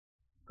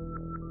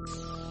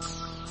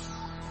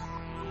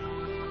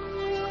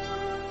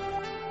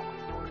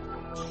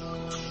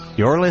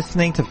You're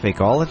listening to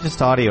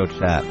Fakeologist Audio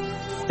Chat.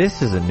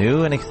 This is a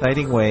new and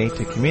exciting way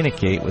to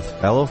communicate with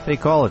fellow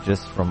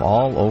fakeologists from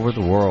all over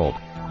the world.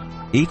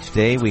 Each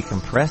day we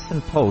compress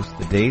and post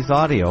the day's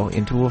audio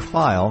into a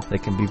file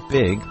that can be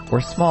big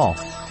or small.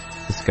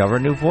 Discover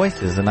new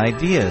voices and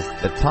ideas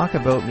that talk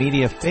about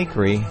media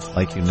fakery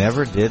like you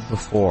never did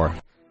before.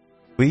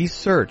 Please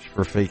search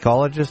for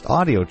Fakeologist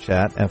Audio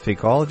Chat and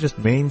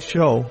Fakeologist Main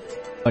Show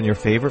on your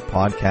favorite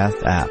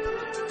podcast app.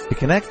 To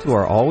connect to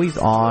our always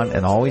on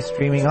and always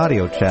streaming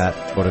audio chat,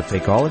 go to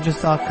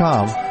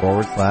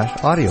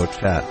fakeologist.com/audio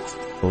chat.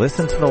 To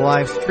listen to the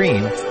live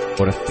stream,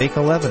 go to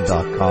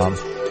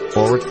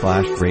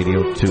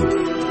fake11.com/radio 2.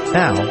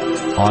 Now,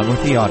 on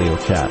with the audio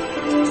chat.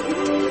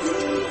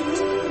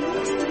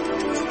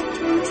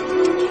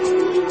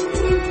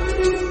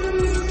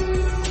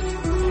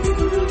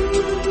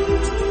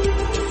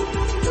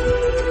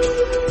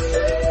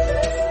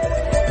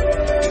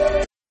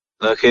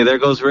 Okay, there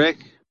goes Rick.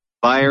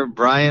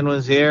 Brian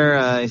was here.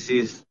 I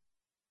see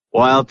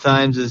Wild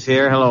Times is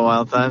here. Hello,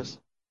 Wild Times.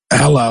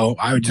 Hello.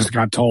 I just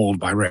got told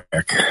by Rick.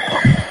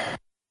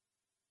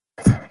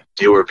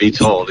 You were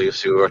told. You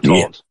were told.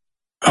 Yeah.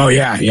 Oh,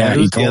 yeah.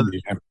 He told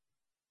me.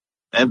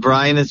 And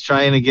Brian is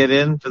trying to get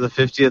in for the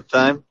 50th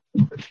time?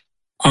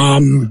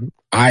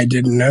 I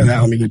didn't know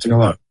that. Let me get to the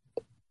look.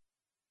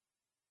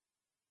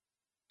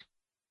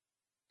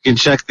 You can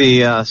check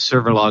the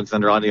server logs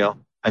under audio.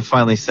 I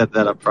finally set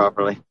that up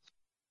properly.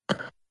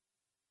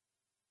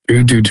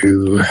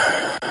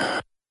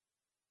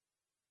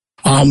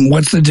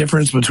 What's the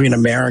difference between an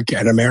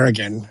American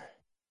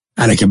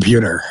and a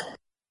computer?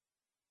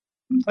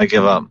 I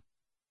give up.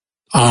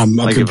 A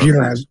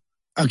computer has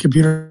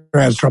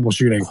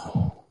troubleshooting.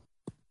 All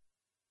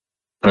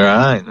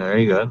right,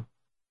 very good.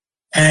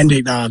 And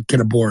it can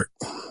abort.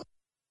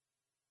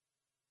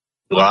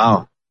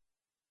 Wow.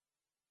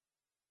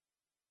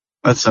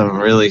 That's some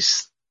really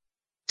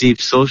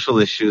deep social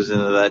issues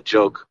into that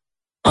joke.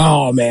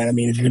 Oh, man, I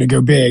mean, if you're going to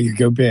go big,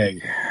 go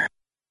big.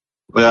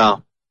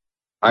 Well,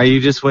 are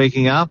you just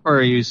waking up or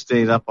are you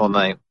stayed up all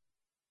night?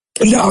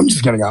 No, I'm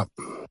just getting up.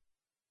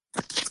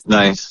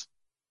 Nice.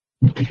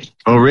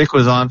 Well, Rick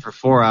was on for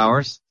 4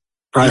 hours.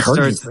 I He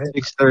heard starts at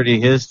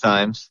 6:30 his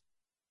times.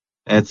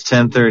 It's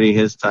 10:30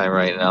 his time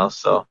right now,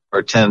 so,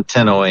 or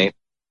 10:08.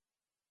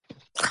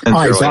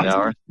 10:08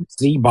 hours.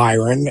 See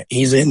Byron,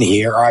 he's in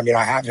here. I mean,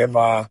 I have him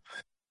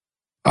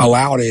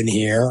allowed in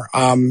here.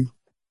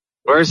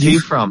 Where's he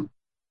from?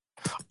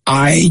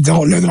 I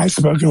don't know that I've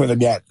spoken with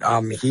him yet.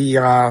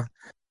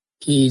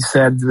 He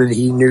said that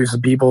he knew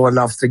some people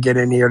enough to get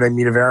in here to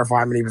me to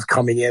verify him, and he was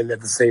coming in at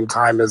the same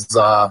time as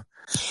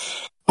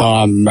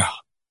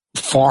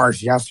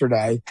Farce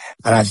yesterday.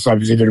 And I thought he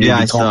was going to be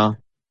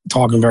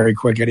talking very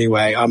quick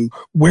anyway.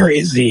 Where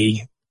is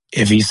he?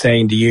 If he's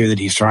saying to you that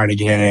he's trying to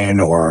get in,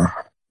 or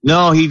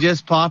no, he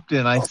just popped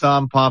in. I saw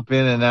him pop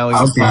in, and now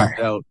he's popped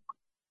out.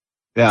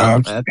 Yeah,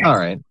 okay. That's all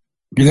right.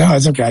 No,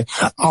 it's okay.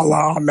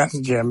 I'll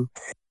message him.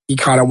 He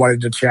kind of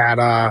wanted to chat,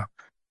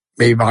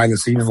 maybe behind the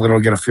scenes a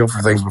little, get a feel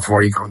for things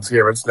before he comes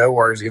here. It's no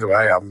worries either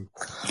way.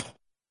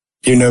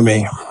 You know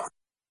me.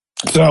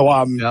 So,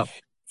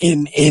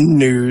 in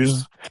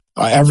news,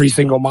 every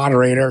single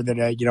moderator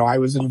that I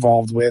was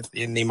involved with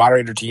in the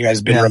moderator team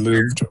has been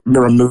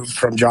removed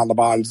from John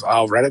LeBon's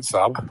Reddit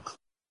sub.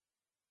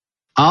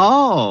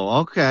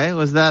 Oh, okay.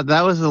 Was that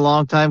was a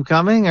long time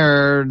coming,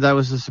 or that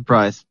was a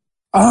surprise?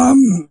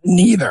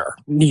 Neither.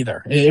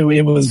 It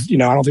was, I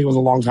don't think it was a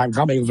long time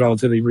coming. It was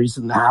relatively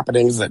recent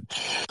happenings that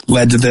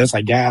led to this,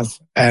 I guess.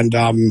 And,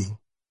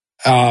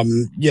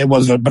 it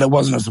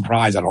wasn't a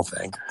surprise, I don't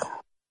think.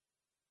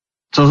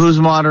 So who's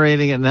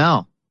moderating it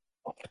now?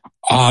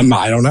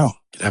 I don't know.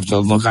 I have to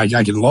look. I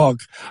can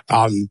look.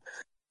 I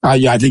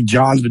think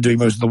John's been doing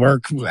most of the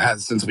work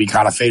since we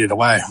kind of faded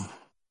away.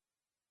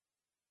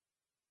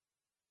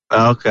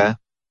 Okay.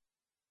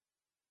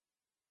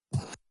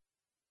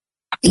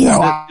 Do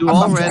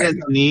all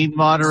Reddits need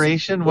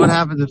moderation? What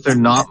happens if they're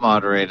not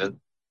moderated?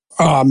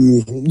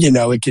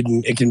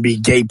 It can be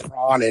gay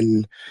prawn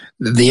and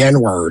the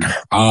N-word.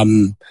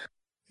 Okay.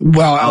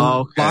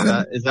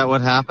 Is that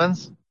what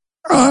happens?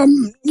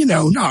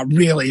 Not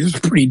really. There's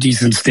pretty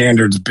decent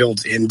standards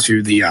built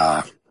into the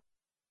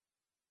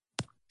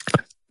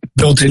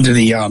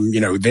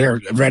their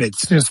Reddit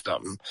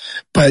system.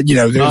 But,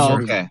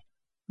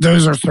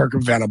 those are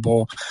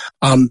circumventable.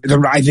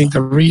 I think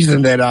the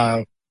reason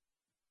that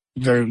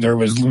there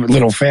was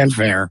little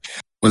fanfare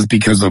was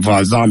because of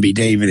Zombie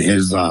Dave and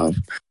his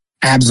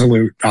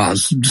absolute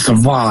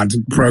savant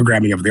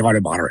programming of the auto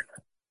moderator.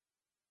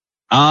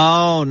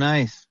 Oh,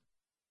 nice.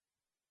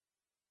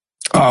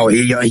 Oh,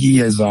 he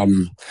is a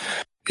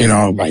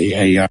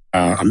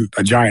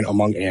giant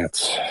among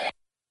ants.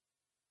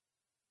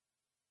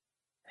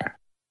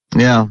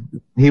 Yeah,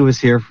 he was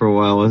here for a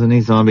while, wasn't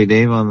he? Zombie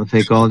Dave on the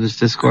Fakeologist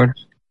Discord.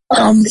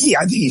 I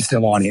think he's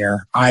still on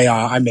here.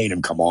 I made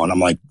him come on. I'm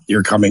like,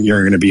 you're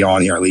going to be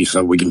on here at least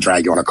so we can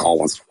drag you on a call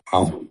once in a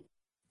while.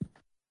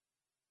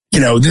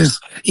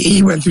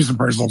 he went through some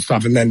personal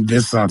stuff, and then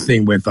this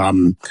thing with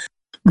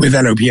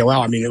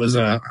NOPOL. I mean, it was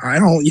I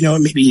don't,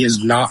 maybe he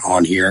is not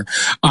on here.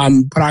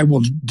 But I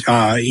will,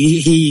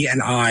 he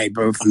and I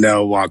both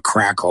know,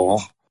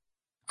 Crackle.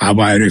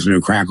 I just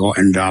know Crackle,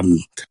 and,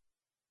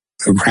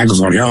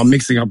 Crackle's on here. I'm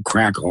mixing up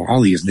Crackle.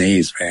 All these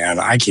names, man.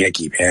 I can't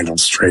keep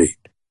handles straight.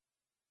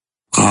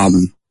 I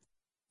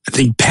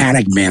think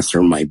Panic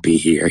Master might be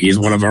here. He's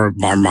one of our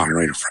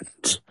moderator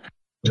friends.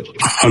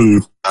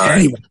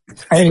 Anyway,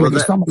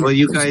 will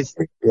you guys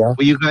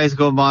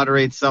go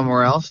moderate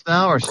somewhere else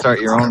now, or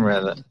start your own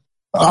Reddit?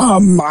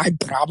 I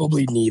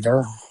probably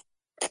neither.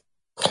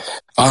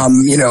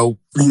 On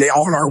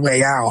our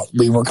way out,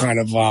 we were kind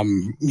of,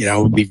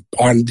 now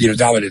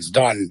that it's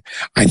done,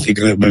 I think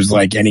it was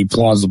like any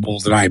plausible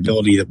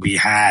deniability that we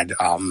had,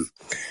 kind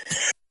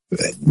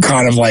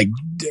of like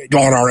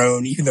on our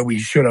own, even though we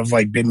should have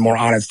like been more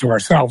honest to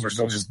ourselves, we're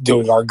still just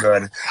doing our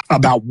good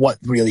about what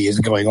really is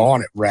going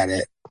on at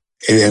Reddit.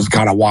 It is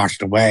kind of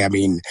washed away. I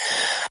mean,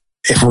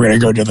 if we're going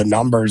to go to the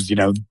numbers,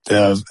 the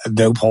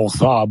No Poll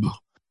Sub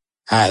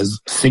has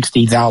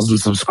 60,000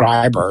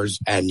 subscribers,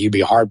 and you'd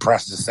be hard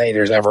pressed to say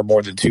there's ever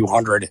more than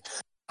 200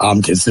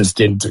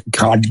 consistent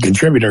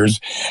contributors,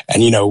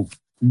 and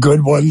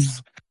good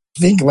ones. I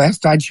think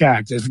last I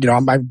checked,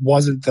 I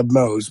wasn't the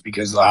most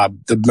because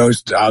the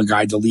most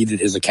guy deleted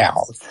his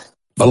account.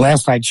 But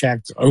last I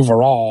checked,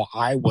 overall,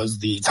 I was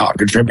the top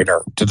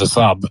contributor to the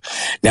sub.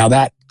 Now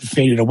that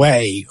faded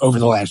away over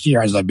the last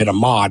year as I've been a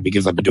mod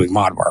because I've been doing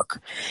mod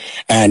work,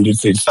 and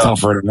it's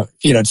tougher.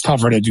 It's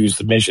tougher to do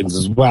submissions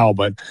as well.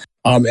 But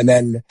and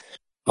then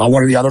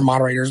one of the other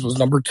moderators was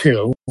number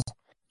 2.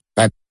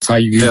 That's how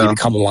you usually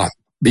become a lot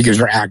because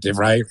you're active,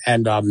 right?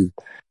 And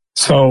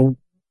so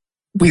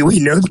we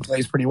know the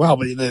place pretty well.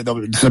 But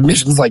the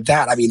submissions like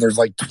that, I mean, there's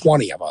like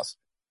 20 of us.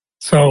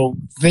 So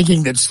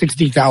thinking that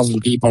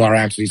 60,000 people are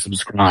actually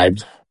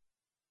subscribed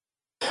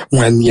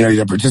when,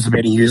 the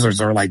participating users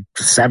are like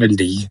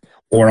 70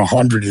 or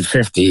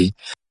 150,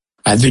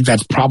 I think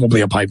that's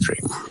probably a pipe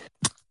dream.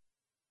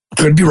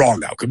 Could be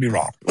wrong, though. Could be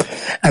wrong.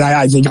 And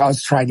I think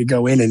us trying to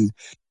go in and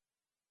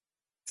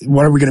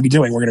what are we going to be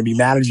doing? We're going to be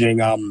managing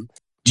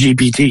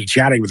GPT,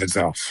 chatting with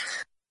itself.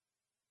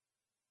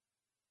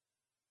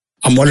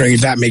 I'm wondering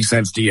if that makes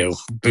sense to you,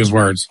 those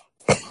words.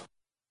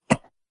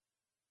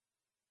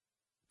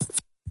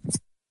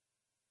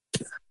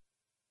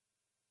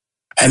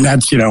 And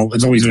that's,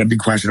 it's always been a big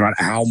question about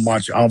how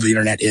much of the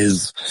internet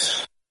is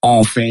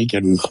all fake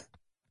and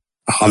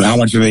how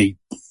much are they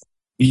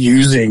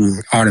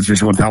using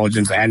artificial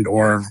intelligence and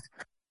or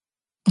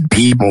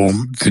people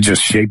to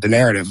just shape the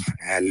narrative.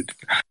 And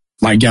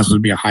my guess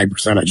would be a high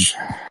percentage.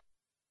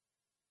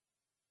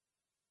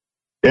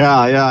 Yeah,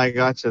 I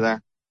got you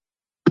there.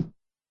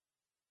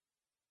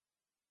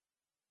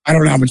 I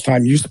don't know how much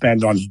time you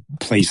spend on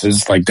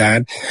places like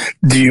that.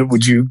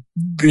 Would you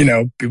be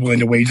willing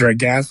to wager a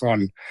guess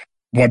on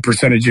what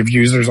percentage of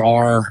users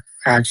are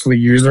actually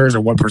users or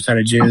what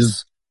percentage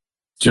is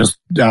just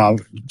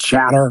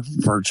chatter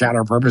for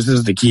chatter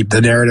purposes to keep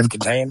the narrative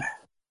contained?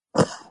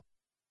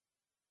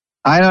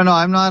 I don't know.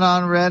 I'm not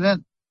on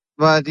Reddit,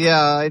 but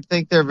yeah, I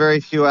think there are very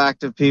few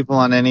active people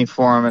on any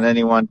forum at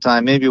any one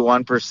time, maybe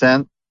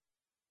 1%.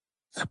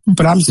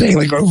 But I'm saying,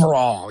 like,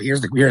 overall,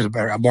 here's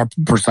a more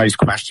precise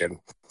question.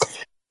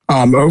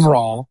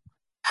 Overall,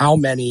 how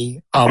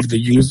many of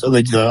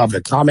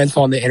the comments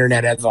on the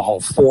internet as a whole,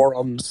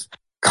 forums,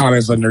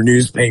 comments under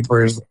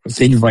newspapers,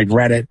 things like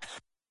Reddit,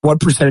 what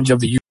percentage of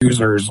the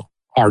users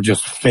are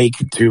just fake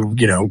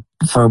to,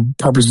 for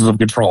purposes of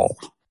control?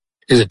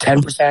 Is it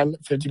 10%,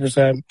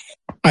 50%?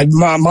 In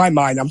my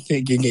mind, I'm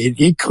thinking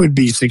it could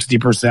be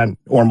 60%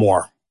 or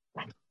more.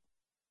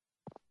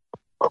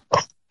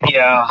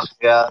 Yeah,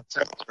 that's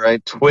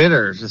right.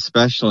 Twitter,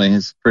 especially,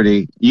 is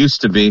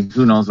used to be.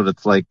 Who knows what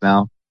it's like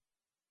now?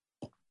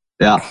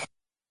 Yeah.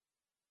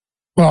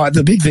 Well,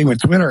 the big thing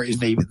with Twitter is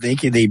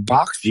they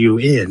box you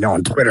in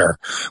on Twitter,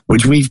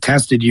 which we've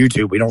tested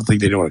YouTube. We don't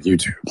think they do it on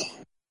YouTube.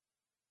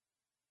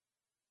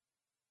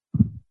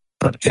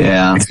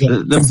 Yeah.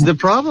 The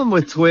problem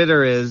with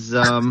Twitter is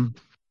the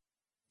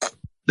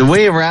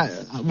way around.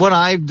 What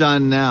I've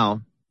done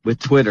now with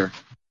Twitter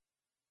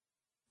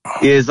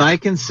is I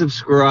can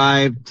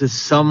subscribe to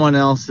someone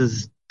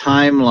else's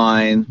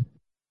timeline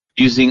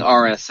using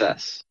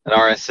RSS. And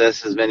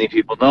RSS, as many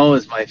people know,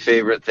 is my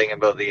favorite thing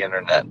about the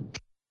internet.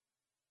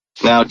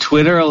 Now,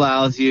 Twitter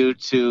allows you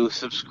to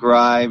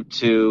subscribe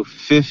to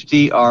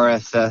 50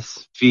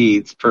 RSS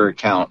feeds per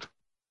account.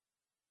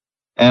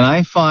 And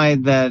I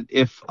find that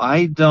I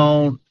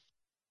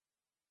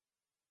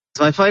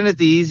find it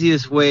the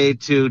easiest way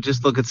to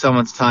just look at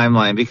someone's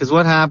timeline, because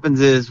what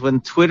happens is when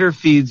Twitter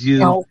feeds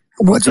you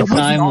what's an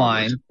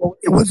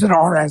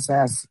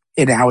RSS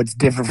and how it's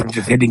different from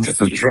just hitting the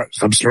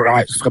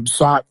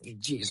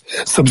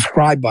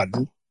subscribe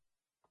button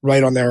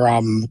right on their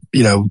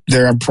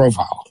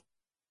profile.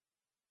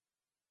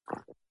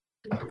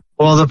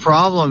 Well, the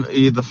problem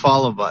is the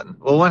follow button.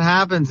 Well, what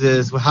happens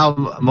is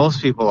how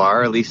most people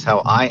are, at least how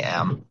I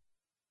am,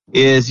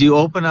 is you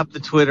open up the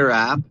Twitter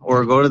app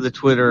or go to the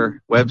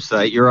Twitter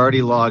website. You're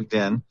already logged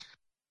in.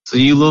 So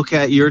you look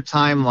at your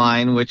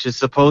timeline, which is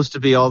supposed to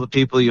be all the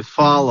people you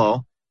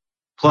follow,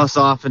 plus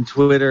often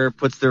Twitter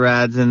puts their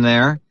ads in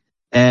there,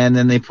 and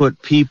then they put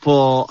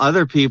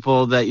other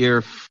people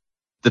that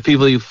the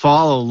people you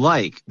follow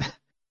like.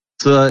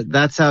 So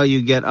that's how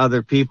you get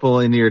other people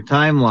into your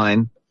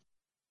timeline.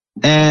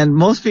 And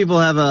most people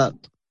I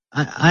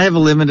have a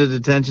limited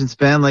attention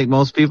span like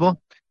most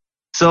people.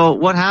 So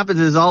what happens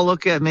is I'll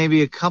look at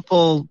maybe a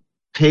couple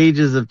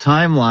pages of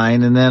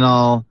timeline and then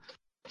I'll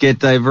get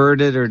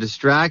diverted or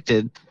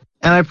distracted.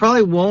 And I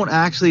probably won't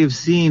actually have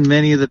seen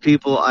many of the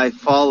people I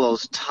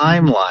follow's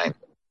timeline.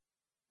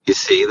 You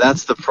see,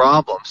 that's the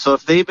problem. So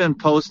if they've been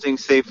posting,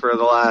 say, for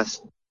the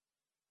last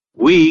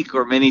week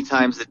or many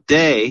times a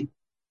day,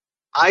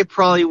 I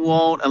probably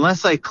won't,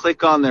 unless I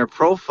click on their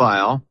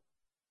profile,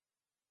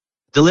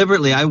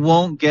 deliberately, I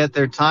won't get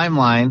their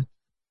timeline,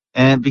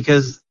 and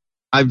because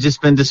I've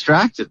just been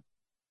distracted.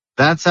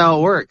 That's how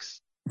it works.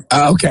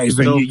 Okay,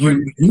 so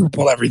you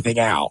pull everything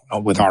out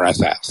with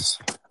RSS.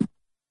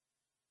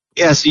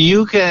 Yeah, so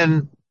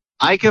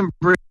I can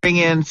bring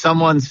in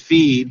someone's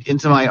feed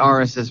into my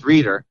RSS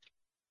reader,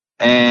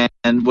 and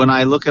when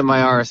I look at my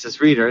RSS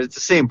reader, it's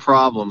the same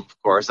problem,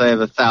 of course. I have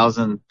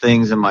 1,000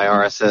 things in my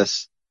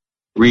RSS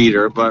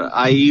reader, but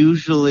I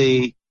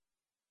usually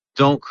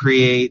don't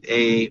create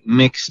a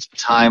mixed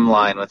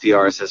timeline with the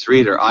RSS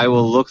reader. I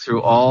will look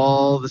through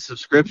all the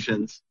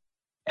subscriptions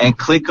and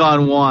click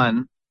on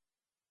one,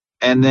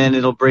 and then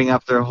it'll bring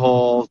up their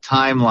whole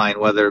timeline,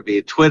 whether it be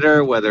a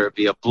Twitter, whether it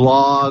be a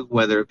blog,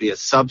 whether it be a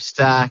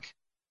Substack.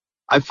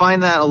 I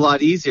find that a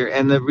lot easier,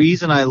 and the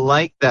reason I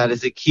like that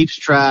is it keeps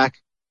track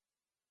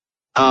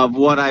of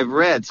what I've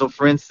read. So,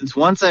 for instance,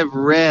 once I've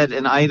read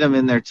an item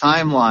in their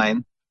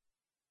timeline,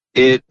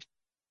 it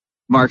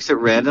marks it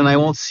read, and I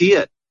won't see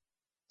it.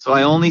 So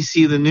I only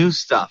see the new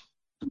stuff.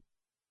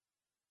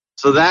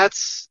 So that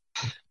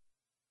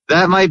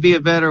might be a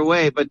better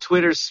way, but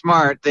Twitter's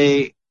smart.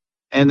 They're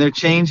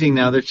changing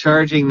now. They're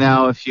charging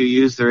now if you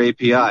use their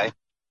API.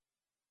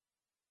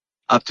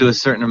 Up to a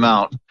certain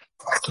amount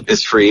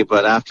is free,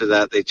 but after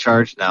that they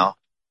charge now.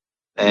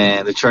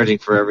 And they're charging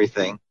for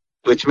everything,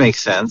 which makes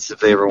sense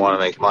if they ever want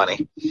to make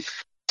money.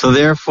 So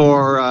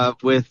therefore,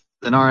 with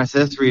an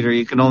RSS reader,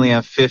 you can only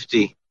have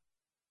 50.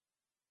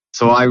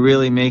 So I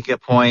really make a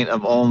point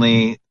of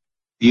only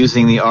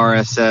using the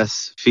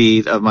RSS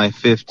feed of my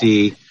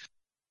 50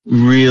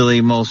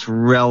 really most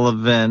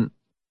relevant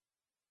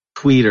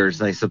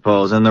tweeters, I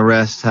suppose, and the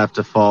rest have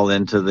to fall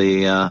into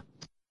the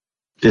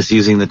just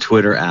using the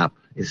Twitter app,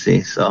 you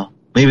see. So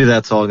maybe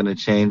that's all going to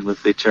change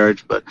with the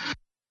charge, but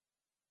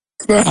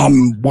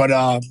what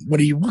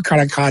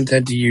kind of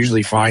content do you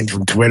usually find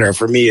from Twitter?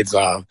 For me, it's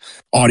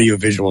audio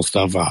visual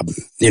stuff,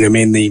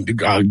 mainly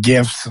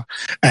GIFs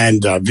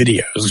and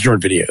videos, short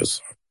videos.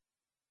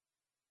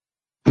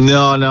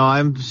 No,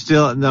 I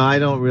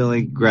don't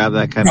really grab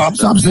that kind of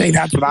stuff. I'm saying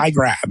that's what I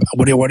grab.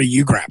 What are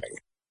you grabbing?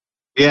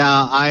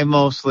 Yeah, I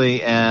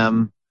mostly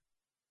am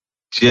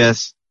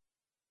just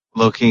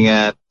looking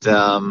at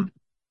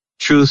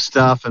true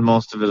stuff, and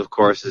most of it, of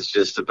course, is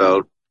just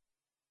about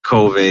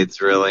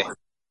COVIDs, really.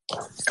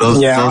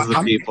 Those are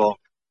the people.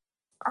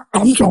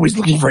 I'm always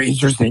looking for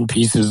interesting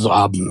pieces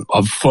of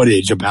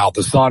footage about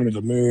the sun or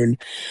the moon.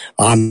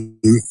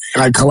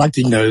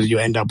 Collecting those, you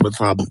end up with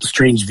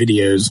strange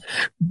videos.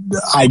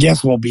 I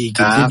guess we'll be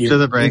continuing. After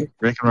the break,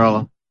 Rick and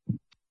Rollo.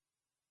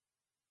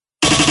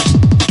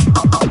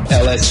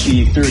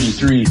 LSP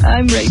 33.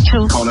 I'm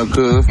Rachel.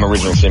 Konoku.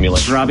 Original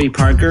Simulation. Robbie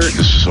Parker. This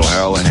is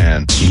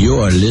O'Hallahan.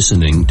 You're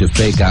listening to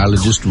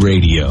Fakeologist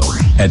Radio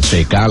at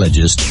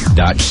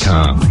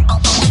fakeologist.com.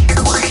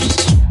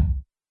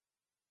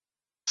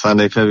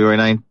 Sunday, February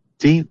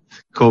 19th,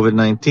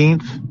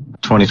 COVID-19,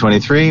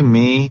 2023.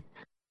 Me,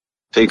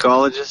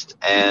 Fakeologist,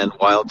 and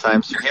Wild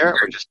Times are here.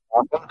 We're just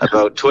talking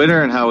about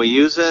Twitter and how we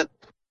use it.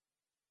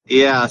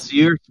 Yeah, so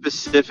you're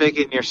specific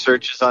in your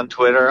searches on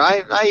Twitter.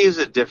 I use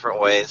it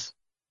different ways.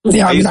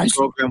 Yeah, I use a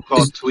program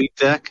called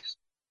TweetDeck.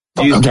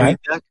 Do you use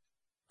TweetDeck?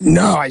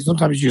 No, I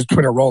sometimes use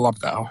Twitter Rollup,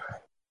 though.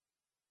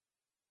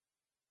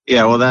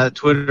 Yeah, well, that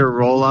Twitter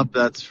Rollup,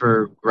 that's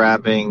for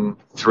grabbing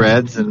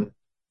threads and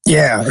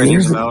printing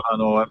them out on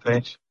the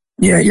webpage.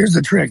 Yeah, here's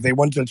the trick. They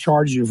want to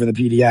charge you for the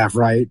PDF,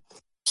 right?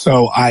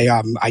 So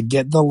I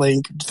get the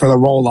link for the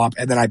Rollup,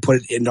 and then I put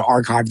it into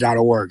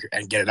archive.org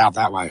and get it out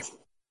that way.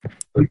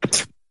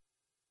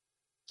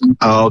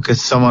 Oh,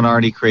 because someone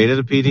already created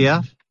a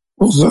PDF?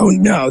 Well, so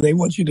no, they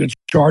want you to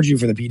charge you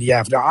for the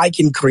PDF. Now, I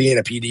can create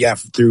a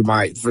PDF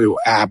through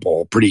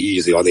Apple pretty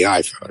easy on the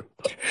iPhone,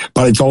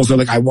 but it's also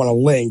like I want a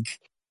link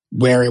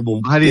where it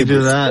will. How do you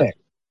do that? Stick.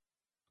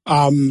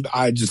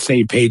 I just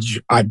say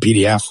page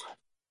PDF.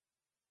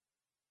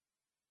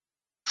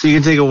 So you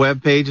can take a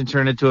web page and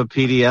turn it to a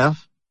PDF,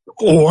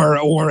 or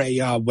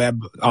a web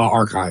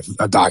archive,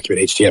 a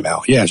document,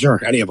 HTML. Yeah,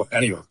 sure, any of them.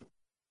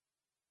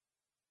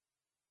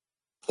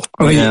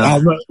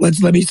 Yeah.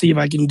 Let me see if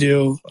I can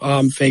do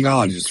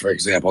Fakeologist, for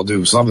example. I'll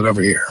do something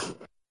over here.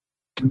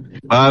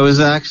 I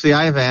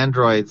have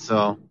Android,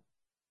 so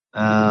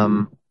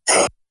I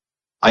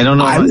don't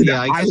know. I would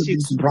guess be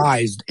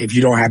surprised if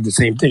you don't have the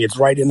same thing. It's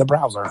right in the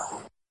browser.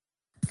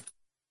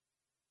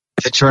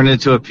 To turn it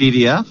into a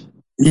PDF?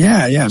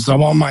 Yeah. So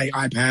I'm on my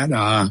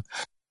iPad.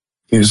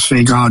 Here's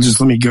Fakeologist.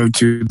 Let me go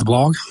to the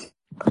blog.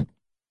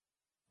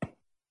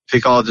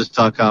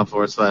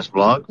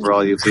 Fakeologist.com/blog for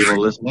all you people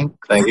listening.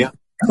 Thank you.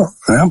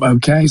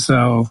 Okay,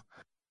 so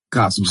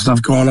got some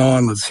stuff going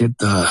on. Let's hit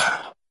the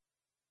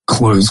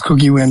close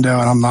cookie window,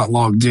 and I'm not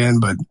logged in,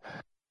 but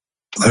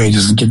let me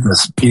just get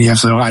this PDF.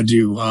 So I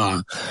do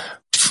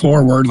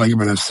forward, like I'm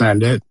going to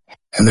send it,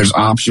 and there's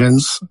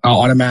options,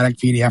 automatic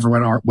PDF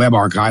or web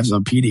archives,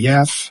 so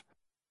PDF,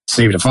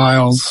 save to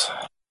files.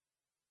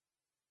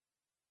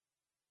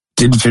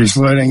 Didn't finish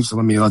loading, so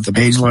let me let the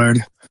page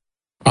load.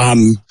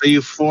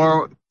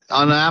 So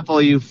on Apple,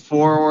 you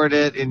forward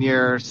it in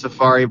your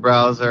Safari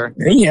browser.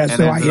 Yeah, and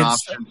so I hit an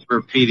option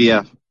for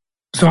PDF.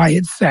 So I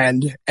hit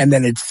send, and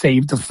then it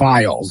saved the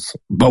files.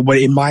 But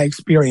in my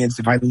experience,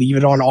 if I leave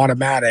it on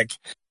automatic,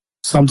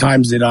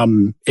 sometimes it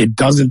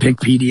doesn't pick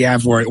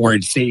PDF or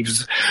it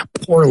saves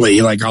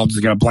poorly. Like I'll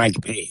just get a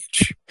blank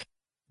page.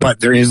 But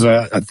there is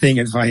a thing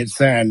if I hit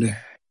send,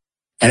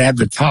 and at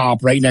the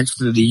top, right next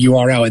to the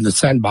URL in the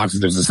send box,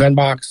 there's a send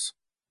box.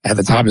 At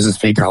the top is this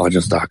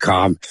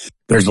fakeologist.com.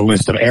 There's a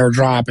list of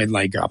AirDrop and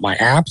like my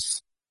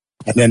apps.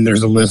 And then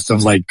there's a list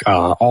of like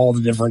all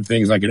the different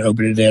things I can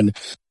open it in.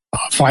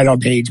 Find on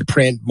page,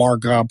 print,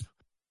 markup,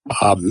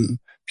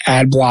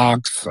 ad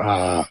blocks,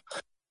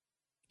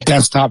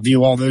 desktop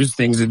view, all those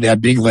things in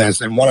that big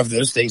list. And one of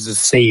those things is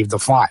save the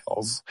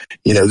files.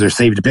 They're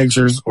saved to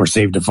pictures or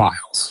saved to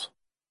files.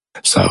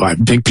 So I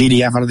pick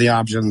PDF out of the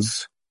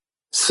options,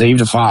 save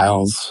to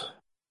files,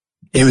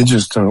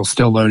 images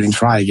still loading,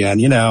 try again.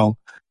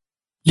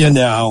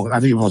 I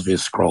think it wants me to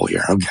scroll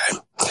here. Okay.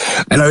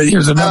 And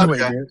here's another way.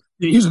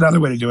 Here's another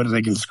way to do it is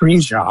I can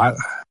screenshot,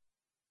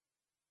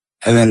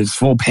 and then it's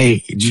full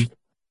page,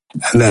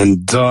 and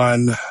then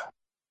done.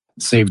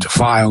 Save to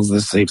files.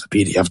 This saves the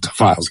PDF to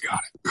files.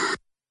 Got it.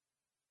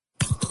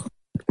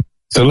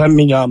 So let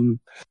me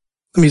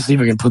see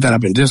if I can put that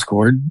up in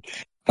Discord.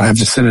 I have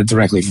to send it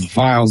directly from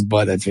files,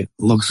 but if it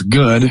looks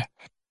good,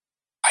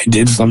 I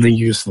did something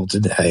useful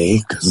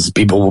today because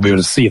people will be able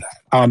to see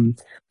that.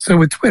 So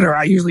with Twitter,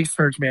 I usually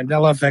search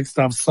Mandela effect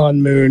stuff,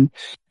 sun, moon,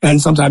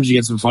 and sometimes you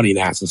get some funny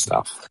NASA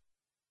stuff.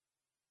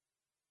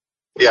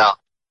 Yeah.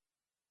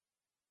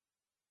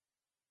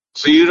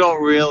 So you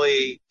don't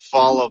really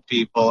follow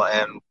people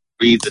and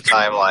read the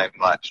timeline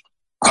much?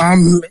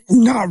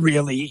 Not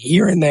really.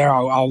 Here and there,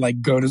 I'll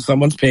like go to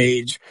someone's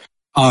page,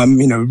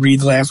 read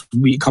the last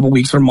couple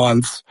weeks or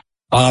months.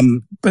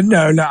 But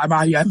no,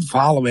 I'm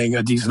following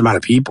a decent amount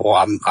of people.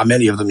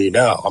 Many of them,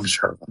 I'm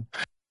sure.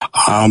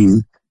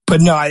 But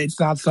no, it's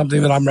not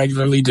something that I'm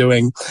regularly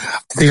doing. I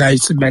think I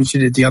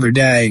mentioned it the other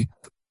day.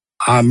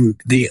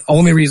 The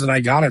only reason I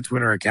got a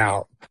Twitter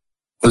account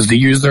was to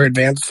use their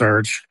advanced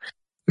search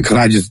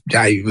because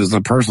it was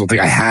a personal thing.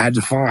 I had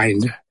to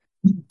find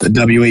the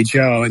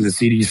WHO and the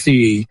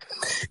CDC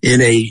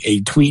in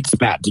a tweet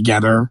spat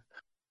together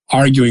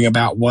arguing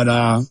about what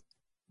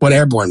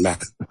airborne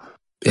meant.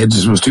 It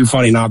just was too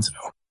funny not to.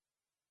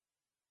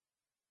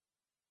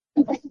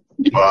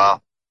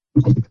 Wow.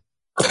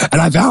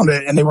 And I found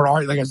it, and they were,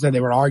 like I said, they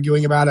were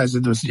arguing about it. I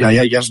said this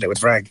yesterday with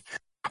Frank,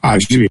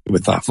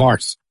 with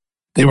Farce.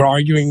 They were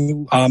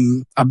arguing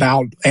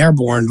about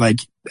airborne, like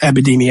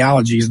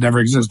epidemiology has never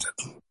existed.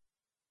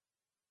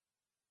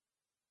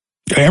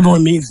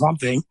 Airborne means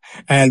something,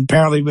 and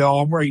apparently we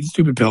all were eating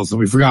stupid pills, so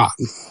we forgot.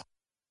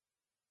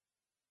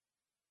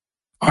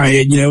 All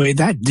right,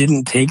 that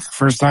didn't take the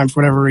first time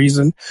for whatever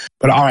reason,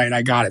 but all right,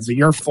 I got it. So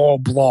your full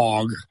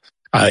blog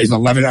is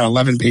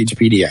 11-page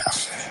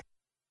PDF.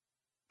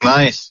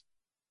 Nice.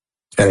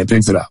 And it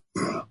picks it up.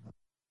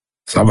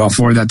 So I'll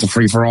forward that to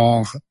Free for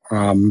All.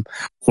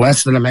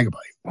 Less than a megabyte.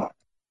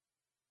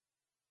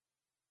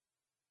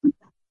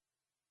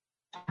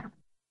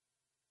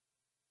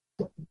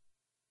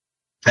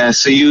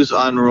 So use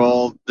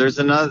Unroll.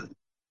 So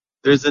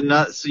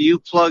you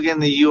plug in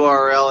the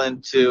URL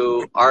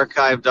into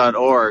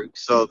archive.org,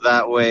 so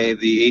that way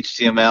the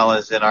HTML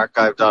is in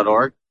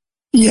archive.org.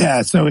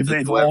 Yeah. So if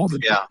all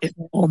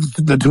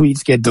the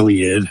tweets get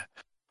deleted,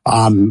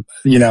 I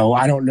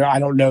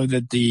don't know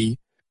that the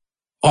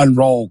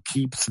Unroll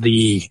keeps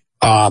the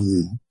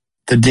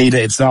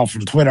data itself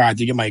from Twitter. I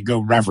think it might go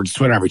reference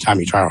Twitter every time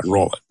you try to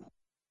unroll it.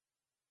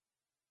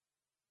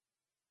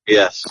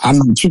 Yes. I'm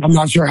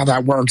not sure how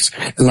that works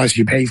unless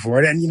you pay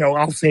for it. And,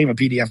 I'll save a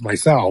PDF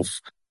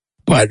myself.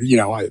 But,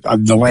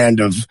 I'm the land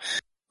of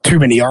too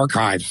many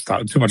archives,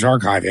 too much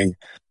archiving.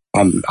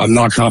 I'm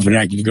not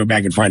confident I can go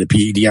back and find a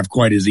PDF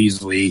quite as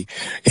easily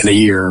in a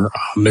year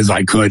as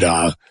I could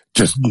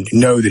just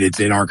know that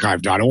it's in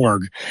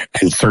archive.org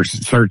and search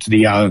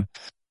the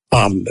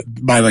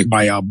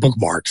my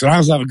bookmarks. And I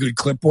also have a good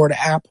clipboard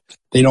app.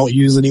 They don't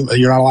use anymore.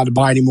 You're not allowed to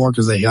buy anymore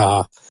because they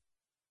can't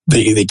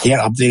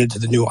update it to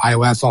the new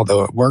iOS,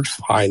 although it works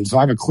fine. So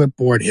I have a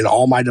clipboard in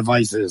all my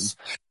devices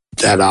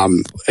that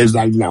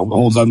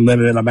holds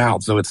unlimited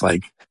amount. So it's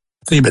like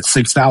think about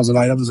 6,000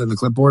 items in the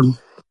clipboard.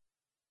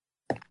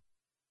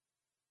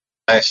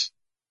 Nice.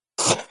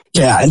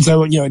 Yeah, and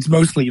so, it's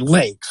mostly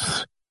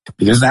links,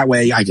 because that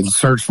way I can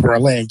search for a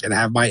link and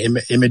have my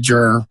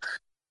Imager,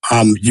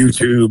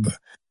 YouTube,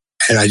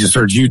 and I just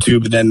search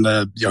YouTube and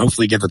then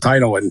hopefully get the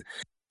title, and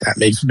that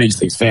makes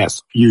things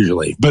fast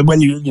usually. But when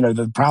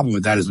the problem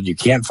with that is when you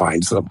can't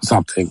find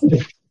something,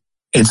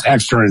 it's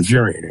extra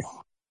infuriating.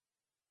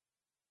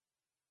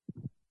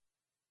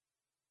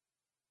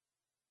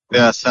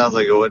 Yeah, sounds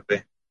like it would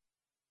be.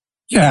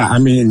 Yeah, I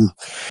mean,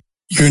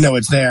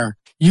 it's there.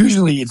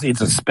 Usually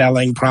it's a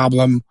spelling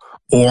problem,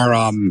 or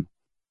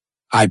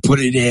I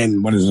put it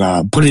in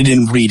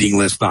reading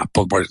list, not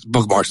bookmarks.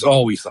 Bookmarks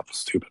always something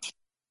stupid.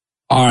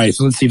 All right,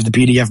 so let's see if the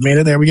PDF made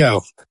it. There we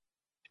go.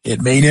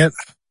 It made it,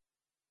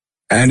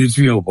 and it's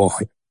viewable.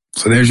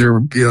 So there's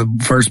your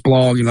first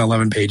blog,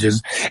 11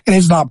 pages, and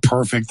it's not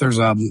perfect. There's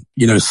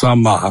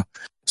some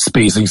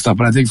spacing stuff,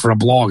 but I think for a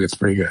blog it's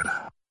pretty good.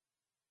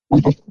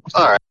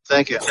 All right,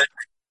 thank you.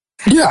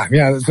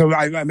 Yeah. So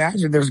I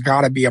imagine there's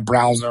got to be a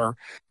browser.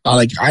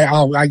 I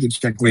could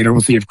check later.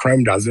 We'll see if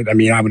Chrome does it. I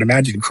mean, I would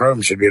imagine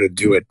Chrome should be able to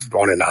do it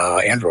on an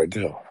Android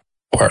too.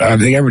 Or I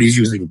think everybody's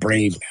using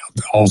Brave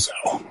now also.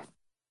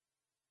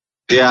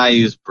 Yeah, I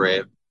use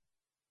Brave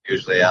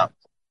usually. Yeah.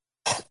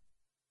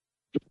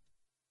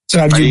 So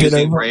have Are you you been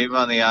using over? Brave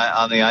on the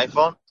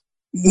iPhone?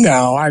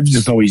 No, I've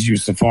just always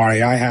used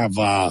Safari. I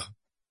have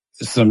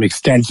some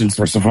extensions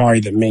for Safari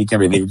that make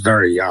everything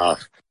very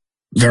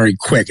very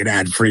quick and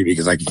ad-free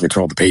because I can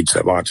control the page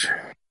so much.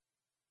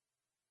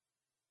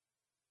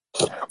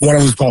 One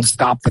of them is called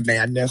Stop the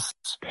Madness,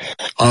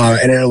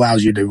 and it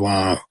allows you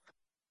to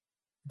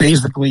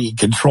basically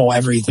control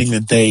everything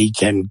that they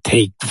can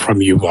take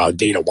from you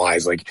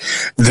data-wise. Like,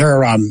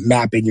 they're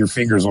mapping your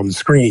fingers on the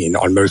screen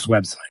on most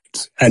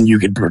websites, and you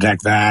can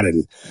protect that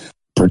and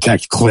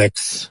protect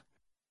clicks,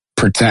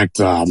 protect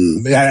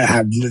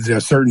have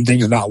certain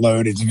things not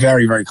load. It's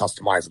very, very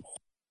customizable.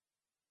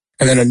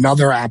 And then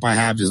another app I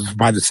have is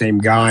by the same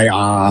guy.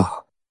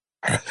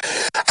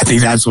 I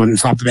think that's when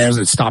Stop the Madness,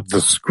 it stopped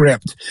the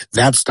script.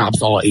 That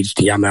stops all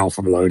HTML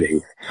from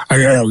loading. I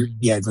think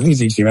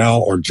it's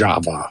HTML or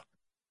Java.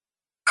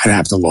 I'd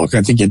have to look.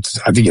 I think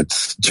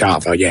it's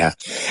Java, yeah.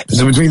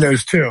 So between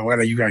those two,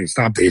 and you guys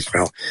stop the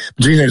HTML.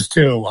 Between those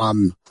two,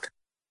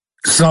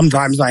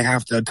 sometimes I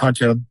have to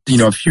touch a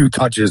few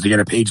touches to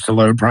get a page to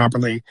load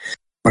properly.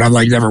 But I'm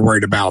never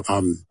worried about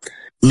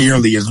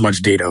nearly as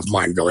much data of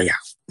mine going out.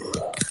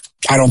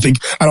 I don't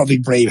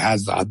think Brave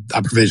has a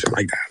provision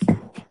like that.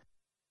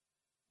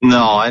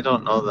 No, I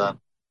don't know that.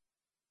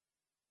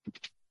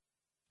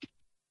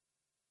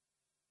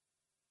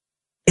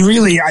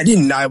 Really,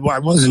 I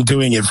wasn't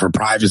doing it for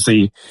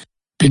privacy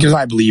because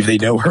I believe they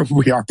know where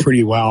we are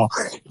pretty well.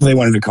 If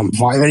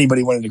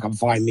anybody wanted to come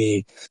find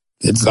me,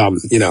 it's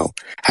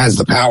has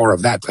the power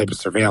of that type of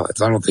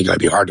surveillance. I don't think I'd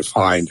be hard to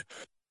find.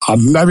 I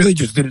really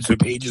just did it so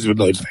pages would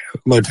load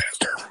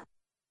faster.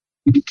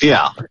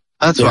 Yeah,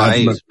 that's why I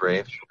use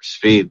Brave for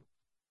speed.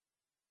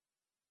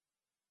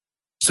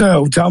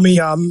 So tell me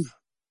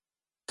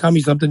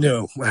something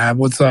new.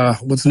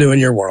 What's new in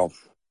your world?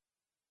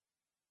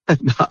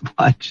 Not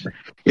much.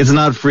 It's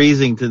not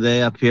freezing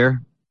today up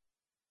here.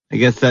 I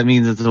guess that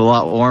means it's a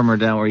lot warmer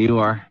down where you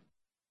are.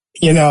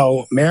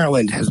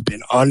 Maryland has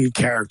been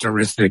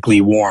uncharacteristically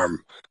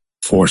warm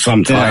for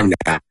some time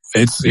now.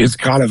 It's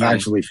kind of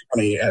actually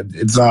funny.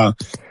 It's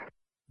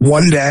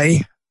one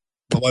day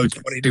below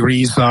 20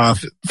 degrees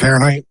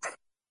Fahrenheit.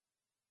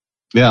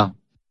 Yeah.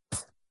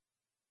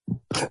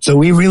 So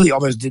we really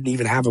almost didn't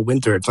even have a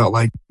winter, it felt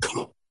like.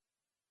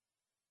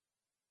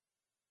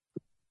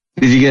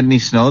 Did you get any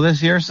snow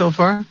this year so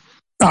far?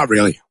 Not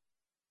really.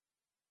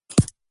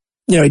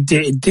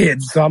 It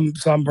did. Some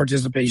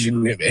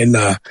participation in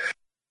the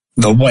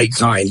white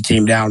sign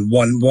came down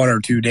one or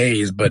 2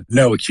 days, but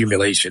no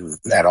accumulation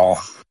at all.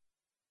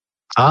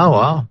 Oh,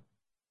 wow.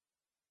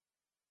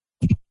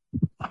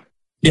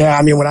 Yeah,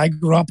 I mean, when I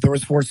grew up, there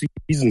was 4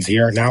 seasons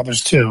here. Now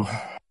there's 2.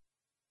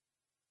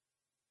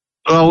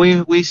 Well,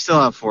 we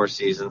still have 4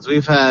 seasons.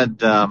 We've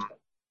had, I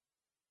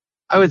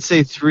would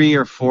say 3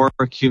 or 4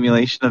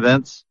 accumulation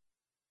events.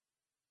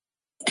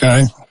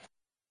 Okay.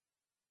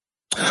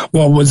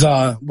 What was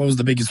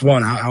the biggest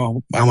one?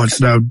 How much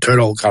snow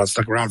total kind of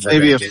stuck around for?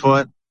 Maybe a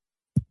foot.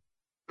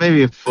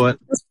 Maybe a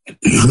foot.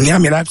 Yeah, I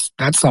mean that's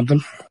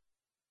something.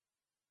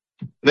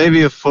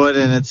 Maybe a foot,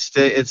 and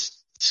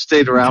it's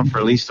stayed around for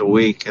at least a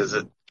week because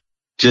it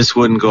just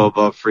wouldn't go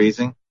above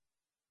freezing.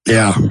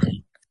 Yeah.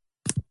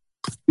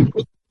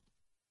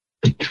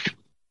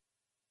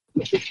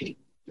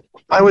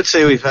 I would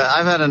say I've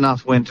had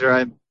enough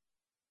winter.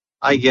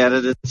 I get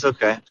it. It's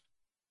okay.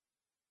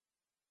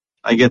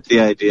 I get the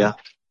idea.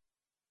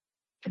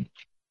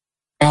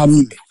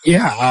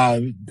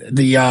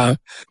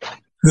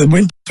 The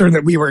winter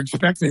that we were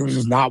expecting was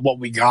just not what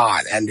we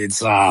got, and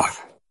it's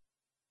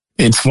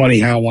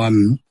funny how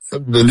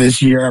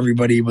this year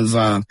everybody was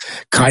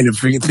kind of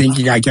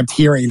thinking. I kept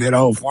hearing that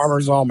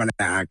Farmer's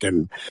Almanac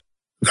and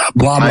blah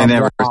blah.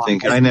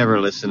 I never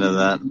listen to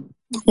that.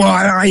 Well,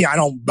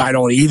 I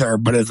don't either,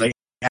 but it's like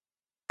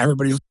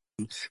everybody's.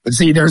 But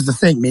see, there's the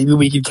thing. Maybe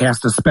we could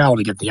cast a spell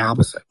to get the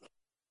opposite.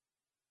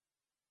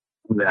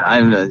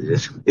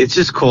 It's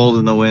just cold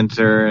in the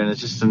winter, and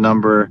it's just a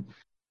number.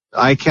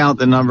 I count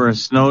the number of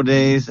snow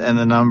days and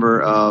the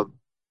number of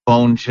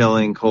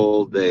bone-chilling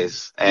cold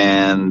days,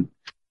 and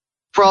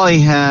probably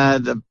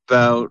had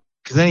about,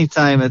 because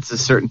anytime it's a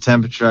certain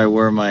temperature, I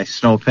wear my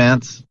snow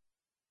pants,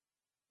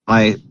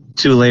 my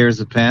 2 layers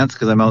of pants,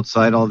 because I'm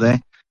outside all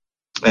day.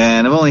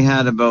 And I've only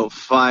had about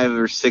 5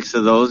 or 6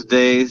 of those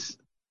days,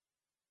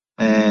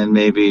 and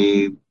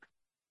maybe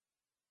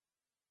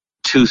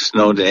 2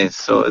 snow days.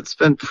 So it's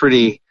been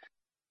pretty,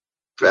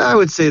 I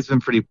would say it's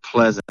been pretty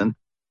pleasant.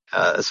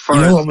 As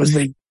far as what was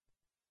the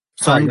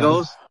sun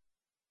goes,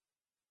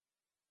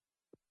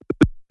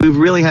 we've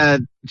really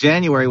had,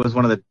 January was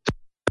one of the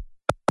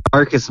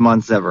darkest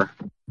months ever.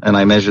 And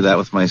I measured that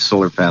with my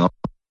solar panel.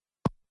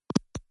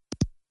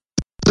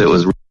 It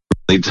was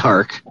really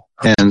dark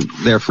and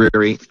therefore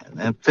dreary.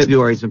 And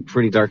February's been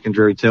pretty dark and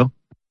dreary too.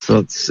 So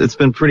it's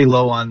been pretty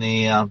low on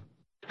the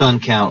sun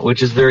count,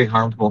 which is very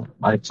harmful,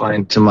 I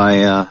find, to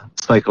my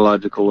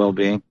psychological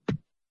well-being.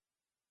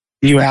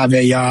 Do you have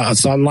a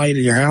sunlight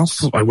in your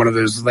house, like one of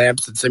those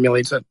lamps that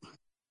simulates it?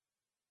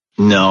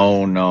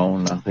 No,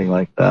 nothing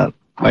like that.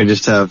 I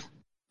just have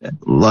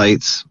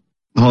lights.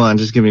 Hold on,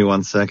 just give me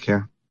 1 sec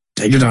here.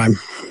 Take your time.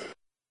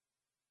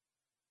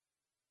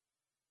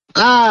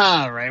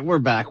 All right, we're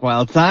back.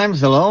 Wild Times.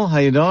 Hello, how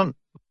you doing?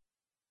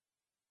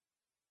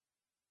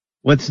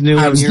 What's new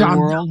in your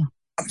world?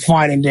 I'm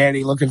fine and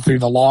dandy, looking through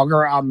the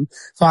logger.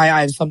 So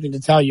I have something to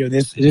tell you.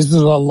 This is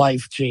a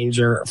life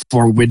changer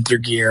for winter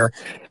gear.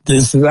 I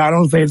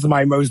don't say it's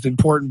my most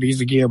important piece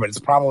of gear, but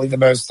it's probably the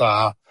most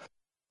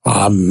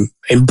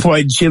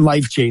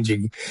life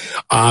changing.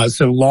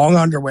 So long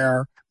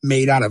underwear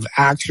made out of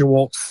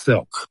actual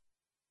silk.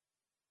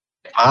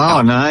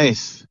 Oh,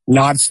 nice.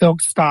 Not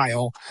silk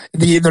style.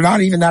 They're not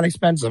even that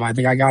expensive. I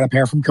think I got a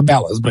pair from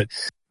Cabela's, but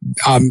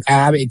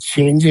Ab, it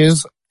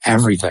changes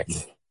everything.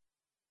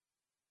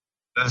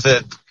 Does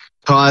it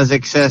cause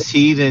excess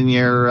heat in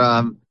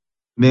your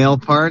male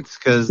parts?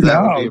 Because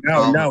that would be a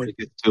problem if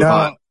it's too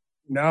hot.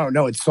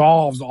 No, it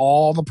solves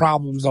all the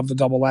problems of the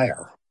double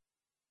layer.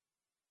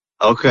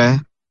 Okay.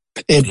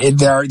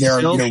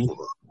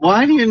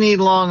 Why do you need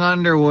long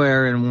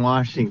underwear in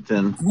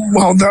Washington?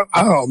 Well,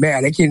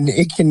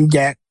 it can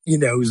get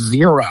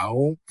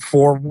 0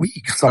 for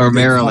weeks. Or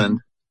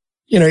Maryland.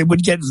 It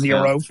would get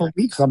 0 for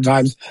weeks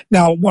sometimes.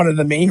 Now, one of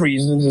the main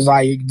reasons is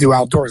I do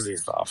outdoorsy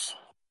stuff.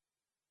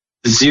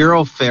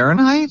 0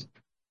 Fahrenheit?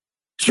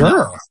 Sure.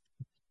 No.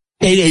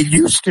 It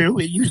used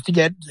to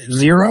get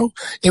 0.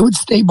 It would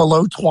stay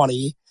below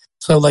 20.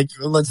 So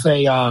let's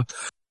say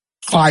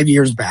 5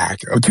 years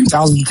back, or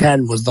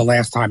 2010 was the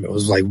last time it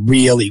was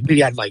really, we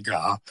had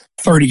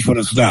 30 foot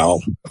of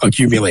snow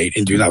accumulate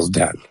in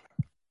 2010.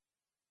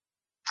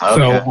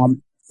 Okay. So,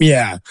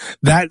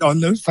 that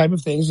on those type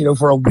of things,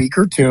 for a week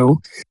or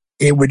two,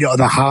 it would,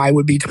 the high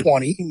would be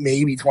 20,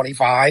 maybe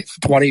 25,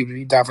 20 would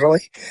be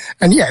definitely.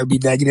 And it would be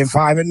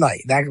 -5 at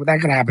night. That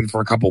could happen for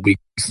a couple of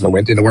weeks in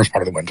the worst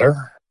part of the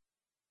winter.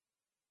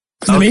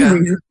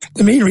 The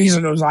main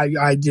reason was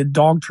I did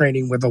dog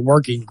training with a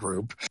working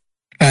group.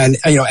 And,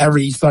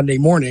 every Sunday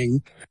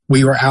morning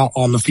we were out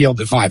on the field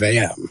at 5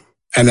 a.m.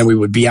 And then we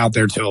would be out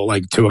there till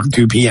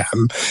 2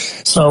 p.m.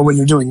 So when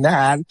you're doing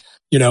that,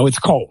 it's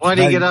cold. Why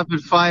do you get up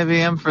at 5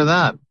 a.m. for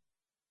that?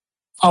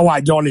 Oh,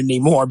 I don't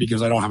anymore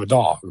because I don't have a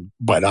dog,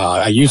 but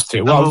I used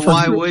to. No,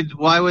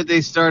 why would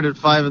they start at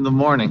 5 in the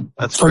morning?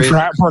 That's for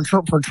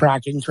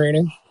tracking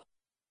training.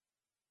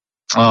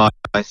 Oh,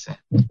 I see.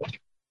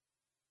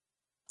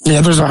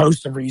 Yeah, there's a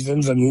host of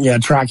reasons,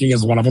 and tracking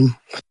is one of them.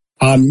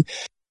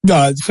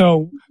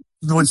 So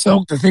with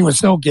silk, the thing with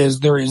silk is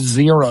there is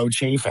 0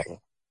 chafing.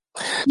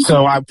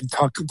 So I would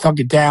tuck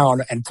it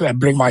down and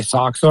bring my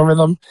socks over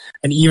them,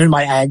 and even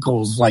my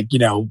ankles,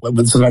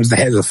 when sometimes the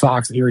head of the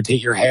socks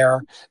irritate your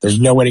hair. There's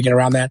no way to get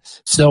around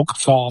that. Silk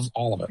solves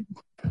all of it.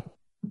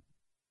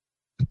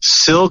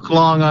 Silk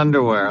long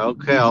underwear.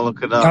 Okay, I'll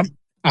look it up.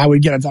 I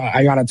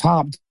got a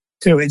top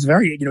too. It's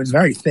very, it's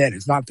very thin.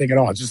 It's not thick at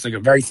all. It's just a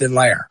very thin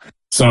layer.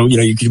 So,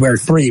 you can wear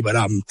 3, but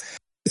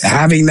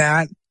having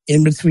that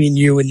in between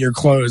you and your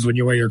clothes when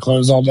you wear your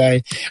clothes all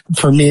day,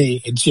 for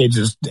me, it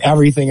changes.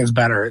 Everything is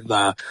better.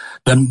 The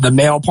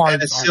male part.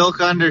 And a silk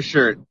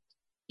undershirt.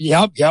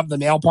 Yep. The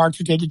male parts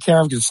are taken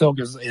care of because silk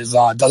is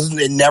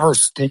it never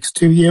sticks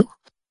to you.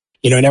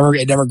 It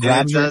never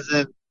grabs you. It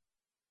doesn't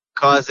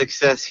cause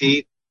excess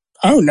heat.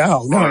 Oh,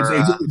 no.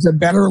 It's a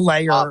better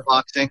layer. Hot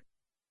boxing.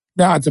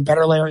 No, it's a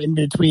better layer in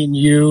between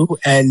you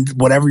and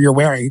whatever you're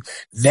wearing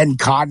than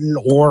cotton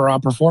or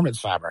performance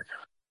fabric.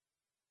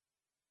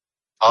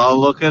 I'll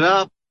look it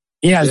up.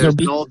 Yeah, there's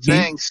an old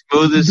thing,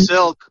 smooth as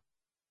silk.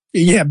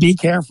 Yeah, be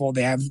careful.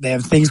 They have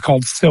things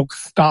called silk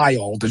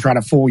style to try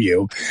to fool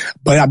you.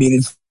 But I mean,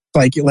 it's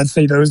let's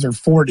say those are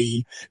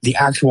 40, the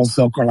actual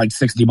silk are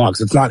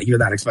 $60. It's not even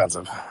that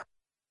expensive.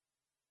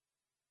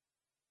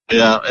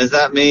 Yeah, is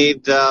that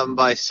made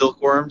by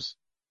silkworms?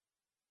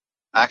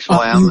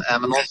 Actual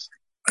animals?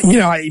 You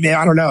know, I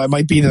don't know. It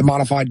might be the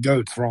modified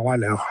goats for all I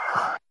know.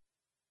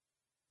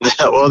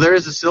 Well, there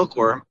is a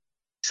silkworm.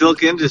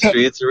 Silk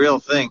industry, it's a real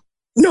thing.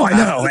 No, I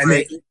know.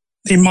 And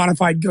they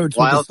modified goats.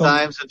 Wild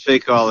Times and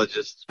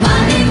Fakeologists.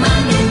 Money,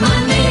 money,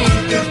 money.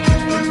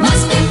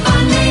 Must be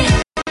funny.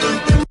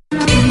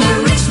 In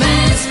the rich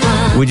man's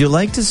world. Would you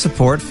like to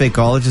support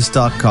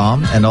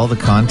Fakeologist.com and all the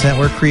content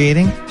we're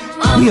creating?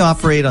 We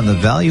operate on the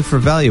value for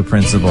value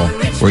principle,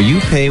 where you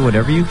pay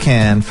whatever you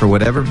can for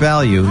whatever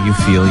value you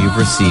feel you've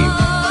received.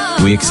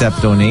 We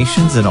accept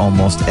donations in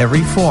almost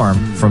every form,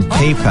 from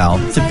PayPal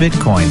to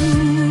Bitcoin.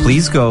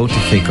 Please go to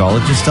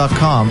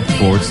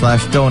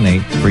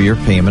fakeologist.com/donate for your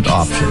payment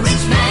options.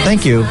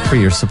 Thank you for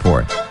your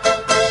support.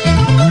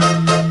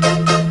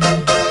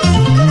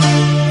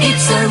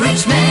 It's a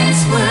rich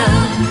man's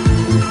world.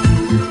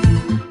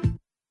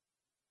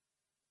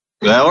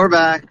 Well, we're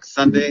back.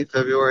 Sunday,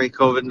 February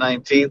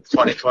COVID-19,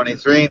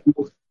 2023.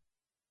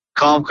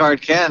 Calm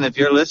Card Ken, if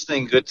you're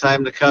listening, good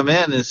time to come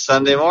in is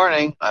Sunday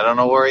morning. I don't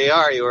know where you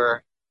are.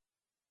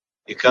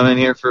 You come in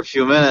here for a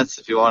few minutes.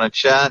 If you want to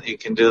chat, you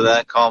can do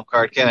that. Calm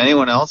Card Ken.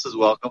 Anyone else is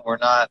welcome.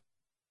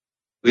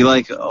 We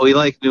like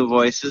new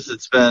voices.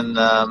 It's been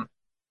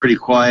pretty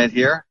quiet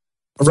here.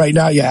 Right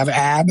now, you have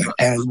Ab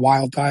and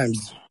Wild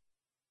Times.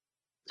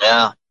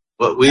 Yeah,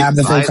 but Ab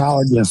the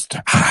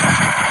Fakeologist.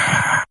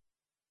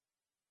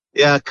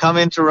 Yeah, come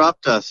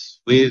interrupt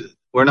us. We're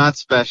not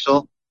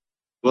special.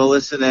 We'll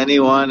listen to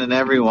anyone and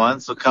everyone.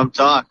 So come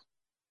talk.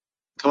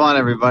 Come on,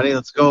 everybody.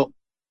 Let's go.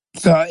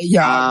 So,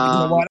 yeah, you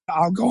know what?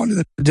 I'll go into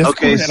the Discord.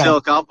 Okay,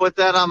 Silk. I'll put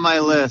that on my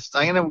list.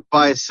 I'm going to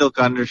buy a Silk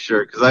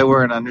undershirt because I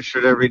wear an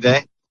undershirt every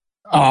day.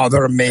 Oh,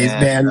 they're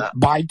amazing, man.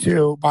 Buy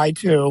two,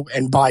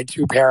 and buy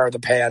two pair of the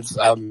pants.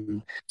 But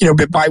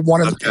buy one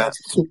of the pants,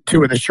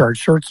 two of the shirts.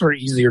 Shirts are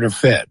easier to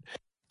fit.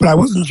 But I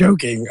wasn't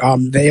joking.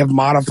 They have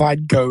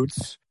modified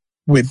goats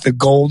with the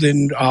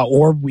golden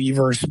orb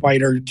weaver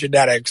spider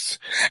genetics,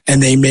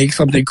 and they make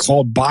something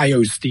called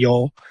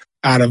BioSteel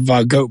out of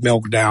goat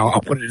milk now.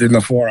 I'll put it in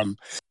the forum.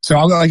 So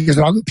I'll go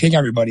ping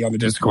everybody on the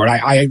Discord.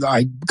 I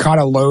kind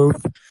of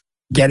loathe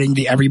getting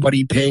the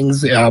everybody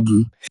pings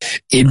in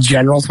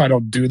general, so I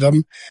don't do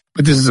them.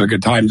 But this is a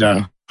good time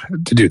to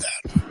do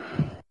that.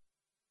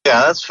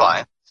 Yeah, that's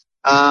fine.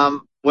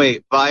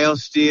 Wait,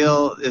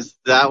 BioSteel, is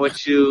that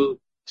what you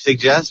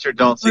suggest or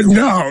don't suggest?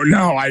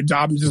 No. I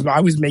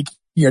was making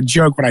a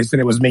joke when I said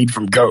it was made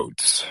from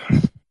goats.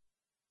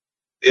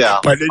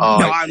 Yeah, but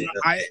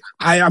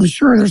I'm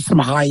sure there's some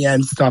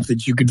high-end stuff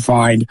that you could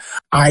find.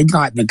 I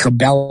got the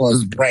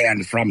Cabela's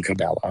brand from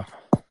Cabela.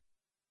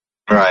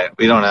 Right,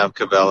 we don't have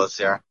Cabela's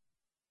here.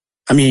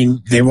 I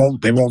mean, they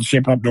won't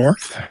ship up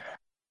north.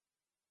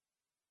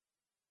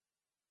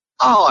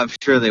 Oh, I'm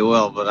sure they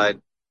will, but I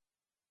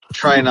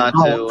try not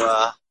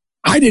to.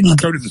 I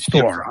didn't go to the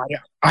store.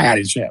 I had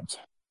it shipped.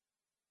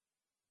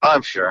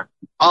 I'm sure.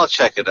 I'll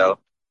check it out.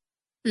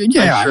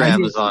 Yeah, I'm sure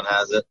Amazon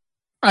has it.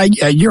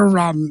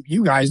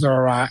 You guys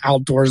are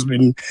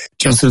outdoorsmen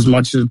just as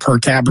much as per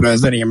capita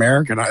as any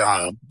American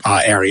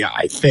area,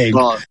 I think.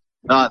 Well,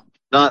 not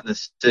in the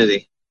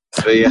city,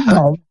 but yeah.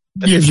 Well,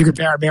 if you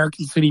compare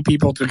American city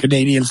people to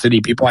Canadian city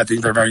people, I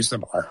think they're very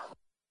similar.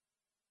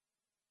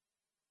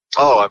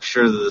 Oh, I'm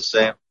sure they're the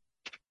same.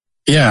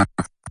 Yeah,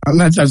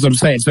 that's what I'm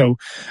saying. So,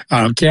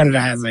 Canada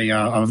has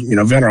a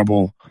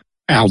venerable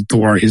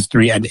outdoor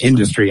history and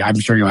industry. I'm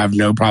sure you'll have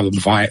no problem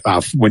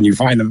when you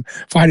finding them.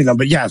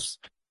 But yes.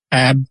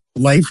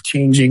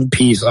 Life-changing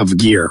piece of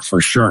gear for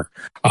sure.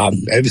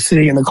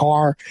 Sitting in the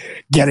car,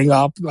 getting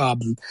up,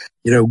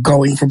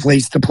 going from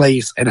place to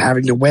place and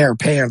having to wear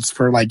pants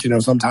for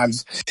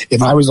sometimes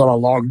if I was on a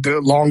long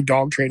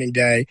dog training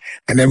day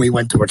and then we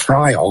went to a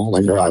trial,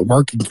 like a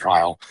working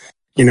trial,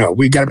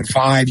 we got up at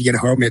 5, you get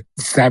home at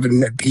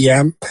 7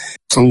 p.m.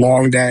 It's a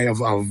long day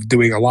of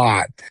doing a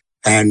lot.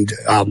 And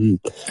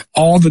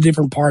all the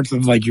different parts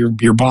of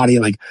your body,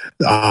 on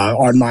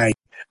my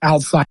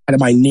outside of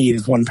my knee,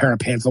 is one pair of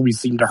pants always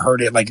seem to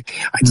hurt it. Like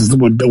I just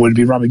would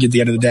be rubbing at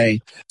the end of the day.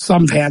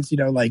 Some pants,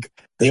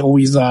 they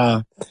always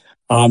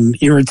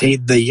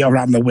irritate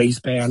around the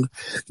waistband.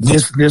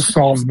 This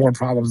solves more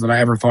problems than I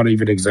ever thought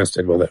even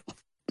existed with it.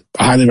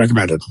 Highly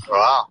recommended.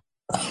 Wow.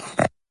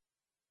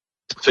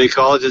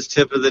 Fakeologist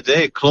tip of the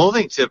day,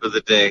 clothing tip of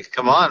the day.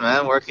 Come on,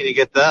 man. Where can you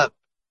get that?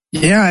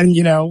 Yeah, and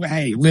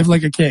hey, live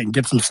like a king.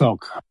 Get some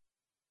silk.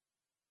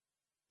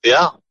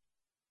 Yeah.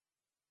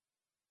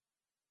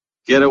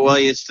 Get it while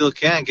you still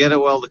can. Get it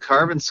while the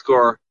carbon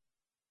score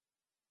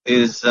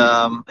is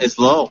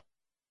low.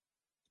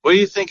 What do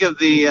you think of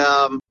the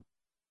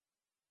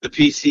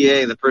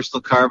PCA, the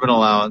personal carbon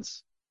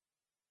allowance?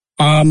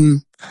 I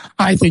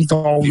think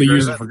they'll only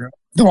use it for good.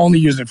 They'll only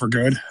use it for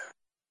good.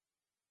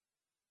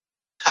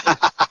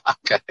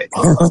 Okay.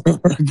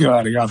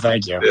 Good. Yeah,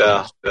 thank you.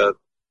 Yeah.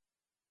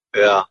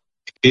 Yeah.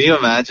 Can you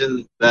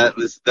imagine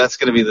that's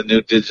going to be the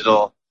new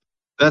digital?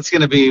 That's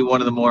going to be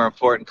one of the more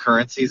important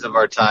currencies of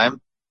our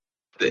time.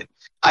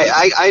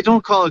 I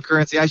don't call it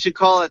currency. I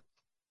call it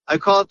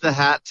the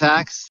HAT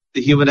tax,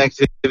 the human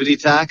activity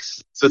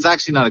tax. So it's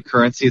actually not a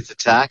currency, it's a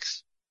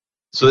tax.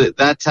 So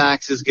that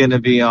tax is going to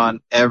be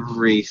on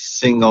every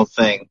single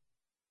thing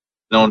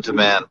known to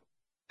man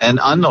and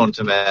unknown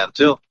to man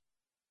too.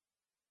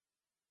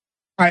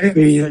 I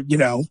mean,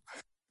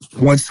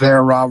 what's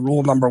their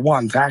rule number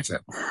one? Tax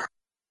it.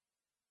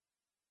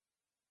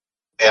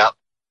 Yeah.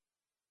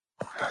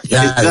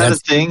 Yeah, Is that a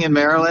thing in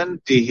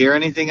Maryland? Do you hear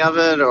anything of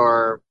it,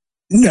 or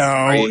no.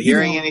 are you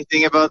hearing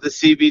anything about the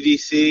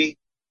CBDC?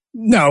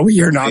 No,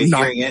 you're Are not. you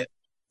Not hearing it?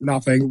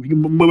 nothing.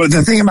 But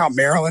the thing about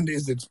Maryland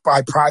is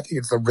I probably think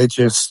it's the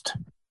richest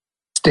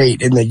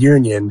state in the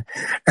union,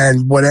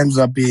 and what ends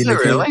up being Is it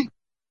really?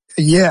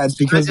 Yeah, it's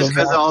Is it because just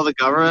because of all the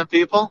government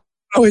people?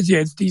 Oh, it's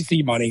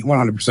DC money,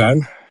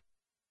 100%.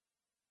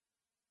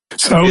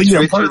 So It's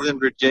richer than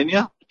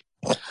Virginia?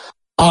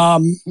 I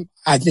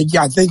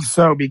think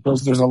so,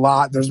 because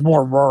there's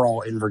more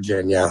rural in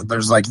Virginia.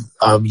 There's like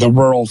the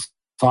rural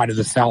side of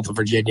the south of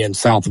Virginia and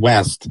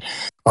southwest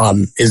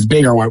is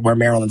bigger, where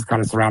Maryland's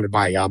kind of surrounded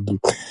by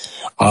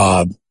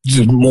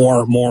just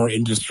more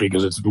industry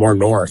because it's more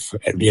north,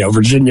 and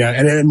Virginia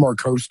and more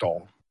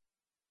coastal.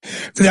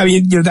 So, I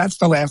mean, that's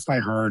the last I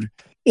heard.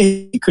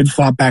 It could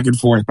flop back and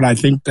forth, but I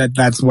think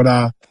that's what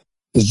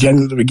is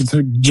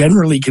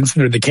generally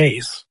considered the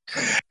case.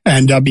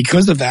 And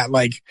because of that,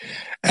 like,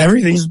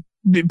 everything's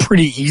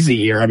pretty easy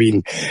here. I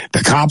mean,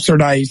 the cops are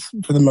nice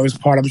for the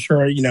most part. I'm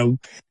sure,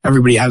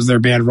 everybody has their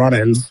bad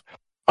run-ins.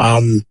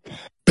 But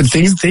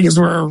things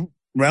were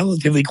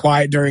relatively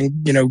quiet during,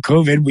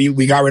 COVID.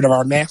 We got rid of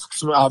our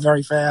masks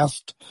very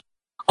fast.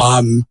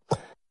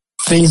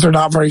 Things are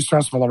not very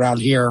stressful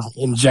around here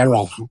in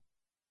general.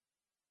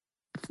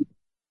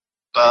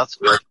 That's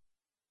good.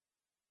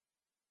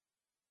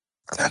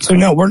 So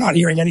no, we're not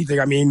hearing anything.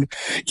 I mean,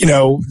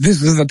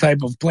 this is the type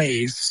of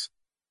place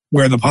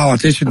where the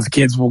politicians'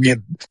 kids will get,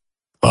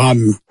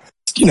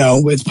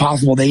 it's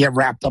possible they get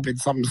wrapped up in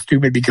something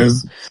stupid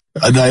because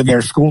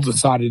their school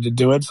decided to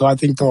do it. So I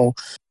think they'll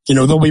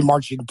be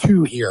marching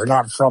to here,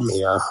 not from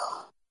here.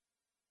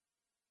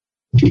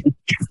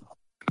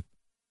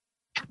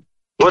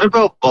 What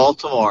about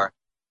Baltimore?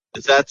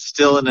 Is that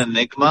still an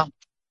enigma?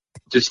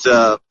 Just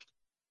I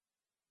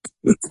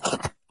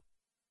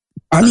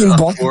mean, a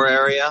poor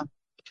area?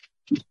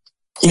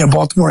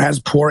 Baltimore has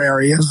poor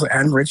areas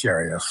and rich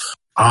areas.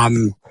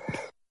 The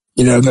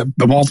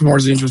Baltimore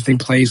is an interesting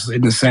place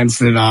in the sense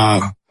that,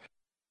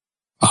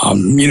 I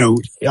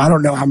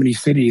don't know how many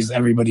cities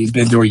everybody's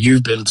been to or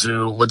you've been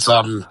to. What's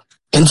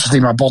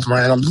interesting about Baltimore,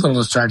 and I'm a little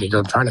distracted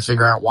because I'm trying to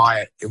figure out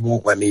why it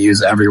won't let me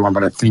use everyone,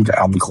 but I think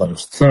I'll be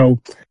close. So,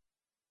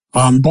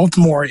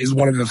 Baltimore is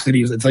one of the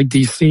cities. It's like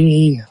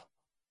DC.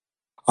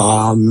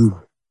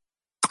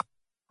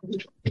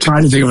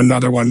 Trying to think of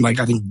another one, like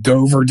I think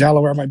Dover,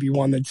 Delaware might be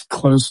one that's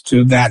close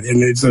to that.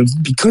 And it's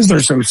because they're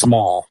so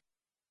small.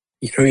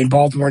 In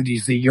Baltimore and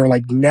DC, you're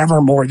like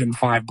never more than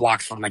 5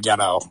 blocks from the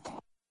ghetto.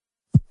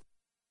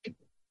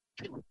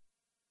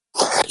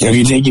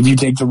 If you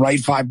take the right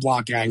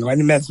 5-block angle,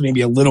 and that's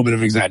maybe a little bit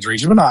of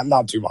exaggeration, but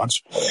not too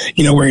much.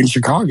 Where in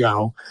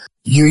Chicago,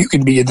 you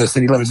can be in the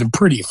city limits and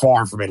pretty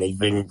far from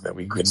anything that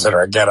we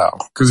consider a ghetto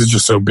because it's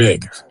just so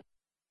big.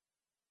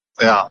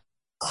 Yeah.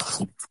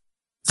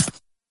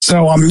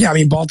 So,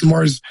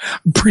 Baltimore's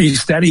pretty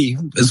steady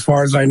as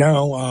far as I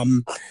know.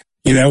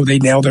 They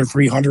nail their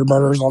 300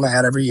 murders on the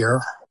head every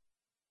year.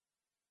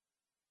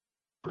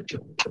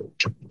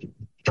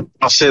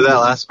 I'll say that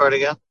last part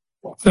again.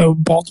 So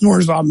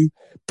Baltimore's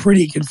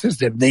pretty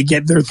consistent. They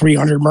get their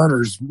 300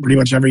 murders pretty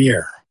much every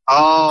year.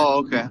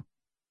 Oh, okay.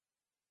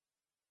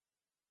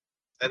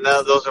 And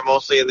those are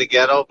mostly in the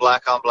ghetto,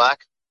 black on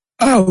black?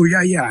 Oh,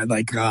 yeah.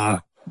 Like,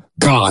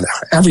 God,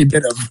 every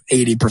bit of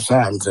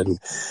 80%. And,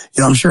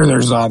 I'm sure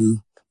there's,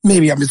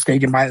 maybe I'm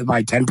mistaken by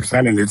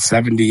 10% and it's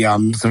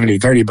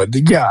 70-30. But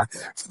yeah,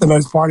 for the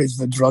most part, it's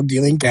the drug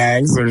dealing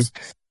gangs. There's,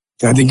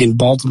 I think in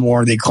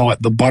Baltimore, they call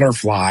it the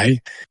butterfly.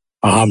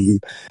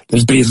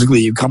 There's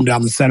basically, you come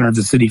down the center of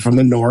the city from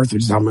the north,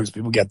 which is how most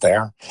people get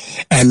there.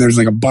 And there's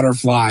like a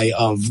butterfly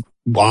of,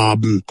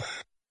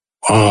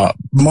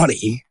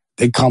 money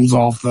that comes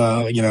off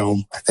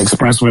the,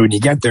 expressway when you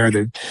get there.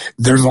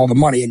 There's all the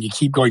money and you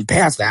keep going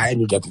past that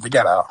and you get to the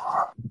ghetto.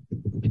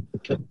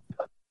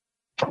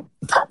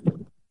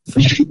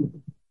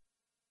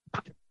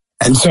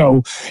 And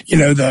so,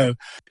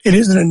 it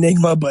is an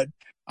enigma, but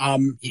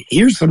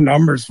here's some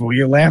numbers for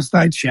you. Last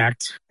I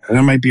checked, and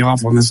I might be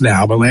off on this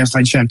now, but last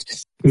I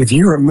checked, if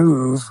you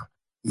remove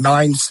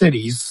 9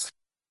 cities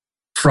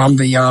from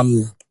the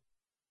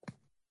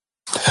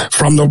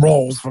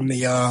rolls, from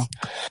the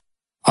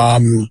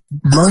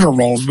murder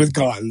rolls with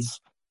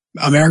guns,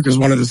 America's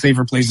one of the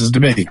safer places to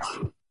be.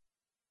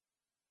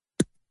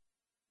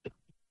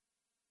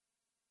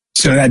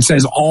 So that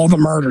says all the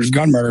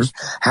gun murders,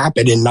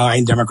 happen in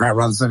 9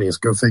 Democrat-run cities.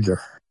 Go figure.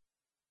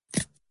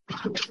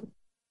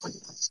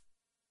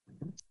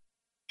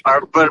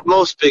 But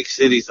most big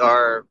cities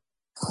are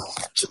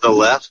to the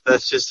left.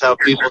 That's just how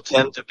people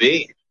tend to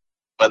be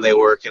when they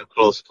work in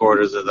close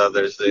quarters with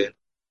others. And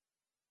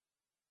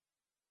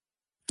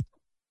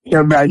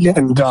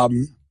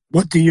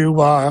what do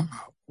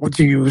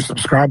you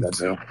subscribe that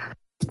to?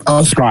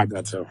 I'll subscribe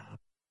that to.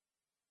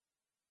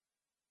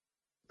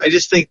 I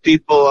just think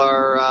people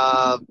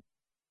are,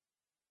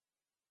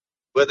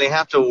 when they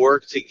have to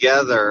work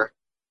together,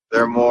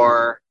 they're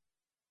more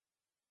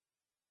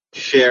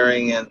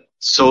sharing and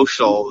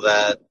social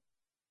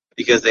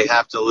because they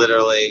have to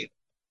literally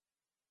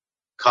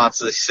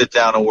constantly sit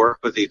down and work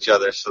with each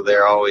other. So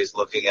they're always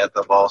looking at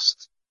the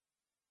most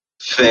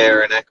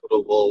fair and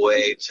equitable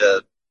way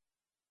to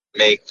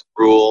make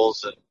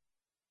rules and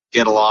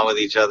get along with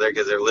each other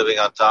because they're living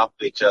on top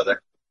of each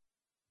other.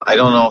 I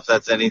don't know if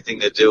that's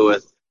anything to do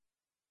with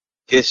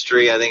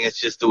history. I think it's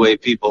just the way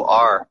people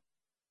are.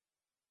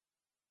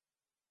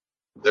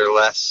 They're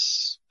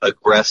less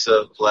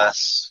aggressive,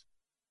 less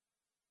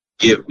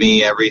give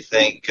me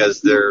everything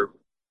because they're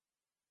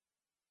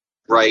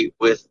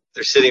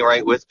sitting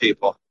right with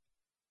people,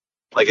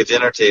 like a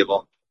dinner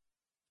table.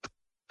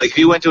 Like if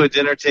you went to a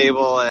dinner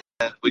table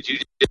and would you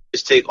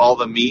just take all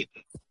the meat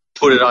and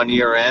put it on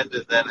your end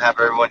and then have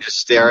everyone just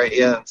stare at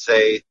you and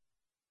say,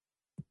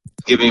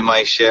 give me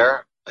my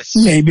share?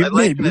 Maybe. I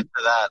liken it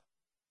to that.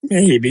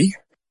 Maybe.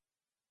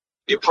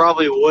 You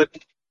probably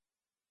wouldn't.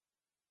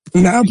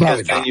 No,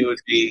 Because probably then not.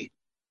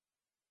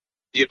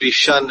 you'd be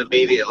shunned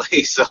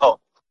immediately. So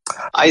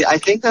I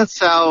think that's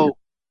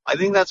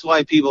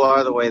why people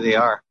are the way they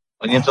are.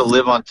 When you have to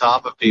live on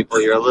top of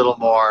people, you're a little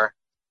more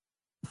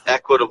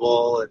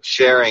equitable and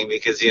sharing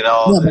because Yeah,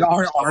 but there's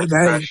are so much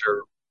they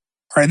pressure.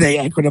 are they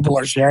equitable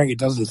or sharing? It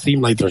doesn't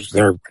seem like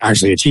they're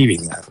actually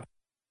achieving that.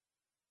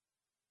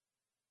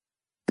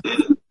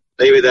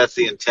 Maybe that's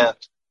the intent.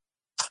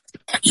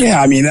 Yeah,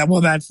 I mean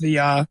that's the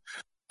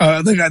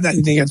I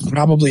think it's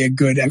probably a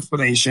good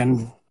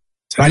explanation.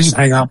 Did I just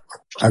hang up?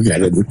 Okay, I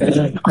didn't.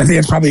 I think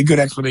it's probably a good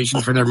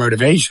explanation for their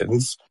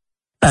motivations.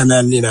 And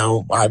then,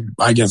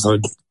 I guess a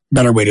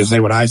better way to say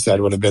what I said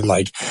would have been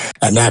like,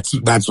 and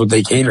that's what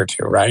they cater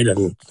to, right?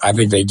 And I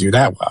think they do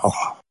that well.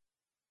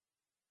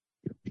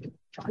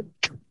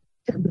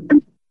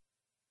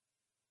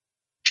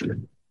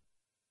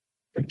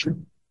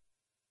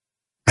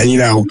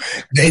 And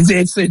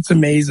it's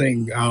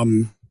amazing.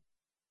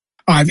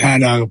 I've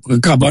had a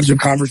bunch of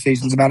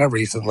conversations about it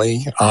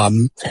recently.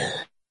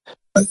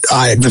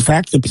 The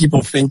fact that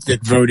people think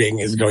that voting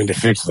is going to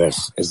fix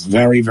this is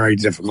very, very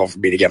difficult for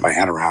me to get my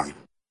head around.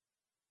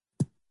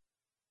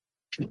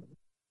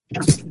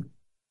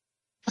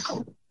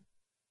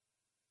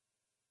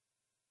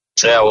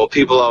 Yeah, well,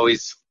 people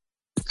always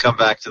come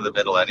back to the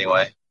middle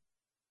anyway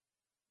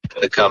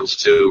when it comes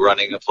to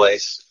running a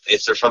place.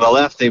 If they're from the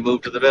left, they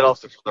move to the middle. If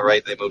they're from the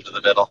right, they move to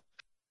the middle.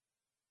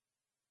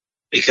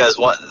 Because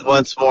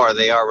once more,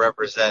 they are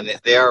running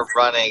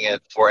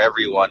it for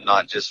everyone,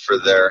 not just for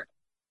their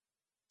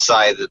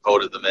side that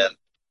voted them in.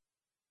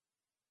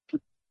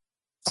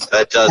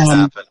 That does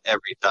happen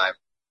every time.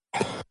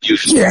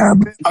 Usually. Yeah,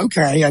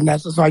 okay,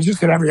 and so I just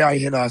hit I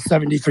hit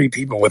 73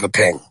 people with a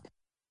ping.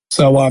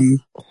 So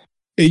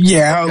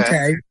yeah,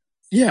 okay.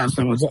 Yeah,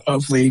 so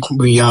hopefully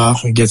we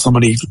get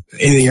somebody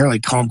in here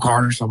like Tom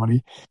Carter or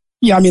somebody.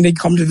 Yeah, I mean they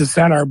come to the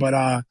center,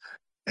 but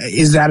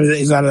is that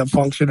a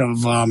function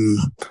of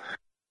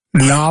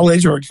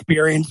knowledge or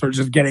experience, or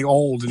just getting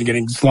old and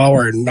getting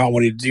slower and not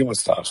wanting to deal with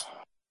stuff?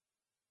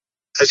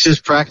 It's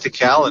just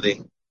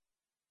practicality.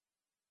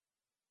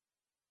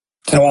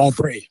 So all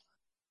three.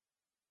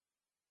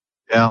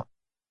 Yeah.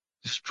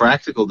 It's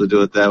practical to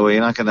do it that way.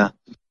 You're not going to...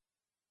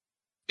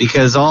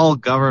 Because all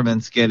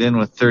governments get in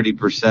with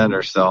 30%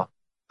 or so.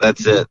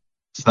 That's it.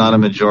 It's not a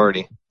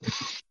majority.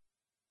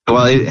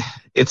 Well,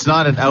 it's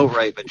not an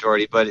outright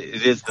majority, but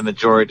it is the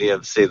majority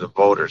of, say, the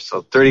voters.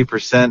 So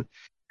 30%,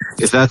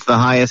 if that's the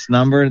highest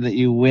number that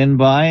you win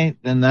by,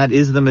 then that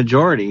is the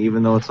majority,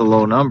 even though it's a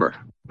low number.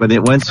 But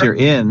once you're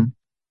in,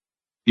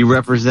 you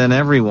represent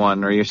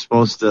everyone, or you're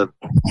supposed to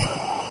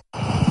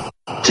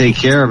take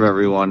care of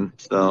everyone.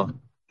 So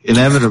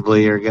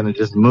inevitably, you're going to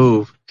just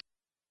move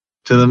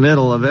to the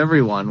middle of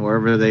everyone,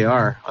 wherever they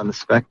are on the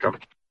spectrum.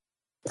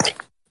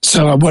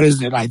 So what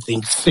is it? I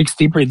think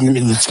 60%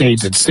 in the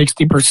States, it's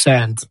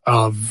 60%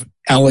 of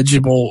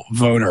eligible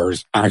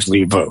voters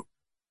actually vote.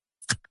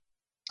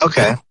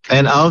 Okay.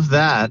 And of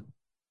that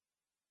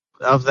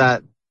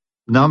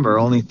number,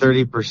 only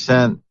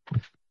 30%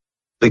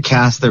 that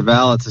cast their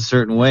ballots a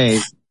certain way,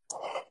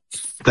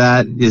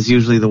 that is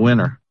usually the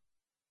winner.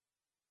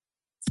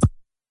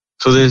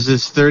 So there's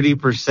this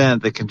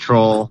 30% that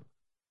control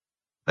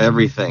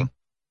everything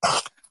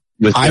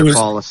with their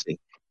policy.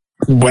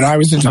 When I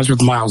was in touch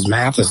with Miles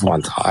Mathis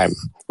one time,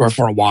 or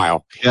for a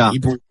while, yeah,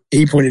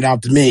 he pointed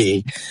out to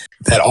me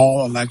that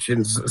all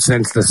elections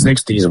since the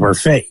 60s were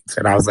faked.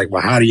 And I was like,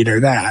 well, how do you know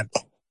that?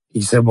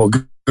 He said, well,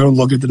 go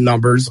look at the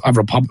numbers of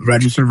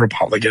registered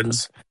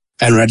Republicans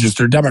and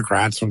registered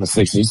Democrats from the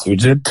 60s who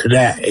did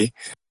today.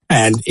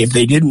 And if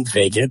they didn't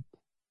fake it,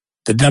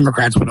 the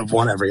Democrats would have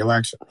won every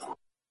election.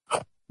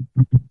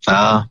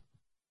 All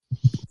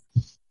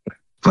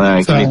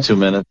right, give me 2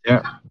 minutes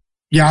here.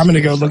 Yeah, I'm going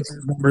to go look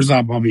the numbers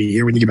up. I'll be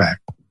here when you get back.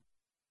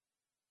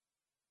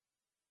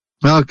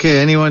 Okay,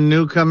 anyone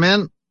new come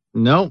in?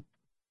 Nope.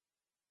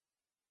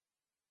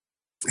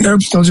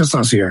 Nope, still just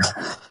us here.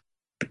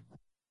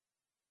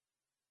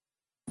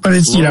 But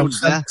it's, Low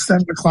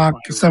 7 o'clock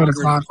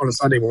on a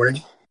Sunday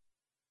morning.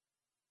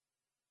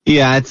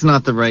 Yeah, it's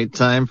not the right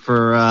time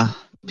for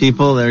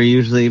people.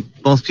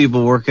 Most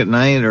people work at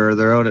night or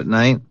they're out at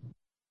night.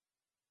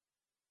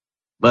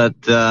 But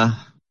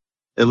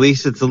at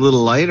least it's a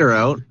little lighter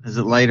out. Is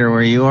it lighter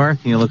where you are?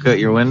 Can you look out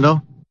your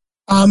window?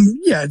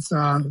 Yeah, it's,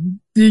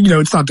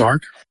 it's not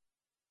dark.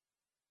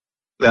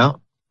 Yeah,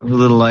 a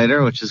little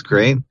lighter, which is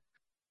great.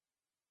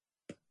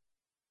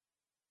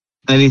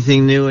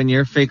 Anything new in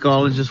your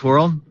fakeologist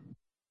world?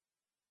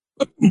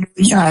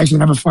 Yeah, I actually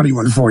have a funny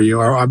one for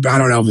you. I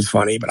don't know if it's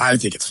funny, but I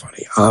think it's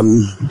funny.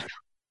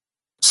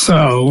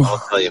 So I'll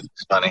tell you if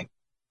it's funny.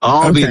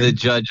 I'll be the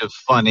judge of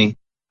funny.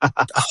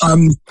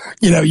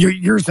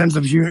 your sense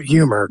of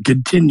humor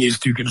continues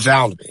to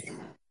confound me.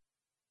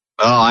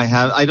 Oh,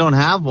 I don't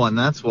have one.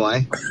 That's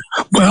why.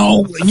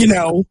 Well,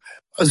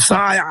 so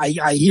I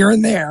here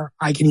and there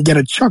I can get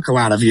a chuckle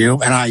out of you,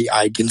 and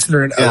I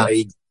consider it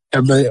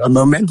a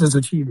momentous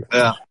achievement.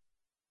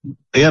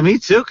 Yeah, me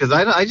too. Because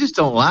I just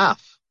don't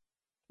laugh.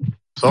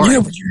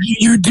 Sorry. But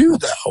you do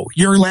though.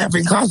 You're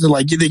laughing constantly.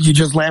 Like you think you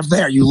just laughed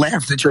there. You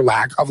laughed at your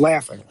lack of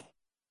laughing.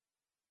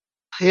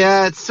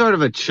 Yeah, it's sort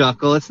of a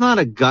chuckle. It's not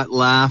a gut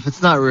laugh.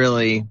 It's not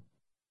really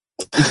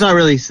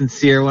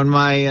sincere. When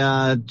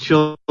my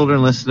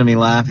children listen to me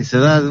laugh, they say,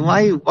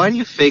 "Why do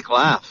you fake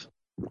laugh?"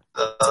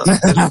 I'm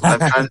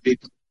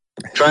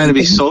trying to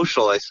be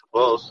social, I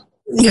suppose.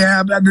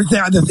 Yeah, but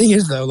the thing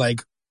is though,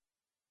 like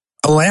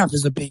a laugh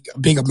is a big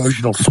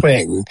emotional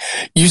swing.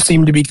 You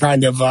seem to be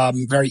kind of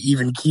very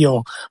even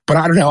keel, but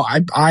I don't know.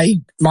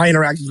 My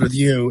interactions with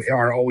you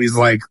are always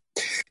like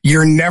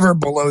you're never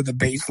below the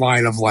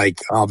baseline of like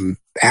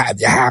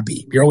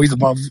happy. You're always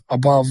above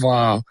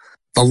the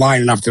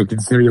line enough to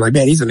consider you like,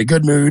 man, he's in a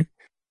good mood,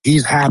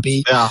 he's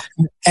happy. Yeah.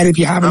 And if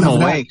you have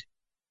enough awake.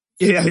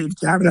 of that, if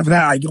you have enough of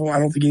that, I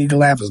don't think you need to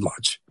laugh as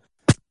much.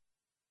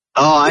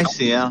 Oh, I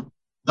see. Yeah.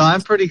 No,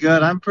 I'm pretty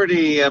good. I'm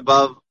pretty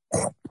above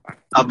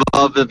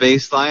the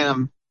baseline.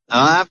 I'm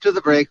after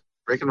the break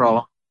and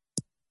roll.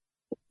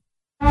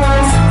 I'm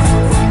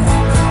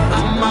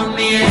on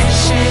the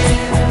ocean,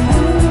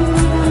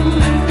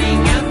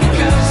 mapping out the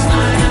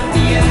coastline of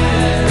the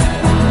earth,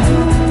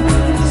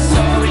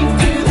 soaring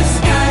through the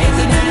skies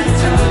in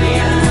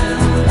Anatolia.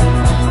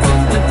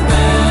 The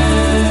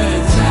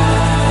birds are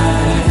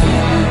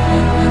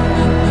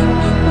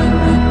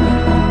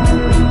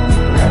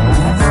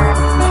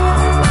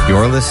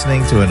You're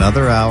listening to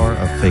another hour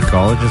of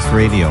Fakeologist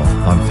Radio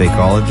on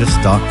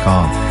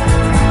Fakeologist.com.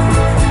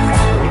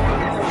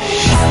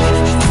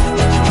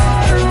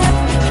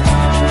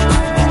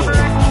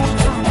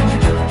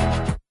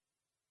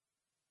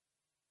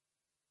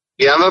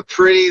 Yeah, I'm a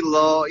pretty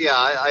low. Yeah,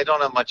 I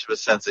don't have much of a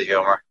sense of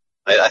humor.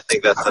 I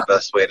think that's the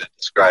best way to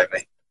describe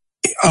me.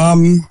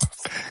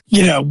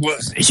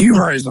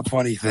 Humor is a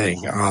funny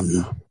thing.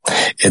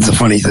 It's a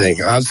funny thing.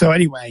 So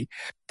anyway,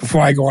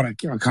 before I go on a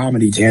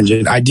comedy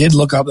tangent, I did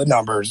look up the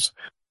numbers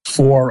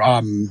for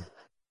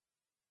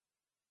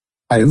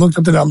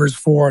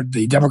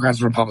the Democrats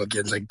and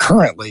Republicans, and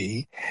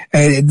currently,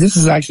 and this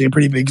is actually a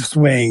pretty big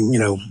swing,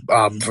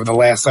 for the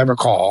last I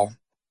recall.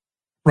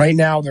 Right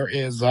now there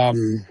is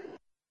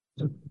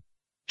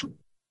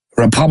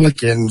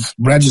Republicans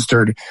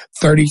registered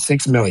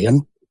 36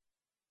 million.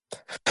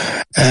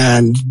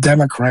 And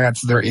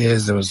Democrats,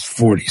 it was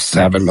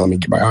 47. Let me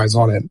get my eyes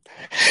on it.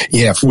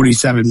 Yeah,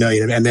 47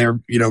 million. And they're,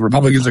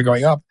 Republicans are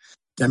going up.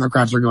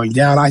 Democrats are going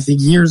down. I think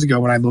years ago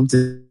when I looked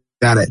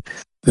at it,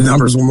 the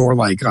numbers were more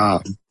like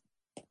 55.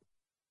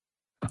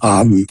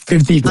 But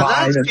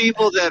that's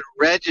people that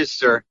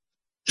register.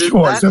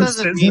 Sure. That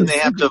doesn't mean they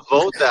have to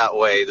vote that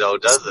way, though,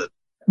 does it?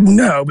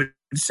 No, but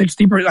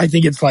 60%, I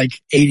think it's like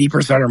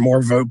 80% or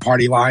more vote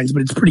party lines,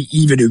 but it's pretty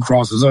even who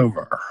crosses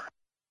over.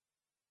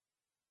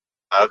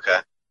 Okay.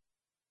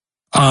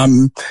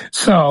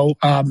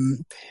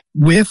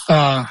 With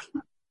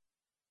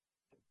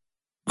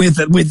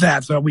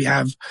that, so we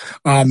have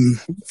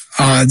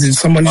did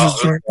someone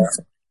just join us?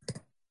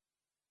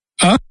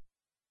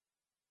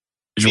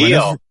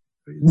 Neo.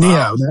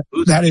 Neo.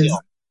 That is Neo?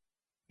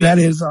 that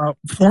is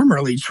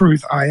formerly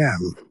Truth I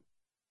Am.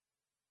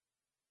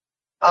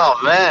 Oh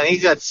man,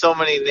 he's got so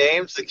many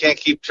names I can't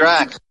keep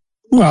track.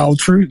 Well,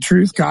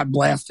 Truth got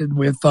blasted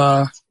with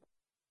the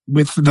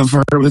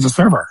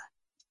server.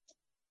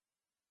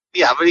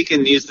 Yeah, but he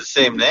can use the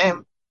same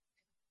name.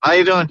 How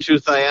you doing,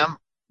 Truth I Am?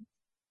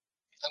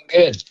 I'm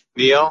good.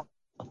 Neo?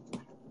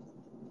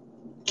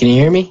 Can you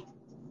hear me?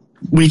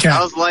 We can.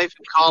 How's life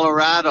in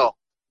Colorado?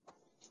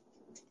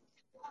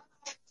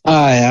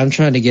 I'm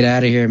trying to get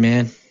out of here,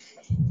 man.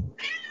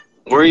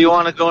 Where you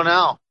want to go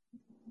now?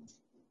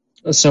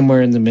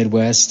 Somewhere in the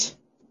Midwest.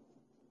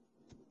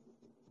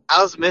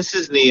 How's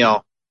Mrs.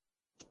 Neo?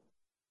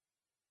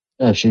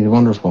 Oh, she's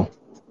wonderful.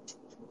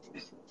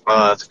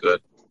 Oh, that's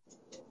good.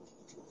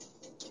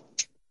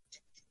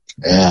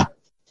 Yeah.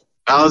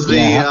 How's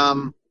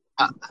the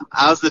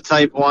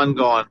Type 1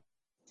 going?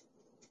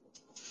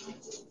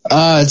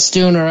 It's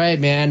doing all right,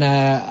 man.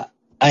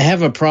 I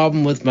have a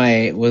problem with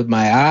my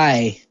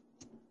eye.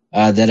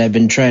 that I've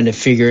been trying to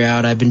figure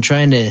out. I've been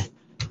trying to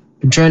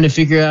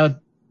figure out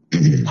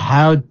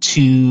how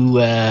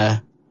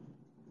to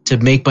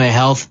make my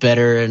health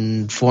better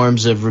and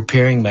forms of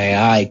repairing my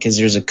eye, because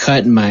there's a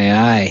cut in my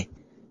eye,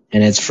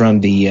 and it's from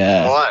the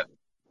What?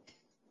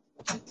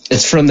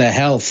 it's from the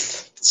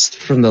health. It's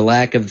from the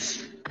lack of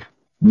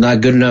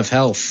not good enough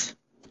health.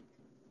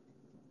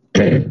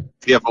 Yeah,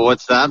 but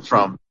what's that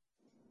from?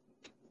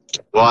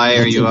 Why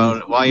are you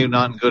out? Why are you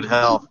not in good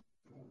health?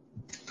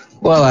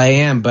 Well, I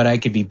am, but I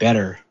could be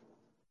better.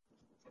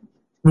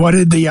 What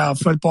did the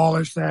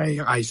footballer say?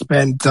 I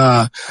spent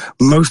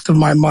most of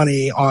my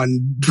money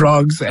on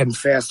drugs and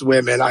fast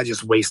women. I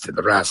just wasted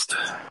the rest.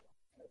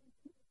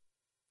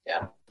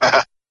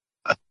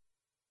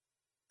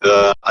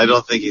 I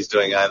don't think he's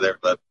doing either,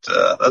 but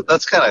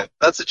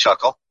that's a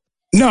chuckle.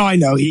 No, I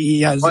know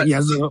he has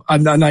a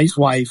nice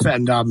wife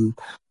and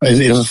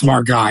is a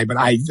smart guy, but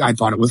I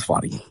thought it was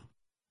funny.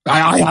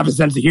 I have a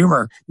sense of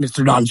humor,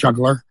 Mr. Don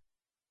Chuckler.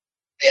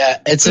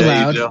 Yeah, it's Yeah,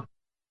 you allowed.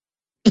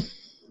 do.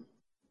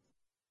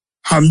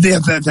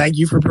 Thank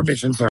you for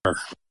permission, sir.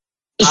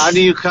 How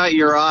do you cut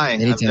your eye?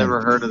 I've Anytime.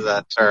 never heard of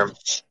that term.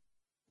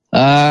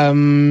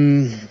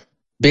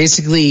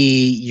 Basically,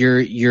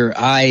 your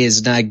eye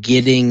is not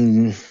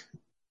getting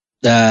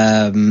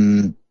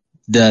the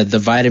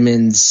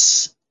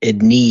vitamins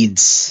it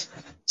needs.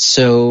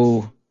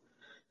 So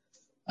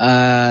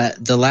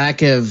the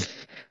lack of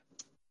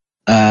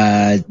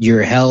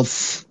your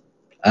health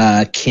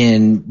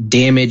can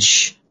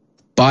damage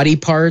body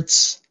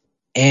parts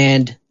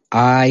and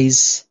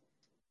eyes,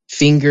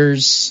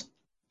 fingers,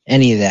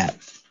 any of that.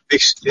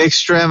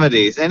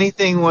 Extremities.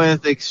 Anything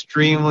with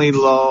extremely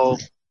low,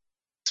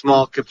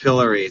 small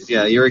capillaries.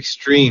 Yeah, your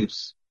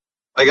extremes.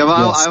 Like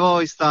I've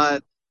always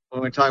thought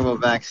when we're talking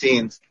about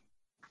vaccines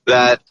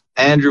that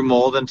Andrew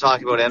Molden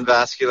talked about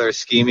endovascular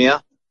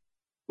ischemia,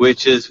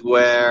 which is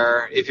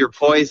where if you're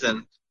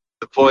poisoned,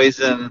 the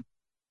poison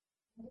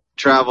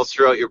travels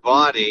throughout your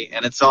body,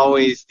 and it's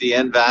always the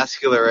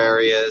endovascular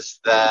areas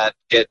that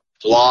get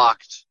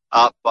blocked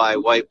up by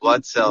white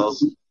blood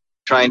cells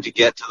trying to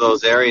get to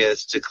those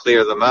areas to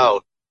clear them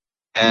out.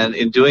 And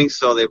in doing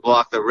so, they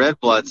block the red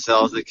blood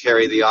cells that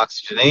carry the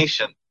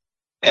oxygenation.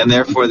 And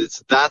therefore,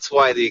 that's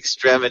why the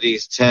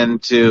extremities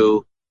tend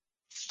to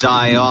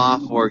die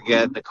off or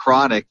get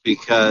necrotic,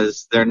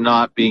 because they're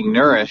not being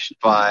nourished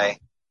by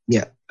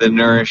the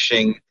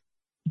nourishing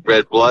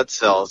red blood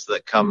cells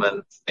that come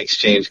and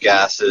exchange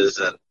gases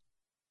and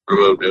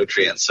remove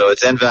nutrients. So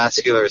it's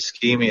endovascular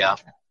ischemia,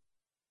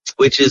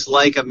 which is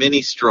like a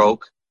mini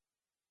stroke.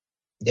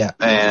 Yeah.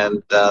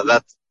 And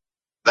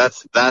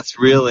that's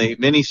really,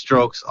 mini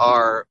strokes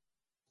are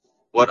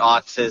what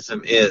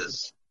autism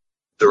is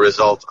the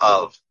result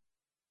of.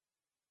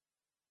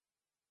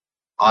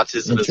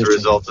 Autism is the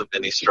result of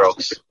mini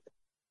strokes.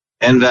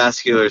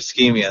 Endovascular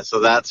ischemia. So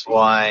that's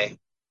why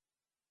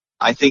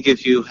I think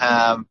if you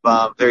have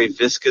very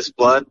viscous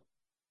blood,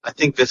 I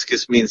think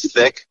viscous means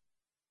thick,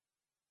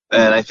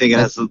 and I think it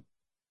has.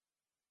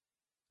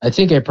 I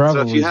think I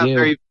probably So if you have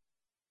do.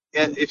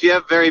 if you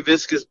have very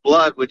viscous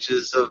blood, which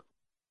is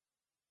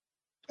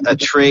a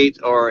trait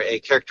or a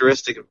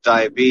characteristic of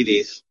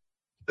diabetes,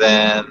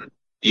 then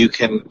you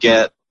can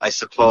get, I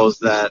suppose,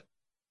 that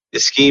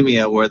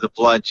ischemia where the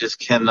blood just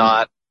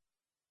cannot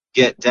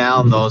get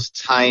down those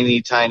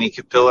tiny, tiny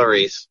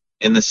capillaries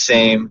in the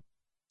same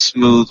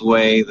smooth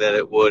way that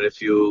it would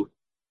if you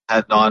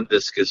had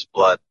non-viscous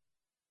blood.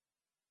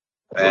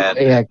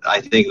 And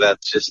I think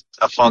that's just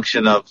a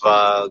function of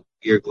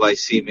your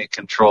glycemic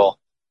control.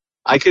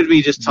 I could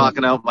be just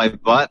talking out my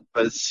butt,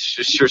 but it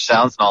sure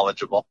sounds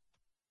knowledgeable.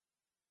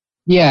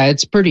 Yeah,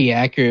 it's pretty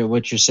accurate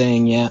what you're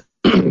saying. Yeah.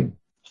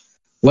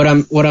 What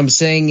I'm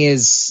saying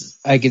is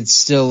I could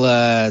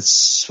still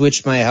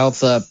switch my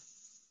health up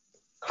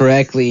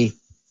correctly.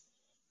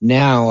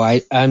 Now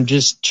I'm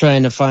just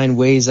trying to find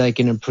ways I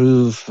can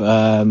improve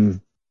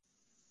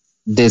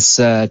this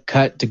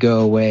cut to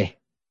go away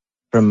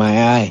from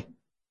my eye.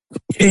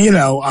 You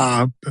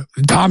know,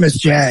 Thomas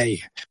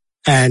J.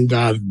 and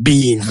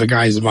Beans, the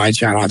guys in my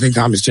channel. I think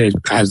Thomas J.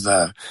 has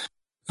the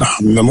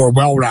more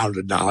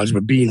well-rounded knowledge,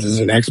 but Beans is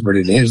an expert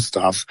in his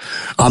stuff.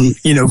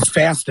 You know,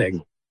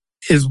 fasting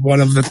is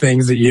one of the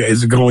things that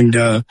is going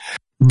to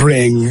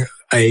bring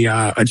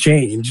a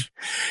change,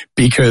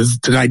 because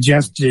the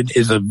digestion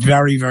is a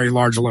very, very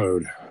large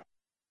load.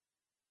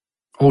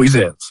 Always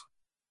is.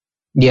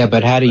 Yeah,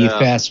 but how do you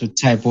fast with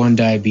type 1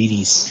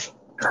 diabetes?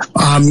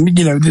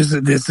 You know,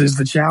 this is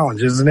the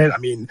challenge, isn't it? I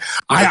mean,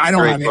 I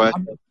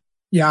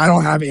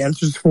don't have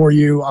answers for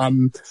you,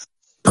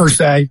 per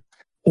se,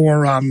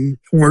 or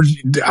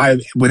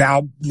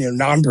without,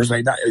 non per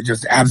se,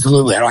 just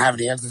absolutely. I don't have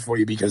any answers for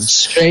you, because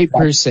straight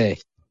per se.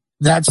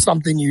 That's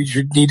something you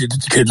should need to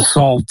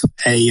consult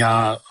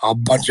a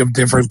bunch of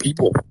different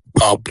people,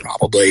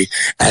 probably,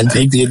 and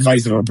take the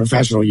advice of a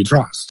professional you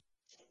trust.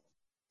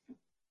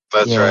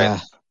 That's right.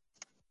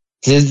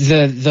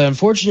 The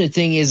unfortunate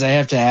thing is I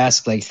have to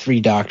ask like 3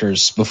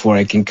 doctors before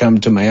I can come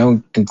to my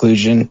own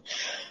conclusion,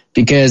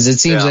 because it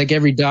seems like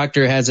every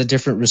doctor has a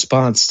different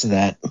response to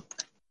that.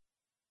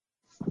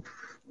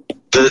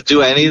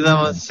 Do any of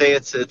them say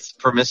it's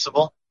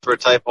permissible for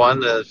type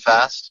 1 to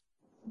fast?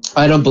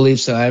 I don't believe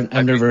so.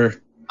 I've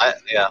never,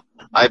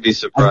 I'd be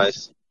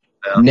surprised.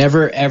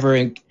 never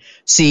ever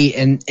see.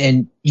 And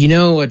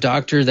a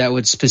doctor that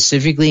would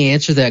specifically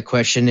answer that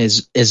question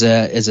is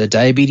a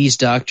diabetes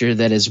doctor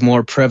that is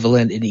more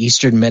prevalent in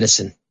Eastern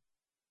medicine.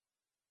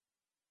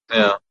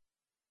 Yeah.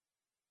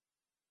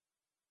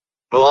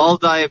 Well, all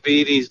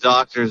diabetes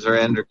doctors are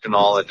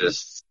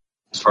endocrinologists,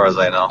 as far as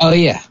I know. Oh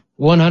yeah,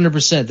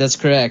 100%. That's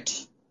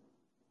correct.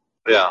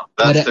 Yeah,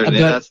 that's But-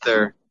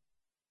 their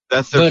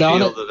but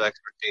field of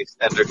expertise,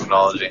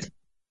 endocrinology.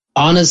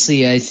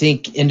 Honestly, I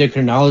think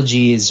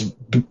endocrinology is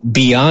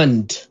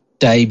beyond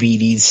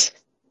diabetes.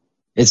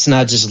 It's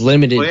not just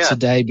limited Well, yeah. to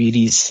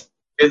diabetes.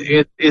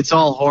 It's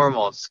all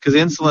hormones, because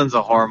insulin's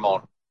a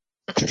hormone,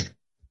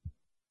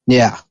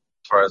 Yeah. as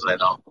far as I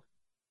know.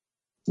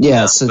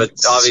 Yeah. So, But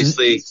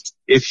obviously,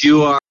 if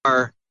you are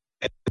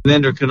an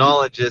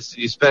endocrinologist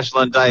and you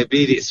specialize in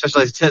diabetes,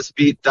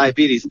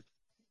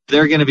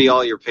 they're going to be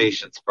all your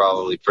patients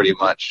probably pretty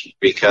much,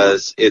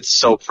 because it's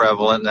so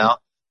prevalent now.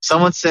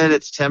 Someone said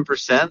it's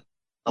 10%,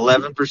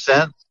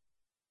 11%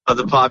 of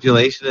the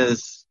population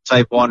is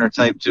type 1 or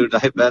type 2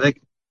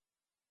 diabetic.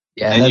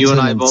 yeah, and that's you and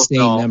an I both insane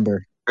know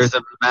number. There's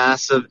a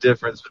massive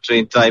difference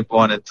between type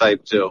 1 and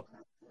type 2.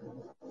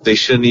 They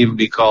shouldn't even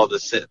be called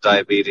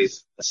diabetes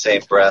in the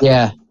same breath.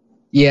 Yeah.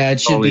 Yeah,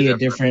 it should Totally be a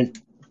different.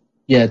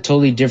 Yeah,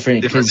 totally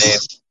different. Different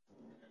 'cause-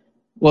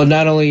 well,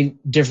 not only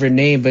different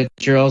name, but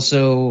you're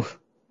also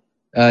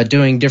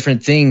doing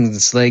different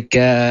things. Like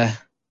the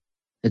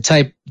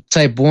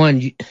type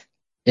 1,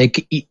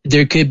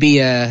 there could be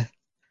an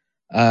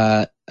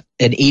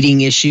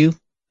eating issue,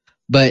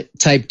 but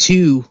type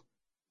 2,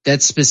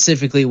 that's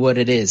specifically what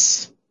it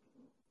is.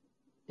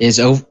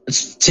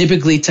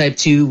 Typically type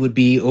 2 would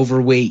be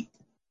overweight.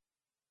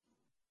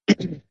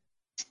 And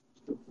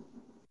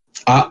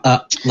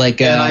I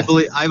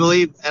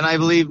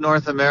believe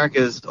North America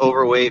is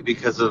overweight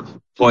because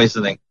of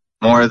poisoning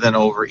more than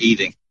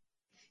overeating.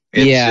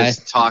 It's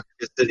just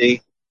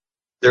toxicity.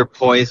 They're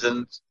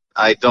poisoned.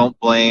 I don't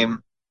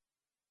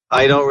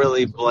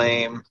really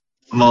blame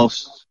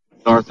most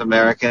North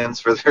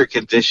Americans for their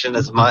condition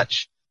as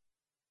much.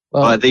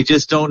 But they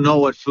just don't know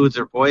what foods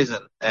are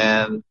poison.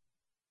 And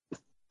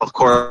of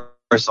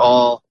course,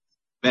 all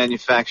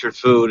manufactured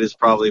food is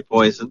probably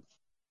poison.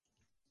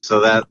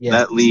 So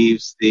that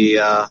leaves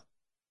a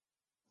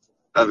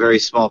very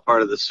small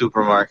part of the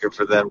supermarket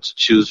for them to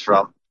choose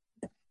from.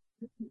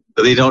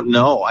 But they don't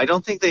know. I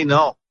don't think they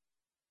know.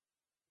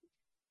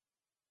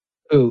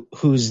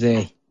 Who's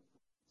they?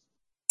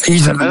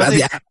 He's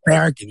the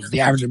American,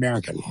 the average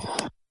American.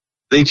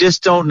 They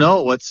just don't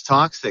know what's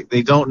toxic.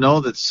 They don't know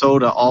that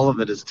soda, all of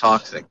it is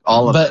toxic.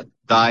 All of it.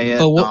 Diet,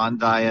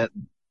 non-diet.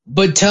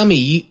 But tell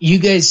me, you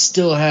guys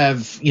still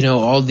have,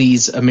 all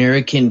these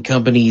American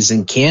companies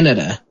in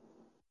Canada.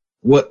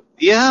 What?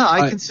 Yeah,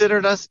 I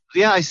considered us.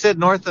 Yeah, I said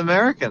North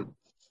American.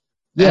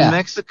 Yeah. And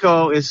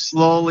Mexico is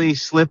slowly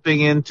slipping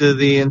into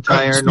the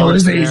entire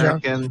North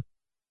American.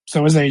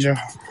 So is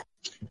Asia.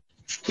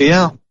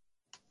 Yeah.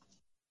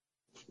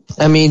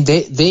 I mean,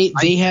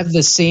 they have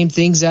the same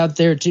things out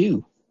there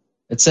too,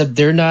 except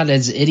they're not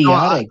as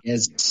idiotic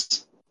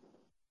as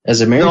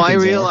Americans. No, I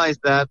realize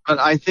that, but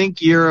I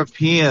think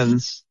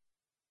Europeans,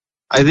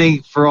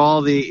 for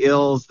all the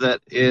ills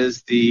that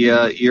is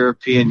the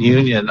European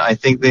Union, I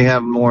think they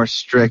have more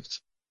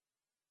strict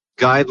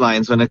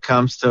guidelines when it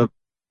comes to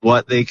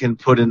what they can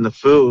put in the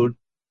food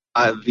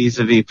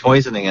vis-a-vis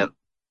poisoning it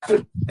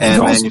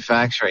and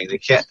manufacturing. They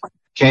can't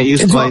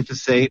use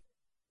glyphosate.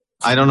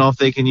 I don't know if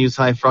they can use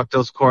high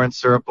fructose corn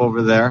syrup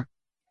over there.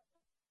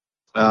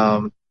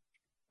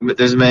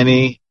 There's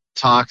many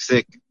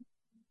toxic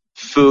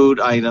food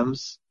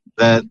items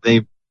that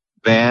they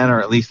ban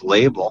or at least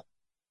label.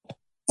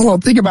 Well,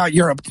 think about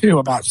Europe too,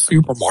 about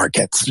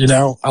supermarkets.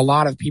 A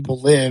lot of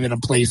people live in a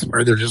place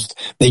where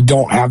they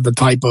don't have the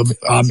type of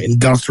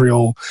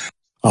industrial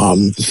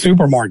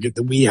supermarket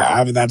that we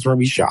have, and that's where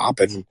we shop.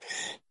 And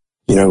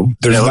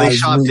they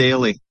shop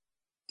daily.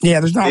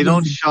 Yeah, there's not. They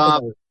don't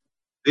shop.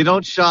 They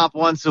don't shop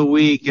once a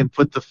week and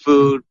put the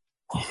food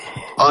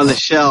on the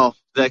shelf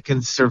that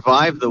can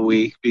survive the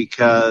week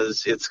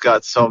because it's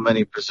got so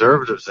many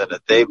preservatives in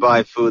it. They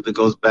buy food that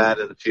goes bad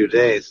in a few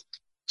days.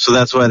 So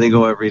that's why they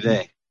go every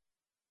day.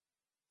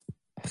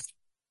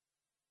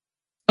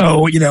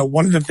 Oh,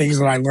 one of the things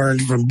that I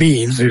learned from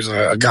Beans, who's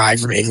a guy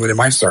from England in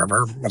my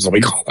server, that's what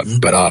we call him,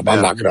 but I'm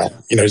not going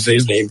to, say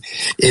his name,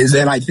 is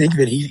that I think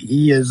that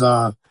he is,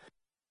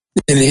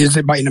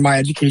 in my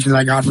education that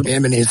I got from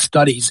him and his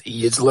studies,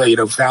 he has,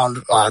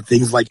 found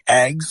things like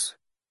eggs,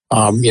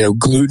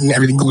 gluten,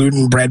 everything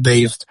gluten,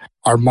 bread-based,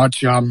 are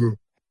much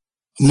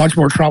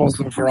more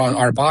troublesome for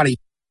our body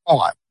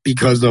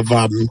because of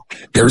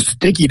their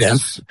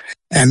stickiness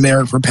and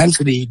their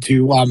propensity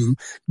to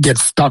get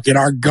stuck in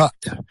our gut.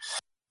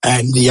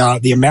 And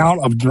the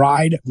amount of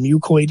dried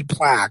mucoid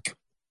plaque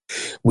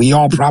we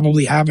all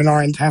probably have in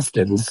our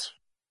intestines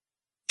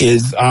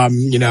is, I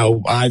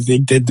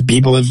think that the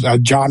people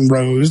of John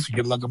Rose, you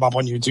can look him up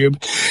on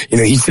YouTube.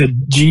 He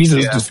said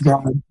Jesus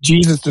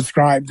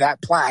described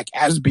that plaque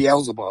as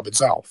Beelzebub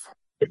itself.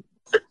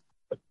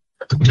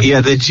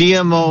 Yeah, the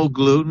GMO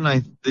gluten,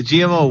 the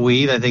GMO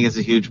wheat, I think is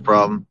a huge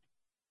problem.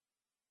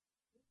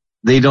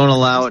 They don't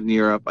allow it in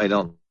Europe, I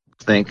don't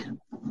think.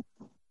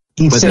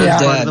 He But said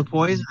that's part of that. the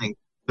poisoning.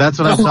 That's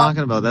what I'm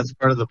talking about. That's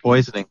part of the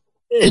poisoning.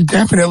 It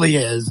definitely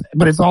is,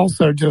 but it's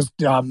also just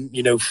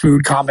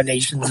food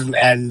combinations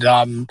and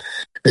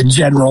the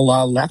general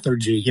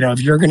lethargy.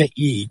 If you're going to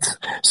eat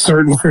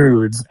certain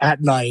foods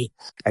at night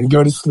and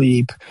go to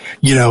sleep,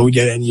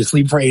 and you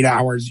sleep for 8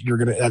 hours, you're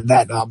going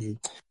to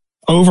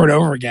over and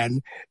over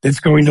again. That's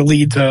going to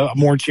lead to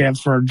more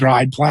chance for a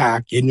dried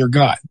plaque in your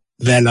gut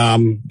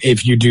than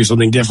if you do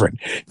something different.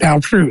 Now,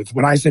 truth,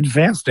 when I said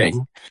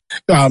fasting,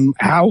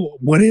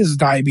 what is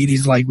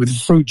diabetes like with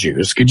fruit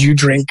juice? Could you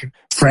drink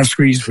fresh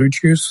squeezed fruit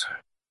juice?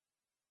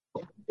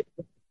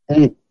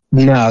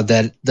 No,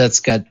 that's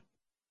got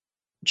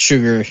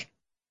sugar,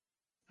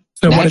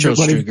 So natural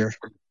sugar.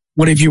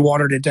 what if you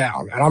watered it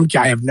down? And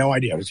I have no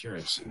idea. I was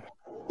curious.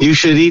 You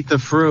should eat the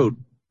fruit,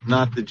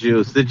 not the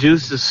juice. The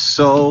juice is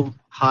so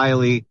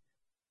highly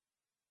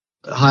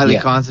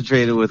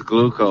concentrated with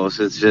glucose.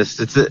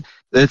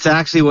 It's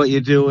actually what you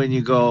do when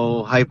you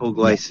go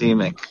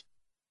hypoglycemic.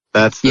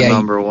 That's the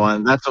number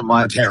one. That's what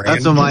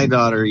my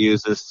daughter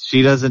uses.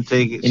 She doesn't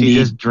take it. She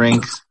just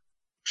drinks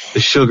the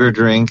sugar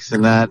drinks,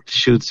 and that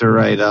shoots her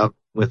right up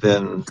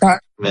within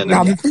minutes.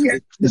 Now the thing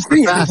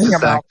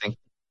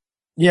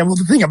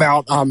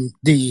about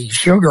the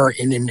sugar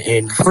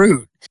in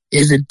fruit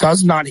is it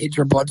does not hit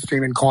your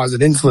bloodstream and cause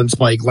an insulin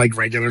spike like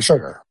regular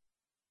sugar.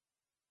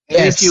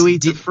 If you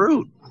eat the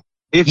fruit.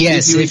 If you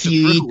eat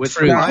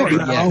fruit.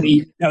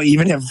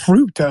 Even if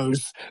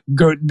fructose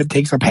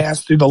takes a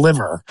pass through the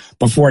liver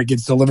before it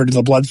gets delivered to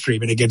the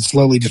bloodstream and it gets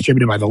slowly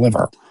distributed by the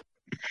liver.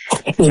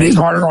 It is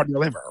harder on your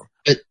liver.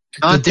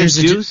 But there's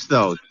juice,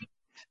 though.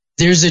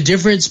 There's a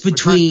difference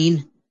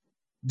between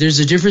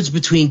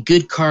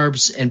good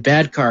carbs and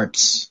bad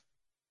carbs.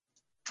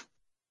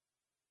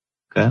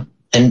 Okay.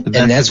 And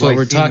that's what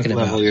we're talking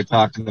about. You're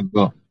talking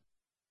about.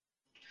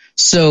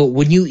 So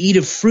when you eat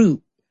a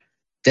fruit,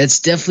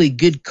 that's definitely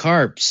good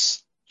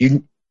carbs.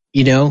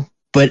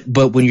 But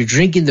when you're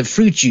drinking the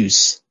fruit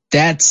juice,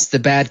 that's the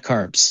bad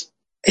carbs.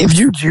 If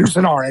you juice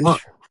an orange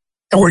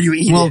or you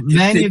eat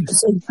it's the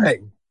same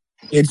thing.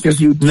 It's just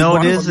you. No,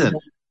 it isn't.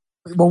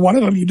 Well, one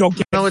of them you don't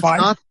get. No, it's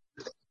not.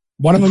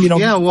 One of them you don't.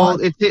 Yeah, well,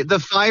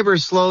 the fiber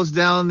slows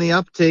down the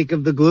uptake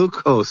of the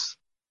glucose.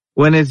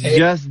 When it's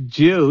just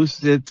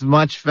juice, it's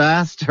much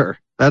faster.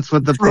 That's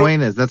what the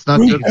point is. That's not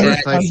good for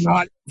us.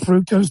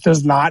 Fructose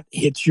does not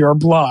hit your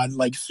blood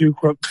like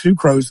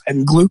sucrose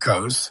and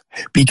glucose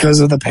because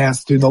of the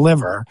pass through the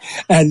liver.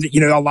 And,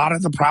 a lot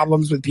of the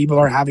problems with people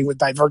are having with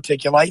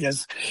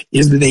diverticulitis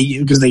is that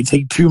because they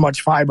take too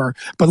much fiber.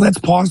 But let's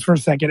pause for a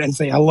second and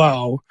say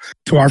hello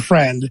to our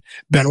friend,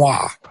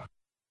 Benoit.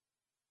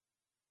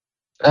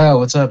 Oh,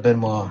 what's up,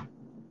 Benoit?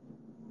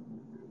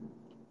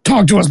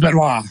 Talk to us,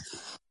 Benoit.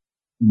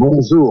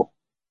 Bonjour.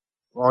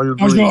 How are you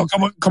doing?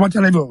 Bonjour, comment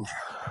allez-vous?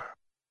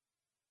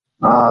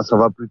 Ah, ça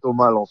va plutôt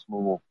mal en ce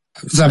moment.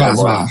 Ça va,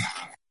 ça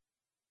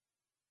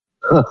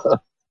va.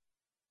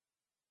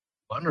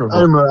 Wonderful.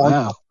 I'm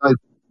Wow. at the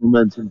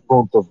moment in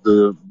front of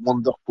the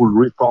wonderful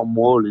Reform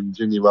Wall in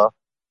Geneva.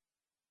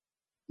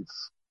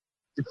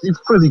 It's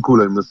pretty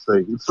cool, I must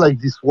say. It's like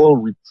this wall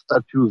with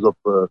statues of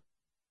the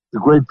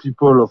great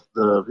people of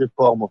the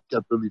Reform of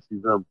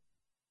Catholicism.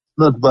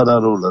 Not bad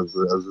at all as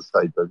a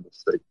site, I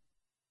must say.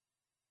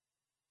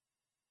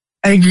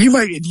 Hey, you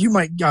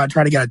might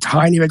try to get a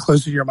tiny bit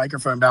closer to your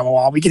microphone,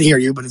 Benoit. We can hear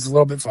you, but it's a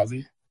little bit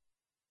fuzzy.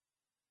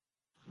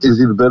 Is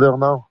it better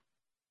now?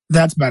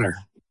 That's better.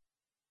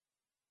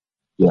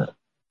 Yeah,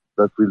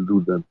 that will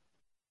do then.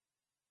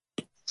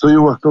 So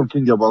you were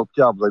talking about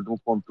carbs. I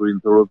don't want to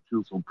interrupt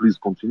you, so please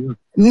continue.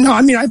 No,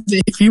 I mean,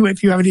 if you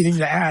have anything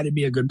to add, it'd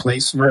be a good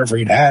place for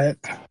you to add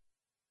it.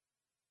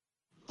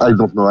 I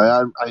don't know.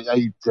 I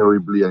eat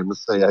terribly, I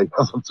must say. I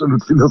have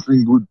absolutely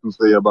nothing good to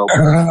say about it.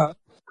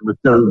 I'm a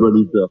terrible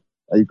eater.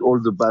 I eat all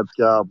the bad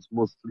carbs,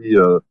 mostly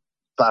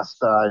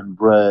pasta and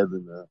bread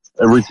and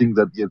everything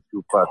that gets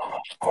you fat.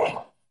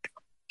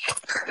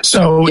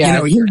 So,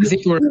 I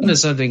think we're into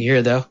something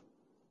here, though.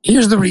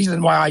 Here's the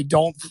reason why I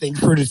don't think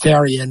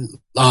fruitarian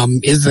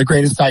is the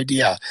greatest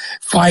idea.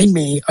 Find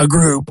me a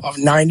group of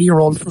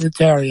 90-year-old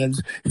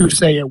fruitarians who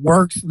say it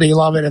works, they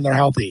love it, and they're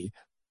healthy.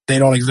 They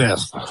don't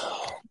exist.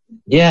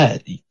 Yeah,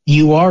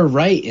 you are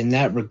right in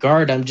that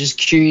regard. I'm just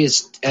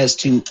curious as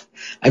to,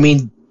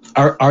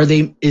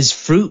 is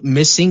fruit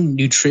missing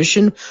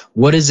nutrition?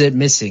 What is it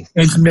missing?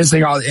 It's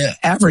missing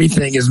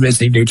everything is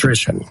missing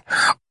nutrition.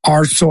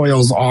 Our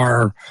soils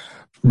are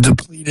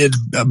depleted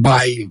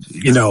by,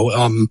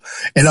 an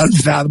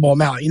unfathomable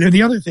amount.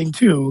 The other thing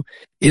too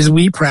is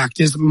we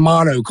practice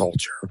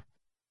monoculture.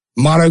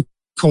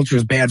 Monoculture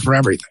is bad for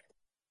everything.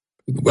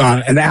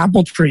 An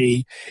apple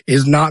tree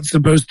is not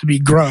supposed to be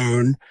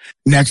grown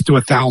next to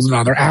 1,000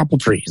 other apple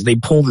trees. They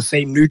pull the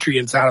same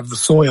nutrients out of the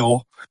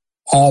soil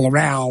all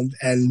around,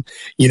 and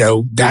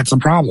that's a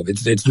problem.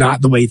 It's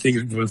not the way things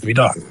are supposed to be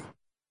done.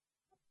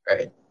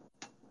 Right.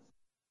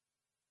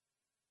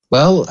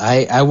 Well,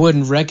 I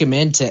wouldn't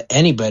recommend to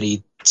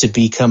anybody to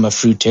become a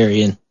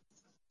fruitarian.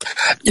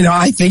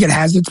 I think it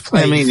has its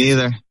place. I mean,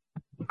 neither.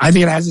 I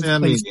think it has its Yeah,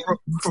 place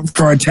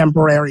for a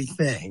temporary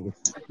thing,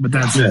 but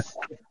that's it.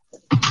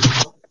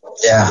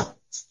 Yeah.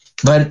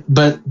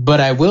 But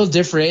I will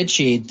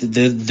differentiate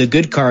the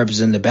good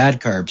carbs and the bad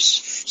carbs,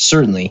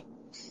 certainly.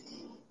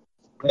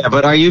 Yeah,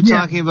 but are you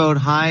talking about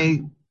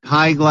high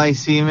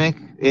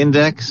glycemic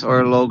index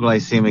or low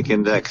glycemic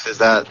index? Is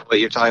that what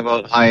you're talking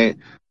about? High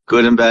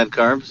good and bad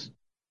carbs?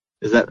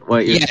 Is that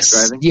what you're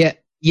describing?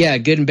 Yeah,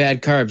 good and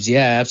bad carbs.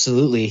 Yeah,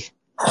 absolutely.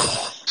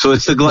 So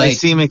it's the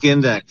glycemic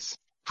index.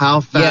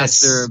 How fast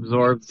Yes. they're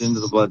absorbed into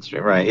the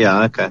bloodstream. Right,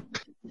 yeah, okay.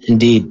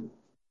 Indeed.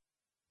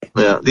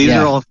 Yeah, these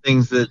are all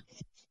things that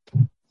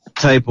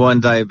type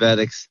 1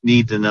 diabetics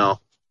need to know.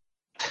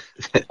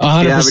 100%. The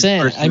average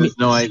person has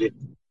no idea.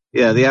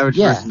 Yeah, the average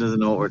person doesn't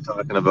know what we're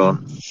talking about.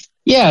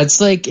 Yeah, it's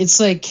like,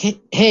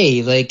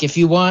 hey, like if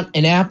you want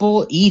an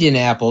apple, eat an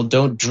apple.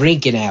 Don't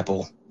drink an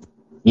apple.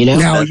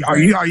 Now, are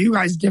you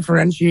guys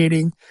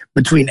differentiating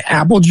between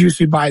apple juice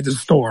you buy at the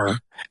store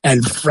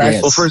and fresh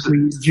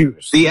squeezed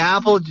juice? The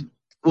apple,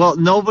 well,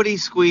 nobody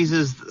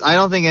squeezes. I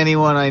don't think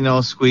anyone I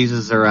know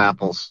squeezes their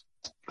apples.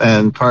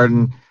 And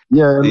pardon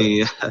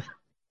no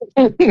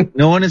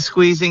one is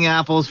squeezing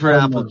apples for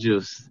apple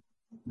juice.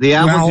 The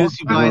apple juice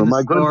you buy in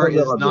the store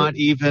is not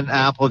even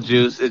apple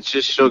juice. It's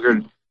just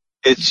sugar.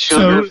 It's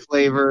sugar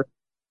flavor.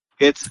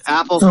 It's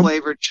apple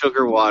flavored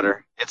sugar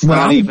water. It's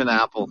not even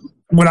apple.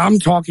 What I'm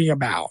talking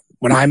about,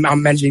 when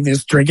I'm mentioning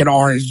this drinking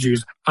orange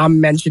juice,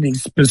 I'm mentioning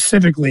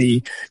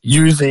specifically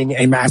using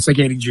a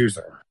masticating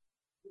juicer.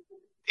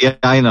 Yeah,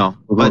 I know.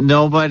 But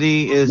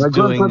nobody is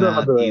doing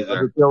that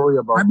either.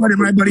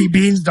 My buddy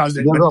Beans does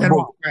it. But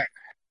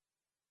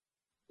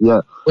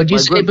yeah. What'd you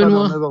say, grandfather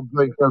Benoit? never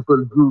drank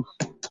apple juice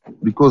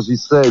because he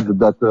said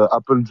that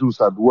apple juice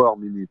had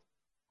worm in it.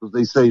 So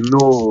they say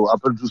no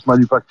apple juice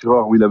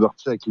manufacturer will ever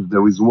check if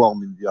there is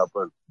worm in the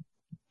apple.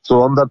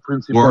 So on that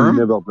principle, he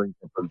never drank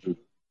apple juice.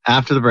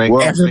 After the break.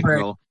 After the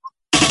break.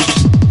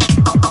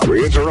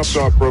 We interrupt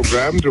our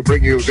program to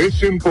bring you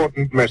this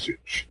important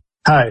message.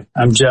 Hi,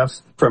 I'm Jeff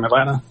from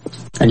Atlanta,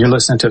 and you're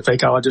listening to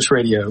Fakeologist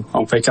Radio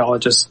on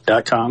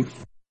fakeologist.com.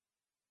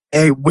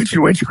 Hey,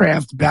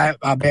 witchcraft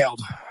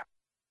bailed.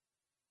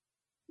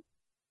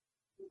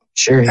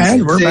 Sure.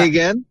 And we're Say back.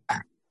 again?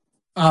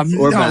 I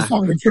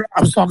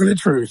was talking the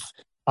truth.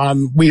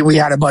 We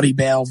had a buddy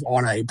bail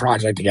on a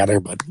project together,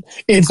 but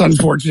it's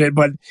unfortunate,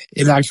 but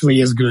it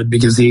actually is good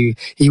because he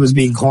was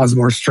being caused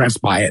more stress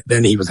by it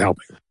than he was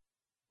helping.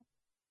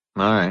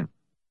 All right.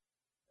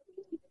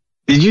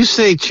 Did you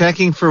say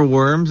checking for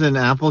worms in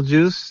apple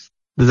juice?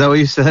 Is that what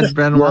you said,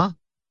 Benoit?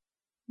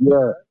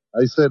 Yeah,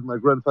 I said my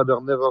grandfather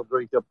never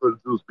drank apple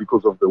juice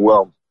because of the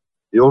worms.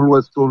 He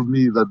always told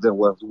me that there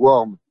was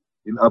worm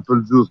in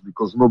apple juice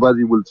because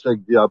nobody will check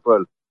the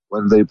apple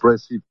when they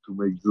press it to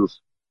make juice.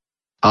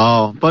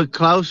 Oh, but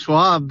Klaus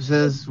Schwab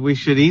says we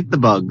should eat the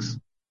bugs.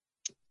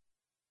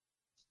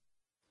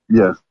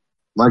 Yes.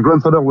 My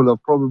grandfather will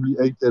have probably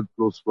hated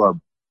Klaus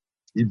Schwab.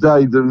 He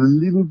died a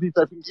little bit.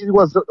 I think he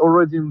was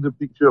already in the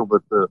picture,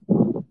 but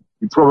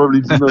he probably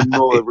didn't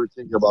know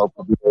everything about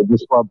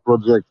the Schwab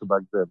project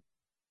back then.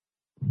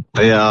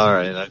 Yeah, all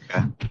right,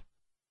 okay.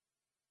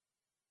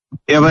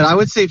 Yeah, but I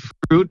would say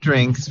fruit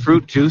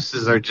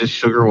juices are just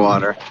sugar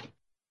water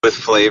with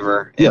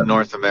flavor in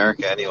North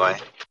America anyway.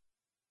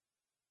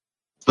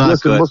 It's not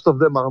good. Most of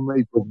them are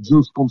made of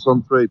juice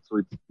concentrate, so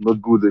it's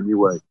not good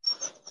anyway.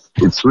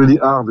 It's really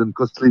hard and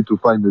costly to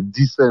find a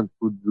decent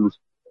fruit juice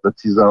that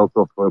is out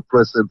of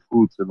pressed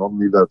fruits and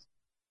only that.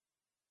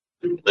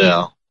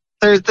 Yeah.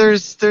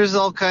 There's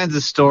all kinds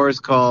of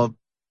stores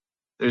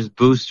there's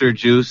Booster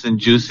Juice and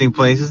juicing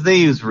places. They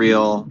use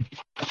real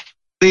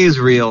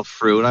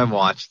fruit. I've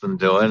watched them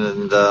do it,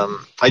 and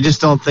I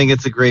just don't think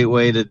it's a great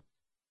way to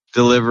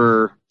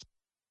deliver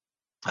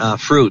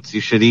fruits. You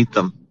should eat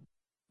them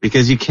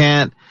because you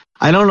can't.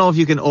 I don't know if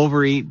you can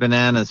overeat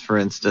bananas, for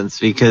instance,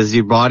 because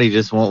your body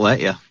just won't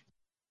let you.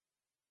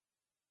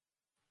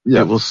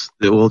 Yeah.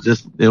 It will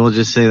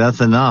just say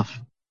that's enough.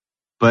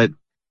 But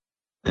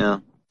yeah,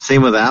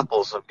 same with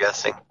apples, I'm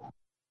guessing.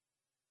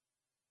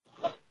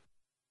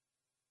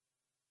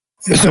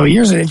 So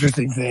here's an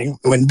interesting thing.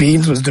 When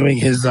Beans was doing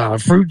his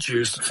fruit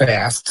juice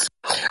fasts,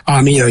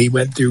 he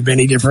went through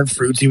many different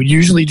fruits. He would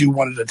usually do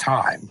one at a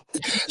time,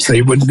 so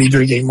he wouldn't be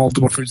drinking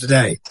multiple fruits a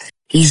day.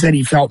 He said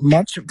he felt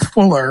much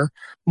fuller,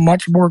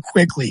 much more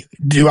quickly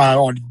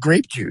on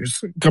grape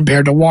juice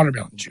compared to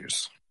watermelon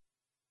juice.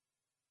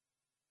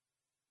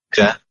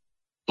 Yeah.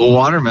 Well,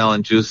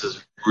 watermelon juice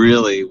is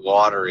really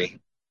watery.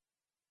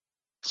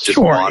 It's just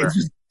sure, water.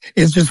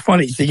 It's just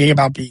funny thinking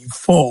about being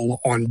full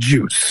on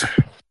juice.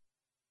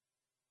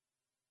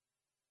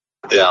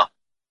 Yeah.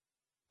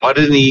 Why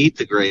didn't he eat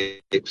the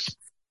grapes?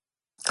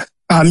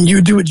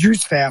 You do a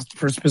juice fast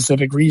for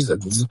specific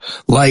reasons,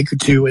 like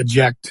to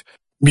inject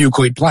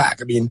mucoid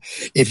plaque. I mean,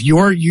 if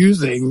you're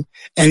using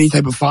any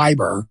type of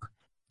fiber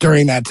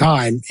during that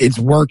time, it's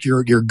work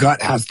your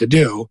gut has to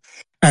do,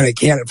 and it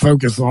can't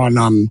focus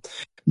on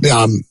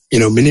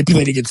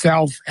manipulating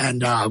itself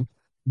and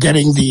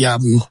getting the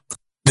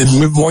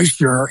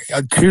moisture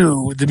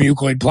to the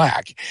mucoid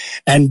plaque.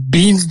 And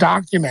Beans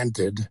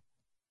documented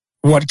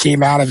what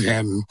came out of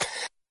him.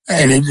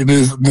 And it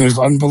was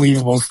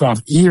unbelievable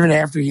stuff. Even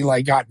after he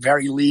got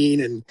very lean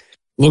and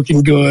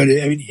looking good,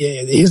 I mean,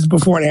 his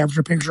before and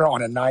after picture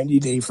on a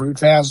 90-day fruit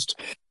fast.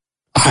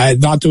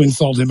 Not to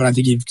insult him, but I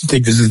think you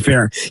think this is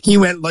fair. He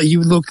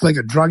looked like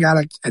a drug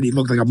addict, and he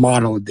looked like a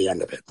model at the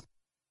end of it.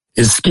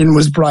 His skin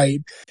was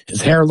bright,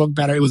 his hair looked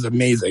better. It was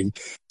amazing.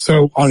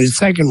 So on his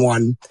second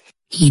one,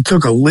 he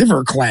took a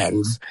liver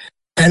cleanse,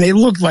 and it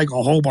looked like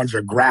a whole bunch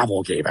of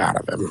gravel came out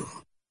of him.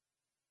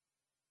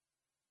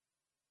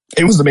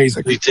 It was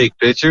amazing. Did you take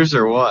pictures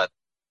or what?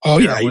 Oh,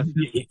 yeah.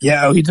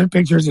 He took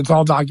pictures. It's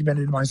all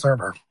documented in my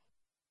server.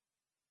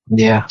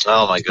 Yeah.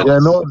 Oh, my Yeah,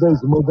 goodness.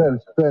 nowadays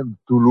models tend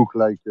to look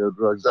like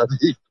drugs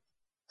addicts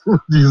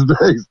these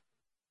days.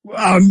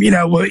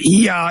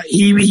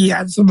 He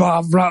had some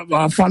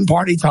fun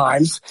party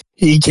times.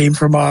 He came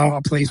from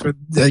a place where,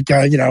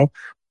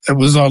 it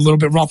was a little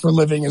bit rougher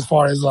living as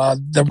far as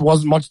there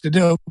wasn't much to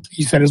do.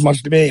 He said as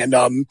much to me. And,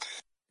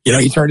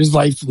 he turned his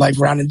life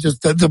around, and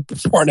just the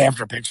before and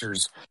after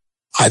pictures.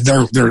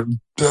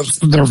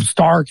 They're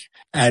stark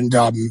and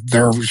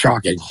they're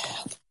shocking.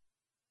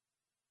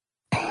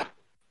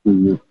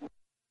 Mm-hmm.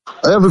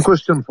 I have a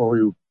question for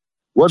you.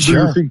 What do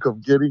Sure. you think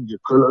of getting a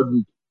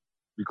colonic?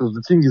 Because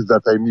the thing is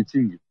that I'm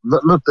eating,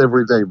 not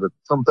every day, but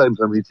sometimes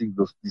I'm eating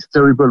this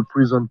terrible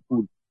prison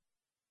food.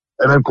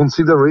 And I'm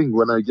considering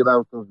when I get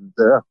out of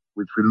there,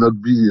 which will not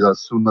be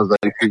as soon as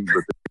I think,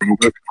 but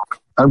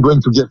I'm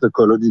going to get a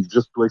colonic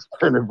just to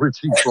expel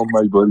everything from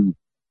my body.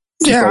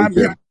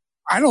 Yeah,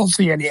 I don't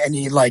see any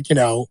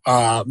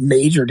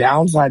major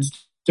downsides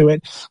to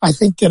it. I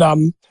think that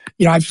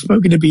I've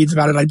spoken to Beans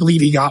about it. I believe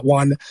he got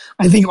one.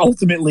 I think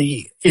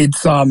ultimately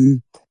it's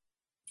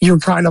you're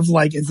kind of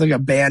it's like a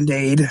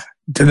Band-Aid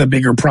to the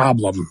bigger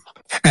problem.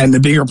 And the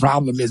bigger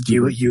problem is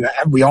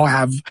we all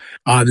have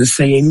the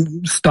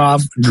same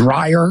stuff,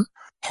 drier,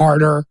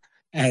 harder,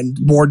 and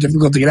more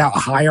difficult to get out,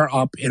 higher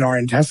up in our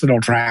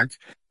intestinal tract.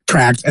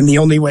 And the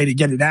only way to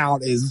get it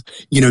out is,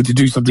 to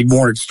do something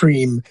more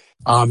extreme.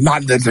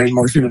 Not necessarily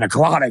more extreme than a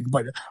colonic,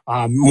 but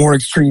more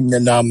extreme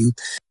than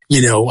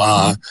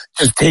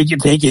just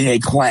taking a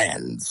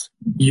cleanse.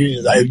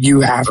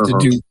 You have to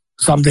do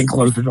something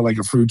closer to like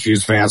a fruit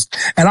juice fast.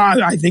 And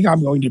I think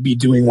I'm going to be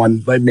doing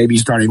one maybe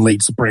starting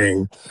late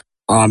spring.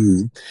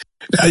 Does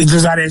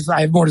that answer?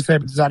 I have more to say,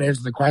 but does that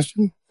answer the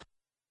question?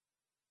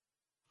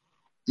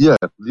 Yeah,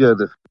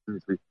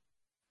 definitely.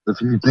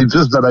 Definitely.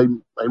 Just that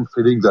I'm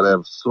feeling that I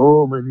have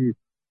so many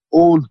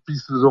old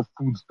pieces of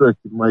food stuck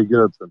in my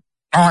gut. And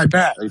I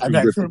bet. I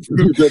bet.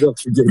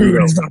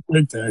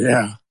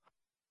 Yeah.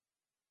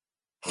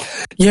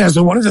 Yeah.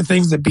 So one of the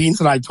things that Beans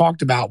and I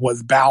talked about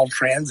was bowel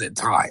transit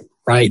time,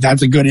 right?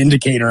 That's a good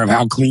indicator of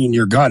how clean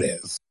your gut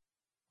is.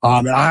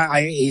 And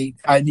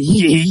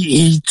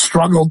he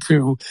struggled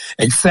to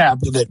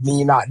accept that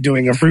me not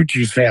doing a fruit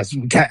juice fast,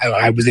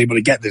 I was able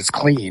to get this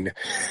clean.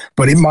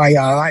 But in my,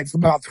 it's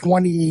about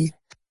 21,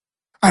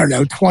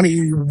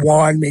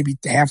 maybe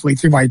halfway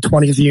through my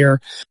 20th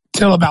year,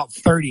 till about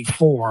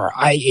 34,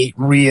 I ate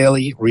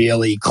really,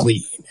 really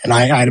clean. And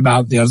I had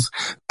about,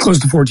 close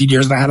to 14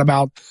 years, and I had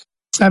about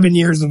 7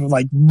 years of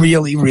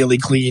really, really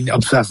clean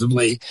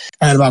obsessively,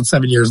 and about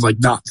 7 years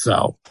not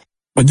so.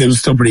 But it was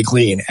still pretty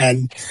clean.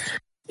 And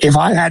if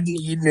I hadn't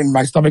eaten and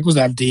my stomach was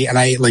empty and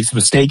I ate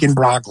some steak and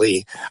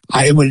broccoli,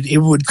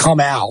 it would come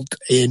out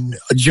in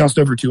just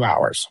over 2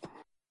 hours.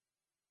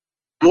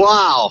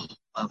 Wow.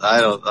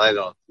 I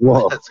don't.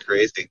 Wow. That's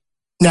crazy.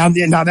 Now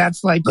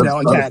that's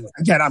again,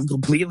 I'm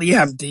completely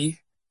empty,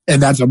 and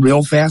that's a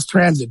real fast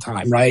transit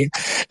time, right?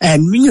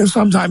 And,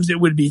 sometimes it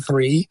would be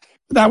 3.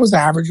 That was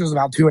average. It was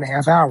about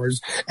 2.5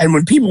 hours. And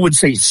when people would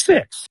say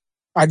 6,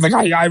 I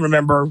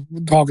remember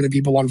talking to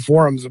people on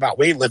forums about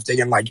weightlifting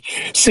and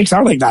 6,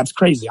 I think that's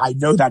crazy. I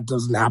know that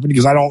doesn't happen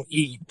because I don't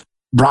eat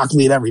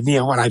broccoli at every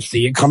meal and I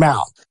see it come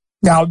out.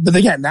 Now, but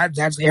again, that's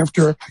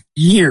after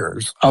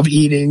years of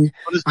eating.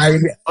 What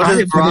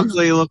does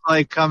broccoli look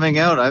like coming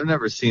out? I've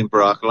never seen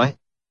broccoli.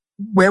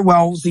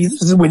 Well, see,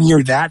 this is when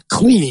you're that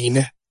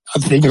clean,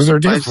 things are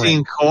different. I've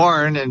seen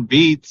corn and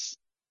beets,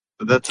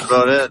 but that's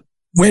about it.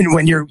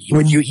 When you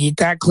eat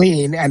that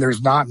clean and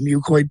there's not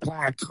mucoid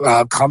plaque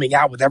coming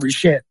out with every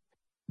shit,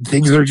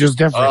 things are just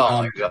different.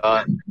 Oh my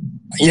God.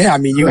 Yeah, I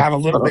mean, you have a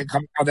little bit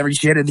coming out with every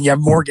shit, and you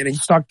have more getting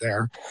stuck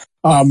there.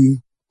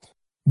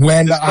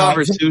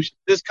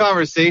 This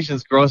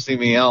conversation's grossing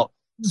me out.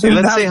 So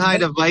let's say hi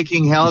to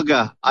Viking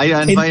Helga.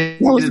 I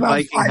invited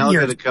Viking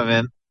Helga to come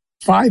in.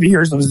 5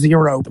 years of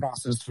zero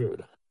processed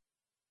food.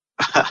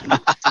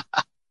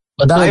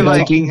 Hi,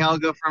 Viking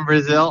Helga from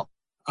Brazil.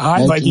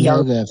 Hi, Viking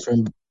Helga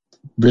from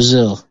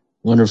Brazil.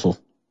 Wonderful.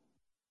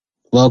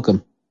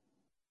 Welcome.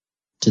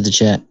 to the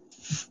chat.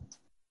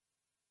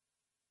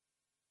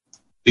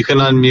 You can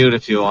unmute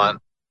if you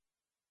want.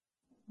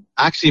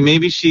 Actually,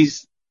 maybe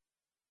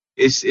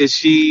is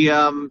she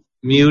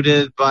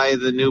muted by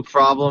the new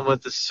problem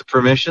with the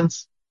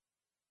permissions?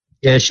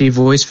 Yeah, is she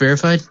voice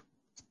verified?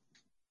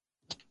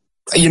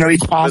 You know,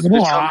 it's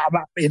possible.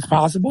 It's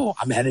possible.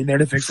 I'm heading there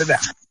to fix it now.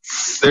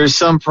 There's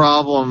some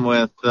problem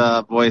with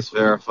voice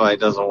verify. It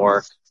doesn't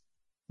work.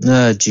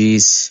 Oh,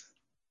 jeez.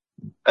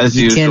 As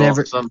You usual. can't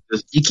ever.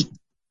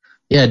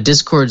 Yeah,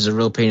 Discord's a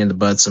real pain in the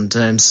butt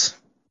sometimes.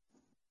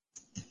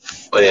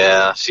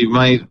 Yeah, she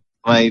might,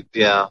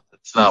 yeah,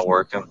 it's not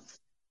working.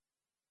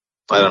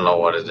 I don't know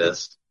what it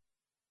is.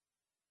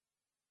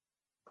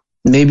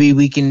 Maybe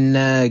we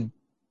can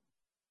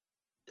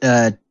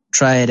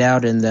try it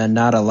out in the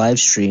not a live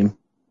stream.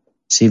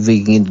 See if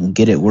we can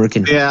get it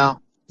working. Yeah.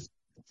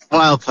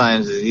 Wild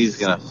Times,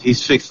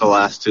 he's fixed the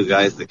last two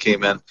guys that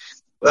came in.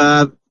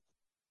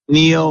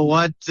 Neo,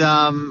 what,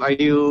 are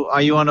you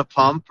on a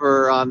pump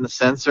or on the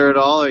sensor at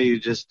all? Or are you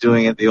just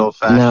doing it the old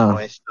fashioned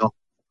way still?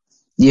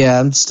 Yeah,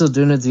 I'm still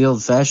doing it the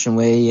old fashioned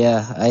way.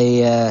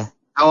 Yeah,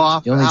 How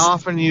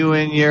often are you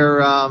in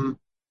your,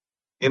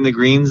 in the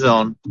green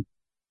zone?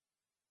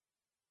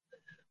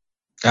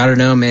 I don't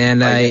know,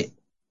 man.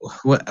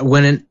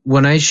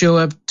 When I show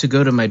up to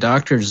go to my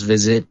doctor's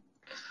visit,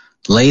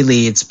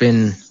 lately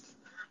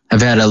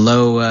I've had a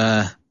low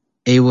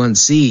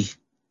A1C,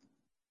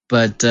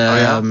 but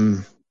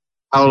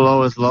how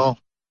low is low?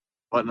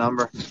 What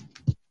number?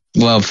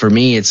 Well, for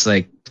me it's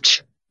like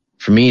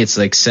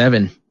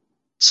 7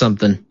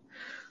 something.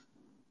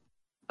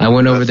 I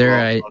went over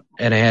there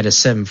and I had a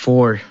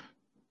 7.4.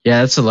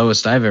 Yeah, that's the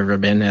lowest I've ever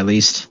been, at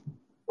least.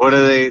 What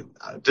are they?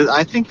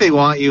 I think they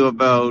want you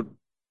about.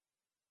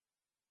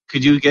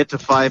 Could you get to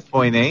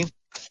 5.8?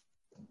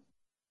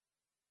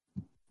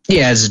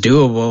 Yeah, it's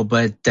doable,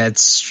 but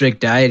that's strict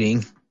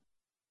dieting.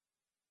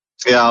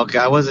 Yeah, okay.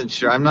 I wasn't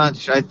sure. I'm not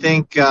sure. I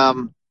think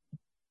high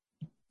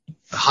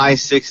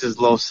 6s,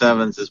 low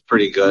 7s is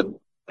pretty good,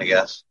 I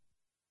guess.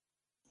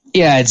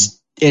 Yeah,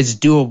 it's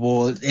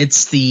doable.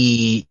 It's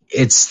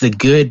the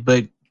good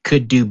but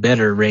could do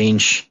better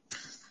range.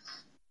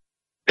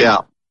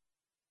 Yeah.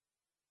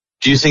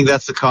 Do you think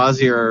that's the cause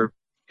of your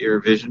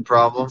vision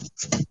problem?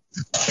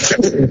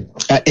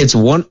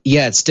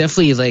 It's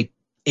definitely like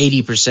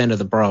 80% of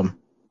the problem.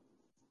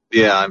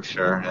 Yeah, I'm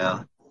sure.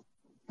 Yeah.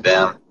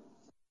 Damn.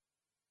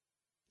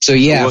 So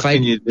yeah, what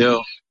can you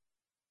do?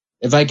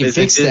 If I can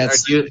fix that,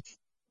 do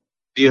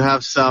you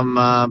have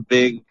some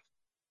big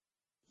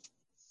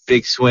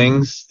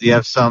swings? Do you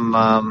have some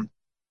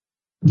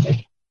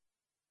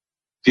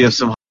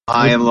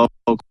high and low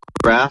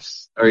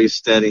graphs? Or are you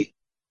steady?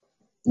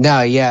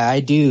 No, yeah, I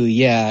do.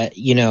 Yeah,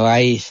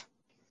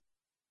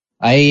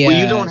 well,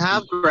 you don't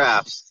have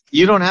graphs.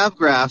 You don't have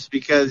graphs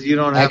because you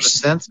don't have a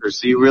sensor,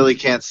 so you really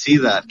can't see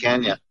that,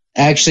 can you?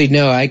 Actually,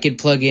 no. I could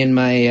plug in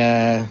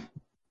my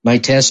my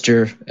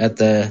tester at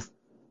the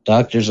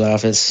doctor's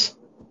office,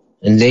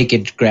 and they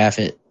could graph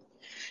it,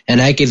 and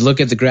I could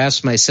look at the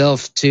graphs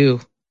myself too.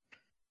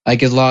 I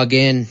could log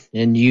in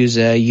and use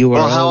a URL.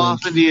 Well, how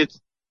often do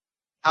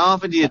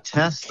you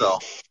test though?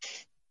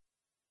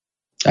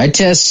 I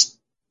test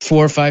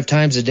 4 or 5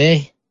 times a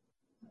day.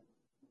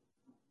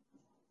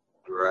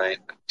 Right.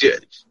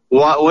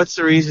 What's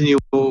the reason you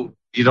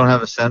don't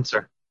have a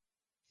sensor?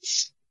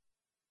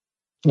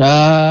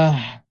 Well,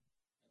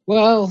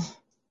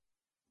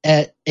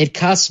 it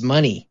costs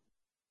money.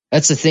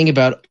 That's the thing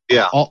about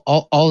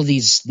all of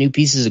these new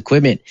pieces of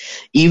equipment.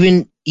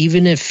 Even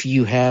if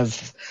you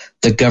have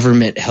the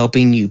government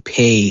helping you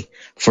pay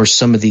for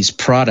some of these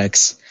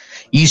products,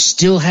 you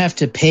still have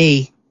to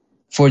pay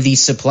for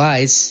these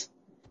supplies.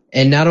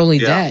 And not only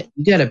that,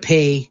 you got to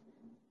pay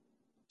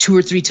 2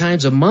 or 3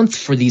 times a month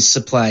for these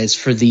supplies,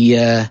 for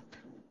the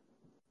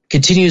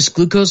continuous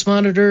glucose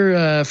monitor,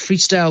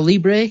 Freestyle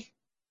Libre.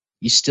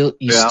 You still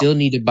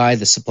need to buy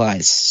the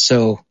supplies.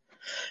 So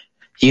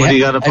what do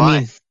you got to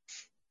buy?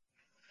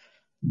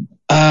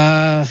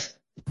 I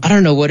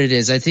don't know what it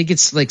is. I think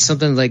it's like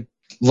something like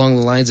along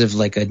the lines of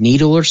like a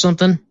needle or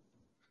something.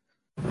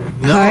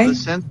 No, Hi. The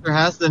sensor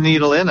has the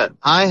needle in it.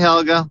 Hi,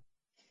 Helga.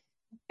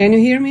 Can you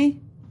hear me?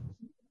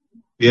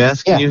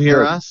 Yes, can you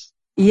hear us?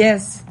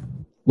 Yes.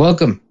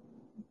 Welcome.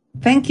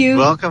 Thank you.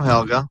 Welcome,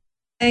 Helga.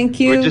 Thank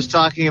you. We're just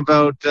talking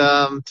about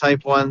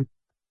type 1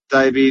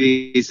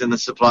 diabetes and the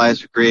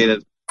supplies we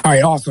created. All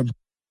right, awesome.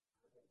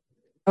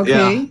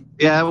 Okay.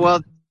 Yeah,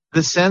 well,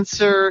 the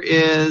sensor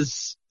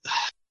is,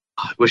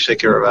 I wish I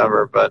could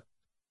remember, but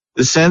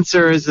the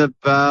sensor is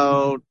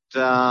about,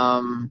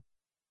 I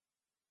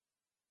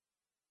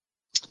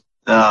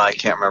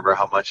can't remember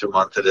how much a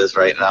month it is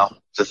right now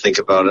to think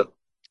about it.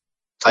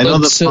 I know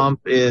the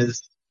pump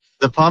is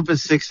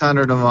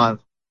 $600 a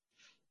month.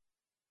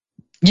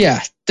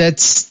 Yeah,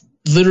 that's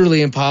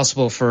literally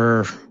impossible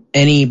for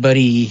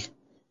anybody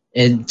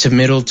to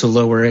middle to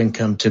lower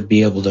income to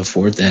be able to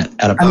afford that.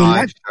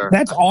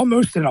 That's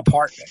almost an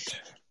apartment.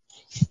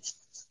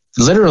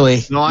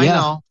 Literally. No,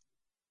 I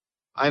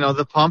know.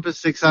 The pump is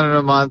 $600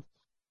 a month.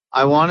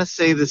 I want to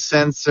say the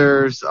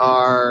sensors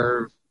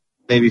are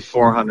maybe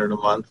 $400 a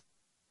month.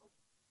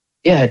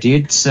 Yeah,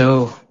 dude.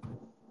 So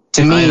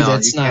to I me, know,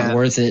 that's you not can't-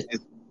 worth it.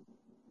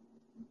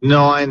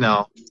 No, I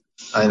know.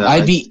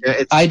 I'd be-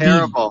 It's I'd be-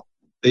 terrible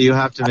that you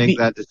have to make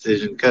that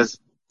decision because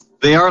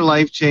they are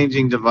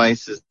life-changing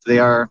devices. They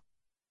are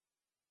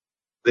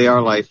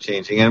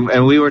life-changing.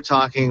 And we were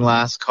talking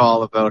last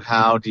call about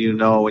how do you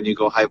know when you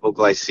go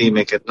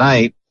hypoglycemic at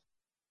night,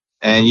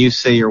 and you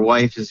say your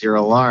wife is your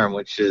alarm,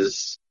 which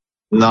is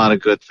not a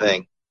good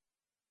thing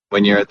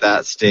when you're at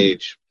that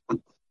stage.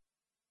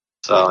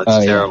 So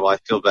it's terrible. I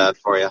feel bad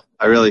for you.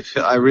 I really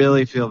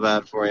feel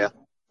bad for you.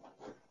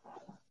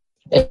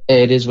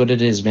 It is what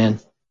it is, man.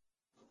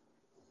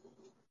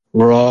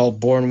 We're all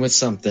born with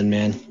something,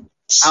 man.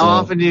 So, How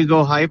often do you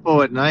go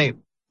hypo at night?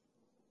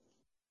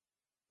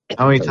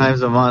 How many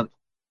times a month?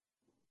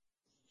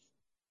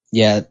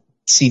 Yeah.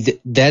 See,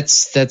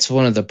 that's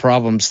one of the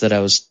problems that I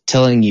was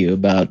telling you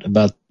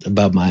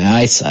about my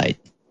eyesight.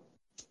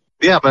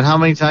 Yeah, but how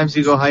many times do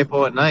you go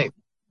hypo at night?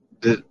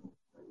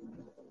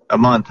 A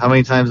month. How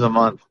many times a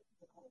month?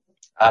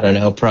 I don't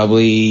know.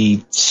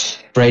 Probably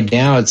right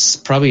now it's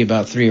probably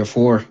about 3 or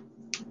 4.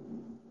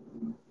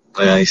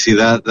 Yeah, you see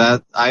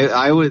that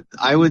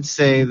I would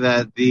say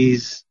that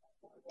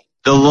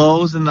the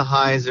lows and the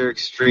highs are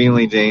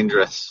extremely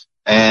dangerous,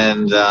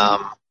 and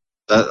that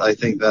I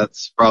think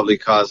that's probably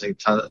causing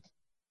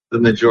the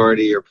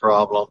majority of your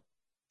problem.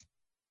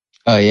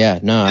 Oh yeah,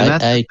 no, And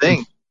that's the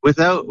thing.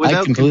 Without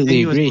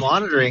completely continuous agree.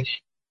 monitoring,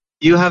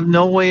 you have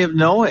no way of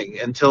knowing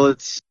until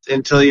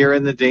you're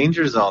in the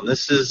danger zone.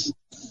 This is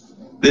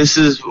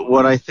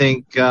what I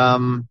think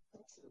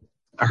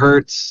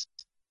hurts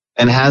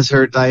and has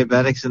hurt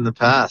diabetics in the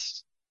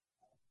past.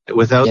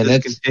 Without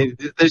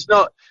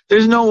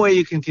there's no way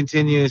you can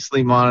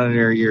continuously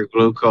monitor your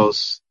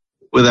glucose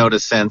without a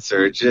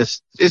sensor. It's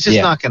just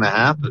not going to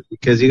happen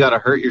because you got to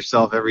hurt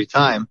yourself every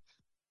time,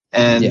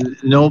 and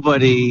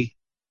nobody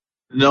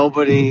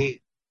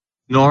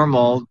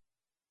normal.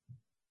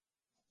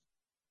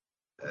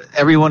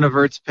 Everyone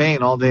averts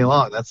pain all day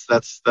long. That's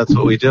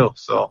what we do.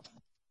 So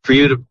for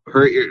you to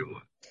for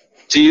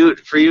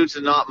you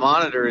to not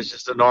monitor is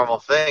just a normal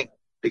thing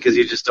because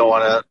you just don't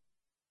want to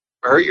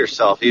hurt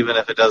yourself. Even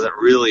if it doesn't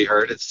really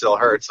hurt, it still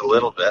hurts a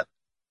little bit.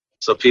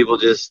 So people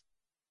just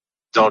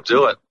don't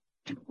do it.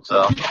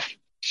 So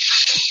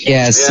see,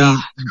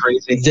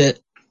 crazy.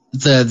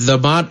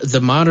 The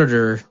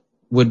monitor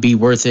would be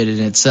worth it in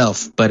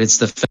itself, but it's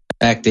the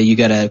fact that you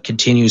got to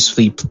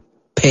continuously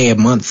pay a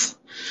month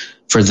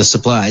for the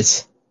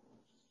supplies,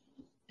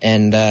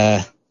 and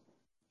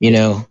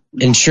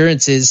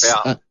insurance is.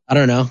 I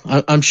don't know.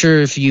 I'm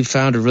sure if you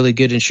found a really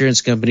good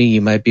insurance company,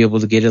 you might be able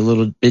to get it a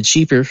little bit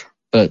cheaper,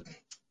 but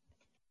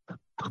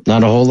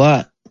not a whole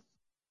lot.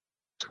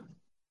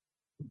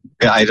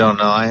 Yeah, I don't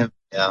know.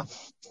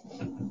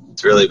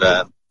 It's really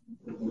bad.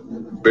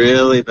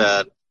 Really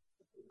bad.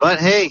 But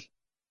hey,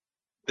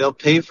 they'll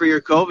pay for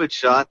your COVID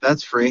shot.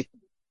 That's free.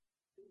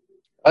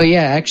 Oh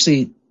yeah,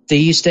 actually, they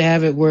used to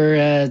have it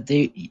where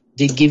they'd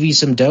give you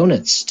some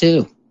donuts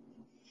too.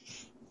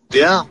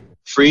 Yeah,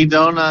 free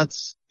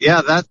donuts.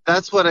 Yeah,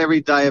 that's what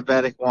every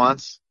diabetic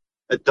wants.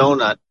 A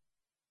donut.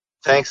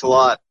 Thanks a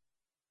lot.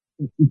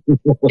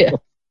 Yeah.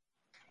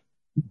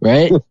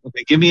 Right?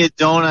 They give me a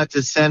donut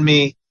to send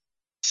me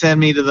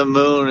to the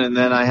moon, and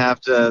then I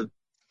have to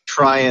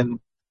try and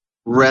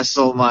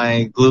wrestle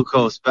my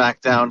glucose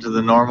back down to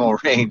the normal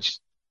range.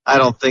 I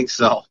don't think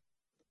so.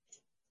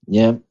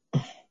 Yep.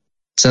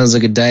 Sounds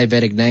like a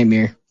diabetic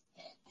nightmare.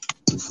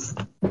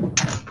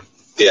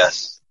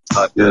 Yes.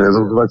 Yeah,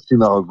 those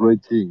vaccines are a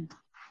great thing.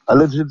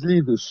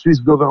 Allegedly, the Swiss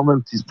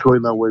government is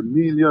throwing away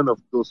millions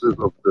of doses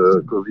of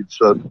the COVID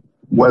shot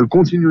while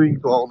continuing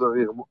to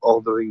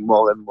ordering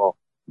more and more.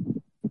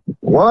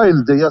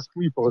 While they ask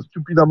me for a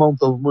stupid amount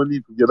of money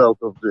to get out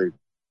of jail.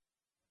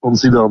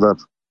 Consider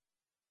that.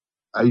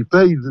 I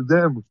paid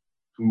them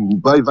to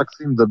buy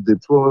vaccines that they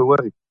throw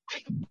away,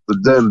 but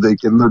then they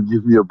cannot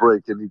give me a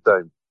break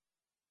anytime.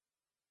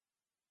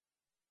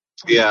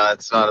 Yeah,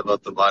 it's not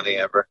about the money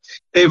ever.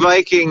 Hey,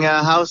 Viking,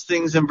 how's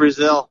things in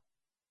Brazil?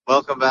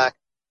 Welcome back.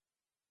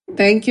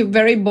 Thank you.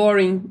 Very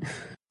boring.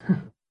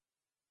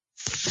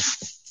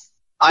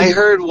 I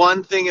heard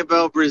one thing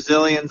about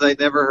Brazilians I'd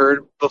never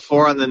heard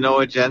before on the No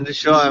Agenda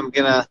show. I'm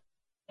gonna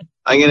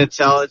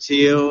tell it to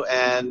you,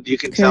 and you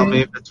can tell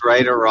me if it's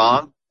right or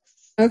wrong.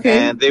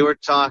 Okay. And they were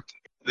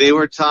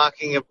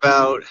talking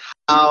about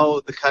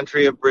how the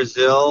country of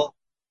Brazil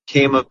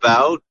came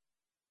about,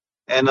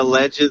 and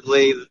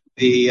allegedly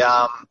the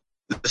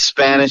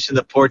Spanish and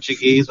the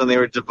Portuguese, when they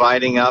were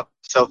dividing up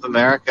South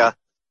America,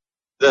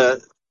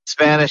 the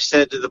Spanish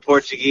said to the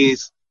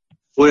Portuguese,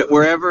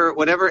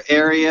 whatever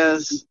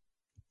areas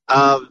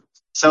of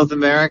South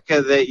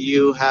America that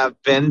you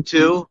have been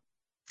to,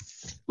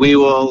 we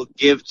will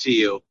give to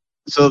you.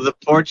 So the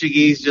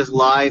Portuguese just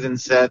lied and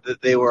said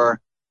that they were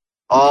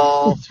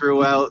all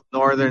throughout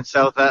northern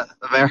South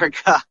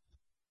America,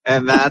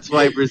 and that's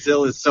why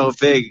Brazil is so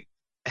big.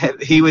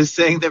 And he was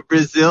saying that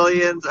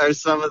Brazilians are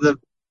some of the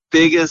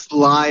biggest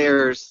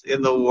liars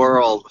in the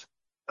world.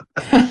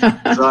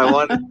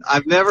 So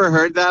I've never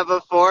heard that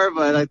before,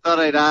 but I thought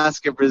I'd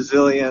ask a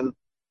Brazilian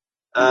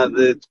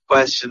the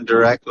question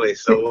directly.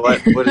 So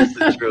what is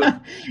the truth?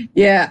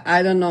 Yeah,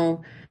 I don't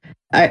know.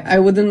 I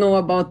wouldn't know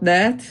about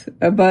that,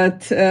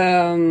 but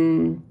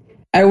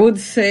I would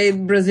say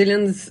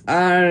Brazilians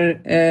are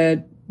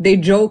they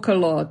joke a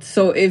lot.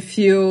 So if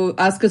you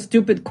ask a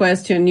stupid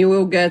question, you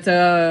will get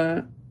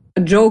a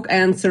joke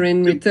answer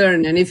in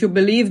return, and if you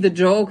believe the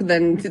joke,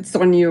 then it's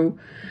on you.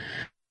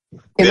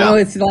 You know,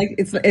 it's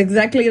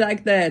exactly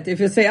like that.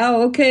 If you say,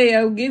 "Oh, okay,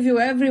 I'll give you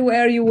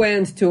everywhere you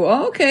went to."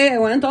 Oh, okay, I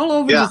went all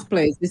over this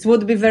place. This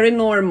would be very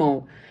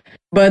normal,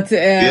 but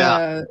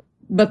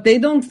they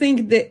don't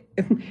think that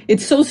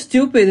it's so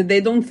stupid. They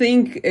don't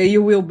think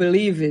you will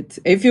believe it.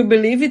 If you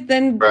believe it,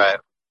 then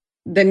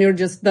you're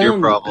just dumb. Your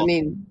problem. I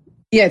mean,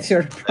 yeah, it's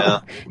your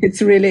problem.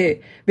 It's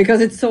really because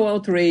it's so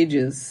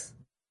outrageous,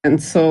 and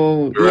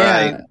so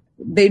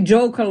they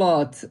joke a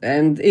lot.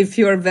 And if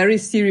you're a very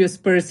serious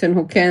person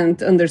who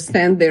can't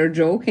understand their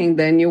joking,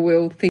 then you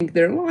will think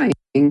they're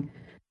lying.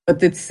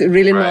 But it's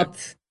really not.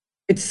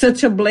 It's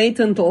such a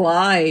blatant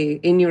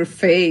lie in your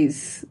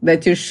face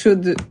that you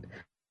should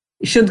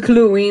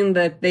clue in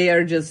that they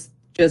are just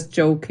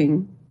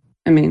joking.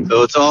 I mean,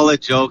 so it's all a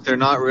joke. They're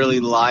not really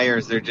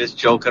liars. They're just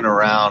joking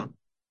around.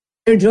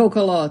 They joke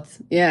a lot.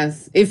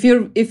 Yes. If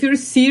you're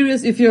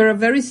serious, if you're a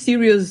very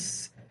serious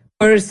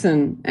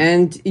person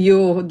and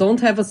you don't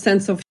have a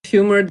sense of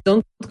humor,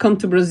 don't come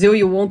to Brazil.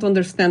 You won't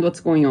understand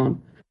what's going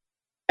on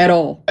at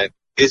all.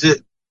 Is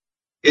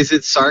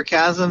it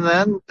sarcasm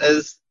then?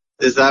 Is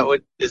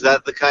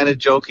that the kind of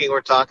joking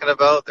we're talking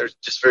about? They're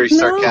just very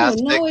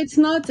sarcastic. No, it's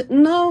not.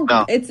 No.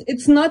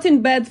 It's not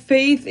in bad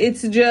faith.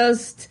 It's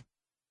just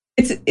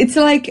it's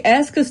like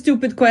ask a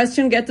stupid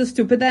question, get a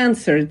stupid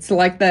answer. It's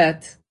like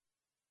that.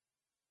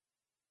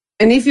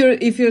 And if you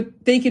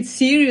take it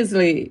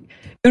seriously,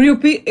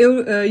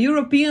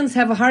 Europeans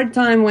have a hard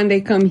time when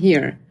they come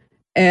here.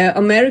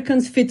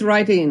 Americans fit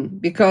right in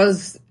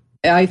because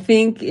I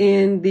think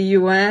in the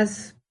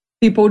US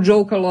people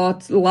joke a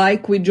lot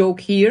like we joke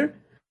here,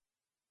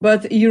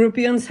 but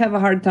Europeans have a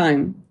hard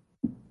time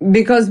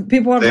because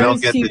people are very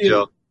serious. They don't get the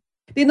joke.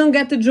 They don't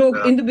get the joke.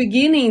 In the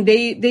beginning,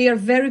 they are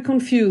very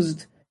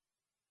confused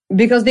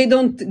because they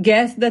don't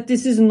guess that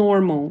this is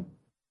normal.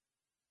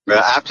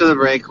 After the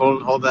break,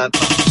 hold that.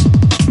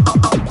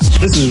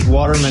 This is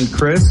Waterman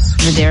Chris.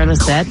 Madera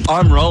Lisette.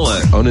 I'm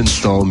Roland.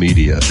 Uninstall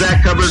Media.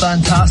 Zach Hubbard.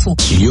 Son Tassel.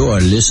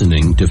 You're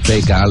listening to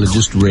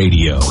Fakeologist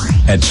Radio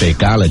at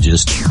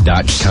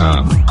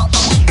fakeologist.com.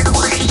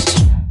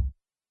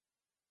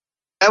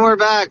 And we're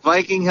back.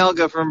 Viking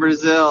Helga from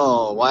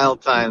Brazil.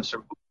 Wild Times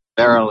from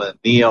Maryland.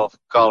 Neil from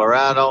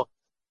Colorado.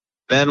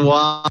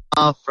 Benoit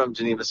from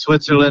Geneva,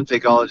 Switzerland.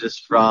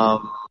 Fakeologist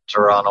from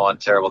Toronto,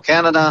 Ontario,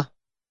 Canada.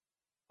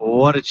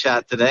 What a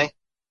chat today.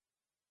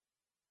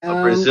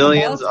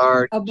 Brazilians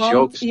are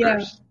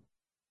jokesters.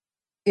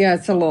 Yeah,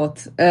 it's a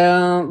lot.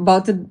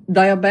 About the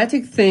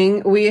diabetic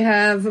thing, we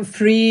have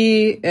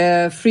free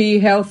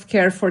health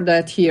care for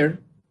that here.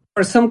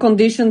 For some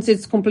conditions,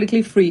 it's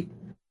completely free.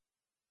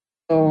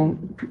 So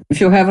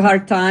if you have a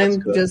hard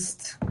time,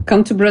 just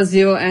come to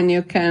Brazil and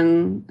you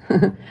can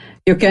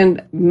you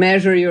can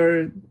measure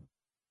your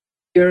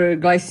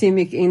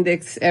glycemic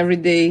index every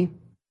day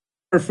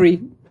for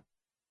free.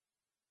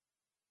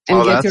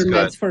 And get your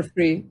meds for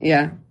free.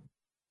 Yeah.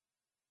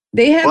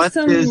 They have what's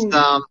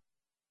the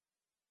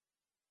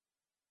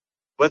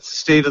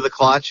state of the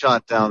clot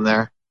shot down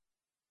there?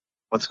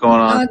 What's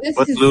going on?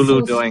 What's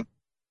Lulu doing?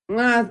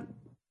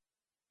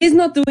 He's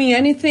not doing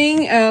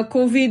anything.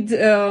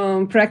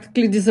 COVID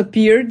practically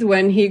disappeared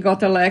when he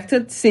got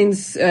elected.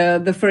 Since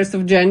the 1st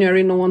of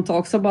January, no one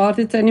talks about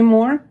it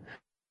anymore.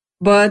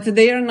 But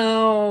they are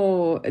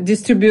now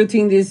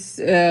distributing this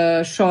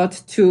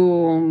shot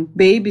to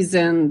babies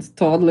and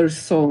toddlers.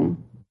 So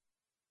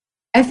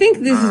I think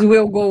this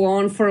will go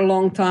on for a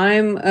long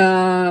time.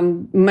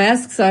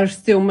 Masks are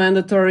still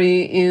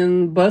mandatory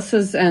in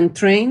buses and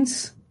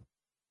trains.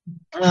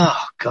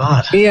 Oh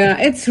God! Yeah,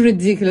 it's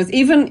ridiculous.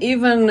 Even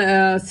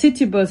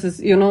city buses,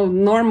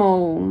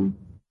 normal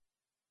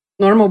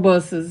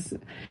buses.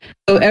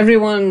 So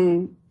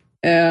everyone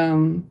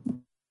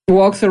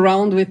walks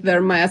around with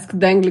their mask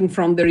dangling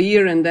from their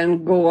ear and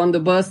then go on the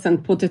bus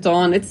and put it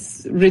on.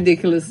 It's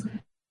ridiculous.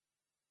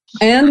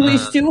 And we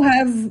still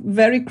have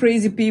very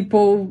crazy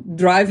people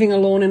driving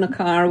alone in a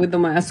car with the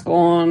mask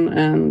on,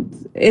 and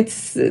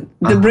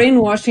the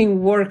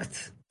brainwashing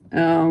worked.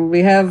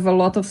 We have a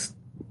lot of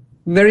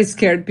very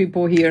scared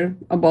people here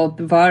about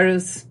the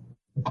virus.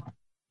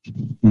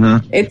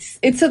 Mm-hmm. It's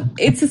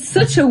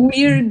such a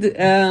weird.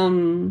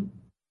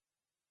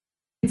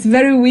 It's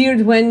very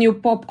weird when you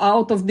pop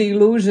out of the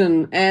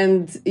illusion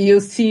and you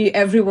see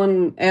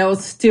everyone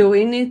else still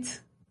in it.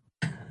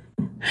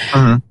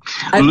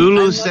 Mm-hmm.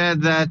 Lulu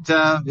said that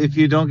if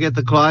you don't get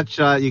the clot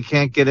shot, you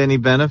can't get any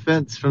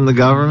benefits from the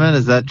government.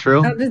 Is that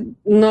true?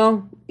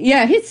 No.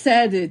 Yeah, he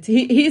said it.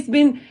 He's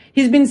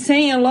been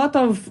saying a lot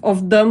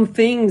of dumb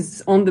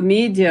things on the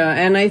media,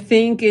 and I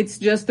think it's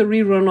just a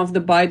rerun of the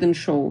Biden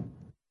show.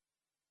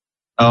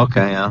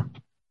 Okay, yeah.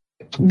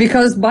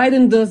 because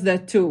Biden does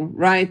that too,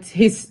 right?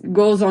 He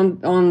goes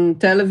on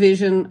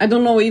television. I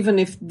don't know even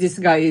if this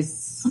guy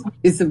is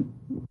a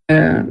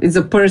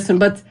person,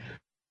 but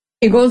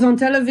he goes on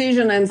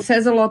television and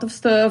says a lot of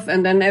stuff,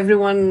 and then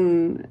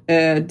everyone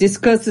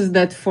discusses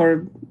that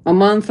for a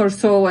month or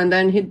so, and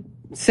then he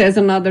says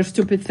another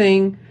stupid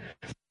thing.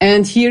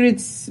 And here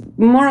it's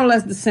more or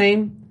less the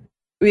same.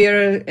 We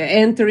are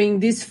entering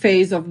this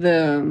phase of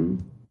the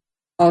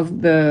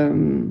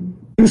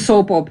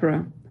soap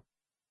opera.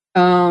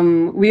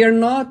 We are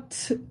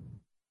not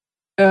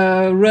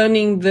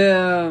running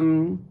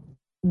the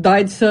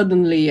died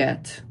suddenly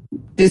yet.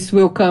 This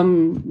will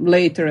come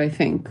later, I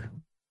think,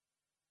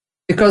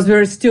 because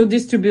we're still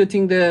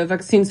distributing the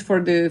vaccines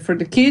for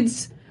the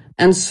kids,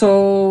 and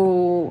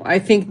so I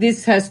think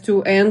this has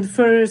to end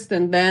first,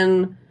 and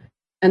then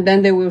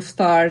they will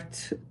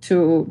start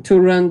to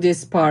run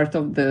this part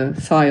of the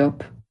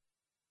PSYOP.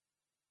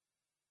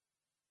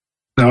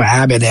 So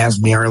Abbott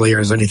asked me earlier,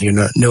 is there anything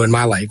new in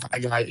my life?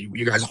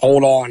 You guys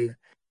hold on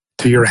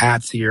to your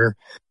hats here.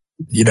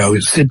 You know,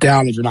 sit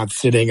down if you're not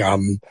sitting.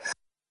 In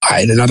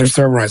another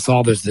server, I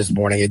saw this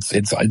morning.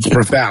 It's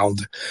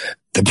profound.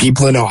 The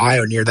people in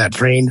Ohio near that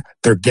train,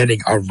 they're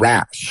getting a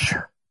rash.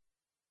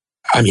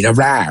 I mean, a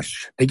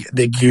rash. They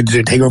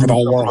take over the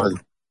whole world.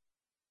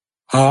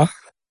 Huh?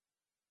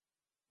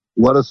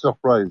 What a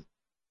surprise.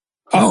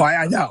 Oh,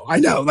 I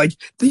know. Like,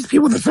 these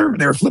people in the server,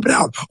 they were flipping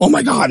out. Oh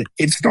my God,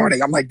 it's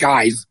starting. I'm like,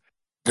 guys,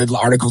 the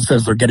article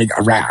says they're getting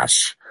a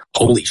rash.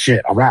 Holy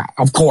shit, a rash.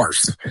 Of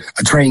course.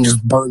 A train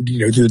just burned,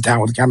 through the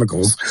town with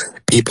chemicals.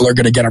 People are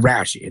going to get a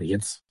rash, you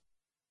idiots.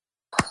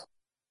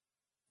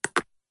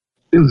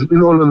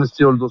 In all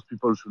honesty, all those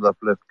people should have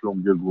left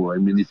long ago. I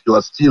mean, if you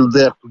are still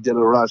there to get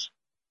a rash,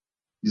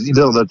 it's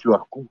either that you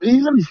are,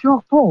 even if you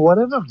are poor,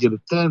 whatever, get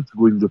a tent,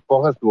 go in the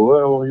forest, or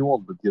wherever you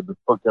want, but get the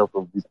fuck out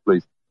of this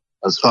place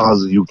as far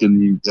as you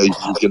can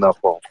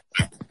afford.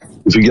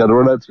 If you get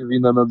relative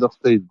in another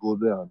state, go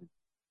there. At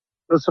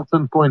a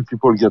certain point,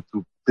 people get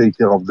to take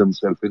care of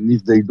themselves, and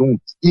if they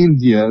don't, in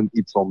the end,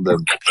 it's on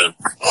them.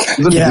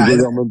 Even if the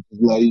government is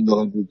lying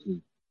or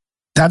everything.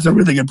 That's a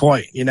really good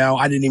point.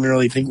 I didn't even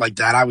really think like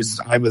that. I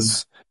was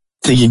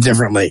thinking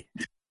differently.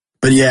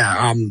 But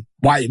yeah,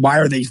 why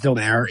are they still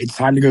there? It's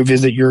time to go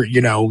visit your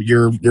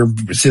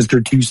sister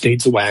 2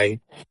 states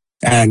away,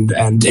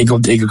 and take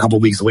a couple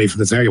weeks away from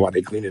this area while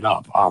they clean it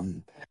up.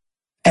 And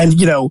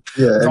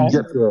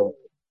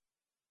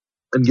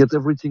get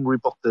everything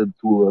reported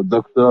to a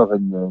doctor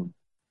and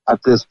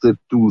attested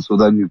too, so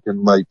then you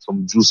can make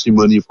some juicy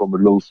money from a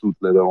lawsuit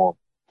later on.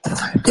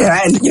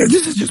 Yeah, and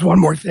this is just one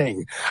more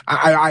thing.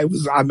 I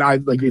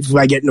like, if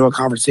I get into a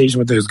conversation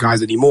with those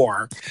guys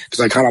anymore, because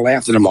I kind of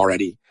laughed at them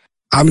already.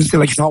 I'm just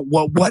like,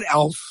 what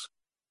else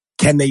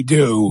can they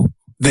do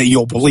that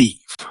you'll believe?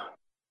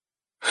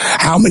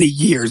 How many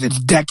years? It's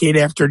decade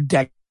after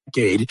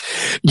decade.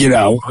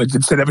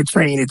 Instead of a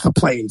train, it's a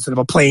plane. Instead of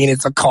a plane,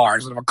 it's a car.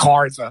 Instead of a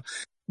car, it's a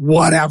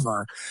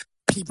whatever.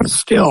 People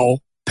still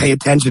pay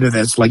attention to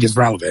this like it's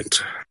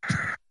relevant.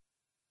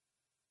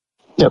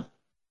 Yep.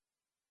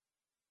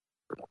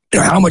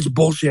 How much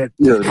bullshit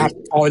has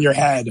to fall in your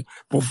head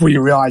before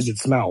you realize it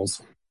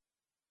smells?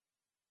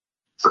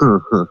 I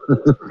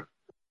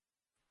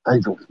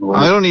don't know.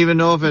 I don't even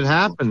know if it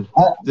happened.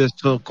 This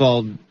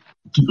so-called.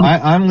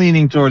 I'm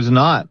leaning towards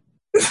not.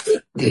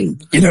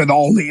 The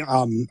only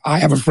I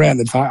have a friend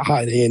that's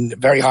in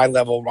very high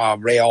level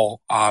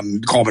rail,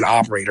 called an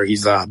operator.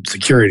 He's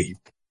security.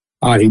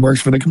 He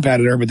works for the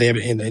competitor, but they have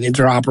an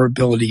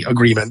interoperability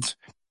agreement.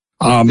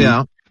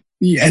 Yeah.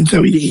 And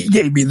so he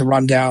gave me the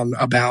rundown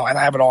about, and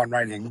I have it all in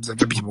writing so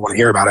people want to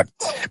hear about it.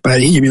 But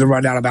he gave me the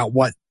rundown about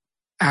what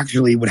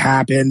actually would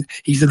happen.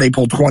 He said they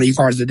pull 20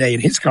 cars a day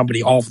in his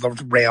company off the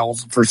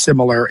rails for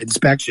similar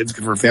inspections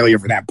for failure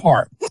for that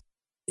part.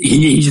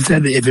 He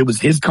said that if it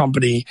was his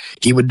company,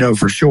 he would know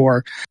for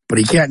sure, but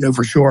he can't know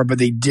for sure. But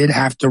they did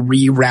have to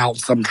reroute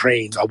some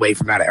trains away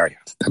from that area.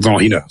 That's all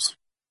he knows.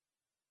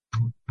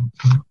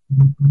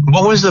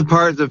 What was the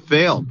part that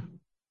failed?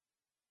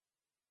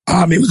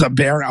 It was a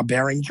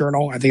bearing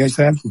journal, I think I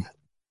said.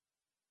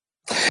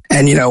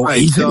 And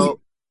right,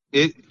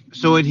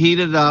 it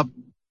heated up,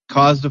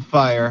 caused a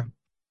fire.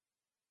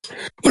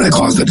 Well, it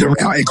caused a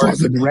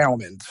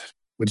derailment,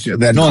 which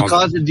then it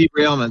caused a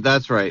derailment.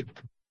 That's right.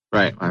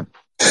 Right.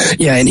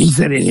 Yeah, and he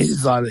said in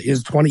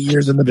his 20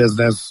 years in the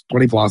business,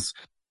 20 plus,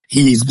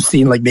 he's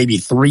seen like maybe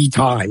 3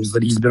 times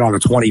that he's been on a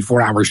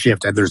 24-hour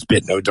shift and there's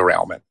been no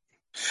derailment.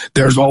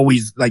 There's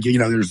always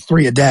there's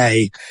 3 a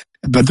day,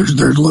 but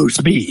there's low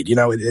speed.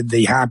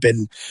 They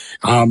happen,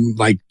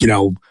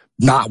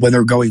 not when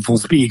they're going full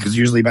speed, because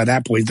usually by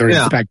that point they're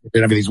inspecting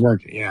and everything's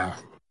working. Yeah.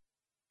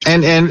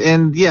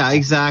 And yeah,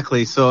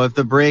 exactly. So if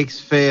the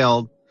brakes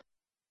failed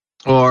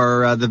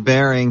or the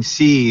bearing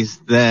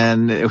seized,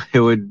 then it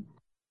would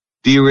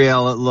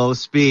derail at low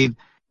speed.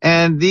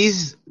 And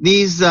these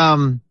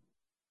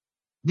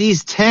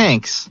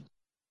tanks,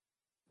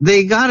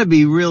 they got to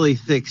be really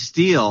thick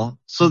steel,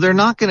 so they're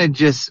not going to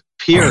just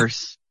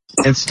pierce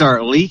and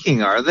start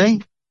leaking, are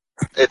they?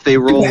 If they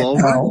roll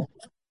over?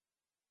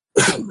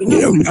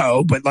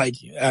 No, but like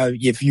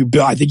if you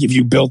build, I think if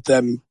you built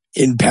them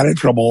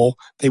impenetrable,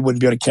 they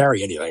wouldn't be able to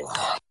carry anything.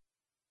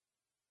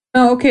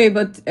 Oh, okay,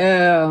 but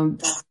the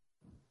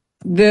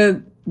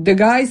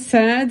guy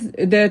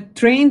said that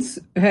trains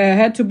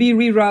had to be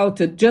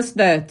rerouted. Just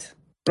that,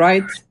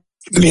 right?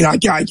 I mean, I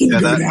can do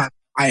that.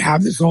 I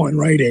have this all in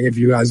writing if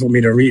you guys want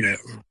me to read it.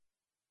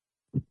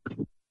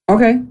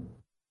 Okay.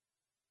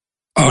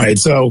 All right,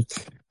 so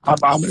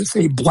I'm going to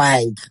say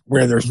blank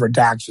where there's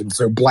redaction.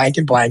 So blank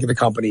and the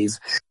companies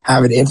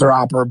have an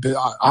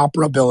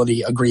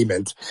interoperability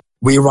agreement.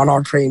 We run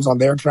our trains on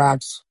their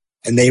tracks,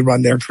 and they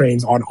run their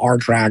trains on our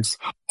tracks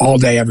all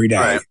day, every day.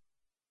 Right.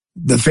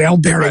 The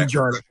failed bearing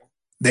journal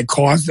that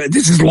caused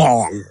this is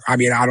long. I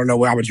mean, I don't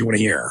know how much you want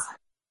to hear.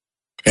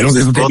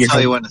 This will take We'll me a tell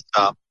couple- you when to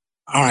stop.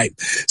 All right.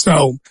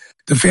 So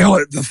the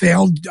failed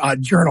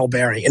journal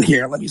bearing in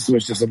here. Let me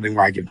switch to something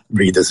where I can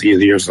read this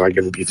easier so I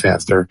can be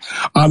faster.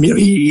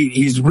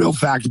 He's real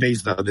fact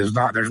based though. There's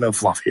no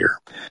fluff here.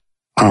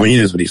 He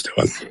knows what he's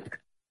doing.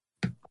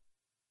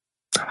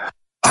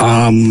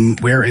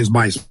 Where is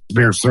my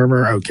spare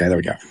server? Okay, there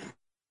we go.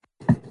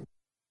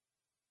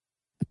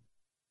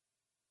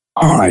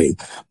 All right.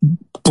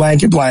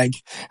 Blank and blank.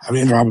 Have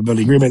an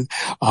interoperability agreement.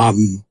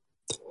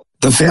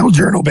 The failed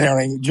journal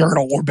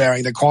or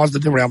bearing that caused the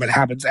derailment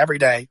happens every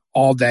day,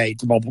 all day,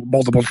 to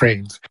multiple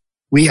trains.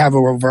 We have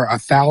over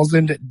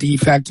 1,000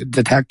 defect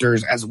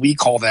detectors, as we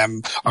call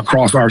them,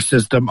 across our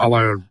system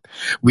alone.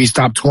 We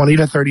stop 20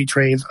 to 30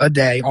 trains a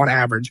day on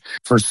average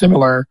for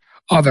similar,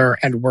 other,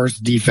 and worse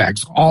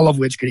defects, all of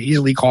which could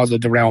easily cause a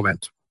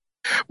derailment.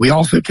 We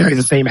also carry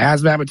the same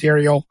hazmat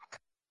material,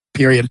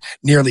 period.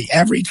 Nearly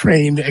every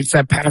train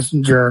except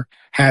passenger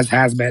has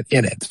hazmat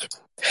in it,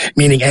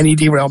 meaning any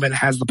derailment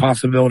has the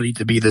possibility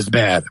to be this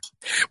bad.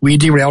 We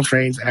derail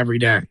trains every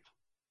day.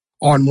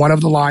 On one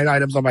of the line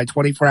items on my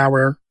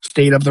 24-hour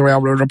State of the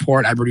Railroad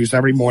report I produce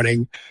every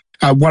morning,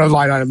 one of the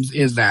line items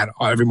is that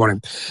every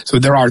morning. So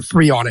there are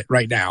 3 on it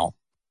right now.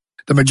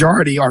 The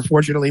majority are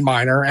fortunately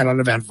minor and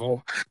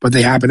uneventful, but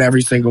they happen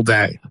every single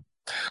day.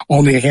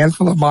 Only a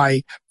handful of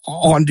my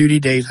on-duty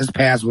days has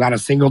passed without a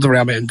single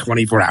derailment in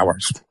 24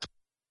 hours.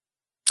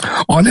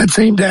 On that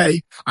same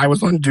day, I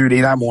was on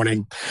duty that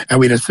morning, and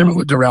we had a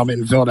similar derailment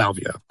in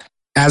Philadelphia.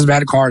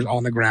 Hazmat cars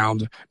on the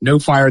ground. No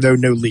fire, though,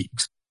 no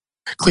leaks.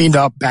 Cleaned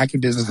up, back in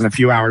business in a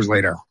few hours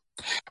later.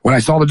 When I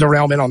saw the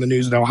derailment on the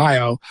news in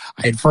Ohio,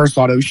 I had first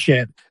thought, oh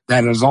shit,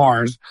 that is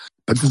ours.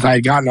 But since I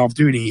had gotten off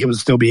duty, it was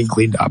still being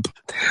cleaned up.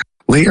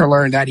 Later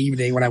learned that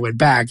evening when I went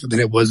back that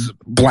it was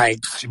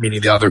blanks,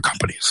 meaning the other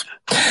companies.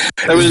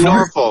 It was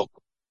Norfolk.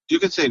 You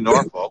could say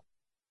Norfolk.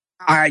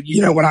 When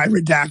I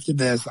redacted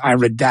this, I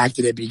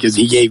redacted it because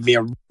he gave me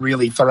a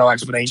really thorough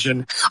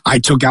explanation. I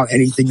took out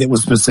anything that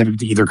was specific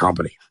to either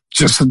company,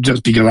 just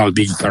because I was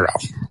being thorough.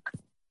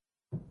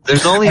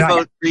 There's only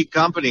about 3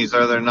 companies,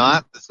 are there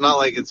not? It's not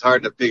like it's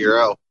hard to figure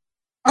out.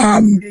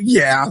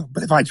 Yeah,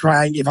 but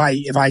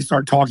if I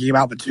start talking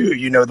about the 2,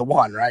 you know the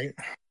one, right?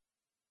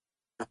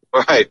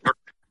 Right.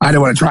 I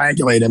don't want to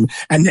triangulate him.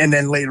 And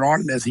then later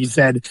on in this, he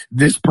said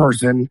this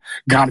person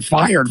got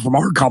fired from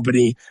our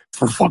company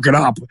for fucking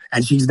up,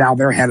 and she's now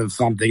their head of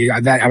something.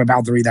 I'm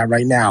about to read that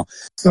right now.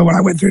 So when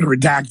I went through the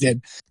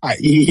redacted,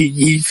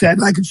 he said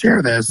I could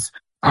share this,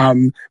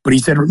 but he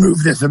said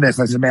remove this and this.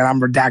 I said, man,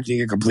 I'm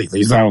redacting it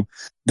completely. So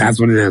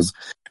that's what it is.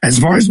 As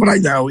far as what I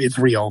know, it's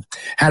real.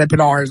 Had it been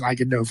ours, I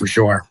could know for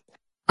sure.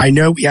 I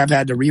know we have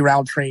had to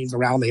reroute trains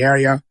around the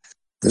area.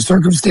 The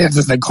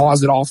circumstances that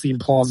caused it all seem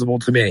plausible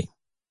to me.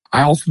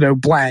 I also know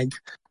blank,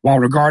 while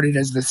regarded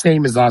as the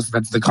same as us,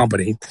 that's the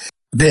company,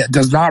 that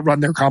does not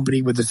run their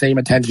company with the same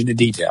attention to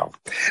detail.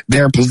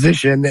 Their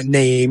position,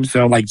 name,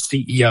 so like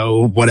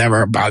CEO,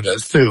 whatever, about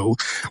Sue,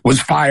 was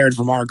fired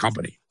from our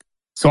company.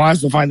 So I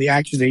also find the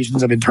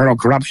accusations of internal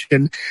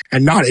corruption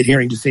and not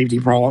adhering to safety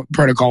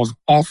protocols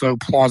also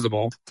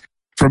plausible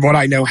from what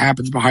I know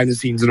happens behind the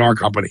scenes in our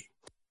company.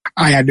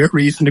 I had no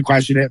reason to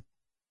question it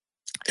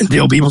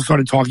until people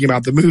started talking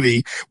about the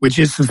movie, which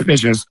is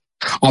suspicious,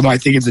 although I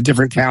think it's a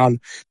different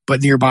town,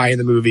 but nearby in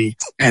the movie,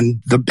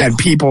 and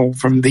people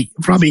from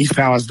East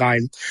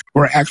Palestine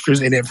were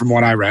extras in it from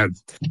what I read.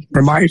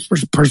 From my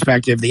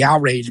perspective, the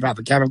outrage about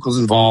the chemicals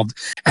involved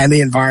and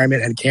the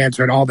environment and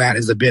cancer and all that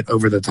is a bit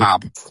over the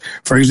top.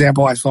 For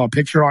example, I saw a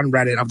picture on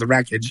Reddit of the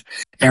wreckage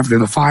after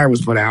the fire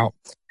was put out,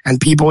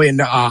 and people in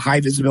high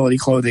visibility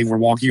clothing were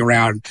walking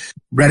around.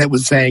 Reddit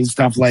was saying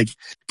stuff like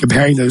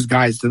comparing those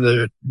guys to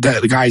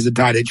the guys that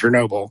died at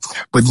Chernobyl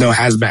with no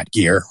hazmat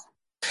gear,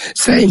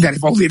 saying that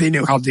if only they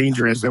knew how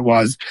dangerous it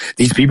was,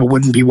 these people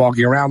wouldn't be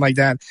walking around like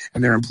that,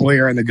 and their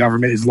employer and the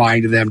government is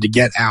lying to them to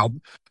get out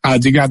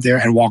there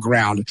and walk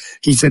around.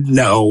 He said,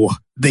 no,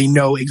 they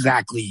know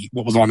exactly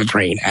what was on the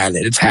train and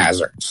its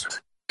hazards.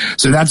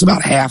 So that's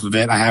about half of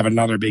it. I have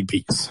another big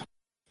piece.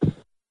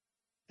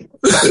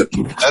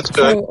 That's good.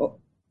 So,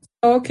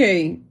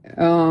 okay.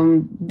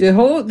 The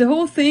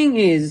whole thing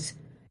is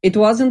it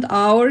wasn't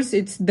ours,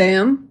 it's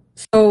them.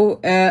 So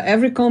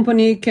every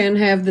company can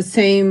have the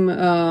same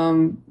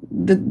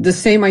the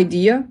same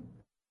idea.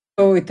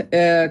 So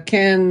it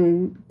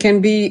can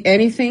be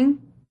anything,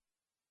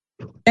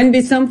 can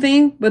be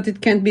something, but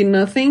it can't be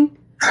nothing.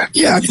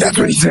 Yeah, that's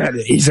what he said.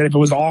 He said if it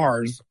was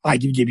ours, I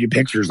could give you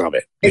pictures of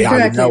it. Yeah, I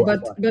would Exactly, know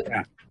but it.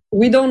 Yeah.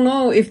 we don't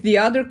know if the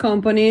other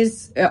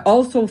companies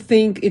also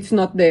think it's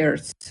not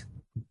theirs,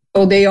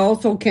 so they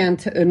also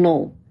can't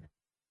know.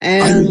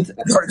 I mean, And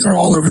they're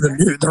all over the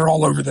news. They're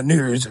all over the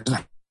news.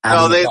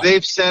 No,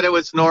 they've said it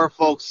was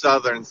Norfolk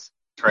Southern's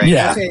train.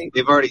 Yeah. Okay.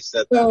 They've already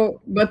said that. So,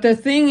 but the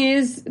thing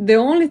is, the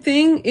only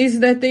thing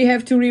is that they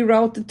have to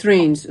reroute the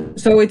trains.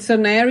 So it's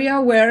an area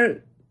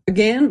where,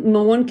 again,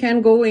 no one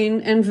can go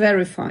in and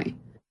verify.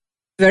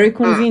 Very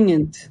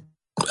convenient.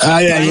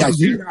 Yeah,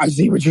 I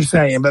see what you're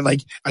saying, but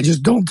like, I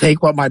just don't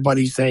take what my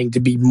buddy's saying to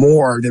be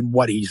more than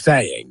what he's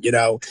saying. You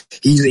know,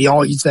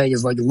 all he's saying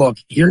is like, look,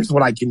 here's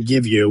what I can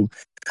give you.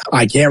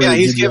 I can't. Yeah, really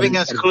he's give you giving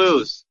us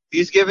clues.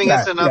 He's giving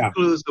us enough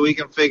clues so we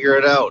can figure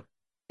it out.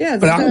 Yeah,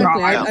 But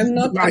exactly. I'm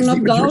I'm I see not what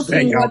you're doubting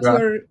saying, what Helga.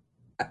 you're.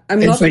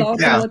 I'm It's not like-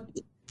 doubting Yeah. what.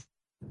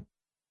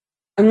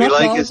 I'm We not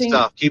like his doubting.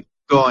 stuff. Keep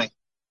going.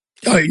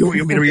 Oh, you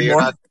want me to read You're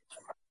more? not-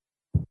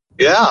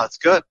 Yeah, it's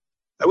good.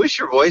 I wish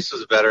your voice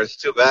was better. It's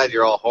too bad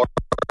you're all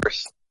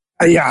hoarse.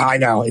 Yeah, I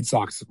know. It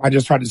sucks. I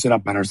just tried to sit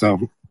up better, so.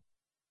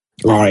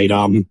 All right,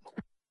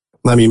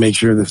 let me make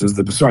sure this is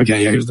the,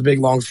 okay, here's the big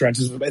long stretch.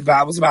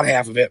 That was about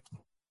half of it.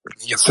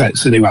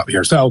 Sitting up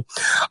here. So,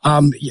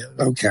 yeah,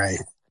 okay.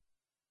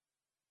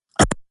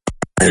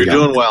 There You're you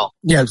go. doing well.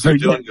 Yeah, so You're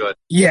doing good.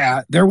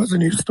 yeah, there was a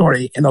news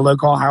story in the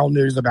local Ohio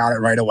News about it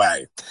right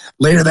away.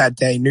 Later that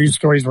day, news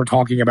stories were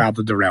talking about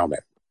the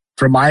derailment.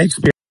 From my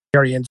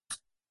experience,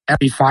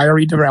 every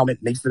fiery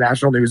derailment makes the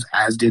national news,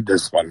 as did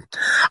this one.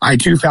 I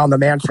too found the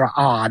mantra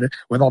odd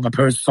with all the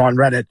posts on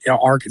Reddit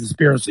are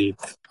conspiracy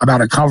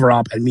about a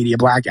cover-up and media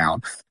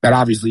blackout that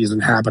obviously isn't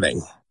happening.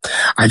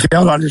 I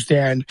fail to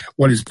understand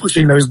what is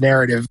pushing those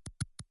narratives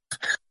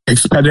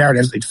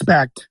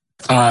expect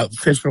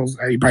officials,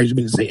 you probably should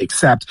mean to say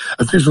accept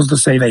officials to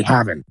say they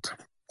haven't.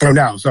 Oh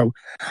no, so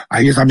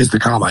I guess I missed the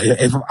comma.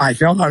 If I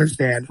fail to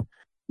understand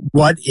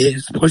what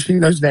is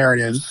pushing those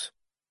narratives,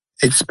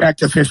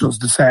 expect officials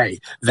to say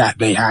that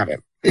they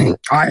haven't.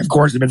 I, of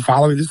course, have been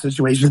following the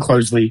situation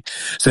closely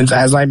since,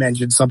 as I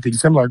mentioned, something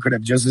similar could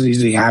have just as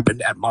easily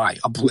happened at my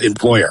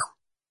employer.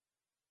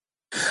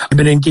 I've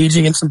been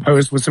engaging in some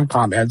posts with some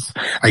comments,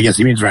 I guess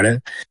he means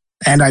Reddit,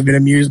 and I've been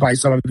amused by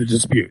some of the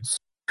disputes.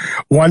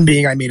 One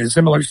being I made a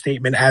similar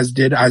statement as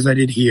I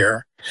did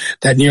here,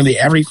 that nearly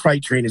every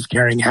freight train is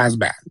carrying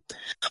hazmat.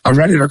 A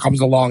Redditor comes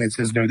along and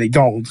says, no, they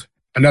don't.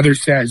 Another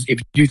says, if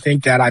you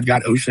think that, I've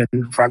got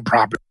oceanfront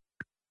property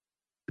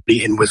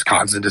in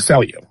Wisconsin to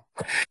sell you.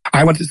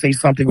 I want to say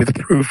something with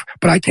proof,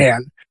 but I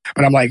can't.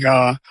 But I'm like,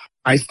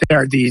 I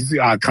stare at these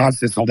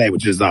constants all day,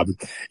 which is,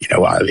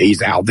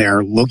 he's out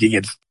there looking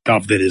at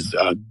stuff that is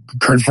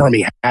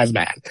confirming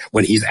hazmat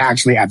when he's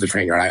actually at the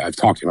train yard. I've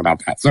talked to him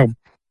about that. So,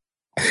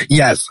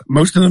 yes,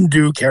 most of them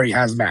do carry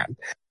hazmat.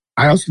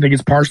 I also think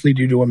it's partially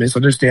due to a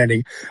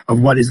misunderstanding of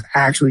what is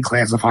actually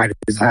classified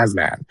as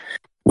hazmat,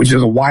 which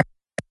is a wide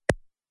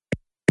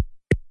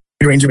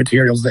range of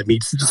materials that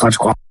meets such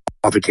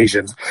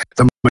qualifications.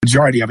 The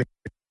majority of it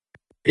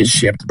is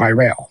shipped by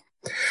rail.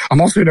 I'm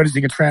also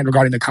noticing a trend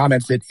regarding the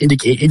comments that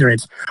indicate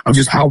ignorance of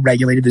just how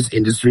regulated this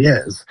industry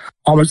is.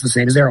 Almost the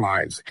same as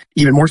airlines,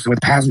 even more so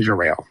with passenger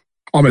rail.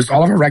 Almost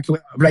all of our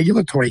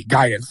regulatory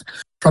guidance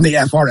from the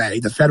FRA,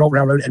 the Federal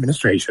Railroad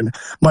Administration,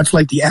 much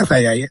like the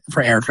FAA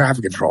for air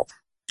traffic control.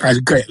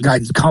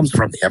 Guidance comes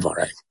from the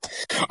FRA.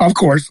 Of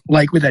course,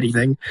 like with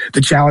anything,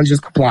 the challenge is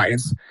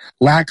compliance,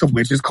 lack of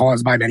which is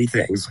caused by many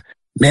things.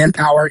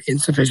 Manpower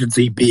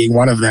insufficiency being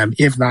one of them,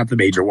 if not the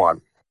major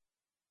one.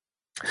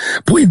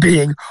 Point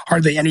being,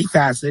 hardly any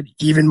facet,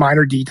 even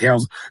minor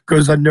details,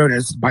 goes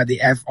unnoticed by the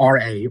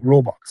FRA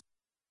rulebooks.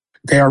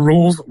 They are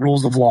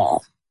rules of law,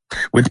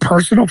 with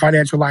personal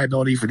financial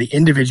liability for the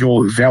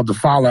individual who failed to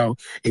follow,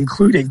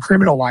 including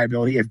criminal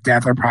liability if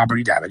death or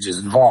property damage is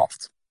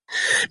involved.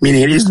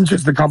 Meaning it isn't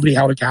just the company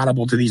held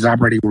accountable to these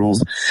operating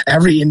rules.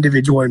 Every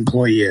individual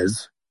employee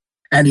is,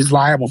 and is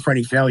liable for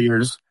any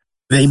failures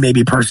they may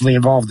be personally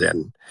involved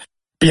in.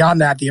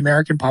 Beyond that, the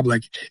American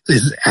public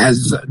is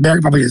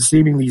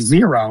seemingly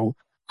zero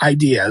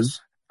idea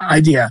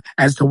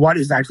as to what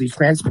is actually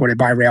transported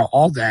by rail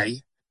all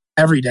day,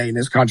 every day in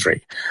this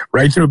country,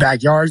 right through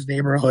backyards,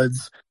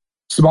 neighborhoods,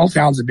 small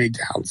towns and big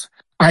towns.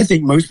 I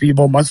think most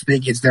people must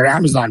think it's their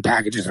Amazon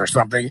packages or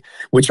something,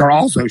 which are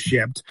also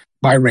shipped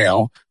by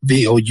rail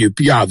via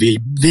UPS.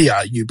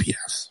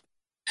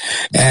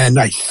 And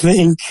I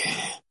think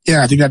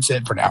that's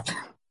it for now.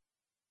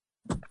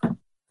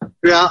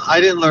 Yeah, I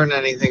didn't learn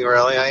anything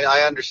really.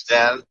 I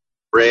understand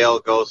rail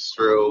goes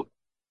through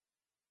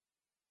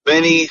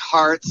many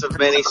hearts of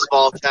many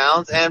small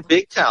towns and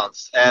big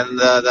towns. And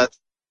that's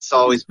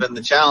always been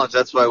the challenge.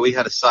 That's why we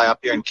had a SIOP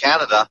here in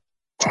Canada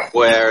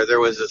where there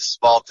was a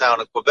small town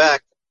in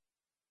Quebec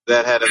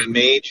that had a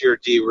major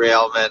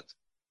derailment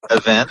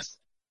event,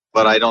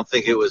 but I don't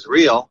think it was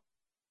real.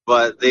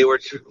 But the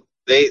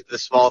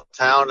small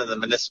town and the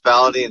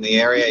municipality and the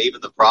area, even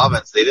the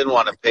province, they didn't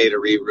want to pay to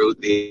reroute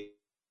the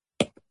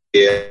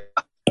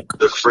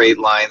the freight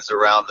lines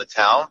around the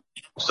town.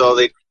 So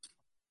they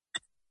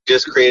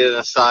just created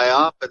a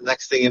PSYOP, and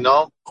next thing you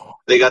know,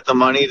 they got the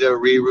money to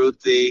reroute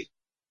the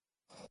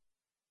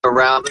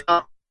around the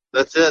town.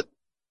 That's it.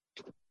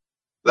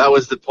 That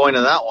was the point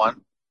of that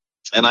one.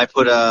 And I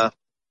put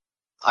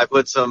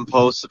some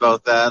posts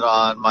about that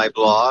on my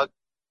blog.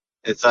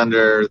 It's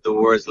under the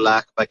words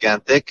Lac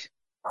Megantic.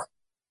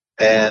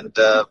 And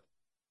there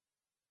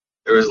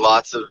was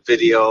lots of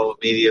video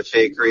media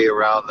fakery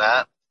around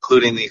that,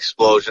 including the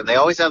explosion. They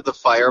always have the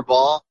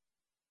fireball.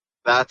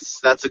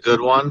 That's a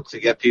good one to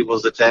get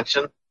people's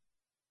attention.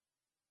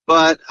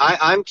 But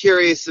I'm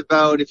curious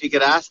about if you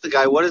could ask the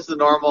guy, what is the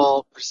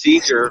normal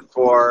procedure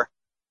for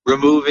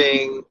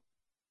removing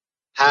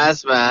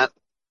hazmat?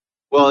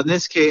 Well, in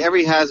this case,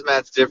 every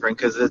hazmat's different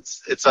because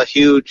it's a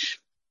huge,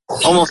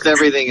 almost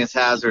everything is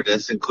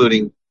hazardous,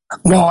 including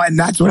well, and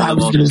that's what I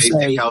was going to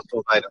say.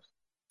 Household items.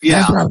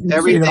 Yeah,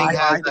 everything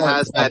has the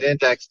hazmat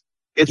index.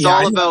 It's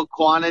all about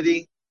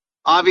quantity.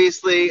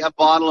 Obviously, a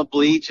bottle of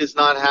bleach is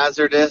not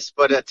hazardous,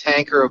 but a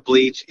tanker of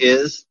bleach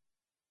is,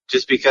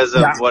 just because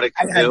of what it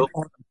can do.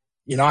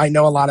 I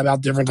know a lot about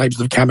different types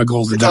of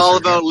chemicals. It's all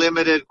about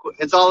limited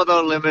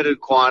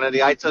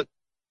quantity. I took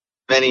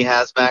many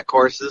hazmat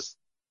courses,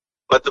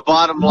 but the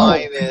bottom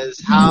line is,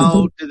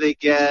 how do they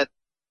get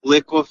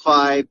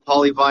liquefied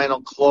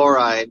polyvinyl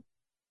chloride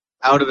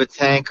out of a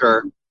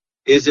tanker?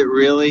 Is it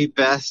really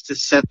best to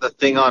set the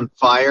thing on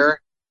fire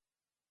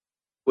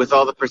with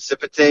all the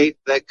precipitate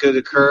that could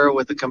occur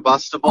with the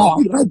combustible? I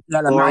can't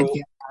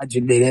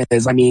imagine it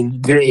is. I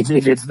mean,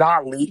 if it's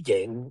not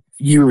leaking,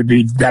 you would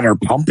be better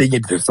pumping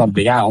it to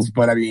something else.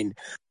 But I mean,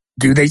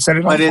 do they set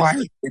it on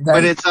fire?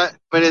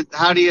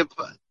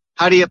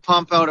 How do you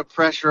pump out a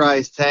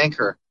pressurized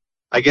tanker?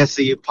 I guess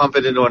you pump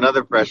it into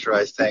another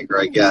pressurized tanker,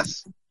 I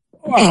guess.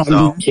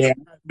 Yeah.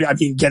 I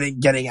mean,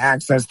 getting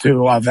access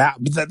to that,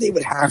 but they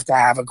would have to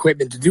have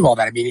equipment to do all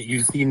that. I mean,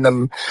 you've seen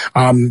them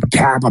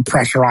tap a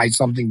pressurized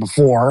something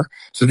before,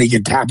 so they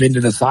could tap into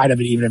the side of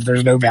it, even if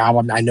there's no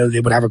valve. I know they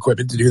would have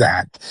equipment to do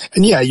that.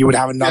 And you would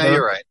have another. Yeah,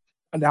 you're right.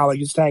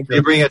 Analogous tanker.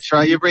 You bring a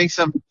truck. You bring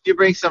some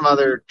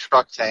other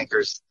truck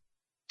tankers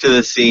to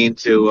the scene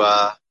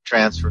to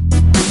transfer.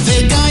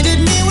 They guided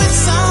me with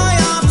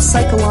PSYOPs.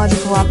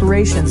 Psychological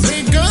operations.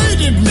 They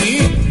guided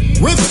me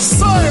with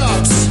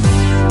PSYOPs.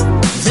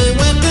 They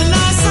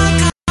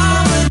weaponized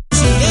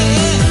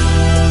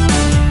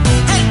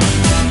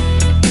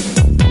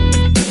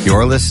psychology.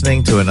 You're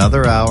listening to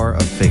another hour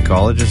of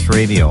Fakeologist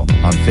Radio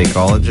on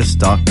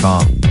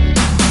Fakeologist.com.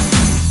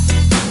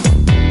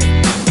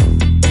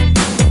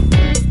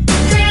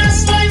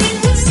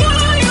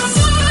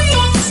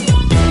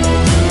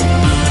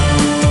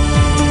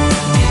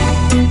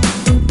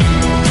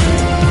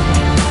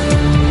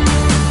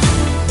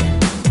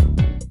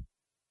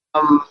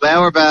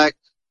 Now we're back.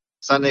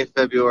 Sunday,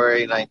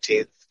 February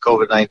 19th,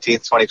 COVID-19,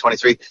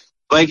 2023.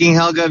 Viking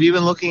Helga, have you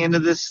been looking into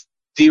this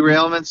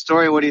derailment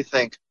story? What do you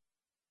think?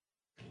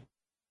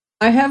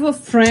 I have a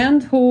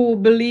friend who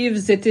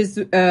believes it is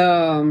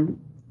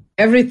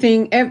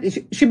everything.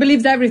 She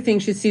believes everything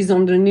she sees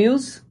on the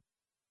news.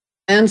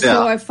 And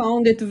so I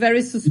found it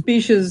very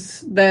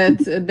suspicious that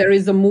there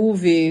is a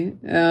movie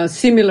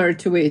similar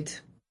to it.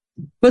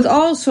 But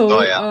also,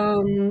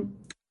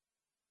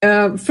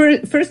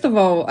 first of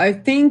all, I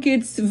think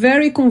it's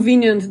very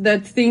convenient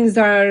that things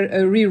are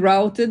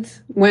rerouted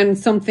when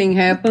something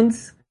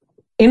happens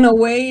in a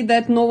way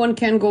that no one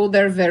can go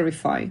there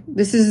verify.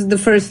 This is the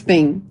first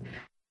thing.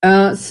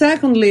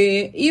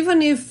 Secondly,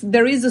 even if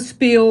there is a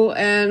spill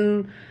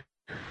and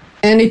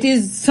it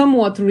is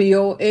somewhat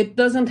real, it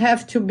doesn't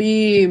have to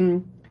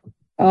be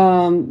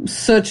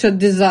such a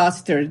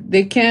disaster.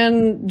 They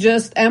can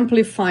just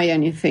amplify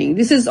anything.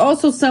 This is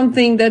also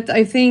something that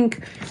I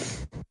think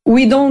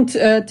we don't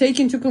take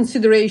into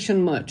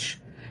consideration much.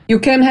 You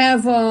can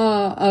have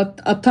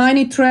a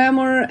tiny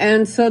tremor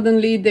and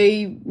suddenly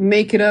they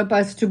make it up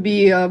as to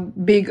be a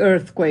big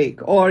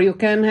earthquake. Or you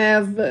can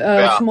have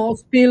a small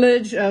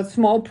spillage, a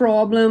small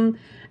problem,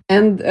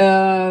 and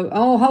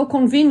how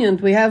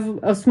convenient. We have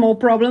a small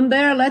problem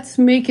there. Let's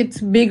make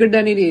it bigger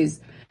than it is.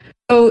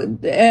 So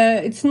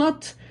it's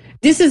not.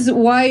 This is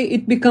why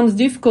it becomes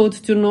difficult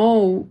to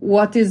know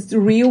what is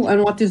real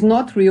and what is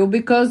not real,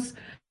 because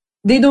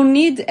they don't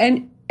need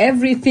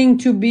everything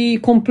to be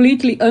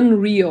completely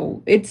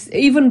unreal. It's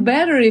even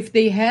better if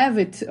they have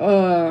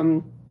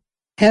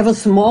a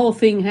small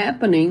thing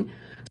happening,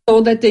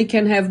 so that they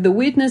can have the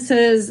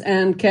witnesses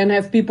and can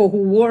have people who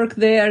work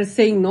there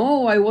saying,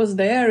 no, I was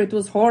there, it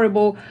was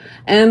horrible.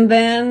 And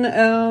then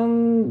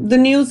the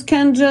news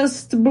can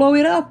just blow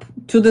it up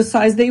to the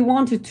size they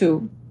want it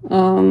to.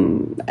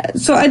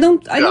 So I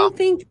don't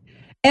think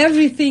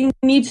everything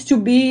needs to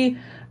be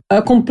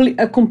a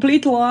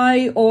complete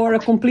lie or a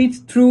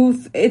complete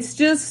truth. It's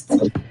just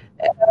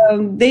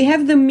they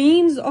have the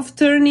means of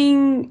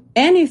turning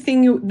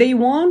anything they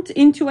want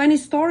into any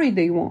story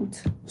they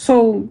want.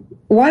 So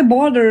why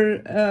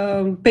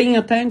bother paying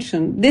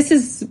attention? This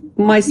is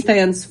my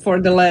stance for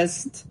the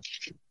last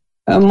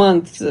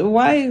month.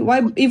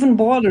 Why even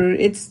bother?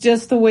 It's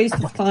just a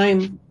waste of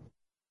time.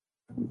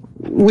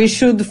 we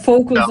should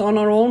focus on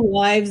our own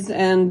lives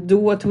and do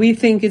what we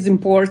think is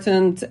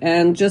important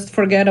and just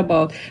forget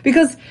about.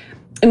 Because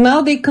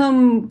now they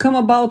come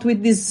about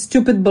with these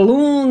stupid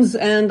balloons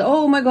and,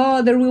 oh my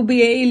God, there will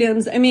be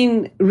aliens. I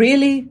mean,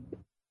 really?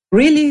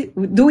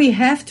 Do we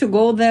have to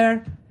go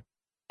there?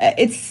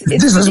 It's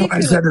This is what I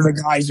ridiculous. said to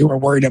the guys who are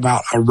worried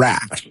about a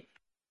rash.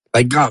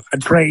 Like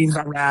trains,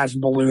 a rash,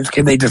 balloons.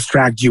 Can they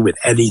distract you with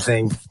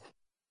anything?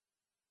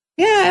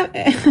 Yeah,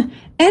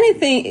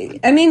 anything.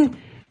 I mean,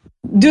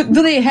 do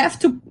they have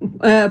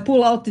to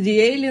pull out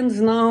the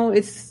aliens now?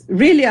 It's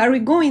really, are we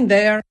going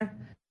there?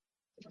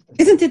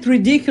 Isn't it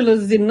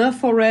ridiculous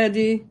enough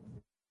already?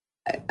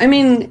 I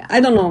mean, I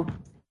don't know.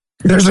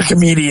 There's a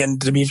comedian,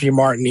 Dimitri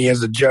Martin. He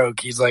has a joke.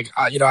 He's like,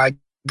 I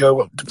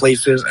go to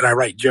places and I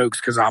write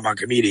jokes because I'm a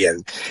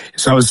comedian.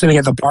 So I was sitting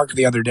at the park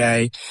the other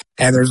day,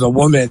 and there's a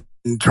woman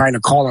trying to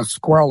call a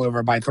squirrel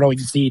over by throwing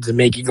seeds and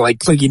making like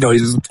clicking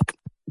noises.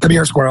 Come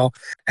here, squirrel.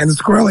 And the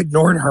squirrel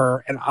ignored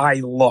her, and I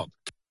looked.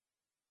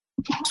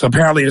 So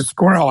apparently the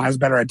squirrel has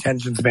better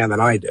attention span than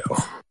I do.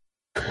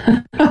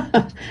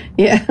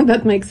 Yeah,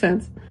 that makes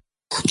sense.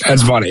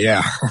 That's funny,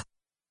 yeah.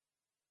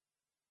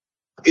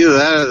 Either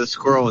that or the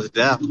squirrel was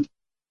deaf.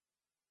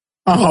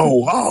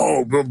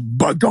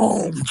 But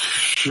don't.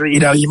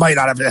 He might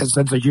not have a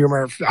sense of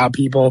humor,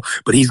 people,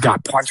 but he's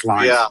got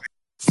punchlines. Yeah.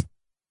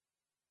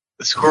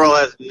 The squirrel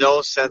has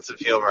no sense of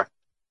humor.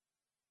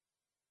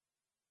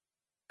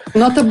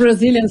 Not a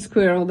Brazilian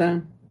squirrel,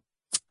 then.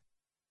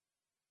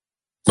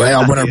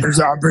 Well, when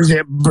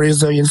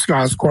Brazilian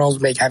squirrels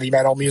make heavy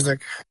metal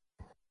music.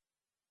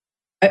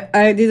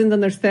 I didn't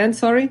understand,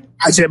 sorry?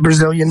 I said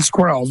Brazilian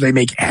squirrels, they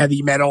make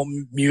heavy metal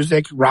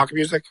music, rock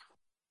music.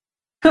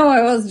 No,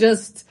 I was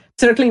just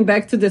circling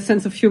back to the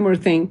sense of humor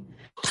thing.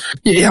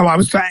 Yeah, well, I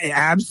was saying,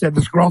 Ab said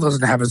the squirrel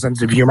doesn't have a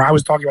sense of humor. I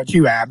was talking about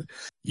you, Ab.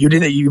 You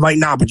did it. You might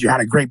not, but you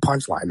had a great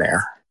punchline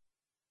there.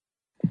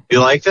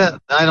 You liked it?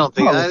 I don't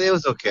think it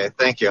was okay.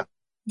 Thank you.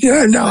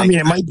 Yeah, no, I mean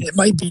it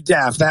might be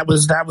deaf. That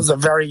was a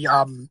very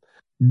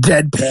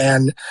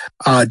deadpan,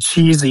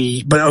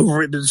 cheesy, but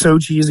so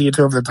cheesy it's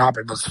over the top.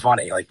 It was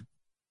funny. Like,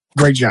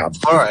 great job.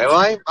 All right.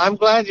 Well, I'm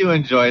glad you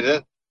enjoyed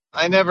it.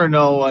 I never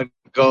know what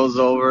goes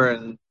over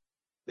and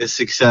is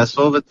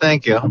successful, but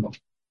thank you.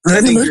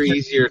 I think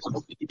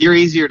you're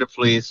easier to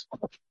please.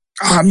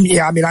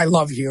 Yeah, I mean, I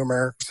love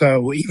humor,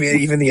 so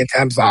even the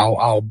attempts,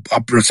 I'll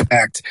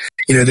respect.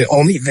 The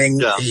only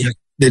thing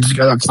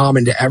that's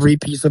common to every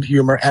piece of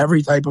humor,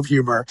 every type of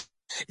humor,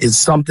 is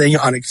something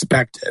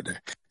unexpected,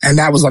 and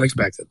that was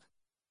unexpected.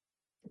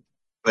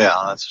 Yeah,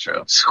 that's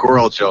true.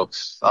 Squirrel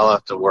jokes. I'll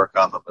have to work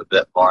on them a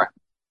bit more.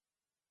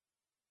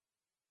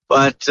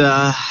 But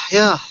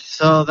yeah,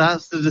 so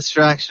that's the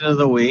distraction of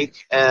the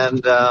week,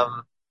 and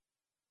the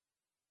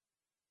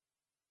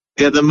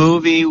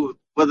movie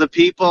with the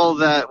people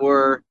that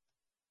were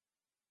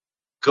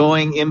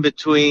going in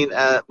between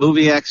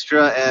movie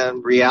extra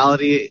and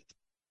reality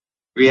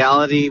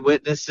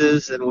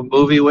witnesses and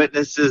movie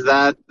witnesses,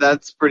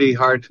 that's pretty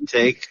hard to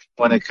take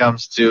when it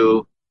comes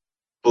to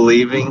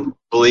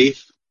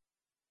belief.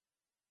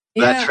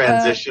 That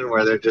transition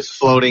where they're just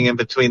floating in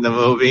between the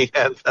movie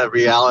and the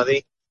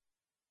reality.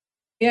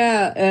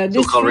 Yeah,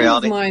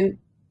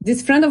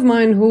 this friend of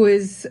mine who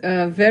is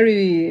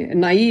very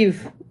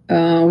naive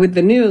with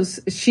the news,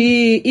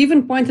 she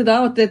even pointed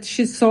out that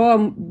she saw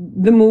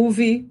the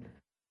movie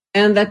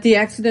and that the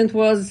accident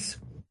was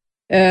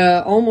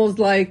almost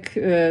like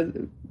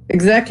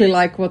exactly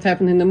like what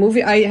happened in the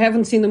movie. I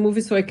haven't seen the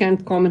movie, so I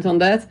can't comment on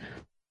that.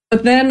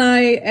 But then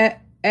I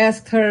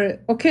asked her,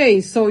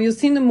 okay, so you've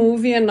seen the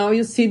movie and now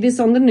you see this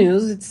on the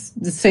news. It's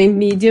the same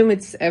medium.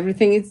 It's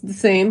everything. It's the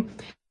same.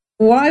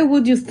 Why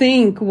would you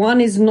think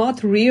one is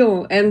not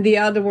real and the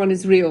other one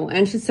is real?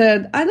 And she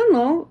said, I don't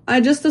know.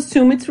 I just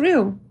assume it's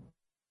real.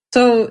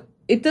 So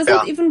it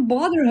doesn't even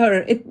bother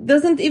her. It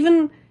doesn't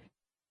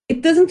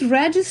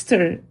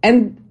register.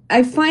 And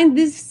I find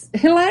this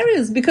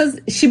hilarious because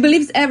she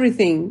believes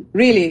everything,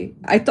 really.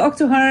 I talk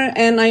to her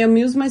and I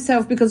amuse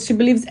myself because she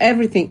believes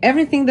everything.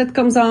 Everything that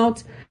comes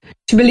out,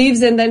 she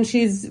believes, and then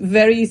she's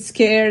very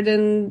scared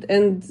and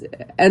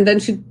then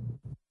she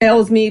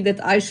tells me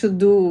that I should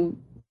do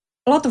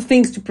a lot of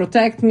things to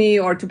protect me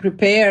or to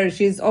prepare.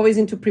 She's always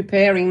into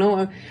preparing.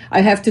 No, I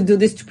have to do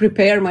this to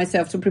prepare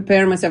myself.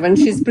 And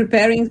she's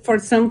preparing for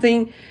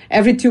something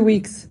every 2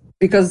 weeks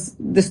because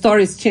the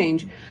stories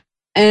change.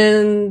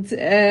 And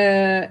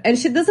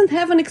she doesn't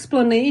have an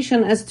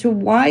explanation as to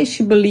why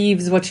she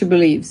believes what she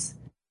believes.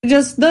 She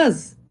just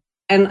does.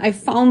 And I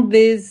found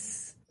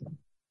this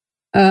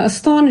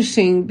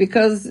astonishing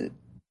because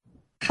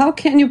how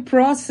can you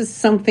process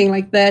something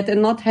like that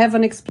and not have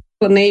an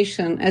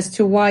explanation as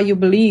to why you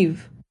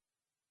believe?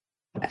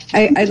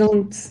 I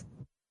don't.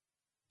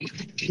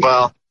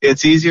 Well,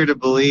 it's easier to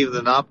believe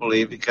than not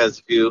believe because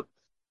if you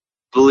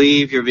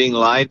believe you're being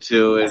lied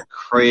to, it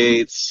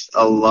creates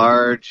a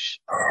lot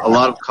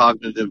of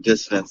cognitive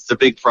dissonance. It's a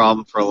big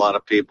problem for a lot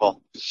of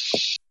people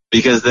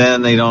because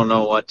then they don't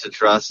know what to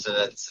trust,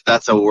 and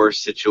that's a worse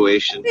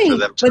situation for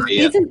them to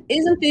be in.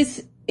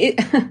 Isn't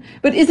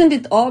but isn't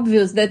it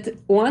obvious that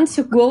once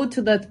you go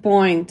to that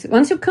point,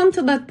 once you come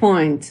to that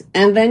point,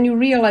 and then you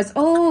realize,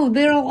 oh,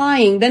 they're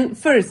lying, then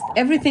first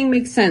everything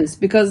makes sense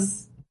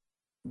because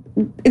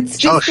it's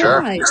just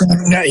lies.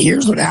 Now,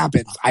 here's what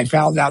happens. I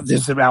found out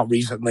this about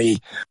recently.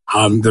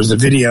 There's a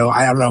video.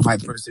 I don't know if I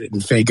posted it in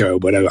Faco,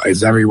 but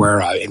it's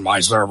everywhere in my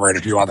server and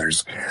a few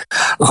others.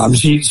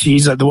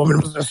 She's the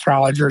woman was an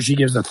astrologer. She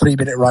gives a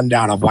 3-minute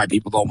rundown of why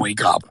people don't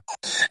wake up.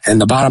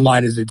 And the bottom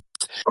line is it's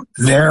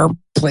their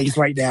place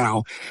right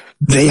now.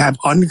 They have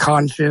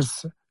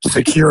unconscious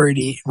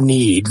security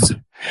needs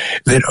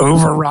that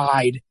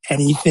override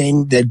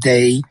anything that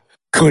they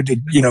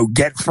could,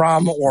 get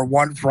from or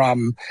want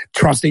from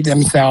trusting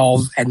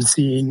themselves and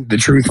seeing the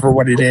truth for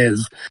what it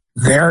is.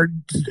 Their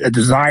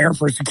desire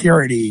for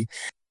security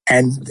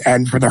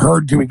and for the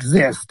herd to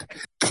exist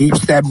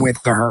keeps them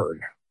with the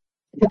herd.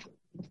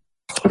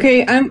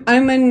 Okay,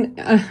 I'm in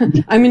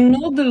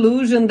no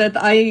delusion that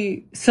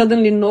I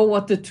suddenly know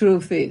what the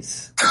truth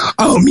is.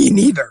 Oh, me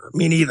neither.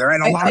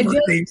 And a lot of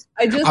things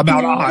I just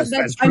about know us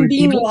that as I'm true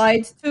being people.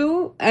 lied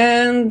to,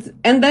 and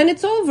then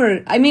it's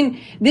over. I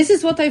mean, this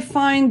is what I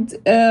find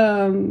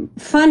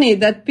funny,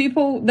 that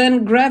people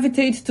then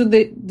gravitate to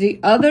the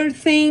other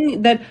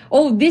thing that,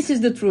 oh, this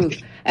is the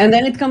truth. And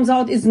then it comes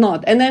out it's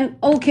not. And then,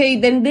 okay,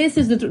 then this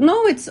is the truth.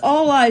 No, it's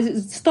all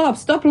lies.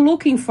 Stop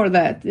looking for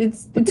that.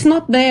 It's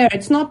not there.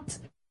 It's not,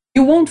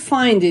 you won't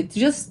find it.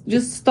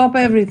 Just stop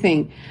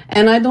everything.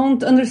 And I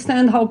don't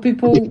understand how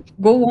people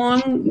go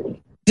on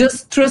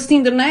just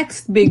trusting the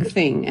next big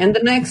thing and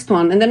the next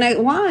one and the next,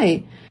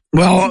 why?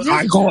 Well,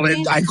 I call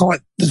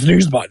it the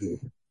snooze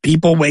button.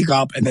 People wake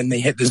up and then they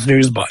hit the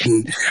snooze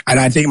button.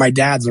 And I think my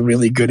dad's a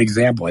really good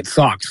example. It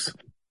sucks,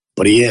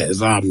 but he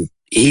is. I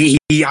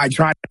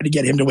tried to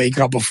get him to wake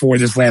up before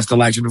this last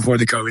election, before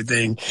the COVID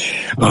thing.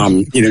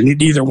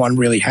 Neither one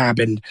really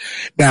happened.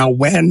 Now,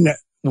 when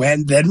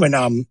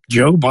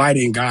Joe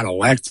Biden got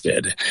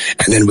elected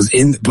and then was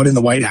put in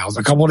the White House,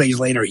 a couple of days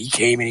later, he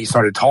came and he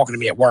started talking to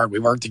me at work. We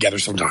work together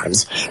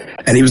sometimes.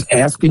 And he was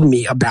asking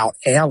me about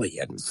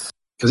aliens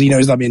because he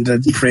knows I'm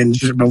into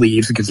fringe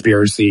beliefs and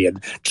conspiracy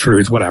and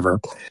truth, whatever.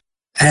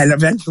 And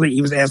eventually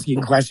he was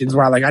asking questions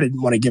where I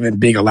didn't want to give him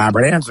big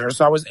elaborate answers.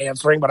 So I was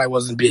answering, but I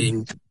wasn't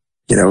being,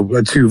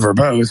 too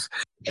verbose.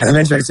 And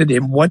eventually I said to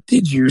him, what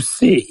did you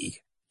see?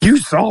 You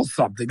saw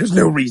something. There's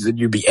no reason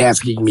you'd be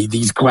asking me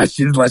these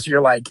questions unless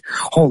you're like,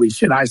 holy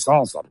shit, I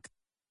saw something.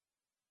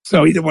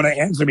 So he didn't want to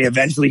answer me.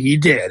 Eventually he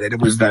did. And it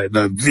was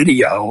the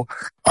video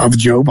of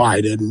Joe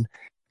Biden,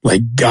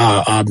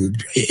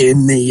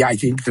 in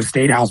the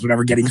State House,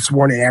 whatever, getting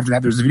sworn in. After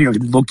that, there's a video of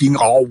him looking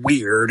all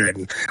weird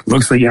and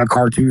looks like a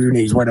cartoon and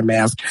he's wearing a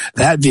mask.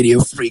 That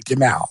video freaked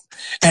him out.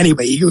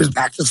 Anyway, he goes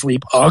back to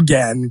sleep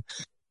again,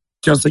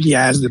 just like he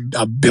has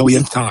a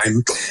billionth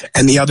time.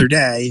 And the other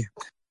day,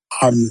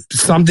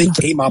 something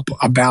came up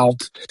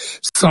about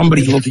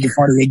somebody looking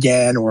funny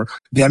again or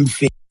them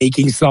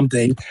faking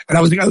something. And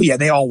I was like, oh yeah,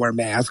 they all wear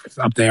masks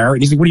up there.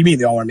 And he's like, what do you mean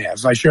they all wear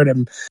masks? So I showed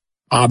him,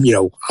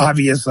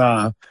 obvious,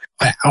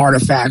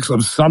 artifacts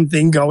of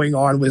something going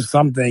on with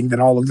something that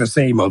all look the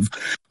same of,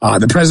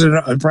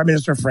 the Prime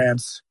Minister of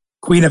France,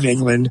 Queen of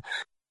England,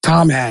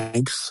 Tom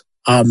Hanks,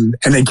 and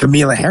then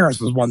Kamala Harris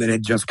was one that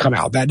had just come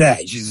out that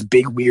day. She's this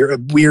big,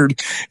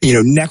 weird,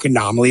 neck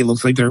anomaly. It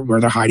looks like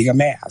they're hiding a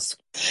mask.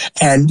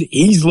 And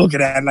he's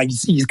looking at it and I can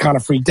see he's kind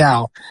of freaked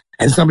out.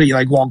 And somebody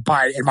walked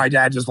by and my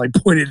dad just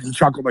pointed and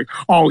chuckled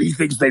oh, he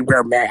thinks they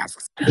wear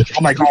masks.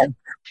 I'm like, oh,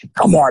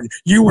 come on.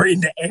 You were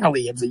into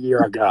aliens a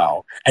year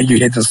ago and you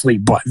hit the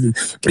sleep button.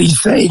 But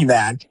he's saying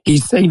that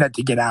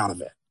to get out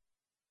of it.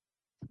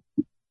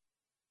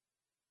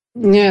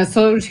 Yeah,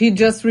 so he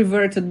just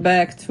reverted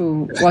back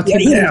to what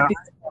he did.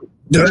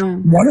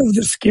 One of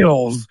the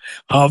skills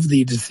of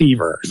the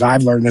deceivers,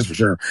 I've learned this for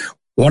sure,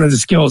 one of the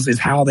skills is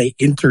how they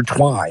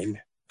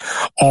intertwine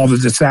all the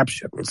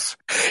deceptions.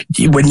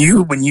 When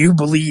you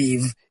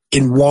believe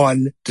in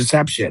one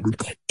deception,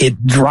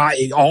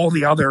 all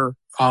the other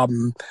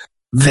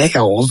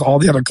veils, all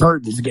the other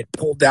curtains get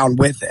pulled down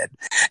with it.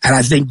 And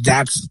I think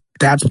that's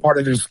part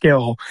of their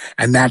skill,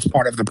 and that's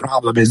part of the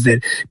problem is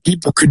that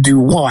people could do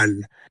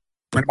one.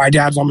 But my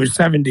dad's almost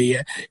 70,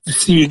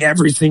 seeing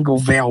every single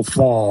veil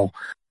fall,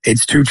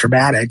 it's too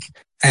traumatic.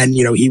 And,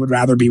 he would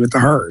rather be with the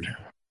herd.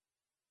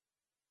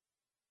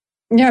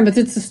 Yeah, but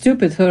it's a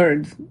stupid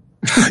herd.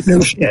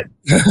 No shit.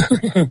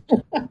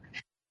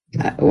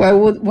 Why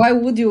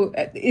would you?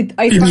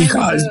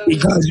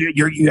 Because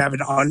you have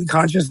an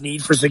unconscious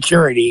need for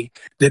security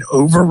that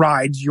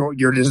overrides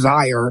your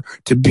desire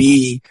to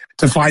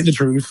find the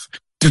truth,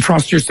 to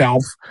trust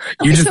yourself.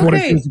 You just want to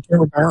feel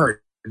secure with the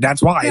herd.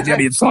 That's why. Yeah,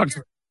 it sucks.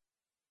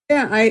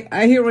 Yeah,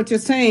 I hear what you're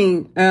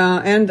saying.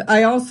 And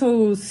I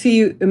also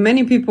see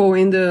many people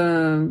in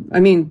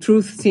the,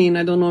 truth scene.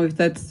 I don't know if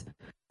that's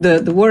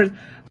the word,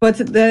 but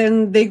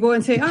then they go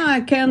and say,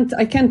 I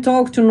can't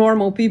talk to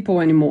normal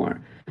people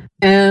anymore.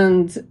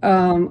 And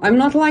I'm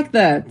not like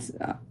that.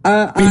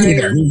 I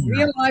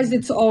realize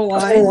it's all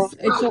lies.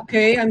 It's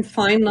okay. I'm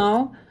fine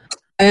now.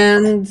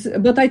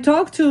 But I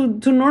talk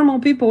to normal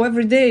people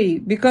every day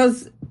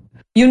because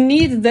you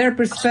need their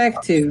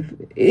perspective.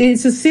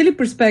 It's a silly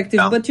perspective,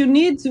 but you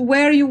need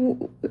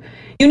you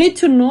need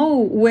to know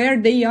where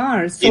they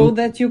are so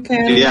that you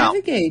can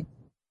navigate.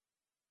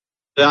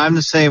 I'm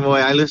the same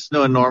way. I listen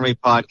to a normie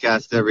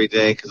podcast every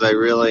day because I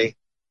really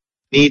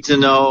need to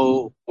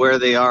know where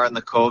they are in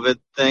the COVID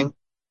thing.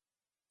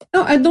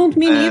 No, I don't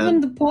mean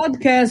even the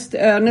podcast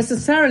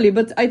necessarily,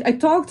 but I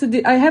talk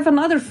to I have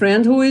another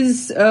friend who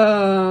is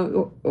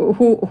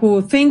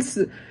who thinks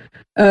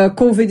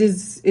COVID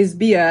is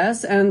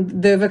BS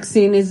and the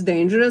vaccine is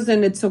dangerous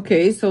and it's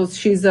okay. So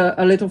she's a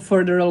little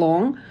further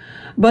along,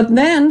 but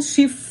then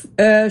she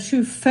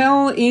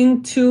fell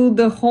into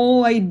the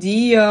whole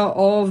idea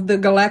of the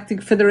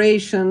Galactic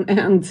Federation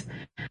and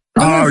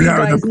oh you no,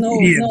 guys the know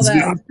plebeians,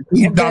 that.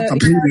 not the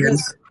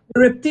plebeians. The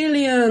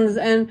reptilians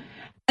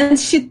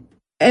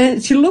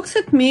and she looks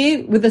at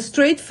me with a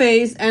straight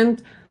face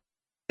and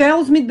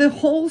tells me the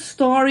whole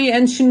story,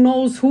 and she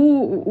knows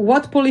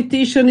what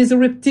politician is a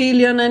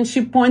reptilian, and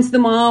she points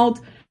them out.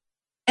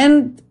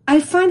 And I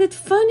find it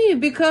funny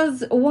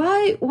because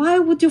why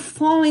would you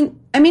fall in?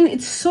 I mean,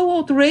 it's so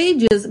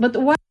outrageous, but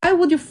why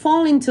would you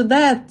fall into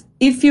that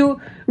if you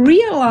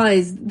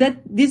realize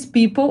that these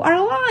people are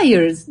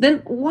liars?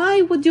 Then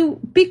why would you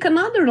pick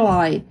another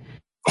lie?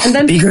 And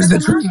then because the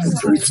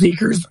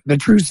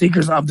true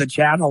seekers of the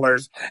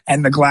channelers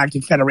and the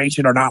Galactic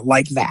Federation are not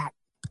like that.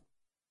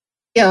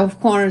 Yeah, of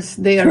course,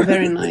 they are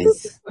very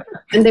nice,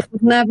 and they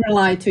would never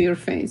lie to your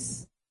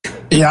face.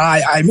 Yeah,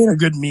 I made a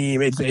good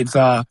meme. It's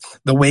the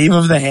wave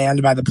of the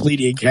hand by the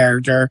Pleiadian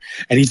character,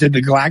 and he said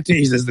the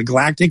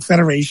Galactic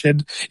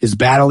Federation is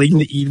battling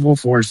the evil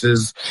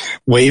forces.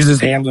 Waves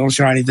his hand, little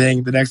shiny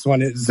thing. The next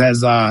one it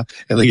says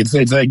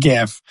it's a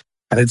GIF.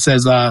 And it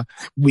says,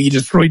 we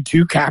destroyed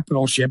 2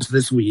 capital ships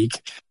this week.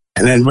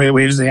 And then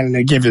waves his hand and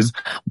the GIF is,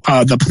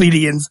 the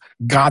Pleiadians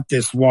got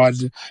this one.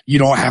 You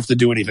don't have to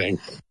do anything.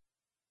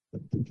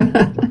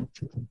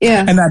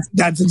 Yeah. And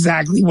that's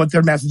exactly what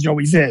their message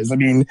always is. I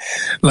mean,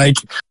 like,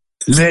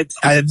 that,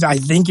 I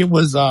think it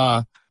was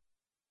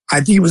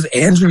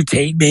Andrew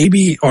Tate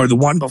maybe, or the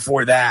one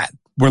before that,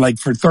 where like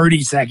for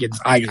 30 seconds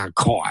I got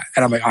caught.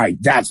 And I'm like, all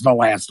right, that's the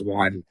last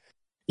one.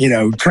 You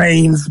know,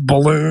 trains,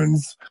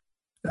 balloons.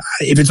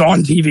 If it's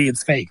on TV,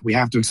 it's fake. We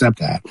have to accept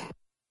that.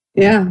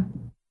 Yeah,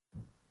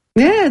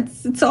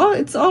 it's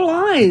all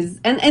lies,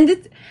 and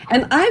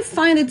I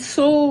find it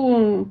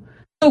so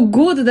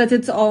good that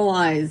it's all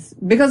lies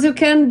because you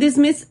can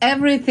dismiss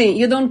everything.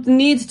 You don't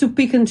need to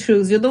pick and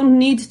choose. You don't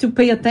need to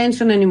pay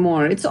attention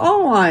anymore. It's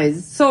all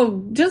lies.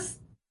 So just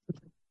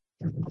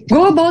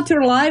go about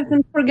your life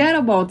and forget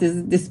about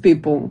these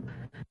people.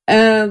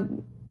 I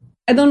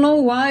don't know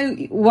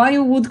why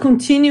you would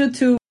continue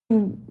to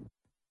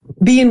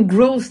be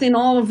engrossed in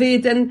all of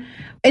it, and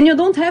you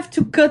don't have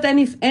to cut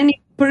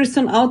any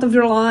person out of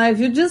your life.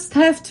 You just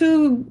have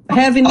to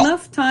have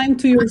enough time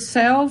to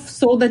yourself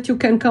so that you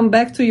can come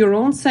back to your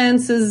own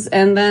senses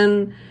and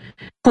then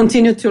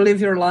continue to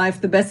live your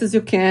life the best as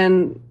you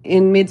can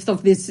in midst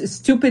of this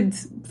stupid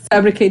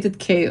fabricated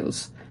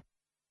chaos.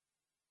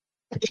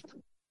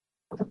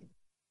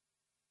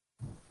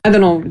 I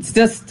don't know. It's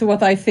just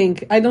what I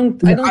think. I don't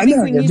think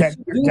we need to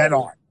do dead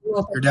on.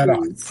 You're dead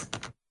on.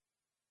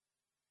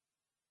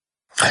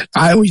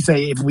 I always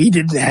say if we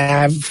didn't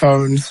have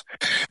phones,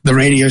 the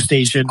radio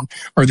station,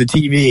 or the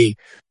TV,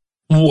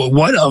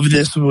 what of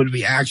this would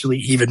we actually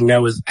even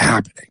know is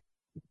happening?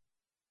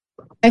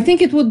 I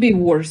think it would be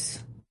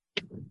worse.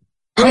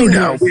 Oh,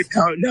 no.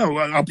 No,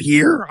 up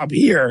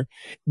here,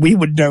 we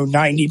would know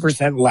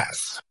 90%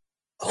 less.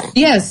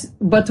 Yes,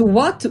 but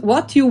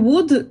what you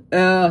would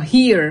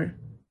hear,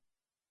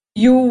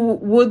 you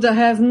would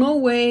have no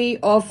way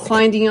of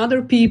finding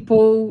other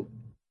people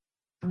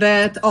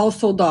that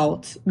also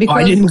doubt. Because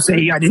I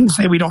didn't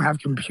say we don't have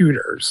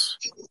computers.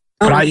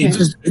 But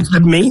it's the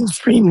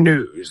mainstream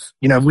news.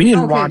 You know, if we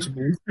didn't watch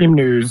mainstream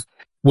news,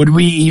 would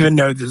we even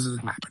know this is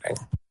happening?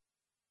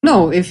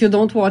 No, if you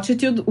don't watch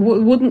it, you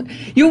wouldn't.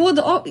 You would,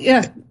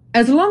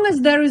 as long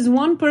as there is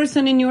one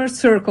person in your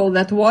circle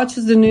that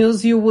watches the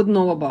news, you would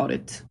know about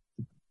it.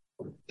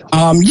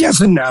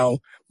 Yes and no.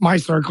 My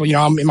circle, you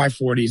know, I'm in my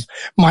 40s.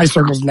 My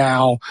circles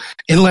now,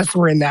 unless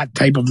we're in that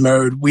type of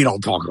mode, we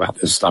don't talk about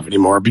this stuff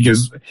anymore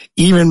because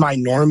even my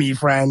normie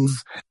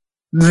friends,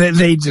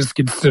 they just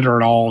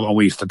consider it all a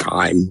waste of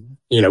time.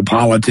 You know,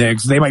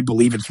 politics, they might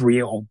believe it's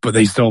real, but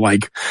they still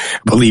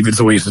believe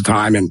it's a waste of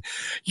time. And,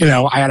 you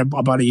know, I had a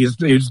buddy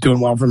who's doing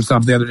well for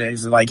himself the other day.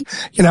 He's like,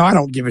 you know, I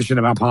don't give a shit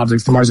about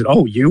politics tomorrow. I said,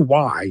 oh,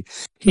 why?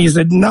 He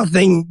said,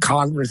 nothing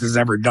Congress has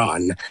ever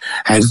done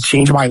has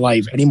changed my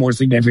life any more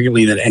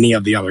significantly than any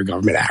of the other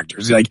government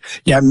actors. He's like,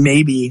 yeah,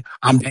 maybe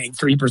I'm paying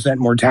 3%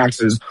 more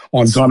taxes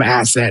on some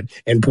asset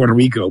in Puerto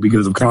Rico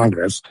because of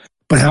Congress,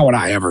 but how would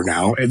I ever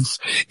know?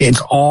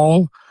 It's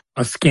all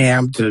a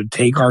scam to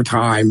take our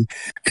time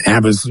and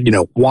have us, you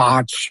know,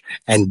 watch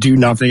and do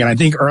nothing. And I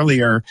think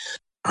earlier,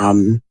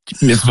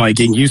 Miss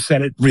Viking, you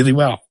said it really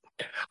well.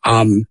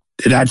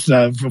 That's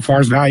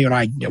Fars Value and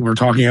I were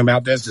talking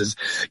about this is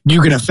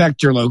you can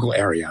affect your local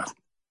area.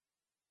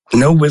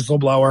 No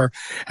whistleblower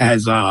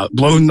has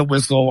blown the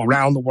whistle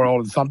around the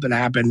world and something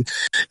happened.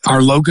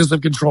 Our locus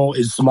of control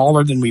is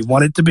smaller than we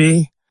want it to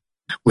be.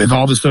 With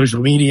all the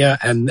social media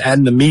and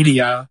the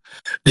media,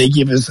 they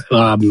give us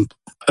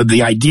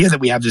the idea that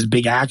we have this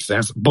big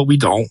access, but we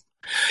don't.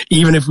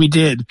 Even if we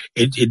did,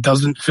 it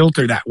doesn't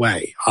filter that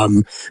way.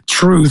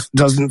 Truth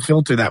doesn't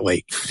filter that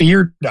way.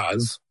 Fear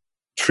does.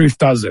 Truth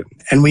doesn't.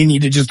 And we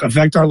need to just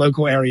affect our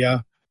local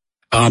area,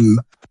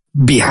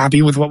 be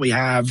happy with what we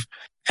have,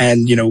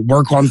 and,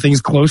 work on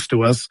things close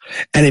to us.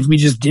 And if we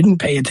just didn't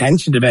pay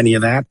attention to any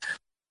of that,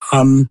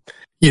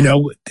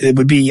 it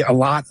would be a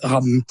lot,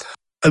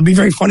 it'd be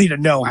very funny to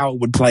know how it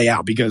would play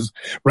out, because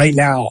right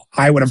now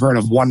I would have heard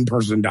of one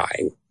person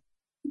dying.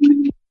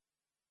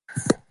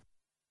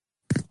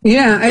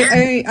 Yeah,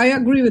 I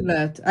agree with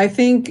that. I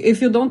think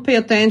if you don't pay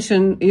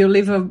attention, you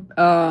live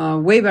a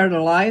way better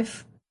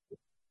life.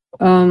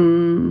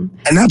 And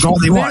that's all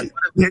they want.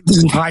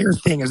 This entire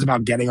thing is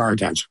about getting our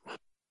attention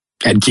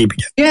and keeping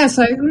it. Yes,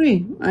 I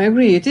agree.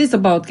 It is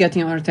about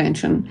getting our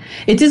attention.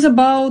 It is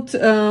about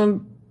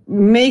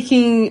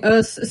making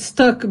us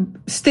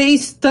stay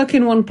stuck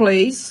in one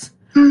place,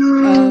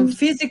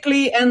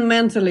 physically and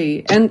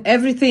mentally, and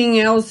everything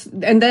else.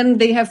 And then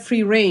they have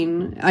free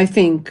reign, I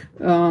think,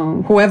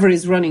 whoever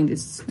is running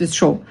this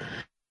show.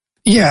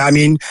 Yeah, I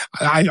mean,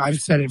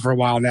 I've said it for a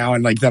while now,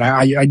 and like that,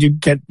 I do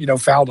get,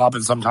 fouled up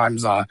and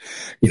sometimes,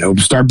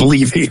 start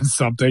believing in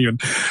something.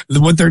 And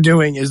what they're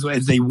doing is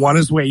they want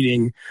us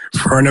waiting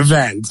for an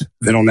event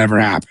that'll never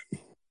happen.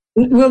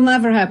 It will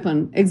never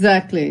happen.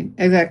 Exactly.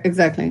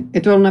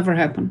 It will never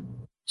happen.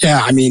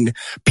 Yeah, I mean,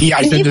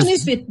 even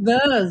if it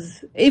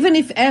does, even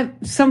if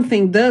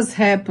something does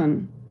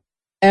happen,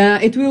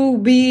 it will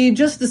be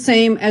just the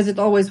same as it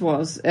always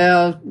was.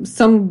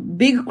 Some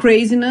big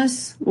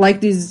craziness, like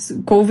this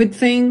COVID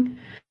thing,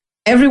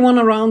 everyone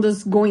around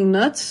us going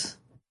nuts.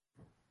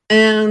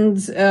 And,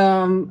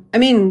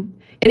 and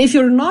if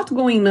you're not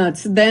going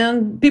nuts,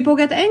 then people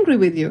get angry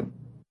with you.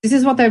 This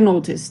is what I've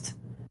noticed.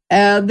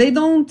 They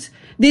don't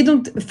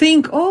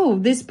think, oh,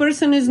 this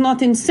person is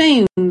not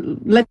insane.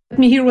 Let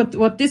me hear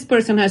what this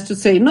person has to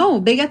say. No,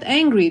 they get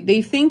angry.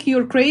 They think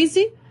you're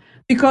crazy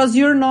because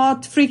you're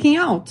not freaking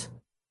out.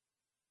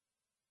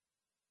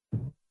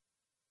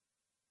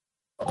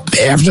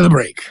 After the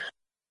break.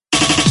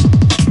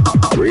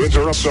 We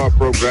interrupt our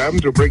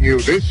program to bring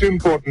you this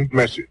important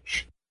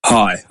message.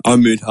 Hi,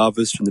 I'm Moon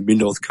Harvest from the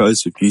mid-north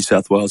coast of New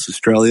South Wales,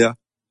 Australia,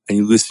 and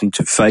you're listening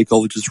to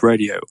Fakeologist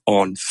Radio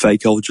on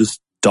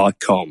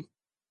fakeologist.com.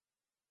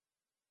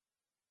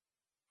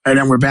 All right,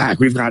 and we're back.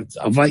 We've got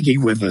a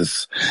Viking with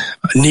us,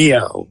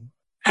 Neo,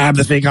 Ab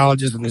the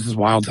Fakeologist, and this is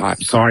Wild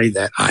Time. Sorry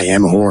that I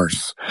am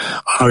hoarse.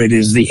 It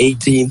is the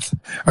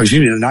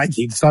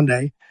 19th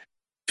Sunday,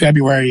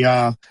 February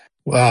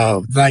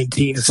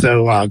 19th,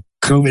 so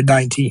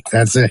COVID-19.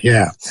 That's it,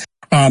 yeah.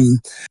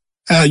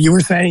 You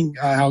were saying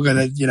how good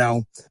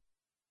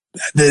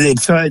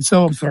it's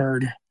so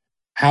absurd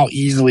how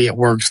easily it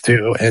works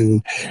too,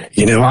 and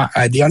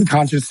the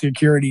unconscious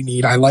security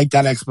need. I like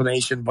that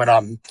explanation, but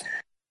how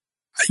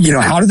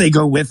do they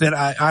go with it?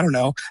 I don't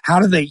know.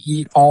 How do they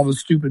eat all the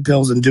stupid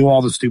pills and do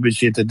all the stupid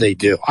shit that they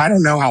do? I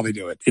don't know how they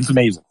do it. It's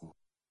amazing.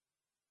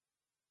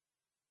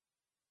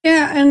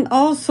 Yeah, and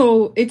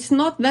also it's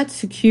not that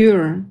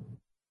secure.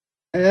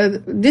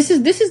 This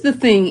is the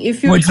thing.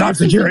 If you're it's not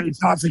secure.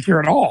 It's not secure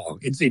at all.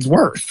 It's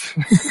worse.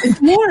 It's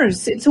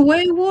worse. It's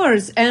way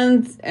worse.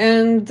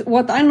 And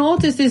what I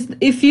noticed is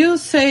if you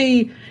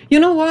say, you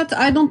know what,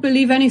 I don't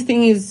believe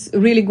anything is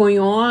really going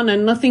on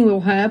and nothing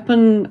will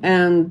happen,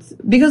 and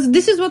because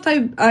this is what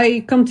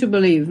I come to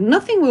believe,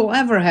 nothing will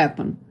ever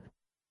happen.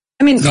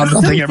 I mean,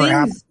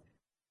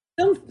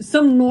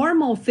 some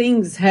normal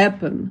things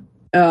happen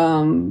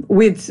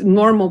with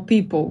normal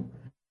people.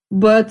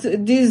 But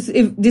these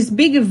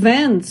big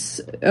events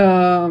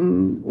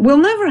will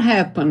never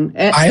happen.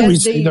 I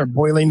always say they're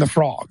boiling the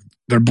frog.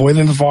 They're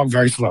boiling the frog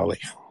very slowly.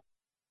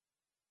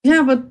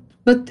 Yeah,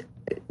 but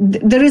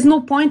there is no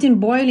point in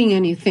boiling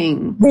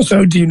anything. Well,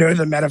 so do you know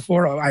the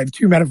metaphor? I have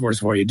two metaphors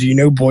for you. Do you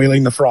know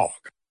boiling the frog?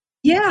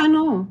 Yeah, I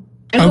know.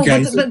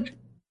 Okay.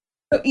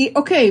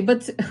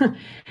 But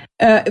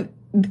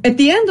at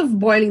the end of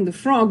boiling the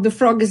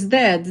frog is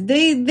dead.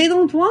 They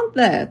don't want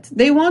that.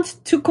 They want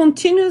to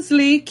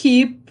continuously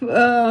keep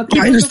I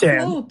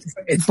understand. Afloat.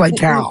 It's like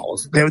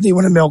cows. They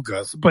want to milk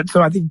us. But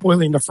so I think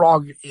boiling the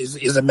frog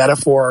is a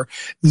metaphor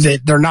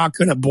that they're not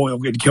going to boil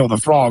and kill the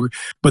frog,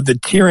 but the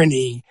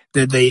tyranny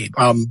that they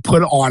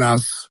put on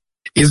us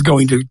is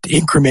going to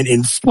increment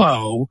in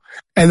slow,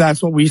 and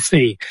that's what we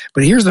see.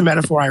 But here's a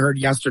metaphor I heard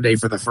yesterday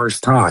for the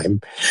first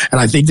time, and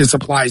I think this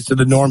applies to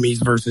the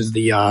normies versus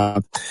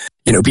the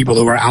people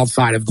who are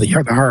outside of the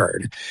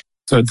herd.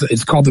 So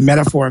it's called the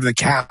metaphor of the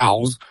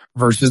cows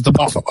versus the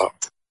buffalo.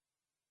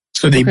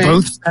 So they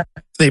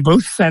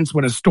both sense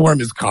when a storm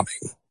is coming,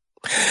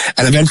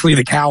 and eventually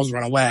the cows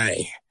run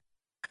away,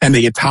 and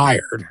they get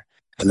tired,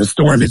 and the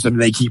storm hits them,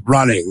 and they keep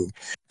running,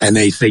 and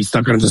they stay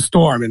stuck under the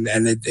storm, and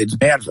it's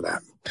bad for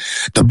them.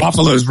 The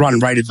buffaloes run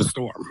right at the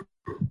storm.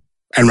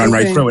 and run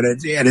right Okay. through it.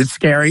 And it's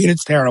scary and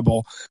it's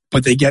terrible,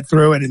 but they get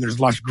through it, and there's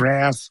lush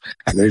grass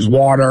and there's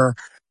water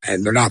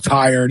and they're not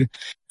tired.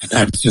 And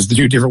that's just the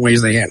two different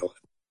ways they handle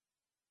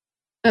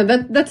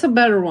it. That's a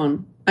better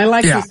one. I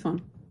like Yeah. this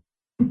one.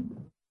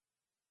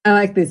 I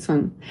like this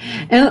one.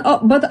 And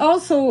but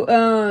also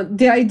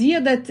the idea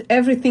that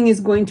everything is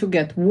going to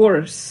get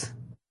worse.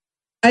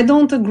 I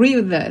don't agree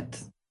with that.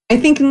 I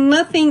think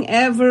nothing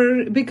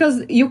ever,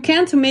 because you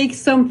can't make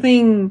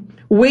something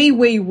way,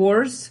 way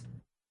worse,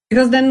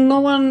 because then no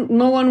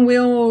one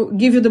will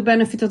give you the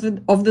benefit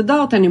of the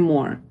doubt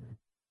anymore.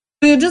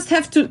 So you just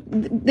have to.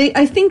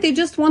 I think they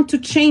just want to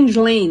change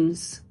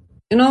lanes.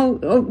 You know,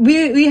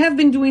 we have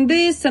been doing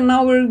this, and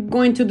now we're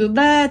going to do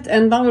that,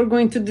 and now we're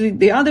going to do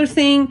the other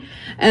thing,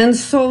 and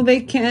so they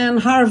can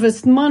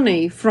harvest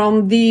money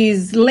from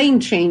these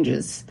lane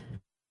changes.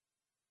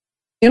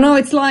 You know,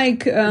 it's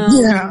like...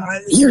 Yeah,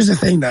 here's the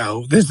thing,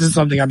 though. This is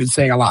something I've been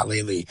saying a lot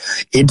lately.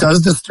 It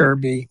does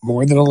disturb me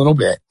more than a little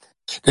bit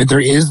that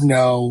there is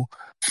no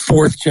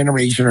fourth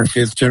generation or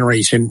fifth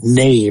generation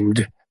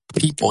named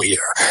people here.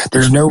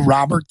 There's no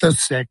Robert the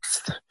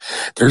Sixth.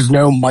 There's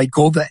no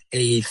Michael the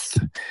Eighth.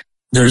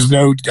 There's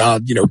no,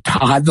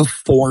 Todd the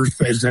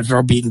Fourth, as if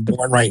they're being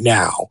born right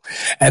now.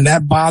 And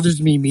that bothers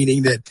me,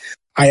 meaning that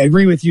I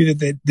agree with you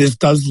that this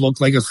does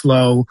look like a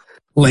slow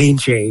lane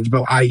change,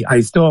 but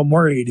I still am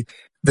worried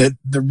that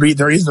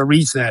there is a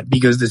reset,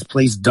 because this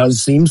place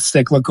does seem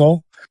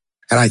cyclical.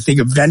 And I think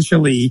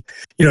eventually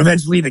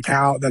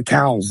the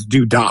cows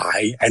do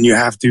die, and you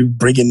have to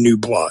bring in new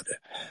blood.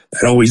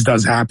 That always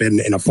does happen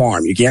in a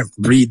farm. You can't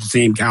breed the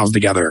same cows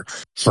together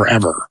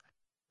forever.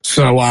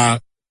 So,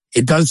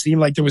 it does seem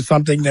like there was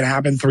something that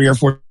happened 3 or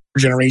 4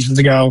 generations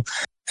ago.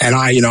 And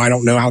I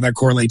don't know how that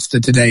correlates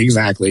to today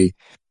exactly,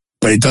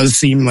 but it does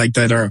seem like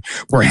that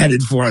we're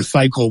headed for a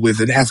cycle with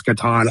an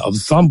eschaton of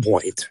some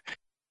point.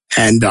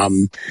 And,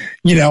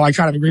 I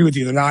kind of agree with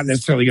you. They're not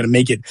necessarily going to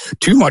make it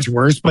too much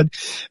worse, but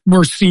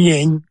we're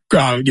seeing,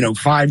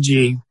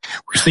 5G,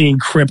 we're seeing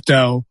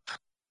crypto.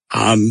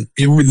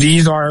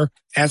 These are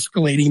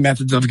escalating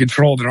methods of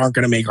control that aren't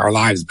going to make our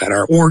lives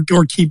better or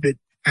keep it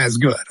as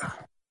good.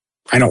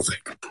 I don't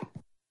think.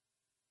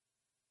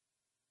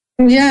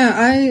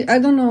 Yeah, I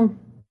don't know.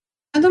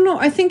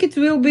 I think it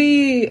will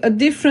be a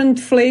different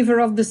flavor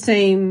of the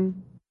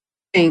same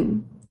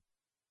thing.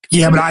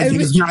 Yeah, but I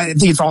think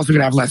it's also going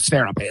to have less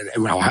therapy,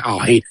 and I'll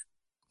hate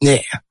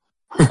it.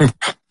 Yeah.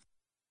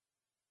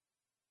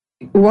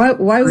 Why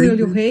will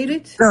you hate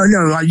it?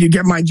 No, you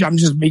get my. I'm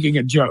just making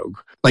a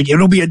joke. Like,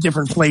 it'll be a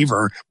different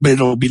flavor, but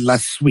it'll be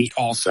less sweet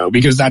also,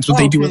 because that's what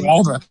they do with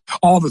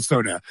all the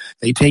soda.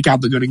 They take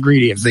out the good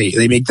ingredients.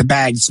 They make the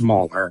bag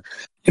smaller.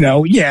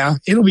 Yeah,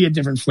 it'll be a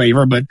different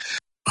flavor, but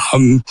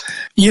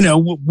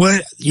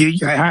what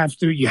you have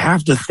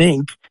to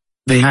think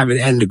they have an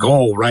end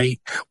goal, right?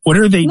 What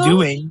are they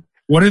doing?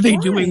 What are they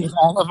doing with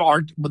all of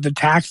with the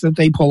tax that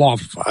they pull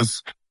off of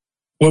us?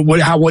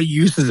 What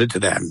use is it to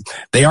them?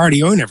 They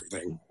already own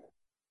everything.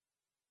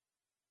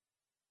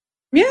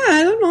 Yeah,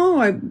 I don't know.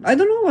 I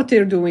don't know what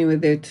they're doing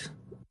with it.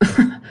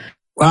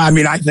 Well, I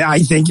mean, I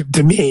think,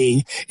 to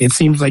me, it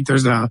seems like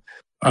there's a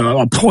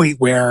point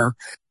where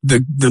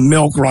the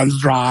milk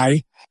runs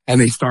dry and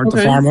they start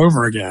to farm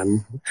over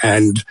again.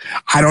 And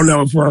I don't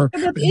know if we're...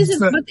 But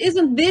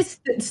isn't this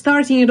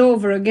starting it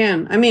over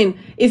again? I mean,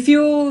 if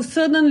you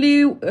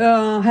suddenly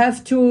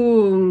have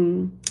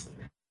to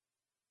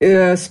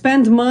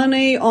spend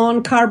money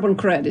on carbon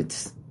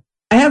credits.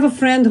 I have a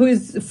friend who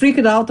is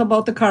freaked out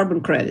about the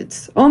carbon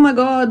credits. Oh my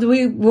God,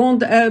 we won't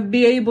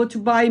be able to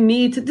buy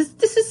meat.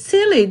 This is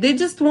silly. They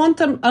just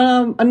want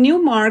a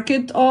new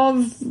market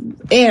of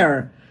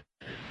air.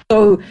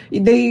 So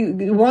they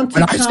want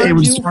to. When I say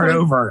we start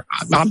over,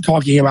 I'm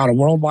talking about a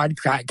worldwide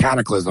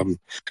cataclysm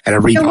and a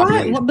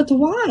repopulation. Yeah, but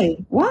why?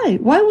 Why?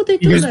 Why would they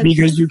do that?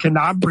 Because you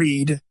cannot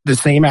breed the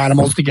same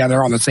animals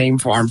together on the same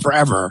farm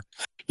forever.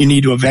 You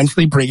need to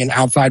eventually bring in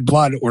outside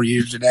blood, or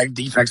your genetic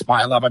defects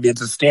pile up. I mean,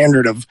 it's a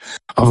standard of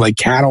like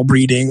cattle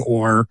breeding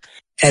or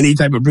any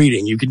type of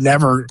breeding.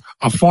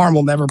 A farm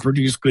will never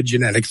produce good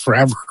genetics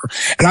forever.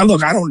 And I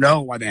don't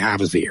know why they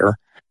have us here.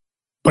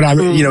 But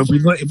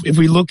if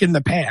we look in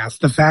the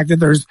past, the fact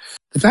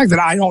that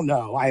I don't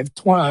know, I have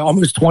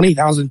almost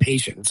 20,000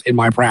 patients in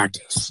my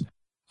practice.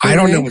 I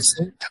don't know.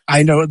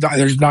 I know that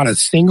there's not a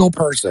single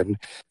person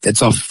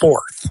that's a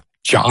fourth,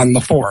 John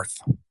the Fourth.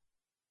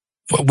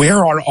 But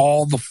where are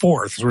all the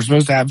fourths? We're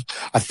supposed to have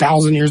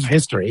 1,000 years of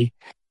history,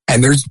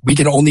 and we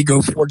can only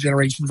go 4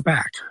 generations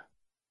back.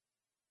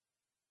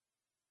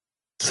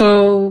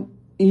 So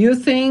you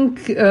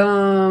think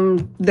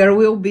there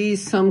will be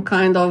some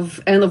kind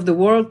of end of the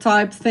world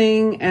type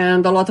thing,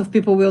 and a lot of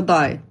people will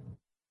die?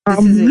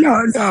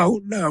 No,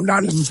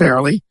 not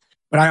necessarily.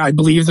 But I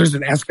believe there's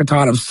an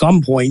eschaton of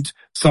some point,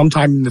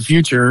 sometime in the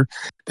future,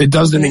 that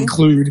doesn't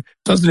include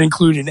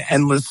an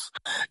endless,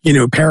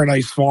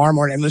 paradise farm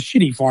or an endless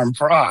shitty farm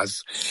for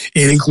us.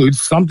 It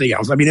includes something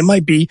else. I mean, it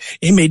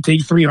may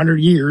take 300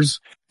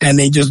 years, and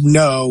they just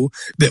know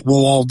that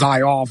we'll all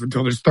die off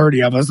until there's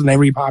 30 of us, and they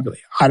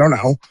repopulate. I don't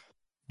know.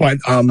 But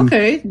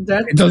Okay, it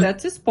doesn't.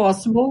 that is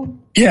possible.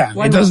 Yeah,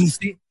 Why it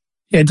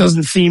not?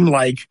 doesn't seem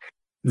like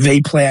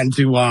they plan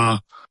to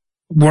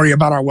worry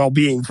about our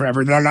well-being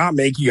forever. They're not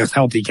making us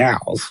healthy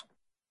cows.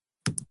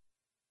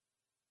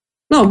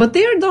 No, but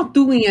they are not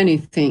doing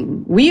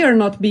anything. We are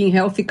not being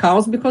healthy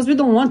cows because we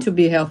don't want to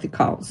be healthy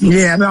cows.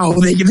 Yeah, no,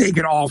 they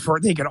could offer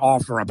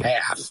a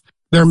path.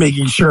 They're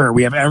making sure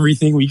we have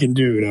everything we can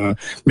do to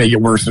make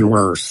it worse and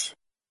worse.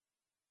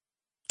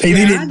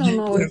 I don't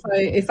know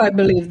if I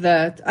believe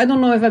that. I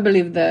don't know if I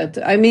believe that.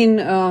 I mean,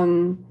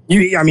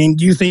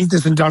 do you think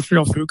this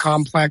industrial food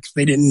complex,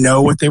 they didn't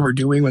know what they were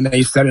doing when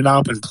they set it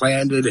up and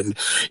planned it? And,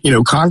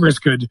 Congress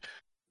could,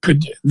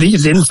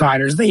 these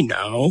insiders, they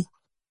know.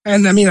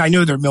 And I mean, I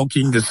know they're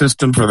milking the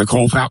system for the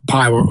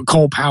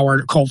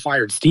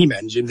coal-fired steam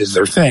engine is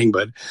their thing,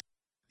 but,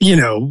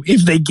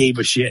 if they gave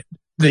a shit,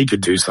 they could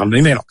do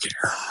something. They don't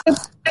care.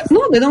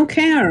 No, they don't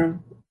care.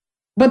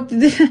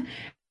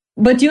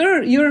 But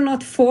you're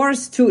not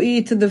forced to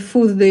eat the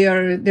food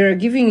they're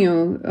giving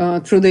you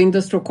through the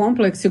industrial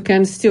complex. You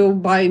can still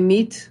buy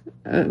meat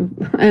and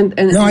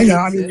no, I know.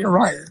 I mean,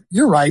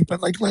 you're right.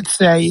 But let's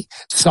say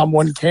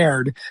someone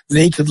cared,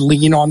 they could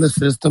lean on the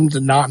system to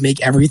not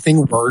make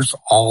everything worse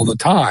all the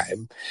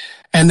time,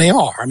 and they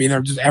are. I mean,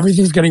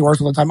 everything's getting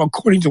worse all the time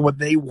according to what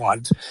they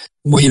want.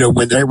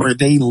 Where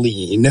they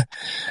lean,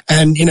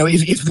 and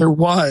if there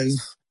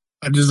was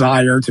a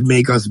desire to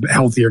make us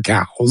healthier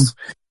cows,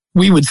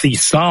 we would see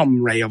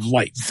some ray of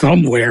light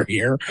somewhere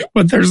here,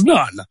 but there's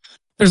none.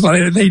 There's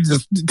not. They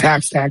just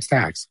tax.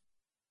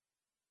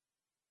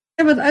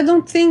 Yeah, but I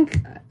don't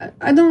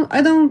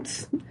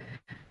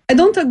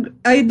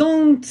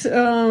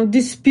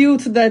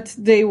dispute that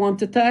they want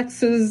the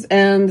taxes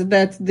and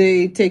that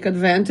they take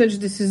advantage.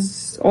 This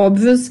is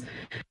obvious.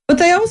 But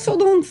I also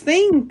don't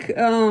think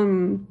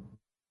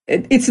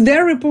it's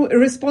their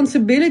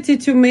responsibility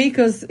to make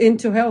us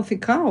into healthy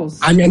cows.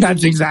 I mean,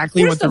 that's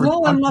exactly what the First of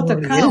all, I'm not a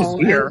cow.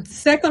 Here.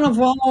 Second of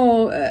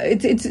all,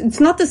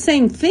 it's not the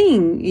same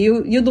thing.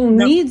 You don't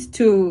need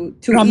to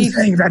I'm eat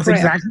saying that's crap.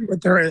 exactly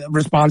what their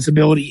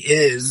responsibility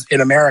is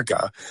in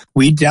America.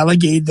 We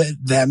delegate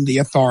them the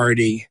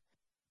authority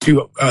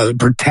to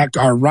protect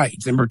our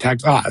rights and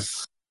protect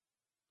us.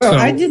 Well,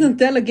 I didn't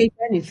delegate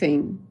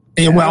anything.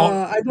 I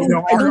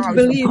don't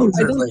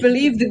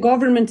believe the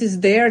government is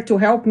there to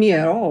help me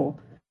at all.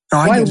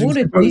 Why would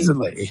it be?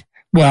 Supposedly.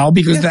 Well,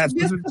 because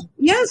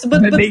yes,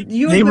 but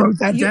they wrote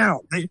that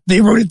down.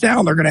 They wrote it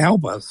down. They're going to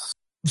help us.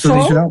 So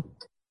they should help.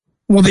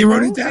 Well, they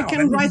wrote it down. I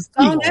can write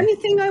down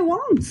anything I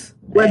want.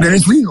 Then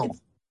it's legal.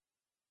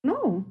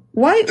 No.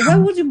 Why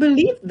would you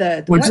believe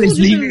that? Why would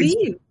you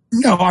believe?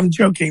 No, I'm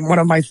joking. One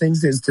of my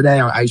things is today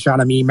I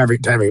shot a meme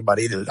to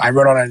everybody. I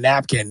wrote on a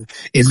napkin,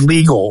 "It's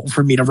legal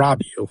for me to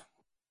rob you."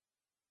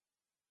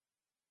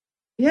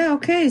 Yeah,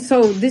 okay.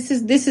 So this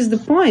is the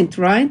point,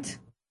 right?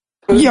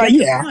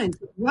 Yeah.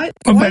 Why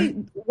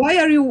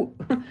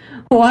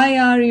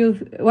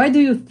do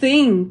you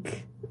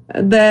think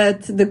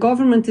that the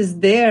government is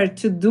there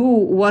to do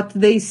what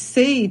they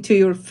say to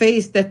your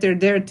face that they're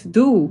there to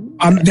do?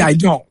 I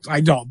don't.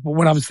 But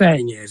what I'm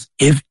saying is,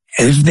 if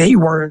they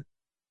weren't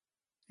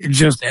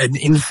just an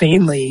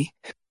insanely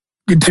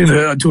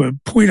to a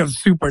point of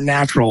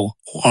supernatural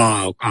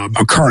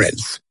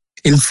occurrence,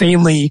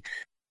 insanely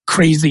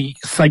crazy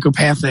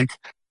psychopathic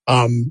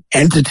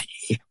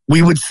entity,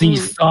 we would see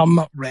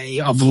some ray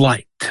of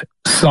light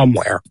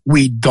somewhere.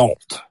 We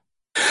don't.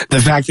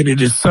 The fact that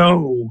it is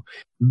so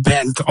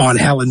bent on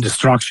hell and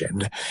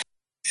destruction,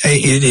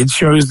 it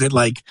shows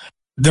that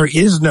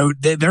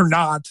they're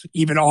not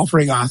even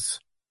offering us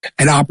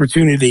an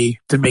opportunity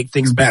to make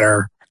things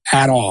better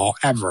at all,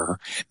 ever.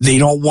 They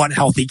don't want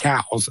healthy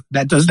cows.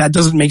 That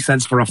doesn't make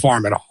sense for a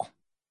farm at all.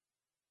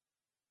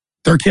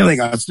 They're killing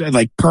us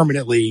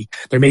permanently.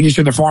 They're making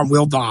sure the farm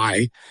will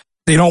die.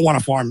 They don't want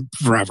to farm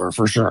forever,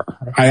 for sure.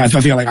 I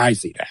feel like I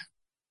see that.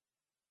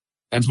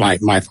 That's my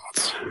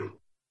thoughts.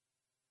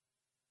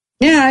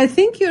 Yeah, I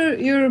think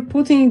you're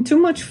putting too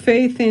much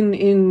faith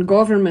in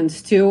government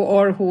still,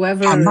 or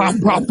whoever. I'm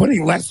not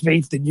putting less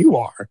faith than you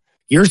are.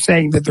 You're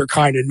saying that they're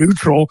kind of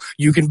neutral.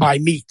 You can buy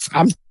meats.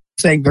 I'm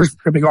saying they're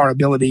stripping our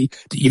ability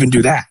to even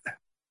do that.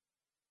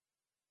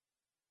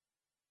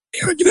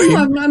 No,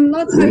 I'm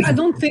not. I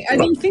don't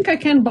think I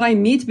can buy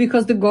meat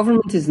because the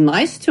government is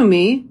nice to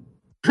me.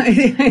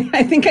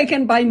 I think I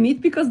can buy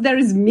meat because there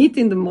is meat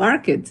in the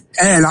market.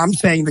 And I'm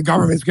saying the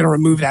government's going to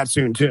remove that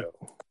soon too.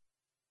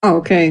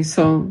 Okay,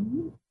 so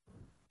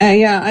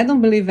I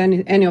don't believe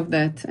any of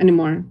that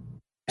anymore.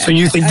 So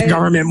you think the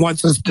government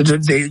wants us to?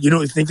 You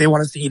don't think they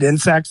want us to eat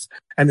insects,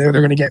 and they're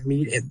going to get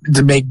meat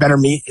to make better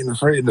meat in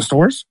the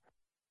stores?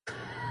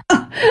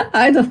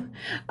 I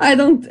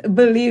don't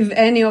believe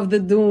any of the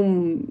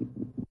doom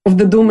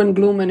and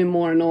gloom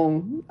anymore.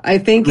 No, I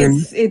think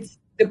it's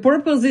the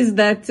purpose is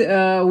that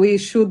we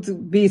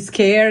should be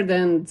scared,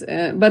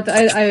 but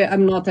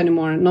I'm not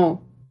anymore.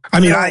 No. I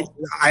mean,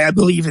 I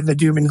believe in the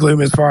doom and gloom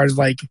as far as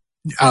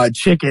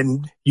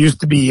chicken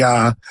used to be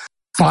 $5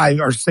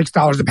 or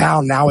 $6 a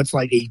pound. Now it's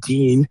like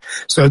 $18.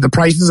 So the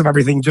prices of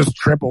everything just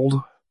tripled.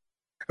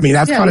 I mean,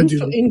 that's Yeah, got to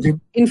do.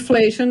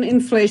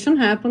 inflation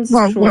happens.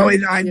 Well, sure.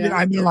 I've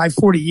been alive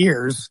 40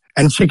 years,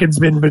 and chicken's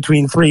been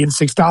between $3 and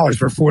 $6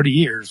 for 40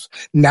 years.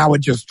 Now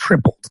it just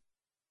tripled.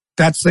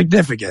 That's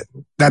significant.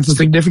 That's a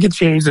significant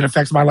change that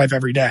affects my life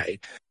every day.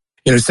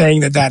 You know, saying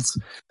that that's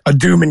a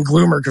doom and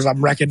gloomer because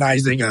I'm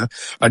recognizing a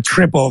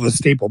triple of a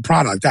staple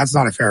product, that's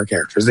not a fair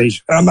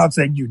characterization. And I'm not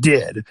saying you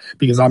did,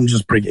 because I'm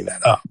just bringing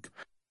that up.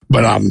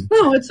 But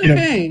no, it's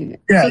okay.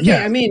 Yeah, it's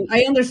okay. I mean,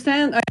 I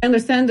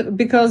understand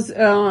because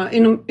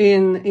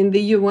in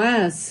the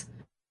U.S.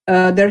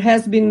 There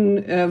has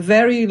been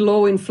very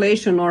low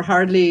inflation or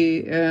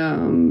hardly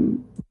any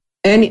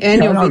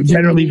of it.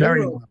 Generally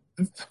very low.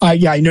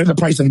 I know the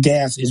price of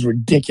gas is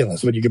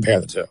ridiculous when you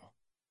compare the two.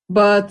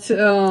 But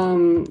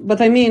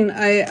I mean,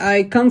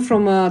 I come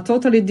from a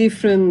totally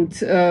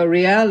different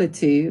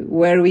reality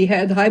where we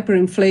had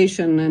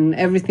hyperinflation and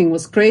everything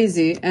was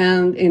crazy,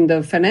 and in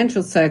the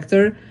financial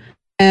sector,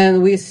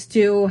 and we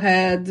still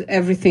had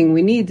everything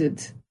we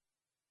needed.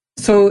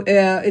 So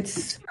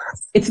there's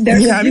a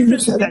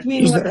difference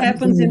between what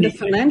happens in the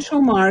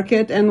financial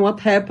market and what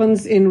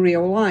happens in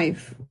real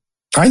life.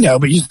 I know,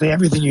 but you say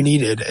everything you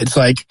needed. It's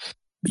like,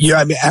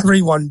 I mean,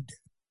 everyone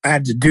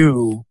had to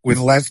do with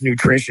less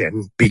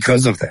nutrition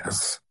because of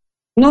this.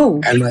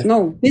 No,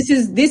 this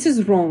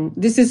is wrong.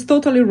 This is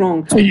totally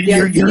wrong. So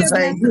you're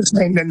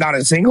saying that not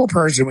a single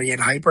person, when you had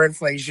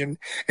hyperinflation,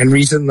 and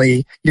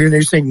recently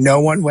you're saying no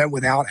one went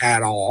without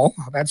at all.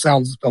 That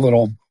sounds a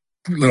little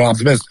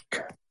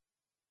optimistic.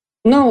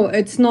 No,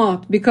 it's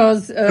not,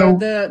 because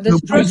the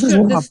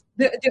structure,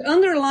 the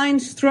underlying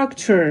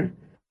structure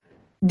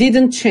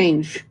didn't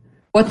change.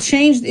 What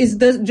changed is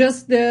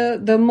just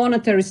the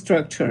monetary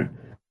structure.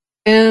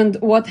 And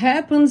what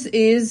happens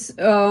is...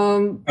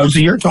 so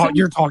you're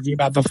talking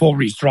about the full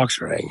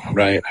restructuring,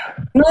 right?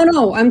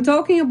 No, I'm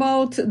talking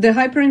about the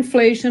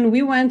hyperinflation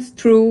we went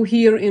through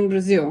here in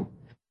Brazil.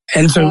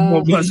 And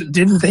so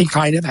didn't they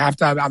kind of have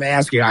to... I'm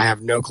asking, I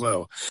have no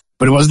clue.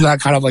 But wasn't that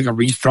kind of like a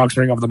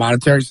restructuring of the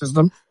monetary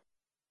system?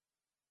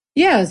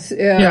 Yes,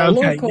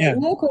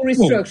 local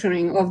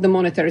restructuring of the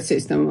monetary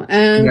system.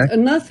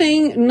 And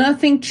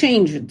nothing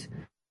changed.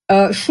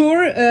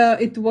 Sure,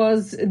 it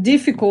was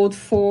difficult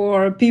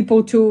for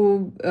people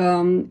to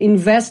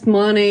invest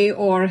money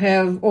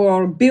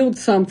or build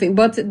something,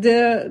 but at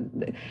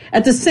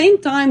the same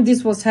time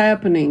this was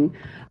happening,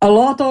 a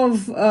lot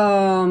of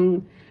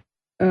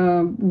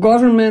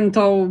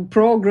governmental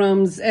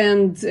programs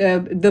and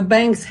the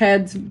banks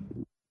had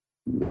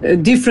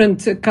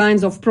different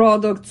kinds of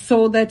products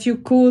so that you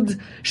could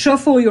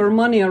shuffle your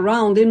money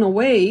around in a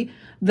way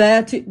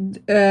that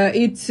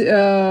it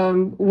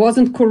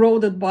wasn't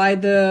corroded by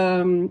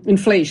the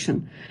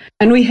inflation.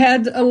 And we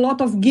had a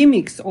lot of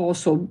gimmicks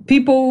also.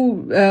 People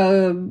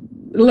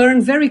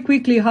learn very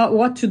quickly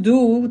what to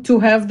do to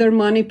have their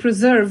money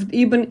preserved,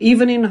 even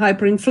in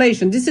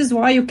hyperinflation. This is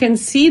why you can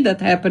see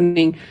that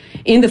happening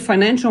in the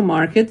financial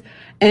market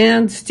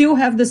and still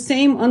have the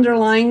same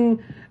underlying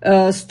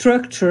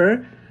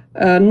structure,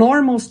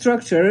 normal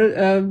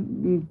structure,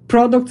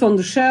 products on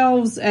the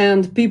shelves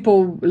and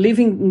people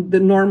living the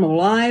normal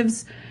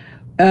lives,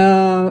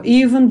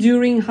 even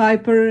during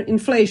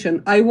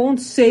hyperinflation. I won't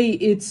say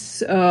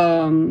it's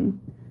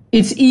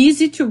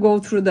easy to go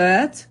through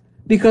that,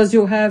 because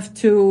you have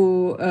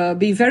to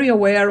be very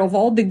aware of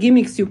all the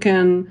gimmicks you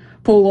can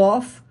pull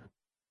off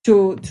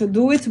to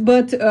do it,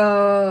 but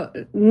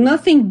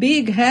nothing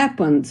big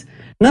happened,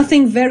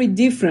 nothing very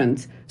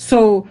different.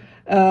 So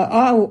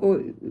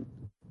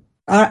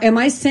am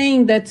I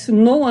saying that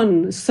no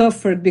one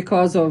suffered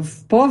because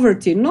of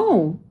poverty?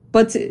 No,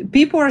 but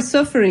people are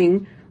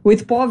suffering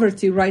with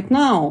poverty right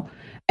now,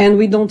 and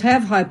we don't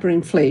have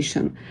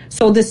hyperinflation.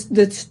 So the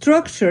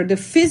structure, the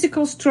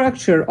physical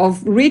structure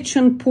of rich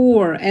and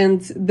poor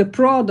and the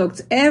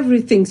products,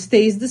 everything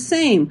stays the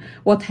same.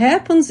 What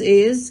happens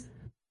is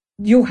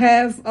you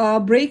have a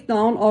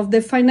breakdown of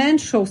the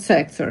financial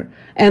sector,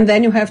 and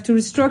then you have to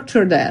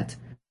restructure that.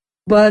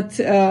 But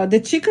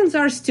the chickens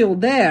are still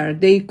there.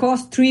 They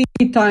cost 3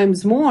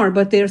 times more,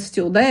 but they're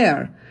still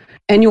there.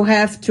 And you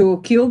have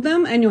to kill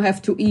them and you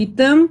have to eat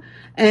them,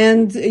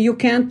 and you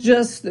can't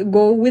just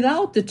go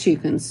without the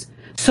chickens.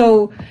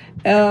 So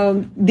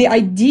the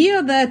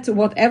idea that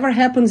whatever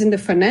happens in the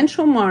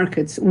financial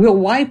markets will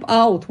wipe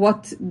out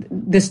what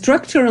the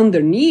structure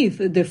underneath,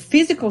 the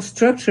physical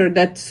structure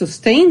that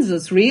sustains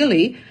us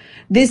really,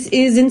 this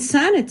is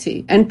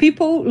insanity. And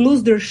people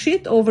lose their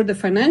shit over the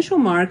financial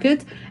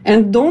market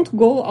and don't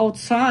go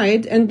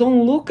outside and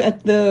don't look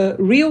at the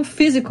real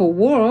physical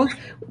world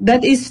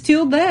that is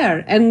still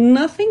there. And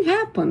nothing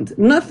happened.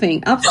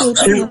 Nothing.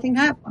 Absolutely nothing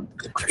happened.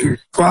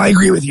 Well, I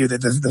agree with you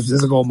that the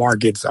physical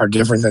markets are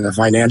different than the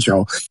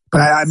financial. But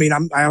I mean,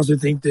 I also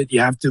think that you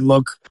have to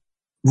look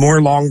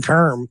more long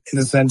term in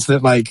the sense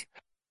that, like,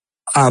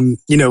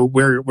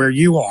 where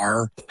you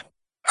are,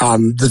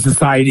 the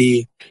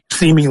society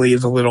seemingly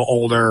is a little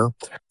older.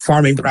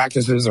 Farming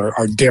practices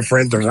are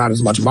different. There's not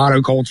as much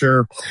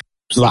monoculture.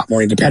 There's a lot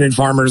more independent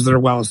farmers that are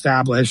well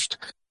established.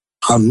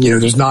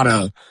 There's not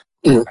a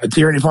a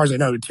tyranny, as far as I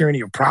know, the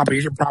tyranny of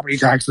property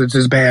taxes is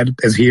as bad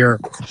as here.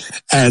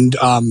 And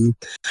I'm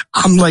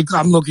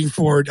looking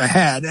forward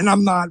ahead, and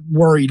I'm not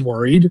worried,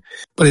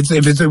 but if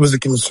it was a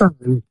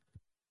concern,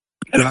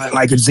 and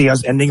I could see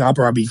us ending up,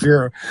 or I'd be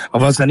fear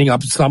of us ending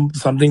up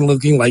something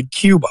looking like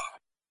Cuba.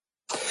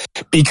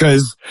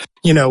 Because,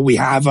 we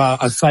have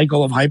a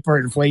cycle of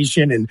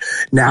hyperinflation, and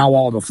now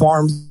all the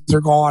farms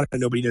are gone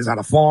and nobody knows how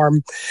to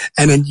farm.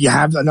 And then you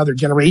have another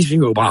generation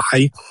go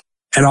by,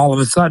 and all of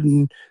a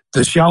sudden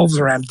the shelves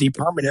are empty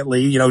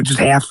permanently, just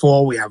half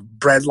full. We have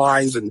bread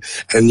lines and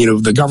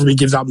the government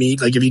gives out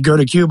meat. Like if you go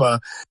to Cuba,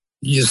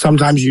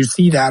 sometimes you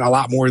see that a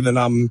lot more than,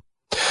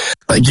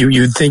 like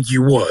you'd think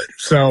you would.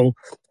 So,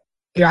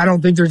 yeah, I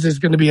don't think there's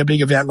just going to be a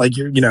big event like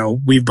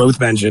we've both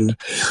mentioned.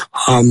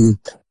 And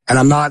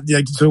I'm not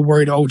so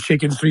worried,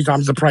 chicken's 3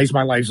 times the price,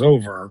 my life's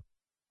over.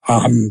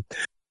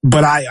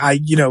 But I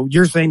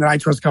you're saying that I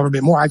trust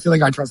government more. I feel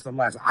like I trust them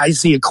less. I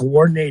see a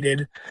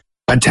coordinated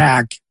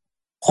attack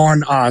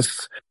on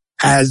us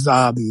as,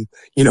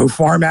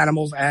 farm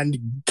animals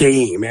and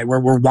game, and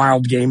we're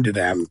wild game to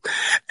them.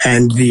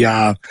 And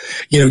the,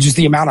 just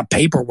the amount of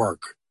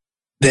paperwork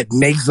that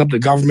makes up the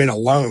government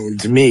alone,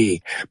 to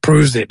me,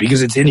 proves it,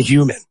 because it's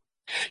inhuman.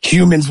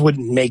 Humans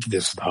wouldn't make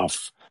this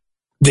stuff.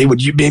 They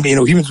would,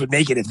 humans would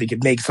make it if they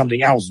could make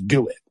something else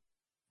do it.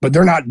 But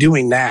they're not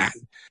doing that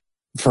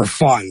for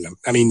fun.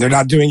 I mean, they're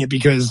not doing it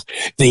because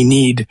they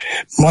need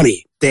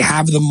money. They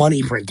have the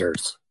money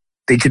printers.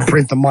 They can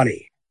print the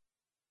money.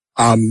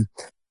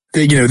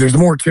 There's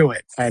more to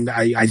it. And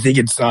I think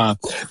it's,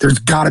 there's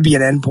gotta be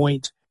an end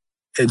point.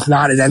 It's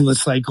not an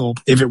endless cycle.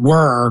 If it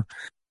were,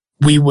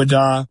 we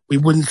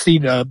wouldn't see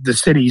the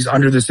cities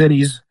under the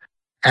cities.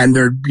 And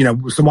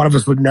so one of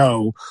us would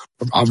know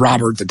of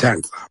Robert the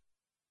 10th.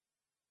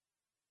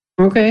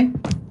 Okay,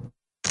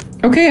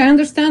 I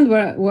understand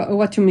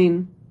what you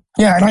mean.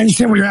 Yeah, and I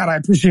understand where you're at. I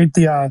appreciate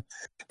the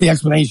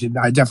explanation.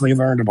 I definitely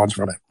learned a bunch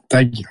from it.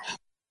 Thank you.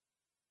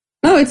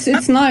 No, it's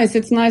nice.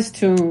 It's nice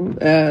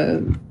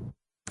to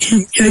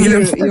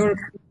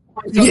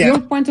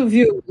your point of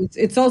view.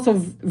 It's also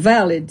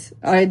valid.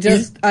 I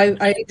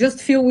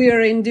just feel we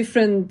are in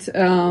different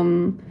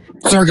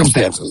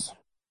circumstances.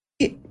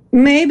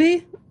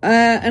 Maybe,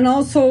 and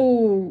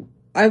also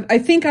I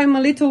think I'm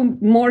a little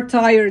more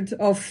tired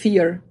of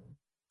fear.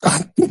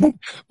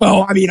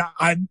 Well, I mean,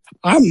 I'm.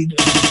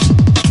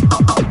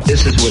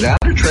 This is Without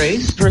a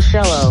Trace.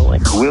 Rosello.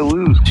 Will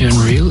Lose.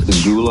 Genreal.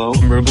 Dulo.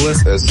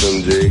 Herbalist.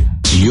 SMG.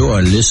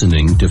 You're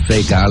listening to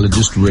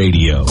Fakeologist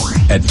Radio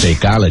at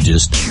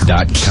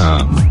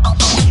fakeologist.com.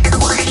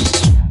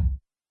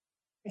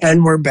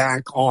 And we're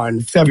back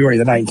on February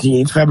the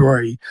 19th,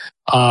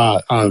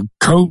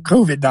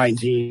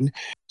 COVID-19.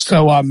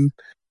 So, I'm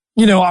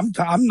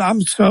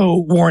so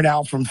worn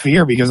out from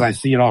fear because I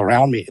see it all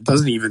around me.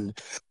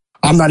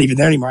 I'm not even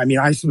there anymore. I mean,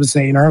 I was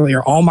saying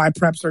earlier, all my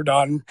preps are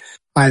done.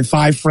 I have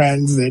 5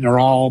 friends that are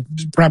all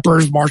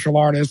preppers, martial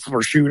artists,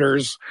 or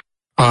shooters.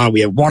 We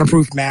have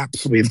waterproof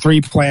maps. We have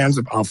 3 plans,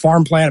 a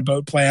farm plan, a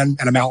boat plan,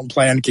 and a mountain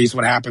plan in case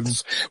what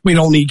happens. We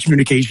don't need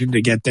communication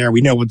to get there.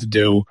 We know what to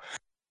do.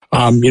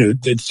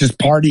 It's just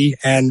party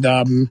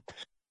and,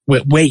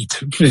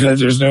 wait.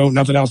 There's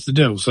nothing else to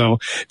do. So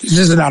this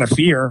isn't out of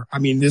fear. I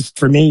mean,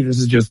 for me, this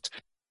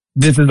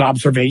is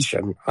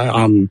observation.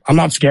 I'm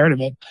not scared of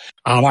it.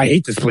 I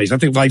hate this place. I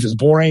think life is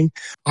boring.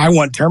 I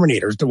want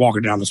Terminators to walk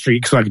down the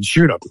street so I can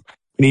shoot them.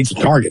 We need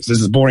some targets.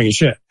 This is boring as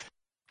shit.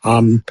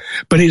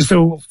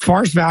 So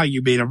Farce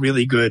Value made a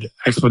really good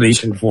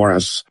explanation for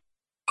us,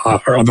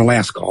 on the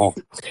last call.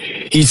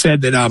 He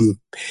said that,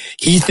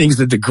 he thinks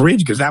that the grid,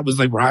 because that was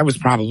like where I was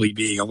probably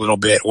being a little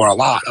bit or a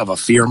lot of a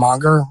fear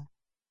monger.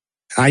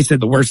 I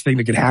said the worst thing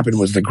that could happen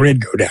was the grid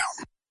go down.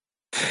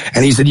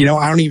 And he said,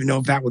 I don't even know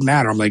if that would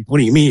matter. I'm like, what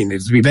do you mean?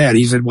 It's be bad.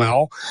 He said,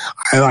 well,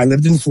 I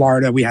lived in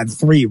Florida. We had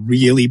 3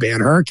 really bad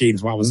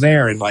hurricanes while I was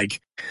there. And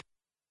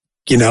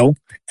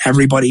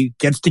everybody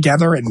gets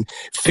together and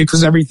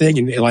fixes everything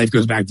and life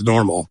goes back to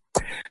normal.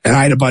 And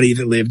I had a buddy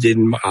that lived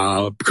in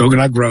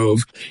Coconut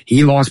Grove.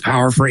 He lost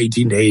power for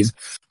 18 days.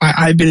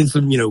 I've been in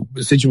some,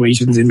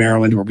 situations in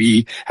Maryland where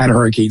we had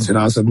hurricanes hit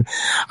us, and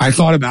I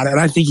thought about it, and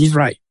I think he's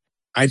right.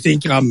 I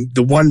think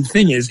the one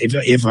thing is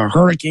if a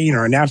hurricane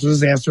or a natural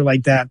disaster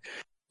like that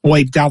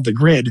wiped out the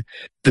grid,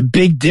 the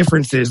big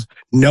difference is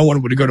no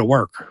one would go to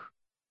work.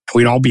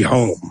 We'd all be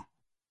home,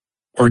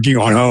 working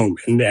on home,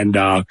 and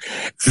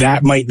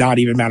that might not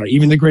even matter.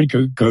 Even the grid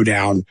could go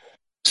down,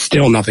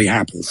 still nothing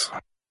happens.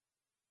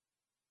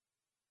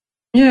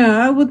 Yeah,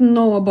 I wouldn't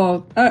know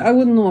about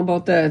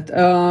that.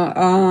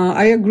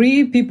 I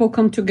agree. People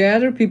come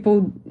together.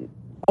 People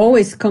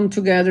always come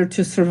together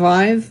to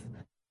survive.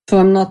 So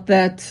I'm not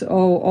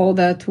all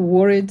that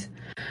worried.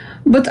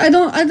 But I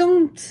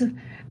don't,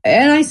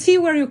 and I see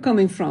where you're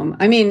coming from.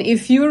 I mean,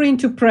 if you're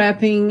into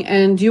prepping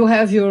and you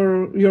have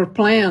your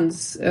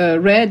plans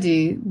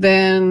ready,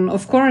 then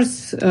of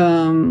course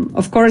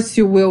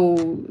you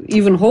will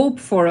even hope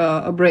for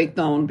a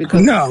breakdown,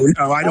 because no,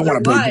 I don't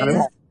want to break down at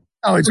all.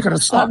 Oh, it's going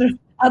to suck.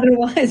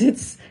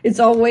 otherwise it's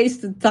all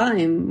wasted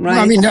time, right?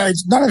 I mean, no,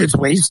 none of it's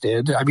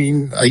wasted. I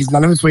mean,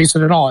 none of it's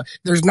wasted at all.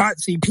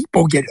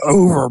 People get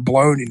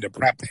overblown into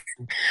prepping.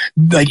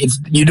 Like,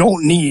 you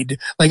don't need,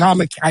 like,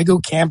 I go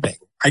camping,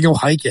 I go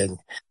hiking.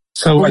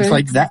 So it's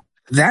like that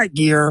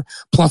gear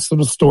plus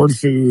some stored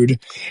food,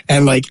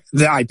 and like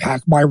I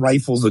pack my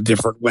rifles a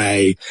different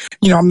way.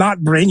 I'm not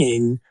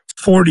bringing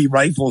 40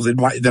 rifles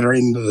that are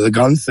in the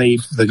gun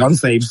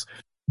safes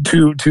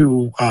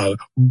to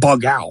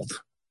bug out.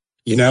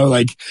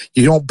 Like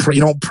you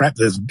don't prep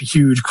this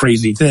huge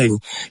crazy thing.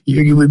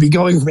 You would be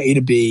going from A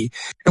to B,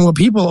 and what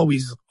people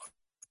always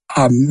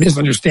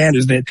misunderstand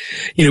is that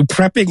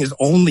prepping is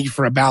only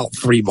for about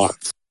 3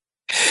 months.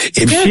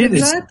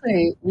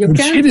 Exactly. You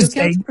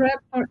can't prep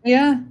for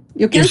the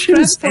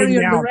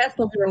rest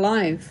of your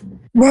life.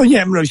 Well,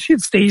 yeah,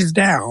 shit stays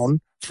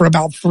down for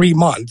about 3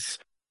 months.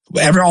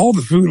 All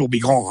the food will be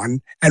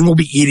gone, and we'll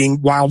be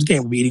eating wild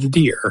game. We'll be eating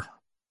deer.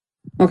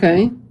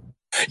 Okay.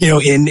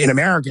 In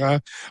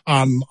America,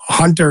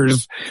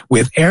 hunters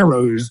with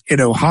arrows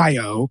in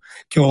Ohio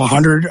kill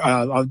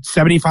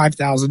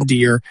 75,000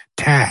 deer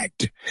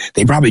tagged.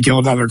 They probably kill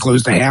another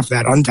close to half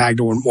that untagged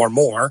or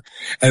more.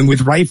 And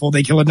with rifle,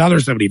 they kill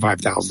another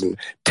 75,000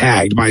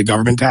 tagged by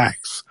government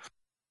tags.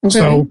 Okay.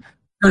 So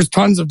there's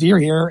tons of deer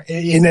here.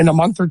 In a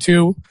month or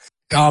two,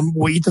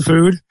 we'll eat the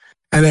food,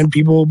 and then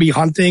people will be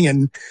hunting,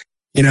 and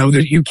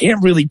you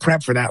can't really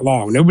prep for that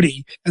long.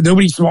 Nobody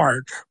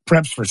smart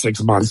preps for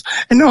 6 months.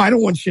 And no, I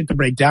don't want shit to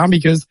break down,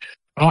 because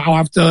I'll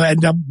have to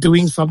end up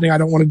doing something I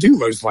don't want to do,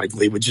 most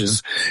likely, which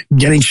is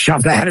getting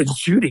shot at and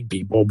shooting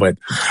people. But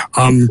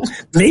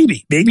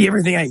maybe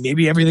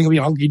everything will be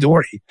hunky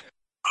dory.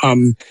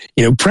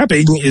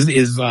 Prepping is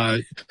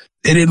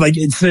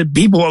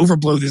people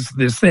overblow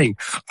this thing.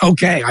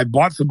 Okay, I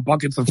bought some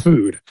buckets of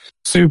food.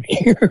 Soup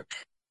here.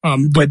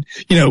 But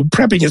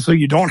prepping is so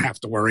you don't have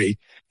to worry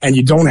and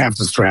you don't have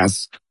to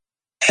stress.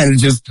 And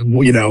just,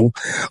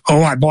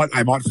 I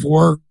bought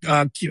 4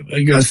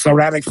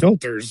 ceramic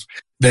filters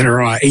that are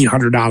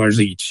 $800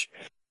 each.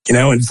 And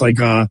it's like,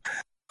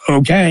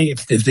 okay, if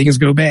things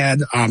go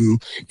bad,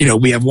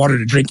 we have water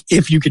to drink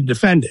if you can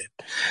defend it.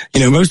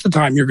 Most of the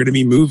time you're going to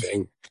be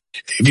moving.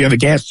 If you have a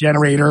gas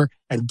generator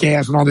and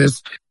gas and all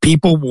this,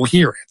 people will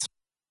hear it.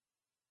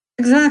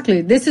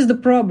 Exactly. This is the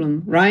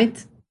problem,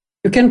 right?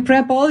 You can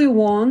prep all you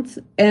want,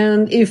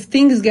 and if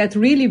things get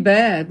really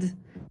bad,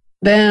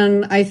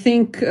 then I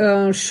think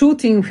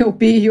shooting will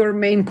be your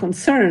main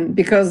concern,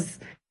 because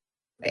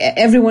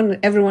everyone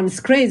is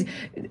crazy.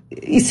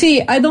 You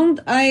see,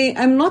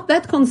 I'm not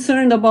that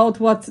concerned about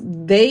what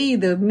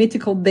the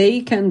mythical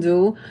they can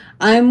do.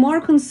 I'm more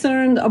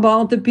concerned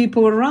about the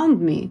people around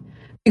me,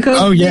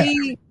 because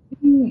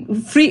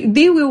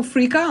they will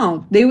freak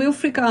out. They will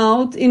freak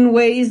out in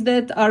ways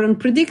that are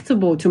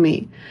unpredictable to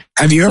me.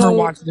 Have you ever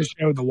watched the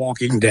show The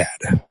Walking Dead?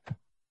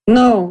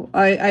 No,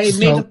 I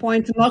made a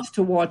point not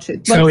to watch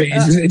it. But,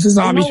 it's a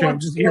zombie show.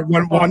 Just here,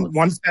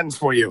 one sentence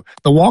for you.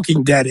 The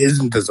Walking Dead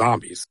isn't the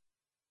zombies.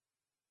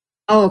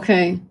 Oh,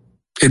 okay.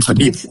 It's the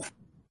people.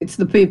 It's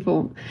the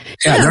people.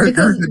 Yeah,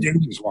 they're the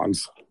dangerous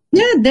ones.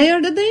 Yeah, they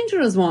are the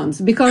dangerous ones,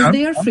 because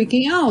they are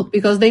freaking out,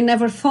 because they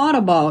never thought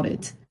about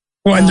it.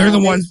 Well, and they're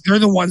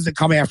the ones that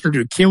come after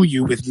to kill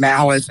you with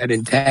malice and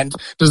intent.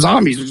 The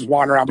zombies just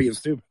wander around being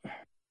stupid.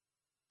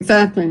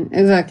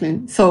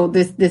 Exactly. So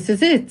this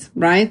is it,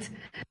 right?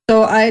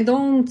 So I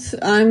don't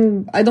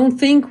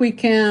think we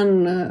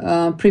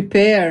can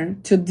prepare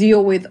to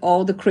deal with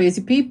all the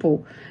crazy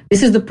people.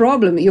 This is the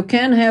problem. You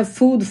can have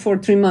food for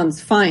 3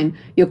 months, fine.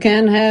 You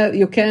can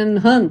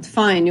hunt,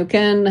 fine. You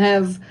can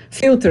have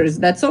filters,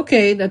 that's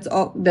okay. That's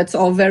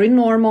all very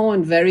normal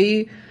and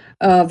very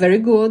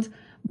good.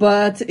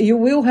 But you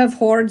will have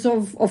hordes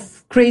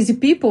of crazy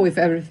people if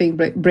everything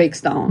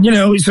breaks down.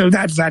 So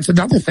that's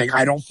another thing.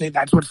 I don't think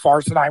that's what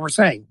Farce and I were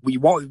saying. We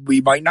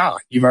might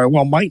not. You very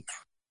well might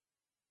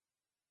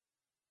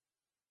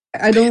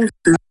not. I didn't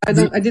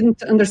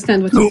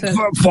understand what you said.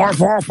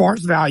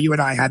 Farce Value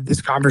and I had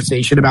this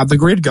conversation about the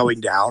grid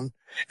going down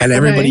and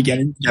everybody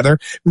getting together.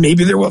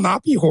 Maybe there will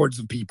not be hordes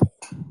of people.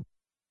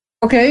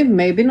 Okay,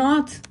 maybe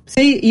not.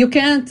 See, you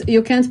can't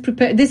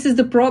prepare. This is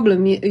the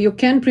problem. You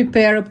can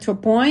prepare up to a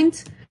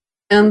point,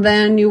 and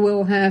then you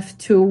will have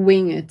to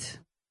wing it.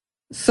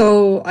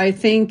 So I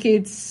think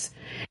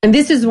and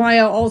this is why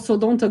I also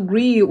don't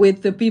agree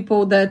with the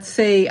people that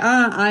say,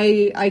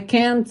 I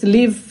can't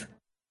live,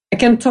 I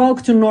can't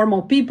talk to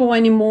normal people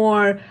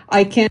anymore.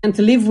 I can't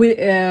live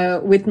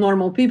with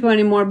normal people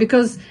anymore,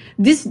 because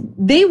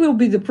they will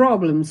be the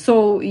problem.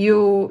 So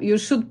you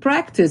should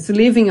practice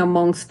living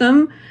amongst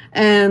them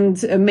and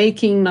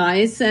making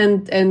nice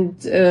and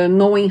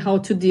knowing how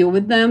to deal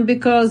with them,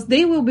 because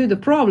they will be the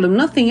problem.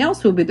 Nothing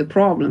else will be the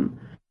problem.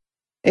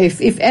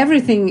 If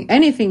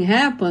anything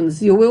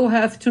happens, you will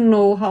have to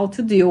know how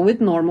to deal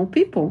with normal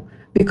people,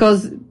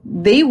 because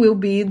they will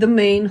be the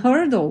main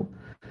hurdle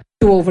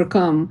to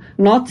overcome,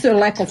 not a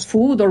lack of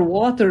food or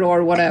water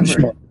or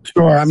whatever.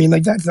 Sure. I mean, I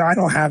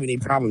don't have any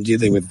problem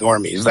dealing with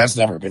normies. That's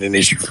never been an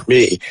issue for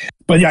me.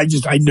 But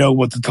I know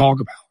what to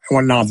talk about and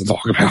what not to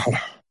talk about.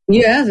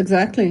 Yes,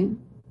 exactly.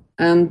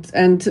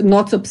 And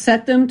not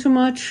upset them too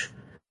much,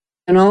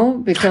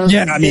 because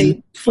Yeah, I mean,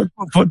 they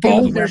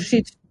football, lose their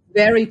shit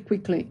very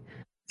quickly.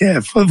 yeah,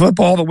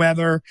 football, the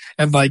weather,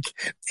 and like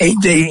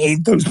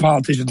ain't those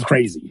politicians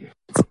crazy?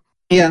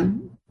 Yeah,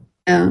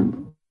 yeah.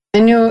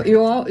 And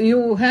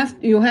you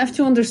have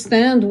to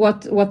understand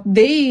what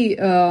they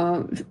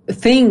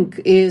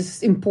think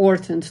is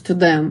important to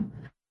them,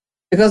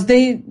 because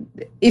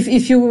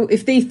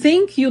if they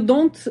think you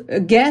don't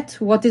get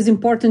what is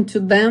important to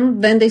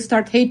them, then they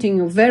start hating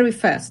you very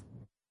fast.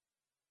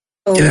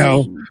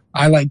 So,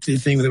 I like the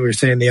thing that we were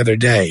saying the other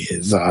day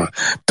is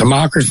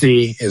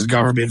democracy is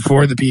government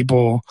for the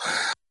people,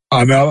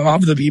 of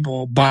the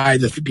people, by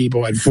the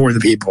people, and for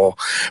the people.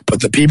 But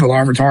the people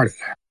are retarded.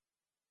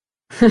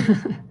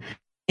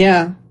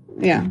 yeah,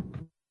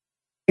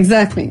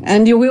 exactly.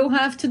 And you will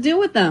have to deal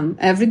with them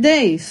every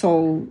day.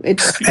 So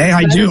it's Hey,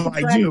 I do.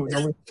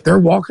 They're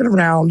walking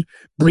around,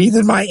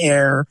 breathing my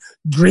air,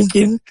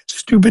 drinking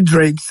stupid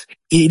drinks,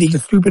 eating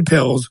stupid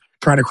pills,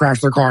 trying to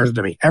crash their cars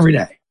into me every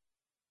day.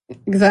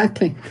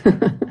 Exactly.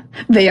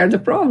 They are the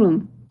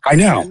problem. I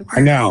know.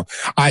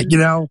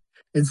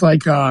 It's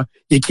like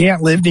you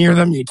can't live near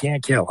them, you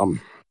can't kill them.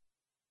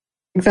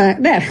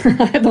 Exactly.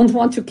 I don't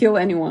want to kill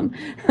anyone.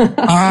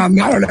 I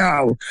don't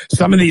know.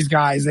 Some of these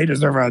guys, they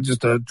deserve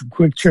just a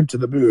quick trip to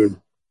the moon.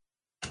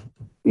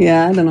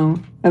 Yeah, I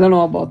don't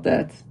know about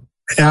that.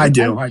 Yeah, I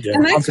do.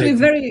 I'm actually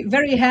very,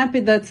 very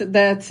happy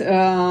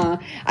that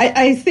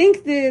I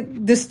think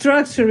the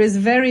structure is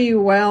very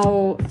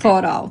well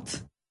thought out.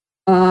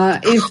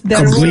 If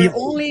there were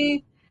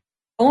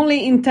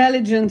only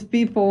intelligent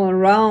people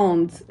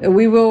around,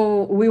 we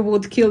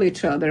would kill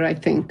each other, I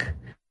think.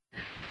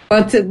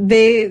 But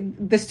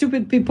the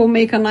stupid people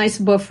make a nice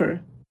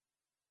buffer.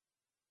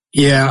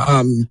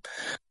 Yeah.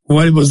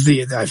 What was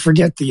I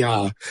forget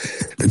the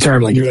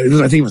term, like,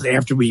 I think it was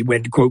after we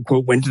went,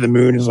 quote, went to the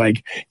moon, is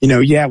like,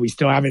 yeah, we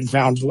still haven't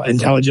found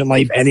intelligent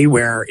life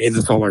anywhere in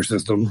the solar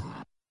system.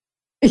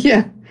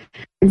 Yeah,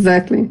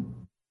 exactly.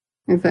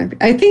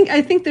 I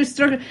think there's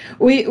structure.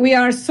 We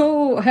are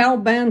so hell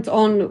bent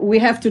on we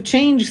have to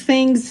change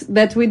things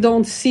that we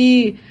don't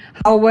see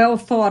how well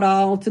thought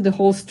out the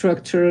whole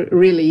structure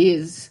really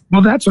is.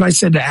 Well, that's what I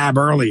said to Ab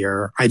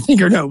earlier. I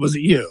think, or no, was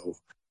it you?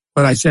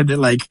 But I said that,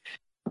 like,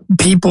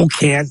 people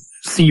can't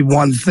see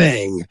one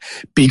thing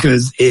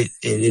because it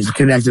is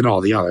connected to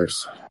all the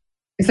others.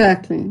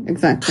 Exactly. And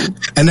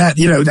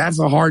that, that's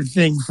a hard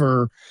thing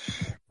for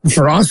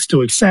us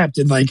to accept.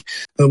 And like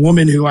the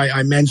woman who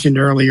I mentioned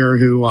earlier,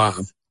 who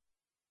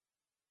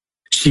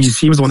she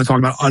was the one that talked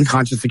about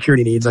unconscious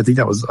security needs. I think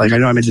that was, like, I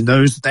know I mentioned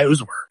those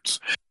words,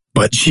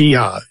 but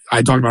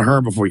I talked about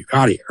her before you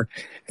got here,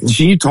 and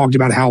she talked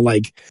about how,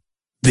 like,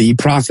 the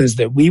process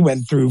that we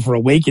went through for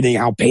awakening,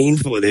 how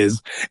painful it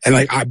is. And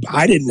like,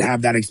 I didn't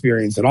have that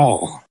experience at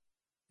all.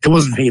 It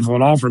wasn't painful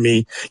at all for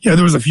me.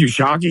 There was a few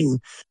shocking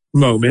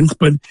moments,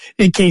 but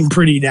it came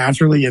pretty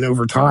naturally and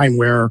over time,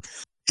 where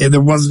there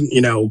wasn't,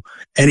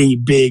 any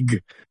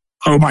big,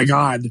 oh my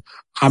God,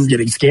 I'm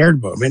getting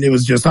scared moment. It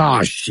was just,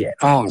 oh shit.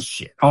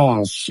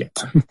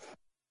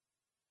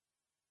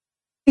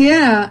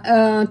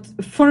 Yeah,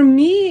 for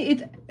me,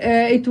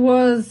 it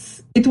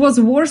was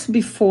worse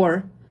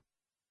before.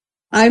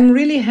 I'm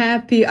really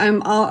happy.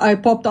 I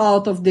popped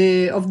out of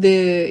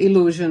the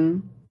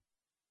illusion.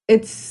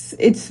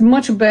 It's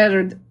much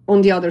better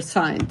on the other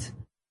side.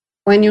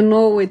 When you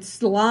know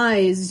it's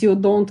lies, you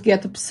don't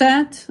get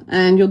upset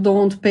and you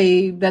don't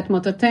pay that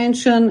much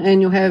attention,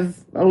 and you have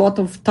a lot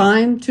of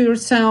time to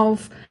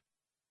yourself.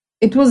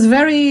 It was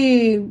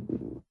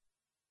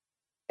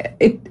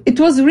it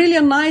was really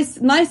a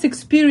nice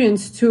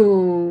experience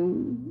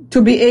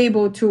to be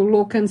able to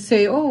look and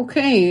say, oh,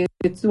 okay,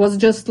 it was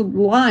just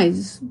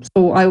lies.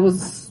 So I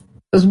was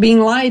being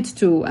lied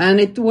to,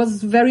 and it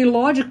was very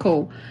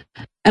logical.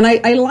 And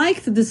I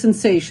liked the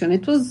sensation.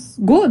 It was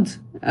good.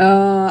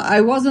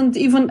 I wasn't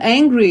even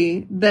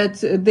angry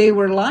that they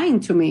were lying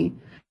to me.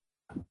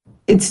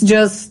 It's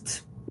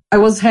just, I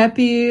was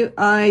happy.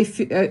 I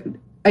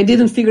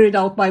didn't figure it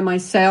out by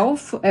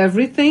myself,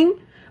 everything.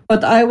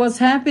 But I was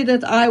happy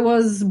that I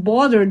was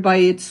bothered by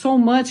it so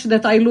much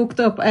that I looked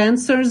up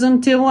answers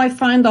until I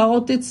find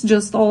out it's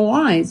just all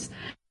lies.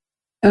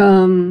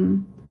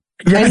 Sorry,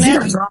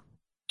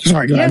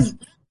 go ahead.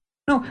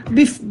 No,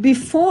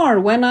 before,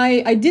 when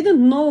I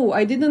didn't know,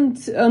 I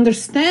didn't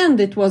understand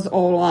it was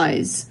all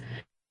lies.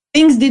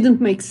 Things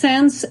didn't make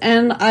sense,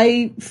 and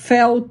I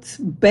felt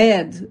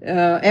bad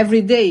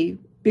every day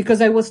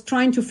because I was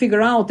trying to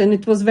figure out, and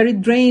it was very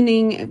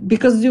draining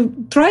because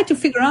you try to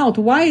figure out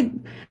why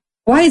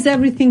is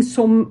everything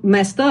so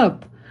messed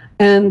up,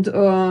 and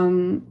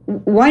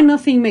why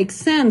nothing makes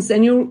sense,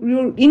 and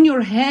you're in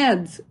your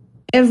head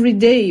every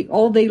day,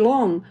 all day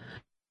long.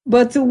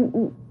 But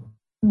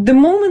the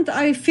moment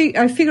I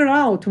figure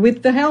out,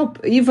 with the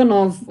help even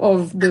of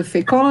the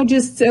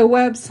Fakeologist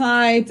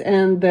website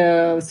and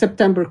the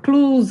September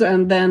Clues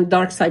and then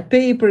Dark Side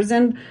Papers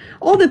and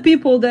all the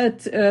people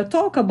that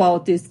talk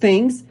about these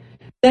things,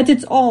 that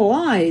it's all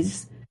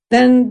lies,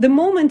 then the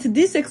moment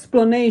this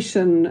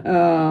explanation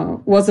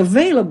was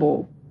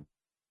available,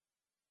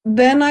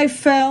 then I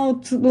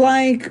felt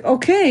like,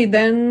 okay,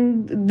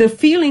 then the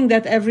feeling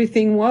that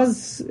everything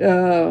was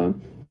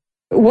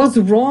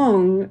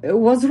wrong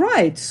was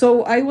right.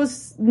 So I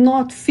was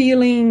not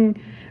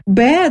feeling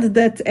bad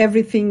that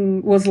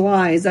everything was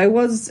lies. I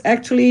was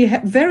actually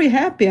very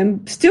happy.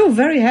 I'm still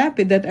very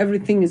happy that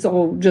everything is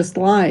all just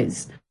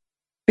lies,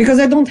 because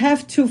I don't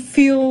have to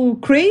feel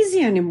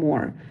crazy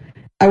anymore.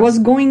 I was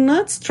going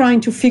nuts trying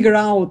to figure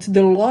out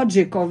the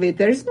logic of it.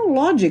 There is no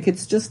logic.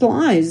 It's just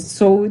lies.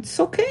 So it's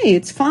okay.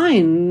 It's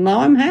fine. Now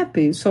I'm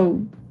happy.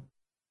 So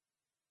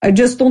I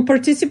just don't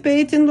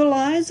participate in the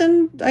lies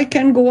and I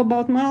can go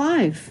about my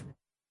life.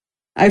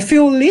 I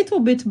feel a little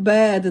bit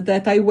bad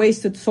that I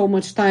wasted so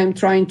much time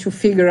trying to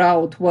figure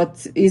out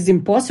what is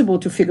impossible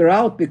to figure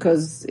out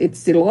because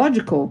it's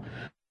illogical.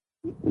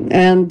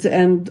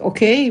 And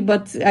okay,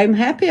 but I'm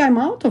happy I'm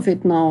out of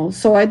it now.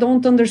 So I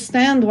don't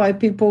understand why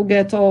people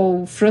get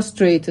all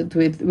frustrated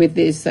with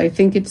this. I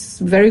think it's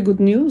very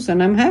good news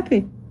and I'm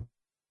happy.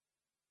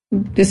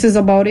 This is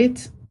about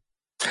it.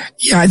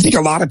 Yeah, I think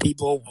a lot of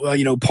people,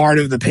 part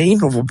of the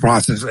painful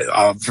process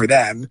for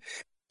them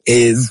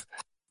is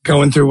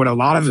going through what a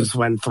lot of us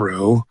went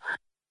through.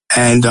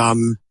 And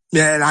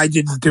I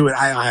didn't do it.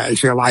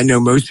 I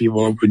know most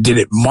people did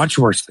it much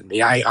worse than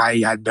me. I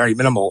had very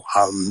minimal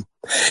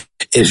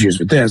issues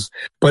with this,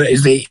 but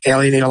as they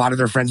alienate a lot of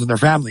their friends and their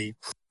family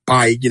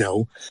by,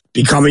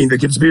 becoming the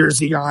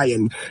conspiracy guy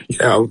and,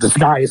 the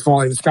sky is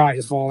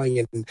falling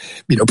and,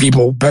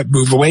 people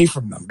move away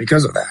from them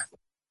because of that.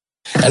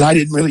 And I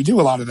didn't really do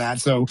a lot of that.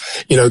 So,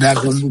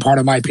 that wasn't part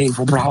of my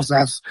painful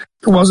process.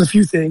 There was a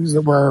few things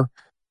that were,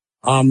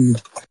 a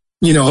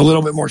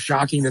little bit more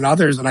shocking than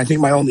others. And I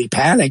think my only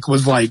panic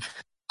was like,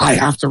 I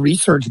have to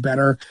research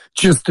better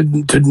just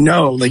to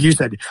know, like you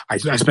said, I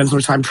spent so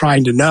much time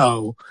trying to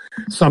know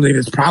something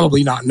that's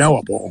probably not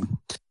knowable.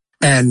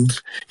 And,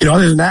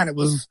 other than that,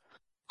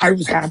 I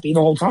was happy the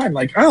whole time.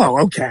 Like, oh,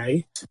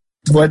 okay.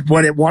 But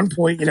when at one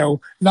point,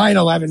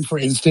 9/11, for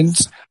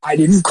instance, I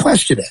didn't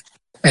question it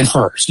at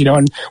first,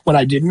 and when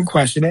I didn't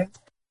question it,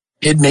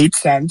 it made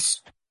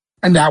sense.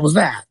 And that was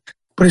that.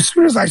 But as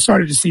soon as I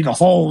started to see the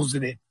holes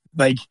in it,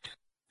 like,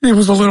 it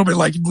was a little bit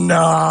like,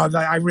 nah,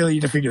 I really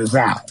need to figure this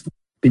out.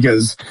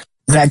 Because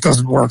that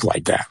doesn't work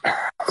like that.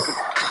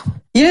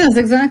 Yes,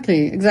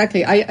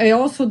 exactly. I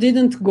also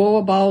didn't go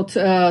about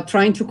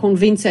trying to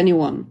convince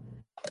anyone.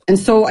 And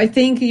so I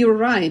think you're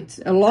right.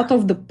 A lot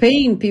of the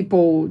pain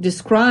people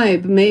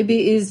describe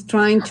maybe is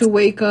trying to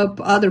wake up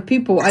other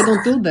people. I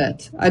don't do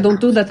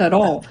that at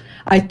all.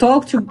 I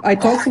talk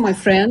to my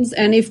friends,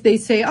 and if they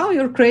say, "Oh,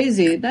 you're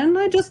crazy," then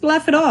I just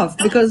laugh it off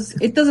because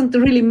it doesn't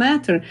really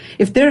matter.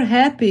 If they're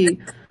happy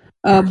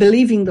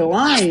believing the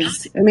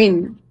lies, I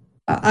mean,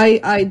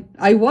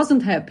 I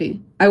wasn't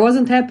happy. I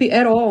wasn't happy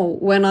at all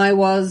when I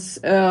was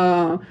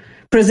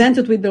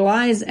presented with the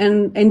lies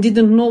and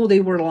didn't know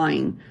they were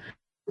lying.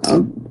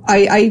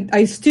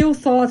 I still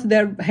thought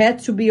there had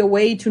to be a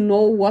way to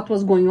know what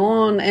was going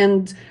on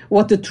and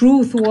what the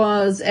truth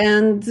was,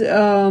 and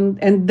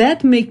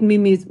that made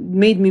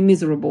me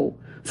miserable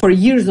for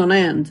years on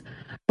end.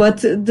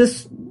 But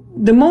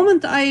the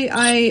moment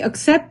I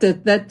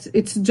accepted that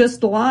it's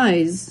just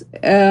lies,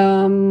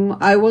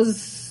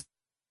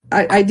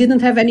 I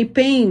didn't have any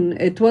pain.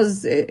 It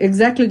was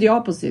exactly the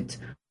opposite.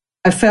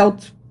 I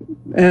felt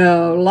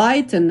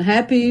light and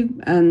happy,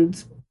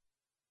 and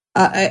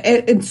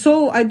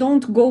so I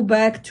don't go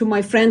back to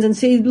my friends and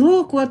say,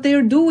 "Look what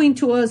they're doing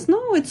to us."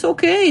 No, it's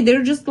okay.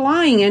 They're just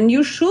lying, and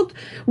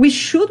we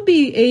should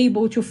be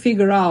able to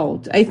figure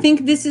out. I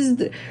think this is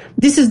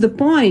the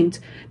point.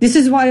 This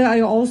is why I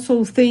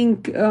also think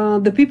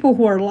the people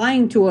who are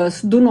lying to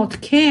us do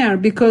not care,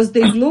 because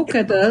they look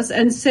at us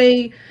and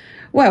say,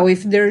 "Well,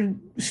 if they're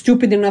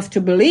stupid enough to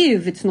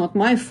believe, it's not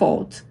my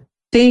fault."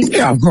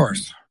 Yeah, of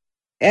course.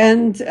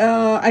 And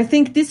I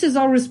think this is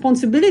our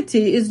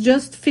responsibility, is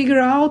just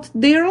figure out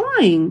they're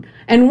lying.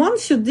 And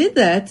once you did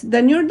that,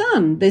 then you're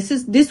done.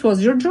 This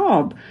was your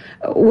job.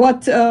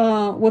 What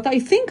I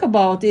think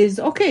about is,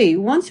 okay,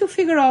 once you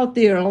figure out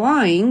they're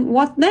lying,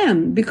 what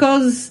then?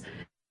 Because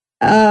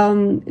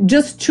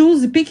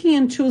just picking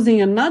and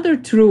choosing another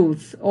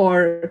truth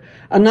or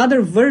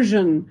another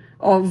version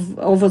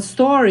of a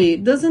story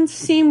doesn't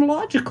seem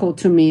logical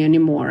to me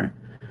anymore.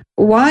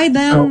 Why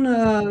then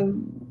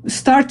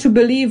start to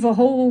believe a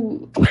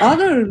whole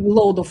other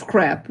load of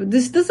crap?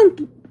 This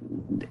doesn't.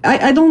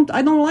 I don't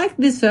like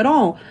this at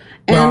all,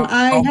 and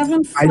I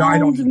haven't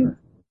found.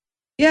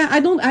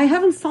 I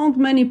haven't found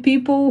many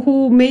people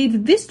who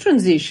made this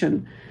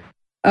transition.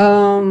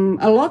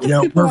 A lot of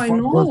people I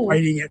know. We're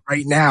fighting it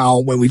right now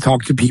when we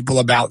talk to people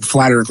about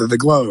flat Earth of the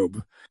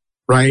globe.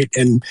 Right.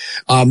 And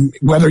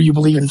whether you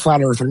believe in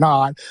flat Earth or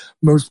not,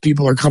 most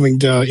people are coming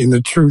to, in the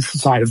truth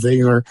side of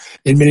things, or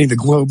admitting the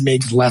globe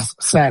makes less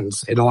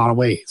sense in a lot of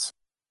ways.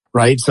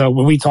 Right. So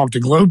when we talk to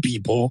globe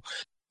people,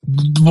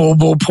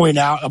 we'll point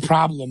out a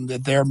problem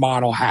that their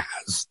model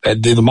has,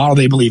 that the model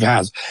they believe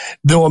has.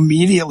 They'll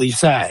immediately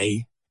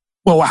say,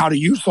 well, how do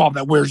you solve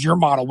that? Where's your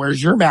model?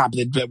 Where's your map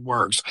that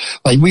works?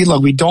 Like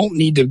we don't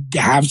need to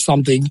have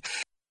something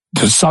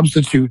to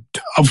substitute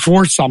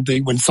for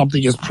something when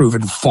something is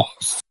proven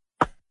false.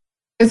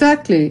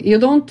 Exactly. You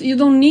don't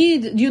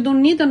need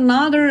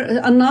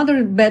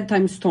another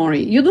bedtime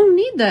story. You don't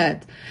need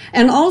that.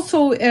 And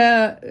also,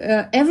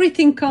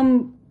 everything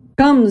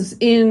comes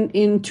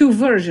in two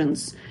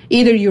versions.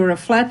 Either you're a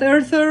flat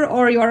earther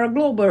or you're a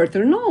globe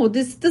earther. No,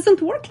 this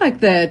doesn't work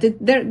like that.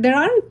 There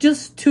aren't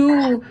just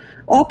two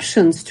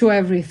options to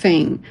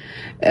everything.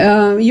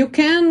 You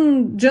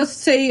can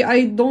just say,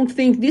 I don't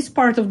think this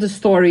part of the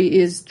story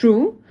is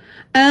true,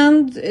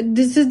 and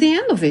this is the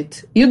end of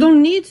it. You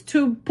don't need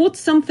to put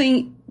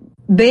something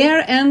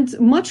there, and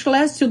much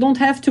less you don't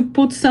have to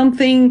put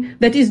something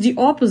that is the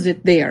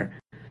opposite there.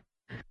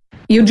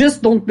 You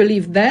just don't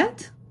believe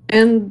that,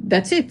 and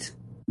that's it.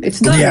 It's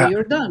done. Yeah.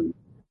 You're done.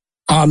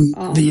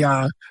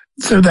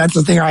 So that's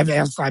the thing I've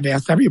asked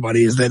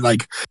everybody is that,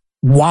 like,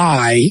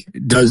 why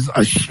does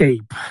a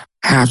shape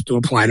have to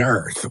apply to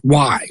Earth?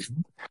 Why?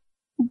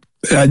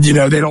 They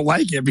don't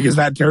like it because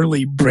that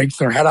totally breaks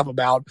their head up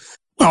about,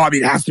 well, I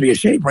mean, it has to be a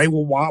shape, right?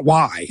 Well,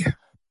 why?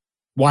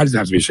 Why does it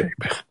have to be a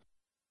shape?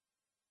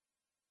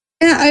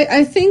 Yeah,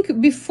 I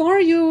think before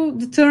you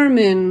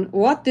determine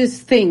what this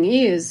thing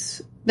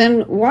is,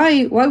 then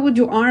why would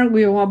you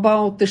argue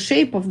about the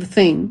shape of the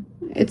thing?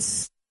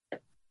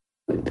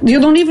 You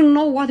don't even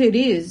know what it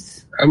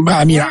is.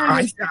 I mean,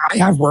 I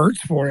have words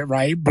for it,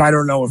 right? But I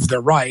don't know if they're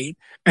right.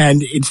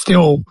 And it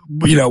still,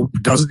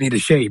 doesn't need a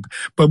shape.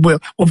 But, well,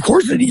 of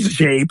course it needs a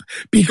shape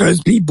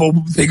because people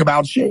think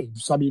about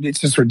shapes. I mean, it's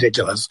just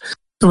ridiculous.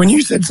 So when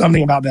you said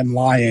something about them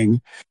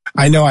lying,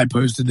 I know I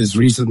posted this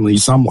recently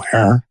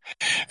somewhere,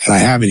 and I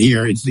have it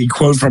here. It's the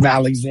quote from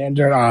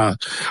Alexander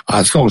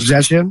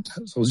Solzhenitsyn.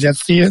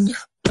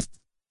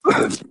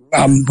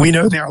 We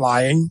know they're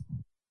lying.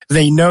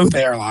 They know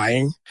they're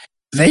lying.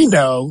 They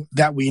know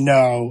that we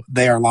know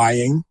they are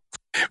lying.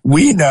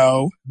 We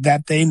know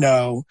that they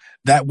know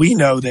that we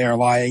know they are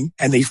lying,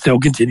 and they still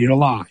continue to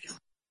lie.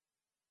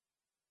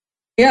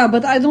 Yeah,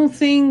 but I don't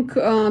think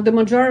the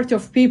majority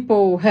of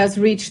people has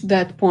reached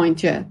that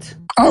point yet.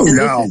 Oh, and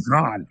no,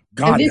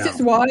 God, this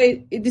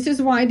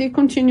is why they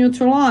continue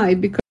to lie,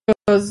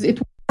 because it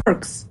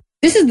works.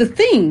 This is the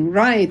thing,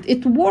 right?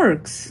 It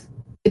works.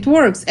 It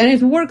works, and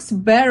it works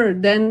better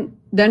than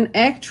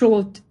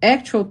actual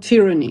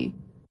tyranny,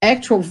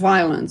 actual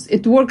violence.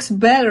 It works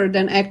better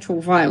than actual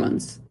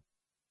violence.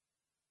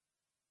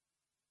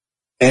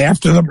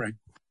 After the break.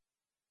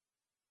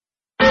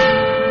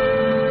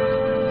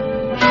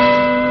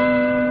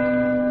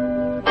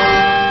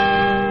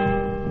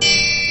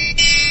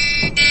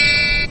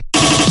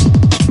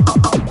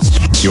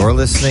 You're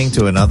listening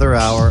to another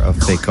hour of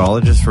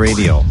Fakeologist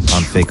Radio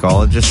on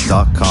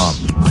Fakeologist.com.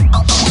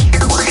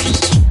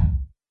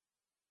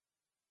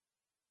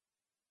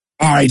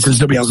 All right, since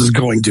nobody else is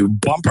going to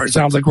bumper, it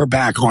sounds like we're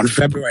back on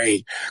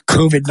February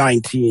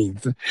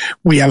COVID-19th.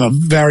 We have a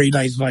very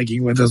nice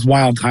Viking with us,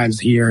 Wild Times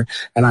here,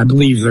 and I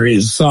believe there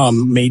is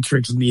some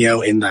Matrix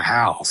Neo in the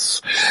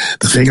house.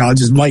 The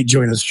Fakeologist might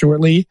join us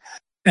shortly.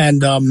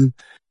 And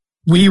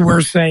we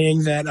were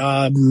saying that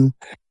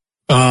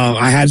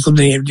I had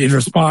something in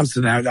response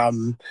to that,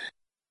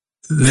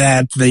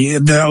 that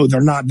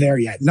they're not there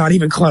yet, not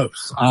even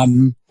close.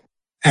 And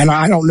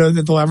I don't know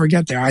that they'll ever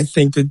get there. I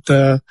think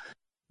that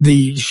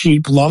the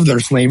sheep love their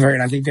slavery,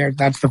 and I think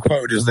that's the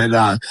quote, is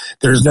that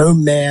there's no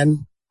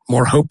man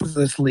more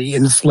hopelessly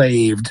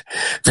enslaved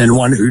than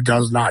one who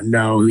does not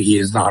know he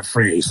is not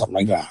free, something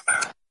like that.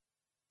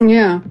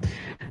 Yeah.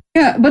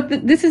 Yeah, but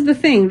this is the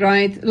thing,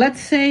 right?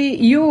 Let's say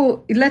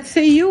you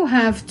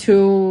have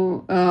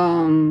to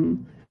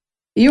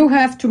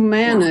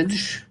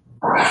manage,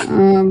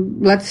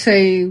 let's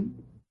say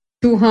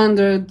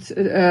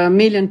 200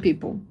 million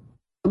people.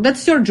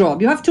 That's your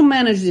job. You have to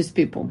manage these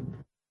people.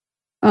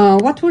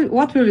 What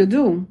will you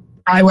do?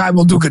 I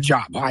will do a good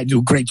job. I do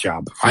a great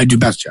job. I do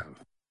best job.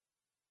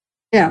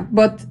 Yeah,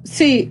 but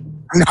see.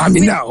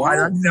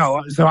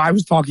 No. So I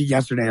was talking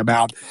yesterday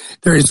about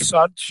there is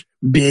such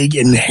big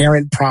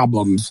inherent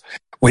problems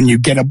when you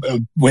get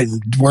when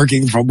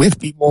working with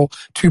people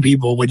to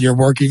people, when you're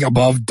working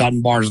above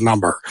Dunbar's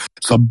number.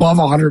 So above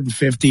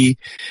 150,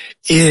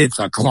 it's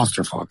a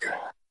clusterfuck.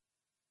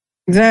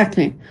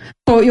 Exactly.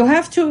 So you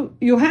have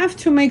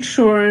to make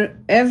sure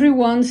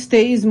everyone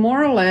stays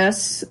more or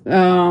less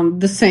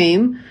the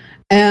same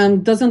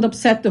and doesn't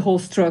upset the whole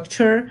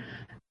structure.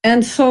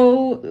 And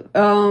so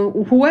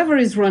whoever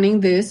is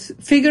running this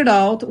figured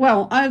out,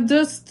 well, I'll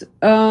just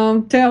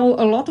tell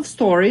a lot of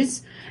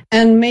stories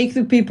and make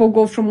the people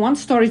go from one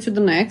story to the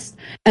next.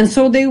 And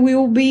so they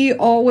will be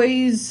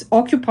always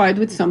occupied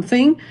with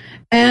something,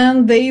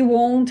 and they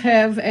won't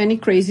have any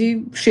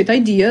crazy shit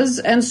ideas.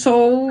 And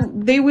so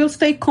they will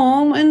stay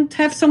calm and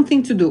have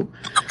something to do.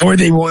 Or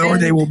they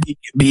will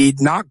be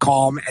not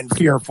calm and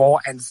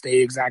fearful and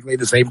stay exactly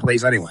the same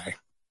place anyway.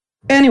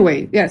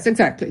 Anyway, yes,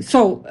 exactly.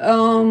 So,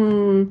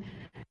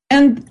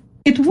 and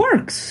it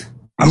works.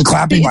 I'm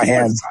clapping my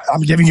hands.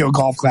 I'm giving you a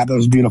golf clap. That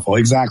was beautiful.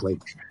 Exactly.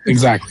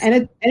 Exactly.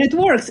 And it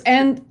works.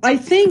 And I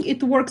think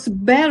it works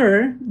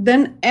better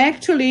than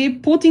actually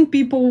putting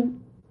people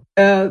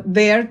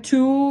there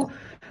to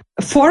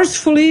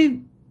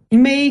forcefully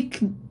make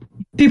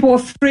people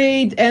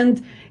afraid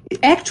and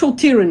actual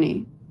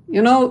tyranny.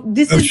 You know,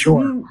 this is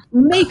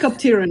make-up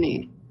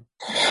tyranny.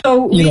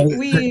 So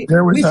we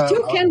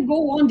still can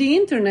go on the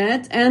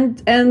internet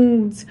and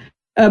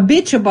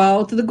bitch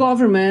about the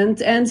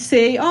government and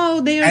say,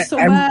 oh, they are so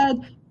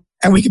bad.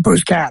 And we can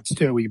post cats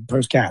too. We can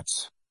post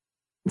cats.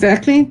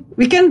 Exactly.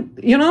 We can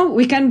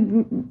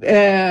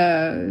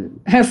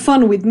have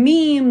fun with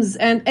memes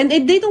and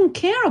they don't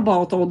care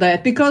about all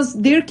that because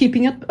they're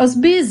keeping us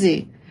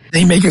busy.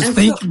 They make us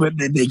think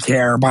that they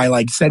care by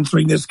like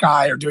censoring this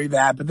guy or doing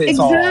that, but it's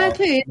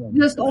exactly. It's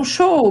just all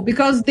show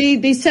because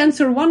they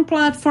censor one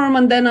platform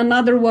and then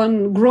another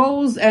one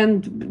grows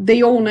and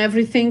they own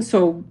everything,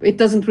 so it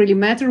doesn't really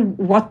matter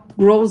what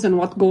grows and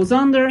what goes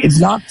under.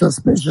 It's not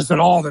suspicious at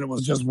all that it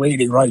was just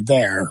waiting right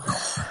there.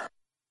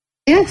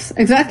 Yes,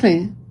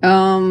 exactly.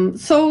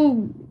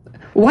 So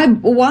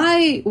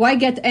why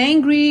get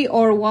angry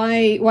or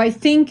why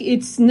think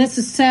it's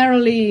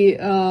necessarily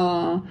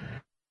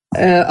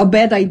a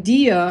bad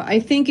idea? I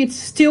think it's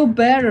still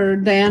better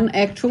than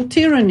actual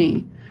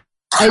tyranny.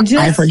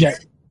 I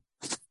forget.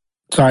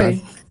 Sorry.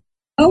 Okay.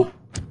 Oh,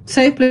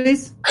 say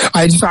please.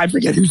 I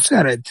forget who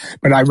said it,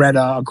 but I read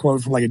a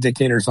quote from like a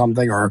dictator or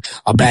something or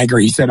a banker.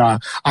 He said,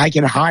 I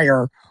can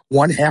hire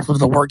one half of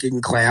the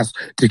working class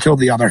to kill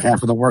the other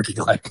half of the working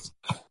class.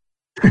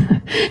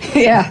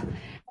 Yeah.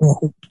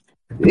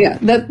 Yeah,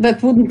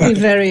 that wouldn't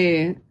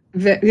be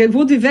it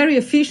would be very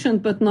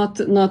efficient, but not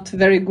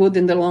very good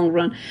in the long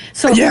run.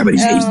 So yeah, but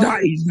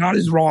he's not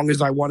as wrong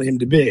as I wanted him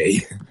to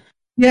be.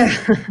 Yeah,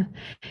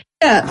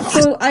 yeah.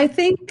 So I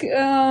think,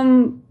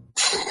 and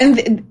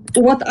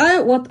what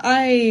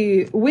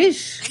I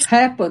wish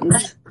happened,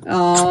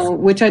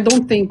 which I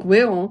don't think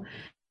will,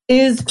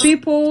 is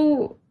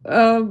people,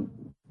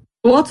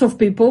 lots of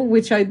people,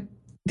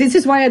 this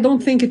is why I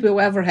don't think it will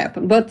ever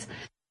happen, but.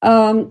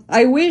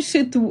 I wish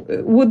it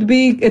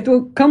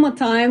will come a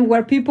time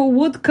where people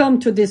would come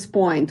to this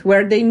point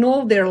where they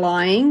know they're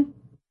lying,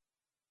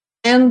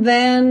 and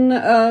then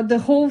the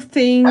whole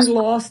thing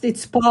lost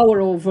its power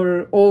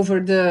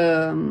over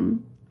the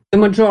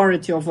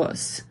majority of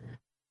us.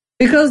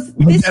 Because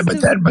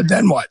but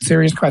then what?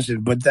 Serious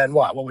question. But then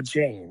what? What would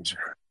change?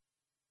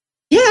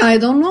 Yeah, I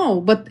don't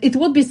know, but it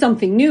would be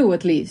something new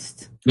at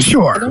least.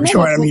 Sure.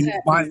 I mean,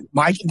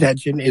 my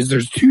contention is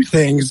there's two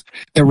things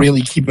that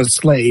really keep us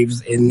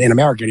slaves in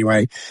America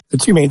anyway. The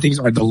two main things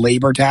are the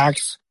labor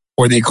tax,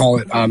 or they call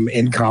it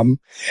income,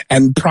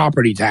 and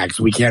property tax.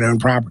 We can't own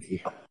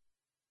property.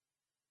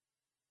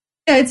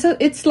 Yeah,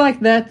 it's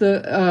like that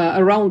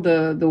around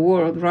the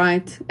world,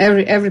 right?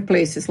 Every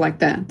place is like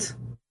that.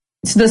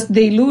 It's just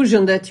the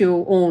illusion that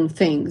you own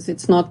things.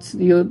 It's not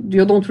you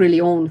don't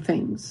really own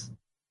things.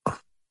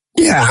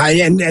 Yeah,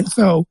 and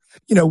so,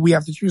 we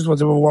have to choose what's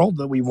in the world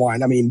that we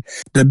want. I mean,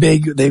 the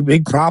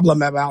big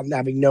problem about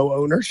having no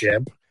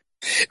ownership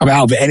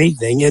about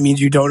anything, it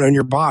means you don't own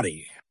your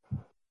body.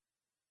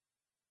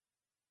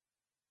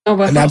 No,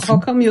 but how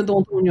come you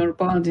don't own your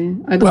body?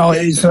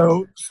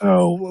 So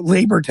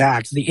labor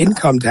tax, the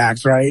income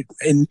tax, right?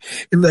 And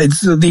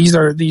these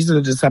are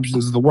the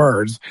deceptions of the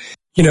words.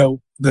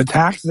 The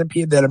tax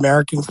that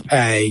Americans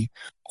pay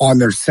on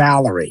their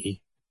salary.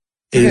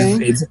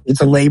 It's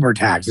a labor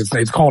tax.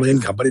 It's called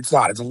income, but it's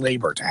not. It's a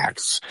labor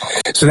tax.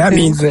 So that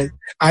means that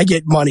I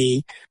get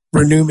money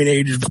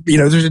remunerated.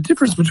 There's a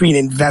difference between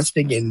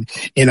investing in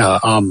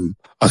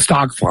a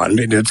stock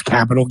fund and its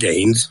capital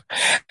gains,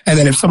 and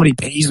then if somebody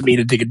pays me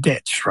to dig a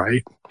ditch,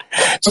 right?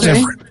 It's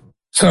different.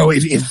 So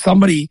if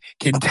somebody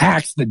can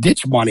tax the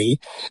ditch money,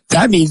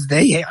 that means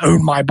they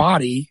own my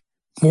body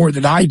more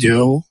than I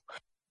do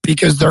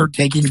because they're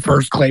taking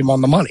first claim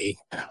on the money.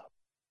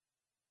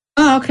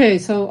 Okay.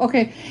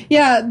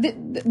 Yeah.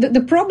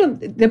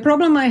 The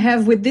problem I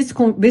have with this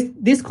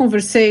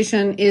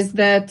conversation is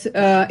that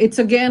it's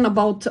again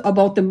about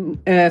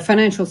the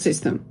financial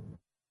system.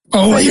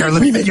 Oh, here,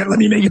 let me make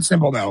it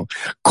simple though.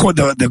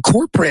 The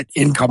corporate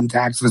income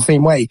tax, the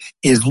same way,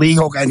 is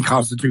legal and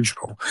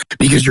constitutional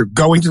because you're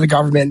going to the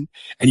government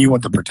and you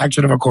want the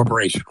protection of a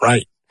corporation,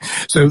 right?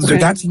 So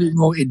that's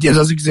legal. It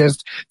does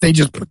exist. They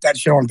just put that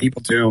shit on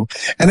people too.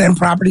 And then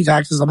property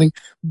tax is something,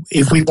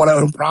 if we want to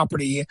own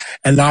property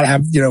and not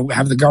have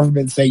the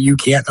government say you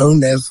can't own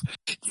this,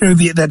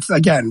 that's,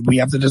 again, we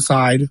have to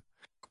decide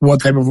what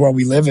type of world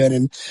we live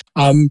in.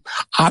 And,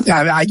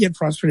 I get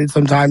frustrated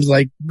sometimes,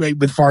 like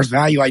with Farce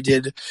Value I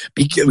did,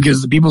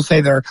 because the people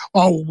say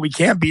we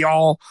can't be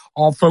all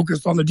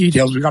focused on the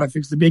details. We got to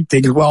fix the big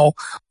things. Well,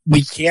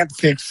 we can't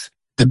fix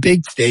the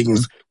big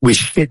things with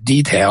shit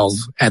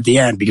details at the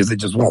end because it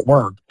just won't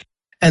work.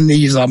 And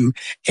these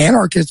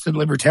anarchists and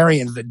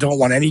libertarians that don't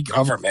want any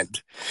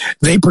government,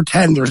 they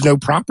pretend there's no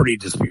property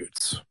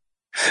disputes.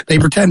 They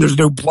pretend there's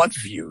no blood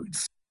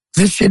feuds.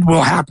 This shit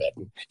will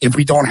happen if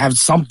we don't have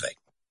something.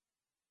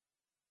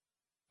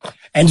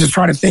 and just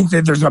try to think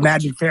that there's a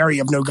magic fairy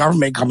of no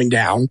government coming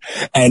down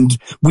and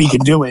we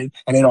can do it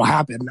and it'll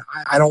happen.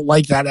 I don't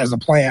like that as a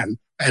plan,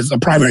 as a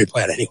primary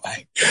plan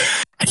anyway.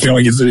 I feel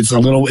like it's a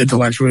little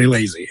intellectually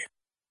lazy.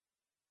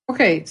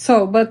 Okay,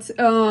 so but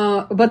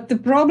the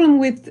problem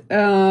with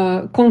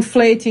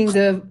conflating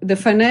the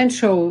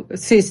financial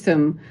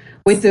system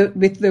with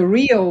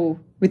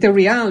the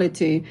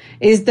reality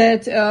is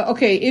that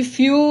okay, if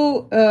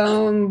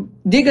you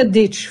dig a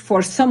ditch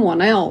for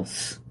someone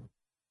else,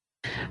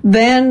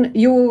 then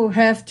you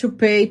have to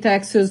pay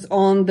taxes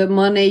on the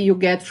money you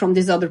get from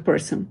this other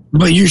person.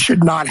 But you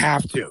should not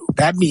have to.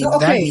 That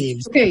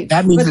means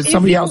that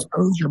somebody else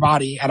owns your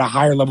body at a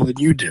higher level than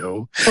you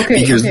do.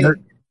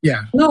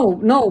 Yeah.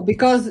 No,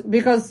 because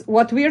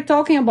what we're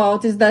talking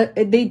about is that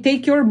they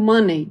take your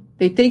money.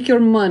 They take your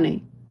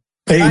money.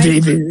 Right?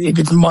 If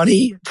it's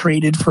money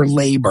traded for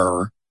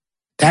labor,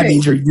 that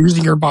means you're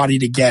using your body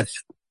to get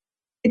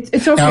it.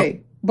 It's okay. Now,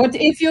 but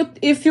if you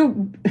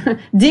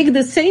dig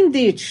the same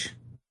ditch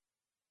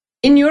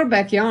in your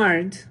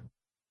backyard,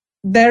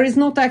 there is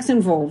no tax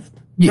involved.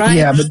 Right?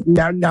 Yeah, but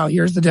now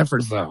here's the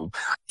difference though.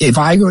 If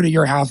I go to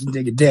your house and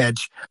dig a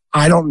ditch,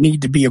 I don't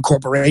need to be a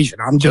corporation.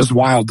 I'm just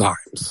Wild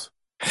Times.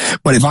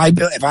 But if I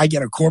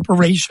get a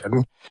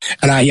corporation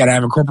and I gotta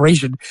have a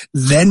corporation,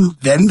 then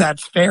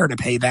that's fair to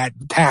pay that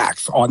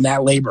tax on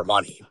that labor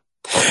money.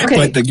 Okay.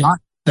 But the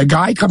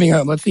guy coming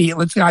home, let's say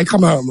I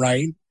come home,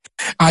 right?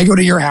 I go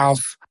to your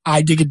house,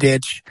 I dig a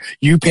ditch,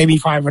 you pay me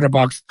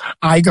 $500,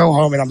 I go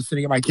home and I'm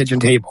sitting at my kitchen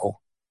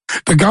table.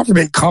 The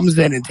government comes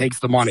in and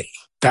takes the money.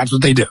 That's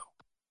what they do.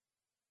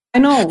 I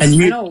know, but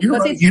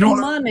it's the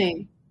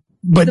money.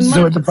 But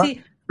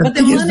the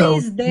money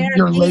is there.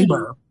 Your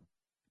labor.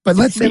 But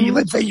let's say you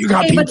got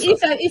pizza. But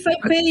if I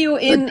pay you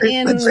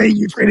let's say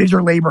you traded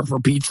your labor for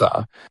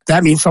pizza,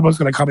 that means someone's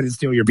going to come in and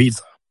steal your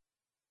pizza.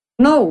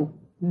 No,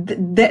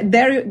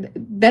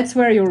 that's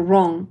where you're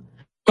wrong.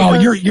 Oh,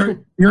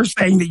 you're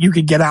saying that you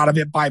could get out of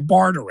it by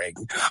bartering.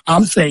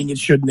 I'm saying it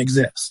shouldn't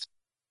exist.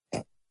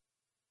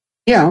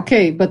 Yeah,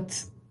 okay,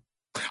 but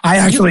I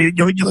actually,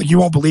 you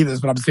won't believe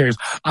this, but I'm serious.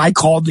 I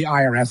called the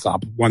IRS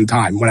up one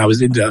time when I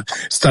was into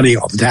studying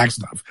all the tax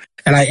stuff.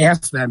 And I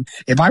asked them,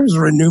 if I was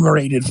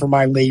remunerated for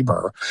my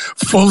labor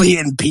fully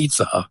in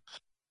pizza,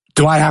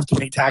 do I have to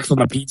pay tax on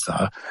the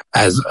pizza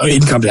as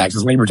income tax,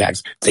 as labor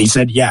tax? They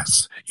said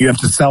yes. You have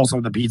to sell some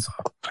of the pizza.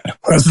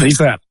 That's what they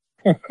said.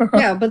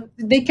 Yeah, but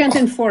they can't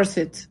enforce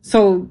it.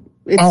 So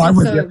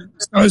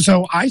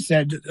So I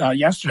said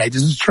yesterday,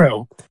 this is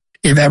true.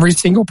 If every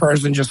single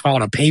person just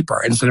filed a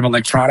paper instead of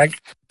electronic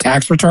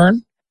tax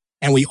return,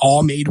 and we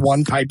all made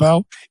one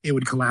typo, it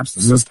would collapse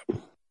the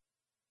system.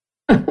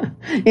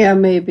 Yeah,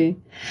 maybe.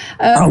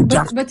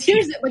 But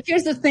here's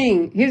the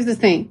thing. Here's the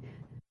thing.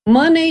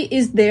 Money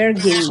is their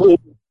game,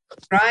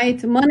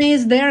 right? Money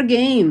is their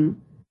game.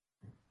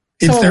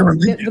 So the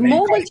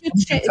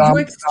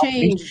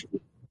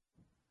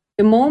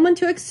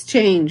moment you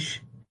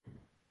exchange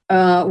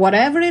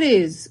whatever it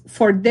is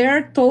for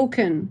their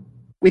token,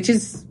 which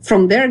is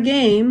from their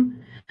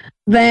game,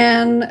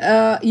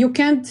 then you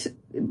can't.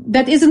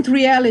 That isn't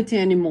reality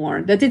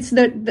anymore. That is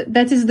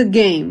the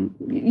game.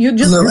 You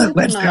just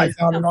let's say I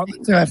found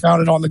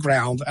it on the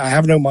ground. I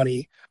have no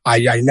money.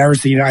 I never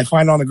seen it. I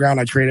find it on the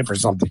ground. I trade it for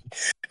something.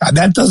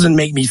 That doesn't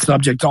make me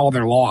subject to all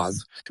their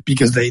laws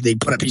because they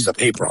put a piece of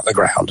paper on the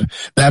ground.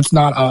 That's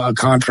not a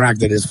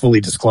contract that is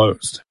fully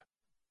disclosed.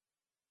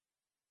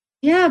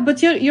 Yeah,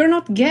 but you're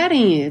not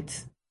getting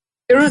it.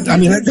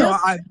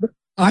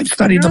 I've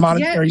studied the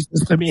monetary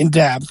system in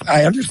depth.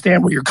 I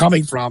understand where you're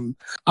coming from.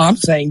 I'm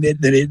saying that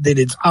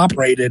it's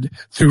operated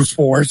through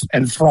force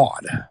and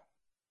fraud.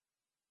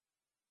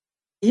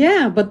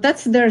 Yeah, but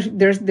that's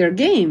their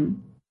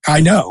game. I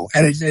know,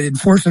 and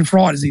force and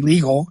fraud is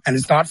illegal, and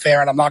it's not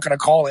fair. And I'm not going to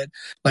call it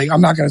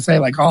I'm not going to say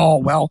oh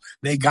well,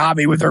 they got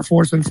me with their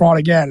force and fraud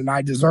again, and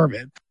I deserve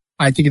it.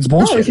 I think it's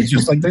bullshit. It's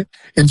just like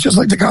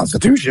the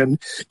Constitution.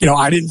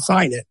 I didn't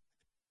sign it.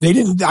 I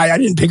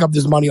didn't pick up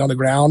this money on the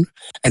ground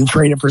and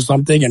trade it for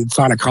something and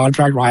sign a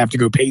contract where I have to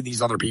go pay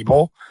these other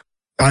people.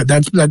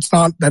 That's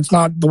not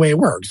the way it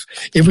works.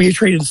 If we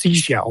traded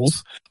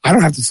seashells, I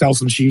don't have to sell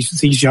some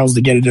seashells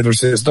to get into their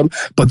system,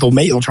 but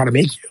they'll try to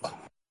make you.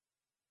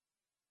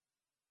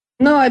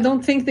 No, I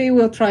don't think they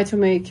will try to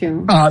make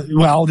you.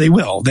 Well, they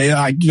will.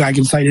 I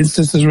can cite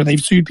instances where they've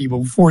sued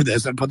people for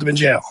this and put them in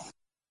jail.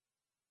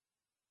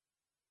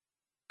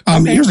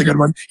 Okay. Here's a good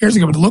one.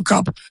 Look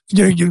up,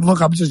 you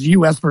look up just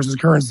U.S. versus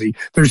currency.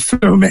 There's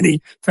so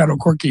many federal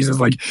court cases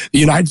like the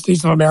United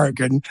States of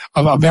America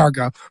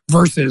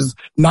versus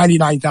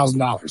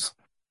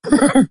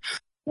 $99,000.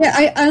 Yeah,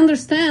 I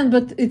understand,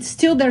 but it's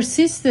still their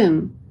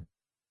system.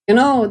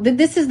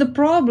 This is the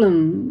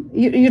problem.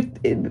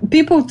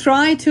 People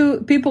try to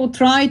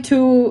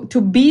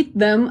beat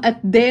them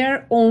at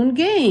their own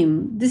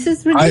game. This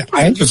is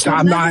ridiculous.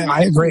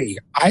 I agree.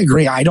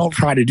 I don't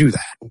try to do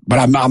that, but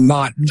I'm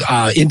not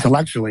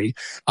intellectually.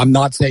 I'm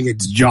not saying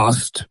it's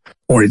just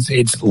or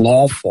it's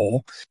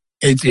lawful.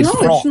 It's no,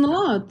 fraud. It's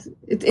not.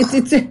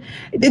 It's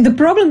the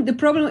problem. The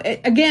problem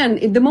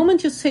again. The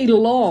moment you say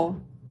law,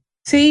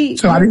 See,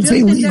 So I you're didn't say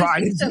just in legal. their I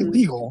didn't say system.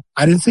 legal.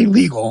 I didn't say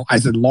legal. I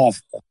said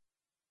lawful.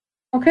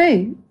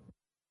 Okay,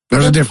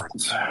 There's a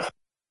difference.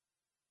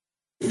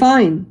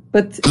 fine,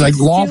 but Like it's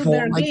still lawful,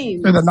 their like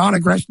game. so the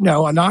non-aggression.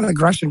 No, a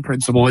non-aggression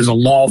principle is a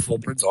lawful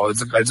principle.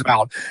 It's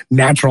about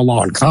natural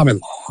law and common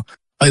law.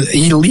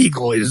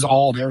 Illegal is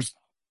all there's.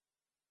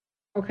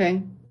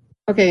 Okay.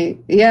 Okay.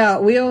 Yeah,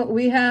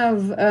 we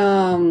have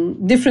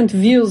different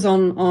views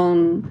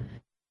on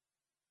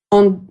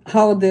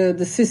how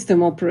the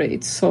system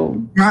operates.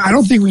 So I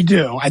don't think we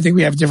do. I think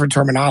we have different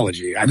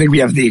terminology. I think we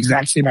have the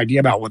exact same idea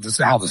about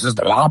how the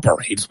system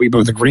operates. We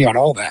both agree on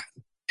all that.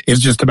 It's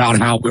just about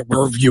how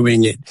we're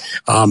viewing it,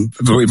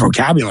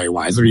 vocabulary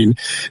wise. I mean,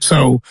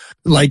 so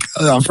like,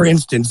 for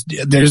instance, do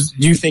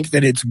you think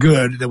that it's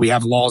good that we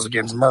have laws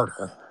against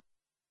murder?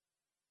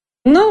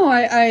 no,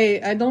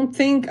 I don't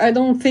think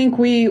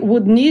we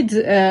would need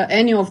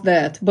any of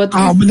that. But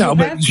No,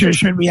 but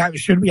should we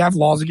have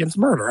laws against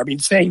murder? I mean,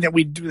 saying that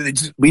we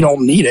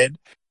don't need it,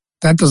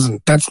 that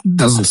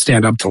doesn't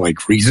stand up to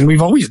like reason.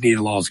 We've always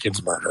needed laws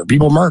against murder.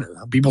 People murder,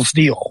 people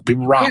steal,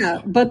 people rob.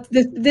 Yeah, but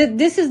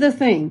this is the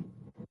thing.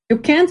 You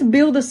can't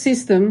build a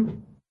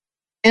system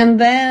and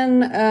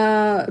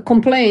then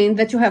complain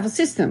that you have a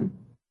system.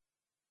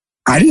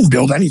 I didn't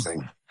build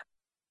anything.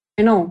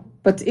 I know,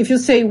 but if you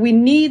say we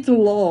need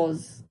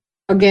laws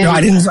against, No,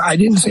 I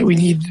didn't say we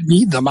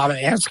need them. I'm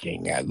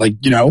asking,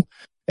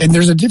 and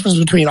there's a difference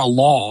between a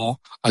law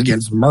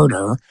against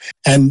murder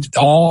and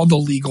all the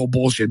legal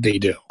bullshit they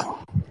do.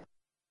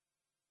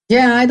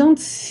 Yeah, I don't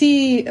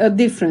see a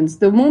difference.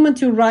 The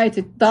moment you write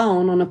it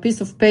down on a piece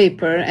of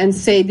paper and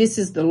say this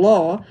is the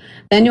law,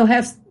 then you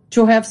have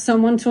to have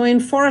someone to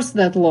enforce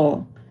that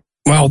law.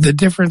 Well, the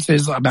difference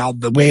is about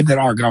the way that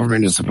our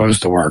government is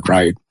supposed to work,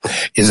 right?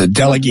 Is a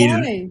delegated.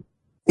 Why?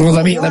 Well,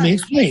 let me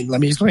explain.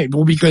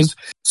 Well, because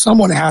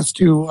someone has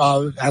to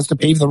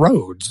pave the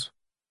roads,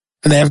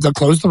 and they have to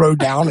close the road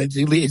down. It's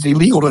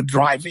illegal to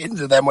drive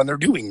into them when they're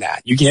doing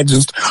that. You can't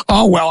just,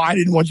 I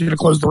didn't want you to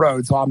close the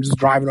road, so I'm just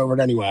driving over it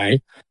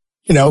anyway.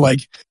 We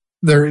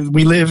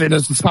live in a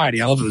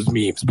society. I love those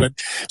memes, but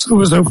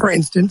so for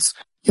instance,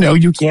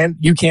 you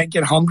can't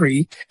get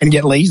hungry and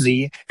get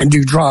lazy and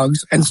do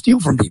drugs and steal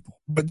from people.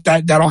 But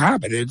that'll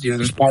happen.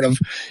 There's part of,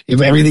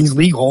 if everything's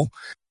legal,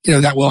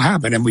 that will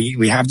happen, and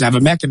we have to have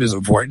a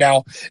mechanism for it.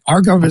 Now,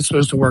 our government's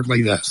supposed to work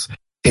like this.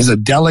 Is a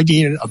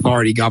delegated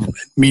authority government,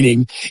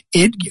 meaning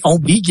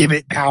we give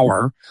it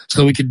power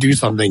so we can do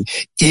something.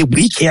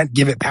 We can't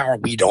give it power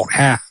we don't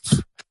have.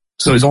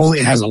 So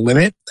it has a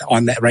limit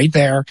on that right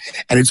there,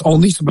 and it's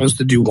only supposed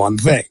to do one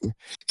thing.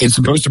 It's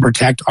supposed to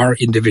protect our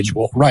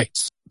individual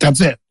rights.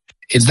 That's it.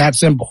 It's that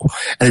simple.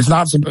 And it's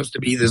not supposed to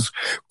be this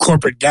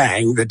corporate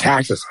gang that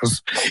taxes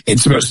us.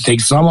 It's supposed to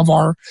take some of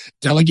our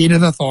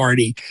delegated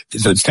authority,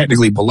 so it's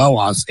technically below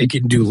us. It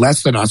can do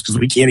less than us because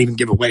we can't even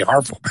give away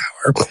our full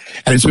power.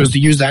 And it's supposed to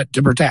use that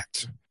to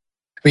protect.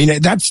 I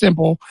mean, that's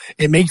simple.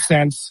 It makes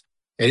sense.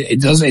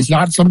 It's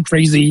not some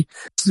crazy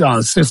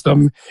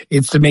system.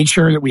 It's to make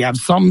sure that we have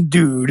some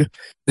dude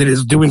that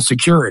is doing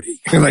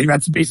security. Like,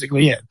 that's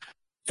basically it.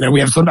 We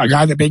have a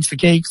guy that bakes the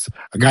cakes,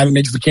 a guy that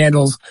makes the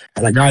candles,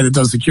 and a guy that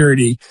does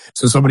security,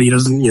 so somebody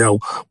doesn't,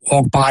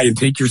 walk by and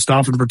take your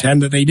stuff and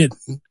pretend that they didn't,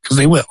 because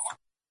they will.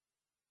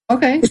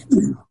 Okay.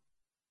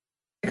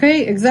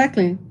 Okay,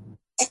 exactly.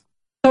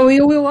 So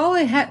you will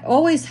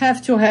always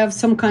have to have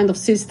some kind of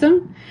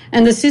system,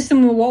 and the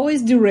system will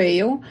always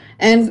derail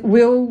and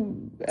will.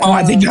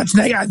 I think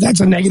that's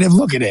a negative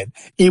look at it.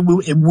 It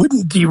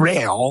wouldn't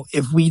derail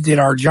if we did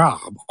our job.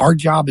 Our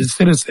job as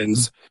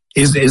citizens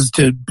is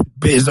we're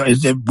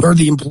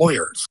the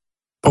employers,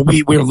 but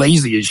we're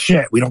lazy as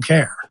shit. We don't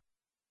care.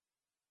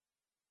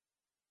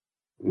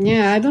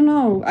 Yeah, I don't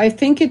know. I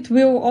think it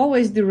will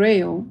always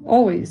derail.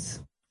 Always.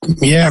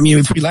 Yeah, I mean,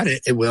 if we let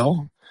it, it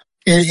will.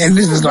 And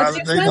this is not.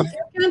 This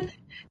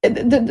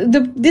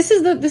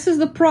is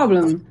the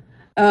problem.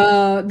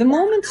 The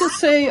moment you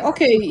say,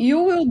 okay,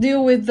 you will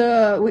deal with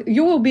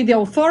you will be the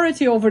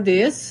authority over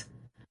this,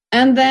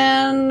 and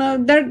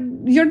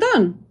then you're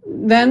done.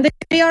 Then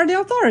they are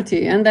the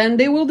authority, and then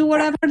they will do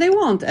whatever they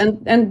want,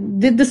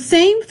 and the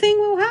same thing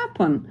will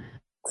happen.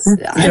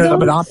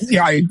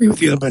 I agree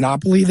with you. The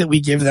monopoly that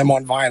we give them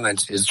on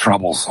violence is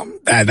troublesome.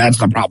 That's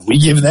the problem. We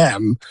give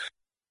them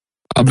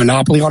a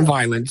monopoly on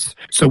violence,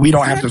 so we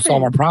don't have to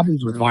solve our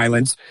problems with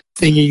violence,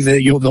 thinking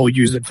that they'll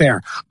use it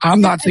fair.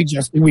 I'm not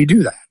suggesting we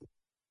do that.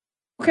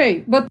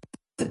 Okay, but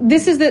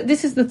this is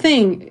the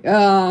thing.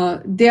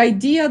 The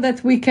idea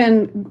that we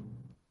can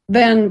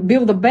then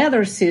build a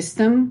better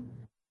system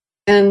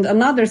and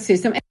another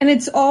system, and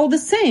it's all the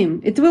same.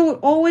 It will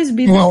always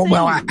be the same.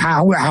 Well,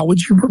 how would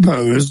you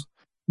propose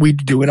we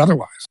do it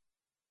otherwise?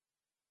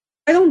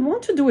 I don't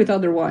want to do it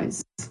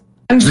otherwise.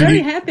 I'm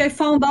very happy I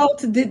found out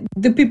that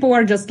the people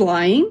are just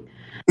lying.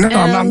 No,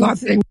 I'm not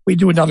saying we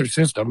do another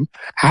system.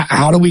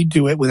 How do we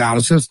do it without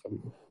a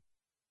system?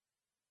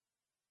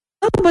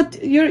 No,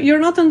 but you're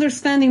not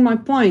understanding my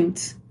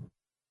point.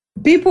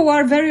 people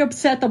are very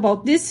upset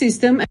about this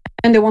system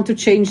and they want to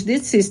change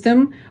this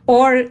system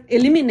or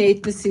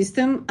eliminate the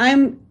system.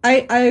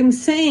 I'm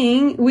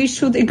saying we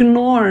should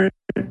ignore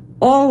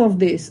all of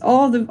this,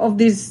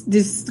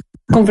 this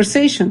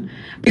conversation,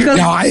 because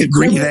no, I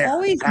agree there will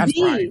always That's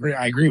be. right.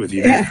 I agree with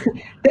you. Yeah,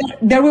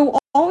 there will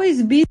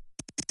always be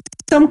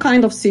some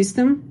kind of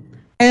system,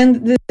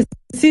 and the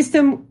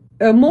system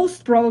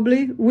most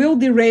probably will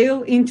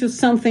derail into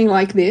something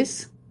like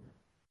this.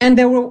 And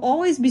there will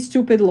always be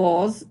stupid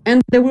laws,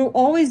 and there will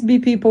always be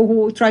people who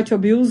will try to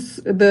abuse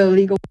the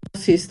legal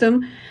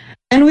system.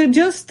 And we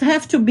just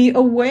have to be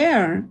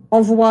aware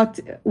of what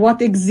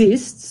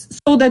exists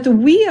so that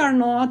we are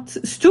not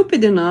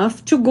stupid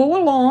enough to go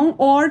along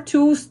or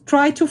to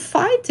try to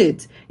fight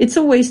it. It's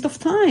a waste of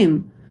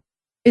time.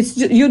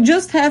 You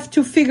just have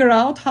to figure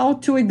out how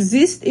to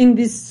exist in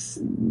this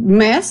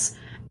mess,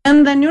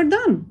 and then you're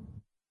done.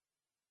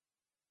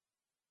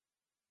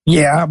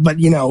 Yeah, but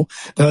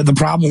the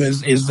problem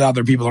is the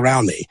other people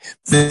around me.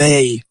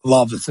 They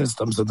love the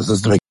system, so the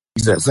system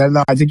exists. And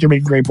I think you're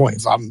making great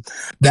points.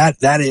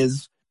 That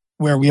is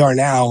where we are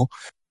now.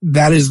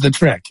 That is the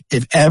trick.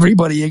 If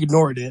everybody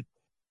ignored it,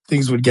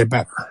 things would get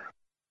better.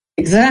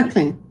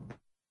 Exactly.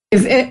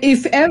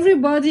 If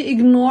everybody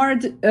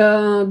ignored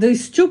the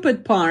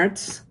stupid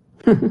parts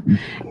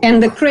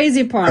and the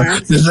crazy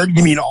parts. Does that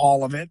mean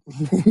all of it?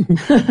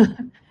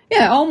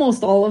 Yeah,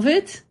 almost all of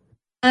it.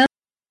 And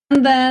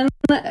then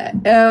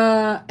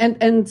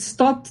and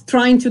stop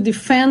trying to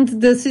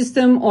defend the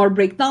system or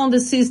break down the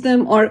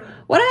system or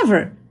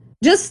whatever.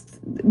 Just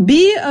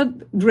be a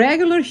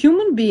regular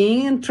human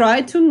being and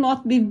try to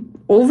not be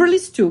overly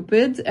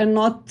stupid and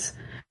not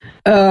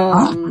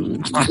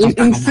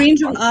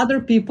infringe on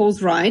other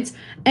people's rights,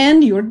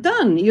 and you're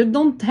done. You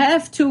don't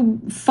have to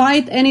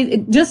fight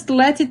just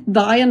let it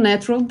die a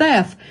natural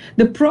death.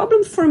 The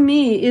problem for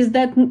me is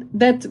that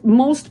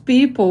most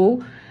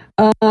people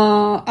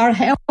are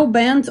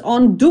hell-bent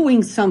on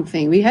doing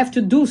something. We have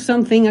to do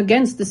something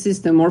against the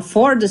system or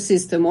for the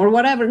system or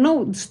whatever.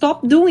 No,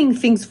 stop doing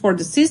things for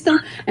the system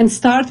and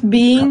start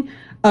being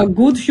a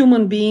good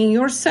human being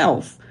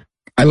yourself.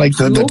 I like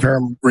the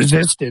term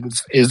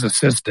resistance is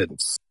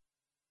assistance.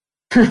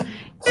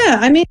 Yeah,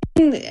 I mean,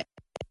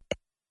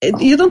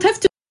 you don't have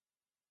to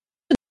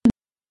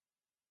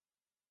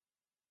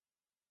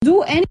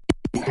do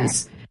anything,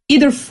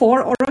 either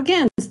for or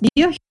against.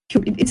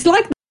 It's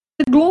like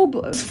the globe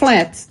is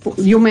flat,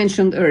 you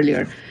mentioned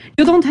earlier.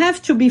 You don't have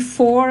to be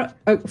for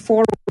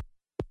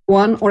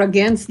one or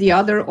against the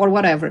other or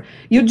whatever.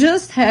 You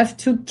just have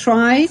to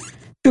try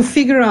to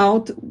figure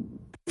out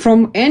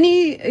from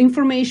any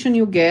information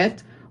you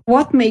get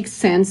what makes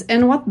sense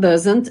and what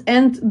doesn't,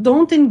 and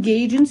don't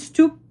engage in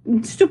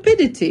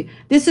stupidity.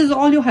 This is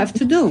all you have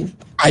to do.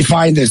 I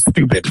find this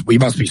stupid. We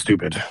must be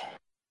stupid.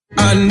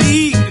 I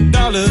need a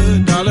dollar,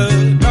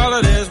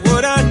 that's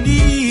what I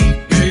need.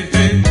 Hey,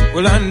 hey.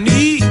 Well, I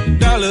need a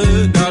dollar,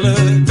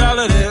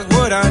 that's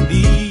what I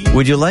need.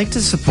 Would you like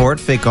to support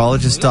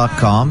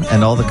Fakeologist.com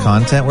and all the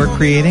content we're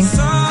creating?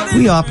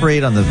 We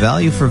operate on the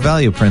value for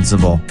value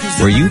principle,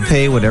 where you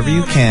pay whatever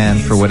you can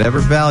for whatever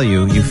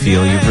value you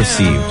feel you've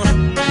received.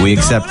 We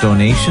accept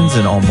donations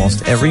in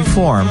almost every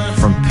form,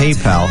 from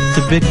PayPal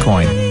to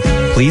Bitcoin.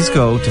 Please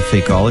go to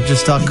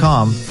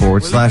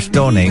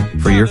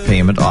fakeologist.com/donate for your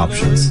payment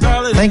options.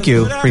 Thank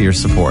you for your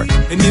support.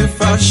 And if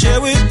I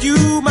share with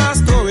you my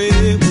story,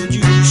 would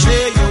you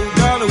share your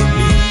dollar with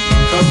me?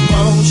 Come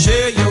on,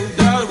 share your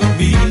dollar with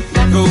me.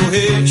 Go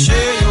ahead,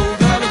 share your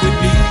dollar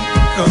with me.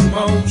 Come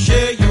on,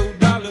 share your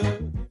dollar.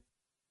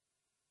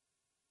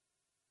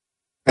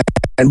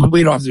 And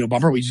we don't have to do a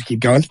bumper. We just keep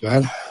going. Go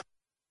ahead.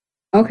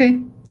 Okay.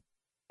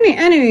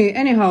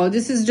 Anyhow,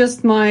 this is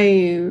just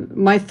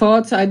my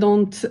thoughts. I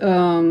don't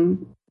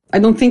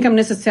think I'm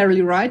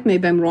necessarily right.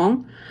 Maybe I'm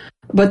wrong,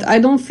 but I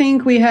don't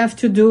think we have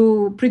to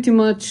do pretty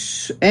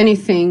much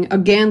anything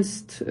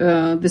against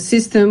the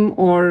system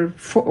or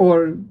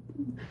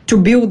to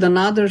build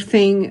another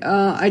thing.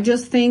 I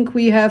just think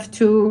we have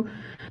to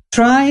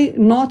try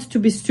not to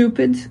be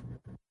stupid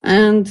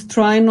and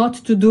try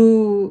not to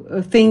do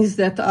things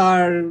that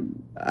are,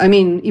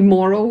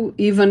 immoral,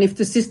 even if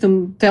the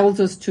system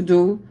tells us to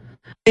do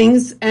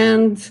things.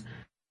 And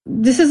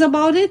this is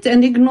about it,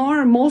 and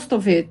ignore most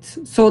of it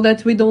so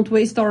that we don't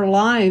waste our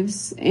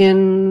lives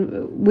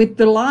with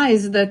the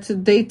lies that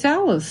they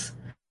tell us.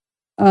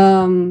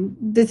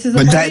 This is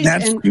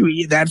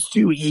that's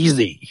too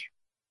easy.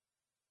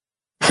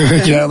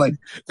 Okay.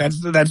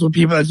 That's what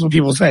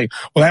people say.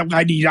 Well,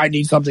 I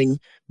need something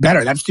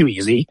better. That's too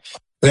easy.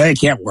 It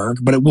can't work,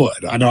 but it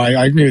would. I know.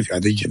 I agree with you.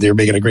 I think they're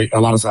making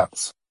a lot of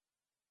sense.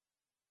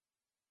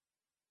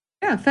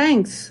 Yeah,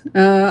 thanks.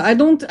 I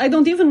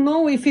don't even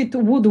know if it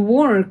would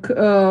work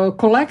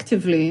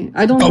collectively.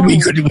 I don't know.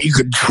 We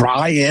could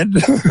try it.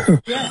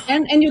 Yeah,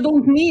 and you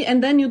don't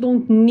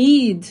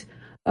need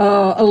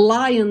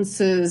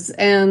alliances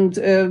and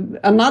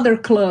another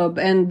club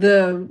and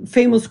the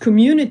famous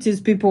communities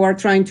people are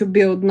trying to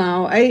build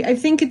now. I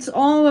think it's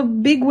all a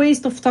big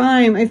waste of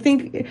time. I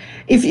think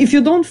if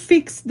you don't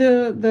fix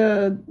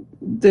the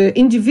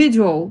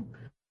individual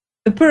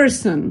the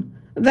person,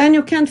 then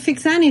you can't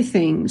fix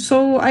anything.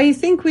 So I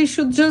think we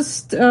should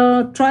just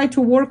try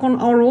to work on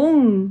our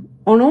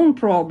own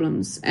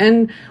problems.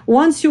 And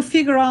once you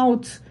figure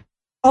out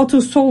how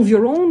to solve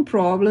your own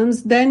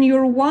problems, then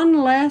you're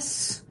one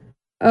less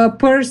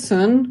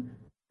person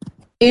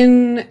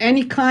in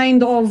any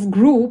kind of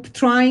group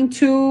trying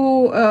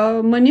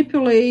to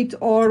manipulate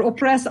or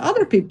oppress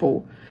other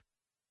people.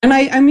 And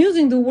I'm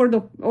using the word,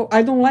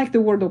 I don't like the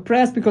word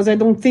oppress because I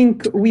don't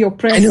think we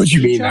oppress each other. I know what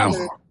you mean now.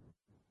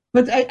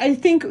 But I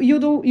think you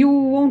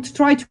won't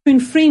try to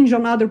infringe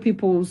on other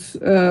people's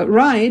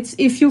rights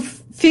if you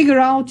figure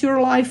out your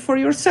life for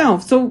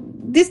yourself. So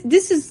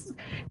this is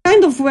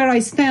kind of where I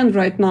stand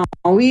right now.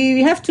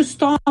 We have to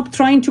stop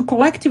trying to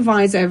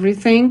collectivize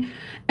everything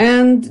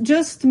and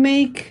just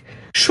make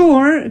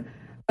sure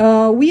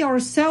we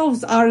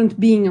ourselves aren't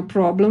being a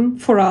problem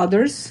for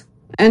others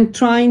and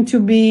trying to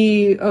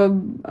be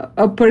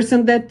a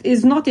person that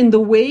is not in the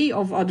way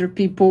of other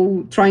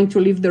people trying to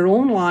live their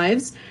own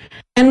lives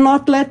and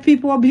not let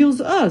people abuse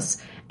us.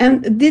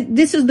 And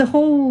this is the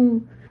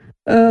whole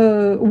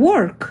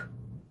work.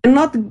 And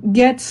not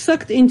get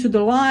sucked into the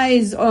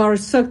lies or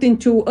sucked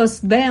into us,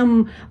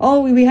 them,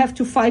 oh, we have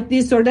to fight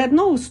this or that.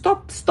 No,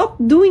 stop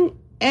doing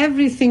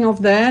everything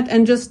of that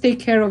and just take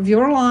care of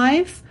your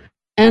life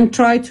and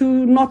try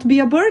to not be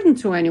a burden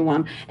to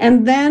anyone.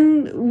 And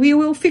then we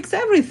will fix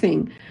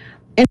everything.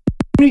 And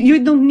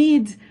you don't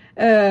need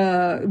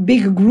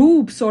big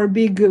groups or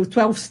big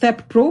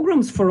 12-step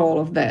programs for all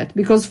of that,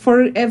 because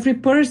for every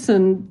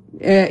person,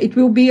 it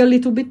will be a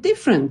little bit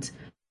different.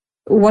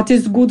 What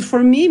is good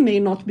for me may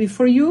not be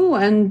for you,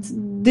 and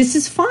this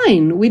is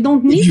fine. We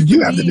don't need to. If you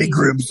do have the big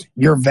groups,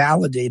 you're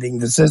validating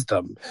the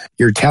system.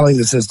 You're telling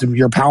the system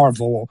you're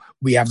powerful.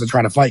 We have to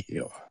try to fight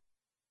you.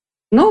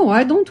 No,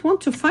 I don't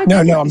want to fight.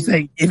 No, I'm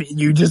saying if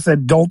you just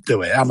said don't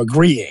do it. I'm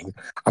agreeing.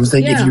 I'm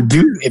saying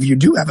if you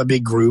do have a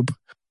big group,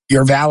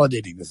 you're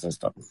validating the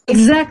system.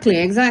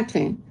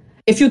 Exactly.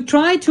 If you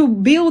try to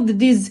build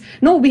this,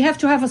 no, we have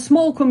to have a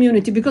small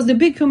community because the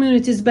big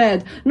community is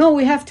bad. No,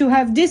 we have to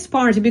have this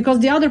party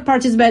because the other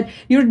party is bad.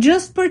 You're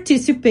just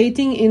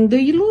participating in the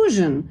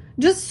illusion.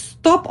 Just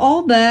stop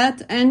all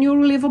that and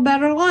you'll live a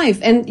better life.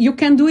 And you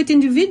can do it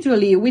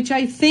individually, which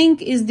I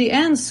think is the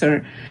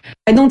answer.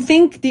 I don't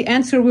think the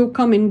answer will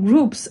come in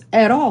groups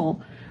at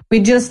all.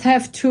 We just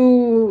have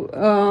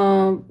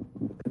to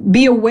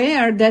be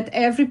aware that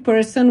every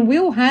person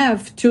will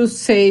have to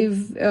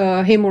save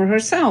him or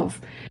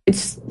herself.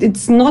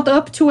 It's not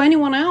up to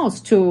anyone else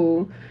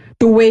to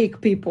wake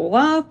people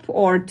up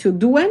or to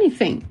do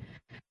anything.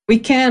 We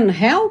can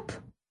help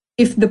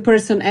if the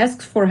person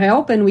asks for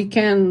help, and we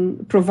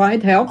can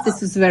provide help.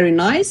 This is very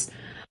nice,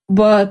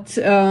 but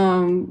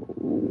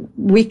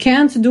we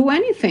can't do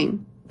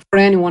anything for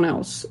anyone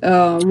else.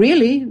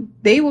 Really,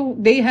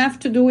 they have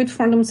to do it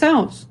for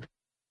themselves.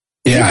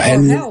 Yeah,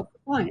 and help,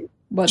 fine,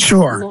 but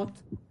sure. Not.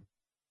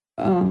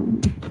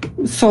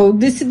 So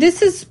this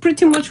is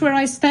pretty much where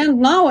I stand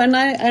now, and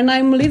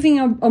I'm living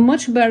a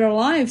much better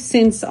life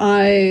since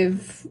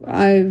I've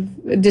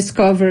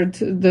discovered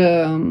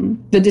the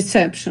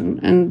deception.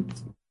 And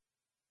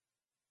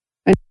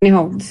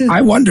anyhow,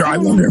 I wonder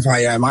if I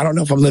am. I don't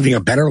know if I'm living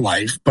a better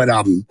life, but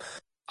I'm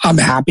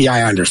happy.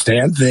 I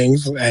understand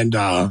things, and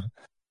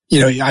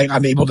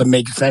I'm able to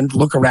make sense,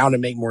 look around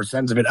and make more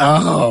sense of it.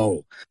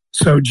 Oh,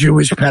 so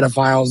Jewish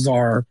pedophiles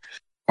are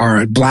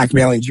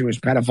blackmailing Jewish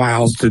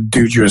pedophiles to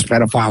do Jewish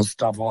pedophile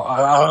stuff.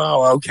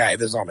 Oh, okay.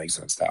 This all makes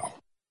sense now.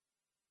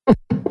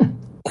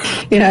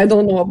 Yeah, I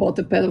don't know about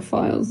the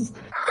pedophiles.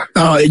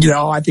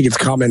 I think it's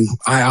coming.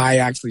 I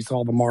actually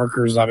saw the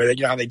markers of it.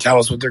 They tell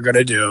us what they're going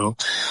to do.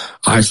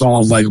 I saw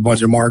like a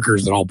bunch of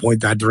markers that all point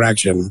that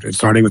direction. It's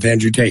starting with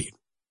Andrew Tate.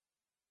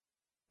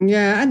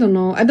 Yeah, I don't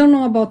know. I don't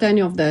know about any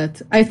of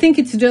that. I think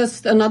it's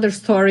just another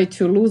story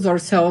to lose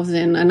ourselves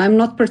in, and I'm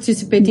not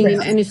participating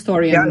in any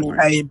story anymore.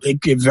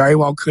 It very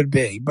well could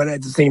be, but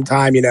at the same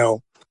time,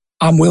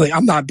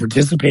 I'm not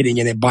participating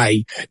in it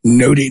by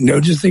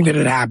noticing that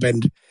it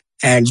happened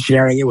and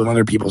sharing it with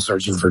other people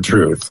searching for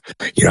truth.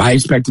 I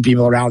expect the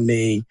people around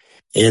me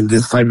in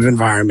this type of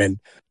environment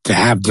to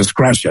have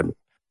discretion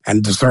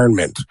and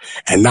discernment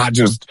and not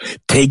just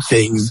take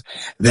things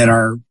that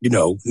are,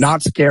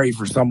 not scary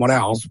for someone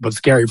else, but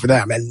scary for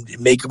them and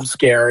make them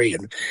scary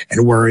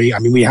and worry. I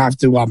mean, we have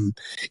to,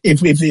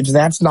 if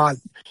that's not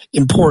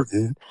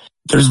important,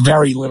 there's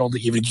very little to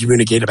even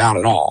communicate about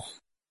at all.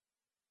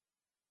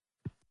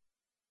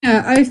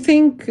 Yeah, I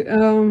think, I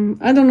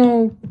don't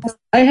know.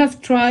 I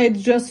have tried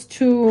just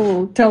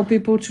to tell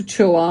people to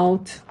chill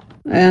out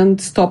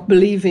and stop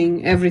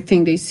believing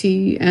everything they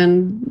see.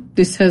 And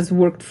this has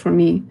worked for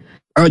me.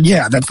 Oh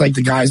yeah, that's like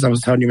the guys I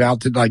was telling you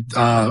about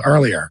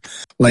earlier.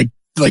 Like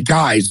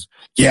guys,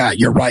 yeah,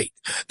 you're right.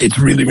 It's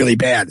really, really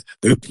bad.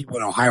 The people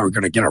in Ohio are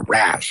going to get a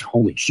rash.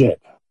 Holy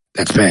shit,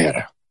 that's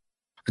bad.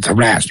 It's a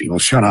rash. People,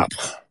 shut up.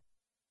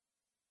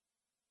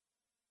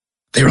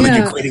 They were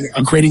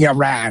equating a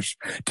rash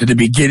to the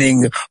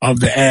beginning of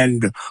the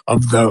end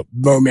of the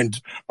moment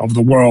of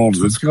the world.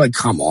 It's like,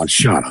 come on,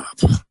 shut up.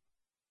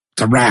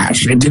 It's a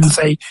rash. It didn't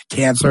say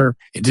cancer.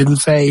 It didn't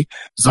say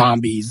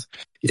zombies.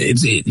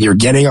 You're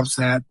getting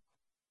upset.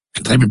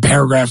 Type of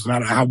paragraphs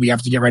about how we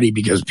have to get ready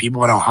because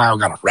people in Ohio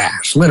got a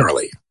rash.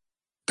 Literally.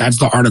 That's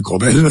the article.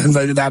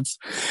 That's,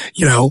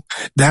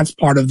 that's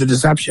part of the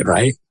deception,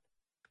 right?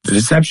 The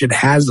deception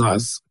has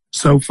us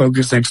so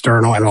focused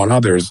external and on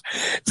others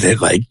that,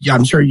 like,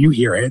 I'm sure you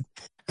hear it,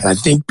 and I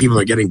think people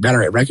are getting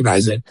better at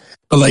recognize it.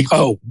 But like,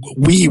 oh,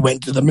 we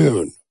went to the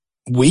moon.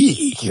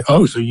 We?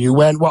 Oh, so you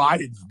went? Well, I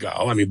didn't go.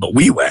 I mean, but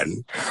we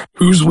went.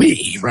 Who's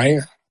we, right?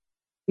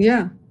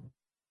 Yeah.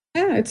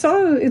 Yeah, it's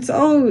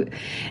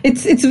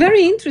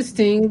very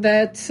interesting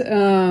that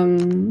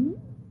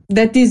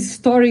that these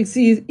stories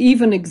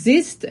even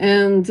exist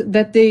and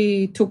that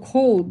they took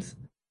hold.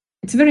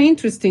 It's very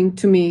interesting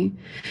to me.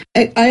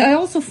 I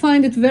also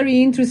find it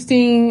very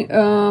interesting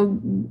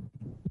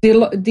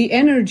the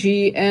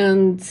energy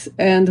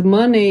and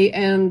money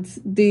and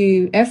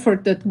the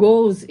effort that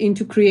goes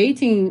into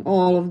creating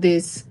all of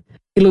these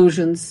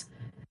illusions.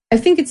 I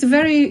think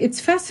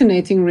it's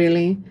fascinating,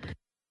 really.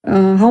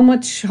 How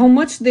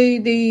much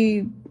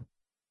they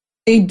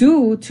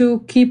do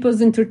to keep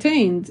us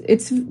entertained.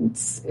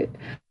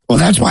 Well,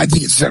 that's why I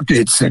think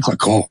it's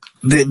cyclical.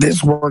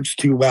 This works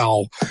too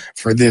well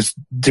for this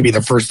to be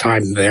the first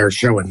time they're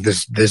showing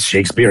this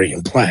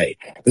Shakespearean play.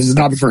 This is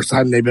not the first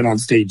time they've been on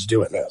stage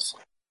doing this.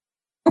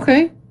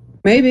 Okay,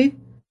 maybe,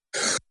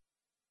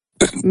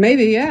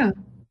 yeah.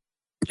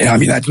 Yeah, I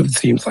mean, that's what it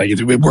seems like.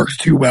 It works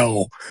too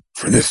well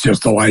for this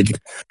just to, like,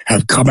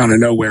 have come out of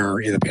nowhere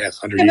in the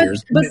past 100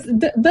 years. But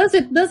does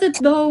it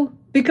though?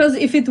 Because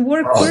if it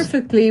worked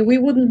perfectly, we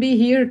wouldn't be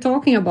here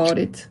talking about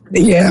it.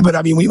 Yeah, but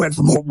I mean,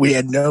 we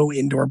had no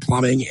indoor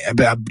plumbing,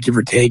 about give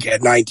or take,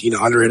 at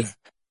 1900,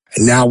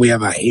 and now we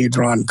have a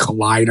Hadron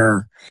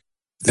Collider.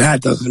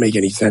 That doesn't make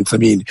any sense. I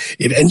mean,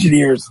 if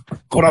engineers had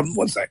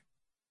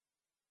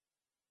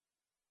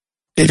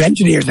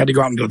to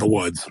go out into the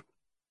woods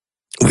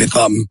with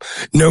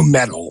no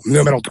metal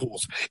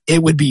tools,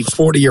 it would be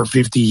 40 or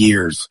 50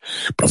 years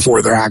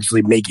before they're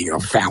actually making a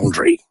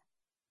foundry.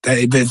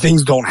 The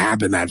things don't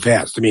happen that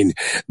fast. I mean,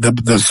 the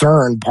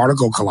CERN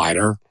particle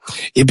collider,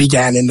 it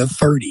began in the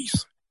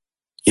 30s.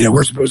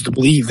 We're supposed to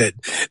believe that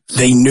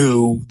they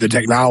knew the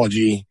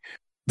technology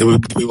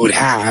that we would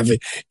have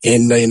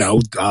in,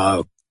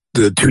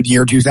 the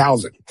year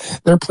 2000.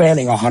 They're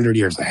planning 100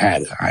 years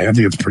ahead. I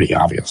think it's pretty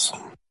obvious.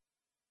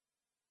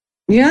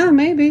 Yeah,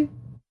 maybe.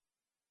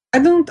 I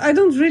don't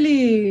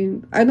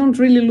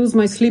really lose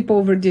my sleep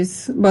over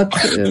this, but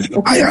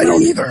okay. I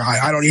don't either.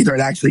 I don't either.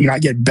 And actually, I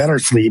get better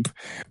sleep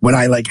when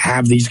I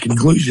have these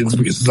conclusions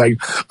because it's like,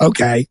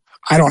 okay,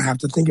 I don't have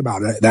to think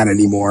about that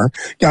anymore.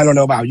 I don't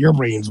know about your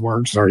brain's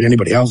works or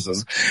anybody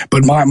else's,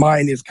 but my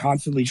mind is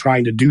constantly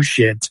trying to do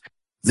shit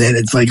that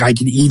it's like I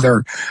can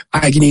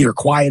either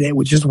quiet it,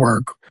 which is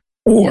work,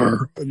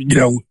 or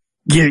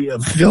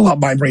fill up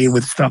my brain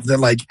with stuff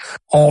that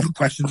all the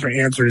questions are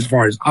answered as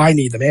far as I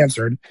need them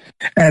answered,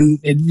 and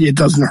it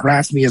doesn't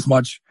harass me as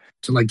much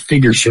to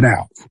figure shit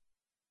out.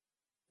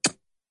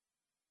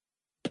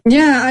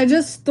 Yeah, I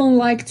just don't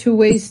like to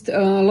waste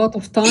a lot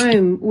of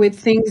time with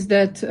things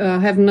that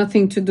have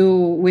nothing to do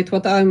with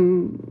what I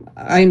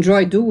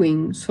enjoy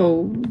doing.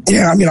 So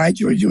yeah, I mean, I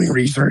enjoy doing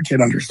research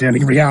and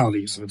understanding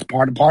reality, so it's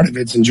part of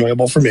it's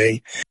enjoyable for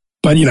me.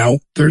 But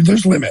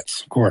there's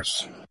limits, of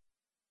course.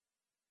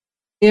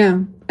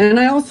 Yeah, and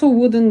I also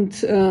wouldn't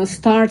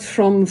start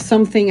from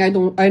something I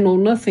know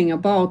nothing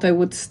about. I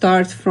would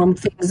start from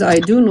things I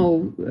do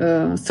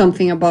know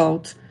something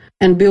about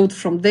and build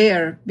from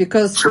there,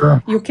 because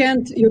sure. you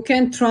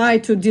can't try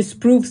to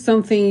disprove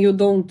something you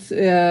don't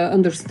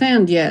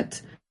understand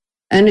yet,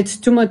 and it's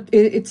too much.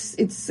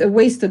 It's a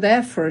wasted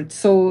effort.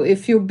 So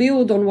if you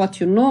build on what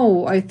you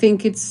know, I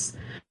think it's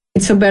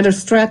a better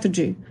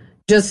strategy.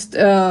 Just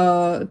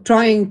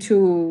trying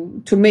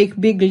to make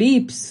big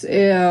leaps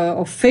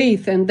of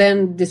faith and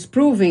then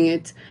disproving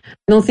it,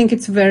 I don't think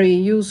it's very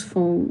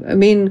useful. I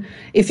mean,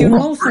 if you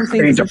know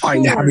something, having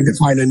to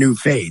find a new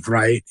faith,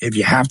 right? If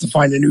you have to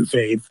find a new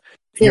faith,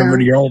 get rid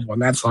of your old one.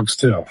 That sucks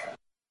too.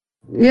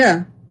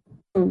 Yeah.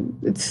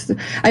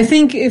 I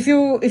think if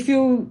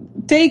you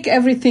take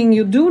everything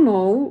you do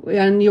know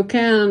and you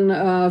can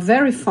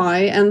verify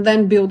and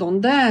then build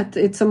on that,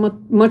 it's a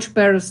much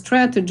better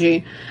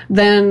strategy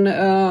than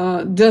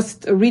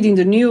just reading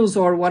the news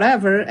or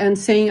whatever and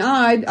saying,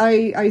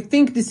 I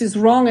think this is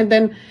wrong, and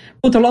then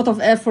put a lot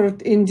of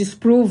effort in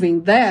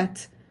disproving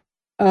that,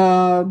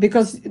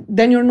 because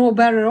then you're no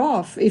better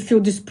off. If you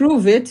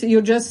disprove it,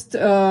 you just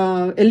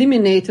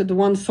eliminated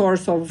one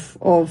source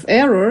of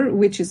error,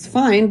 which is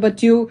fine,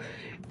 but you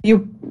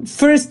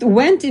first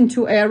went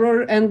into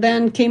error and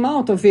then came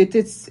out of it.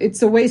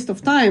 It's a waste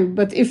of time.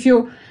 But if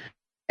you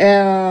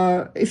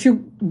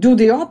do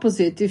the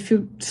opposite, if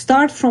you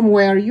start from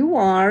where you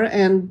are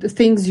and the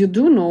things you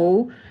do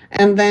know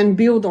and then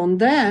build on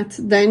that,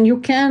 then you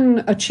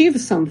can achieve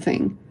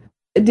something.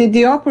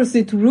 The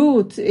opposite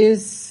route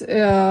is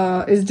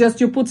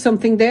just you put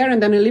something there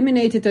and then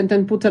eliminate it, and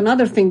then put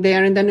another thing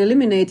there and then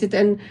eliminate it,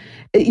 and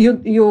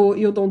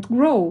you don't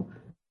grow.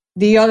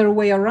 the other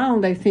way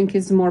around, I think,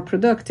 is more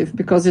productive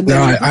because it.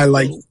 No, I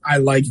like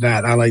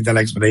that. I like that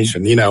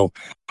explanation. You know,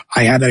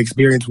 I had that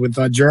experience with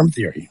germ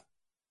theory.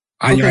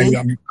 I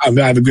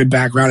have a good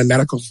background in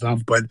medical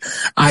stuff, but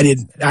I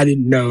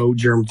didn't know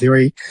germ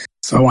theory.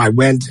 So I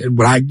went, and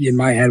what in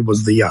my head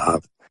was the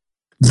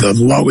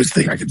lowest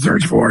thing I could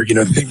search for, you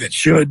know, the thing that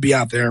should be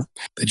out there,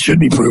 that should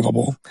be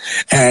provable.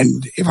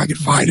 And if I could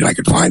find it, I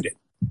could find it.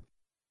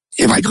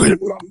 If I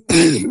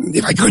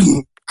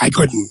couldn't, I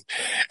couldn't.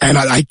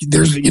 And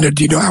there's, you know,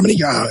 do you know how many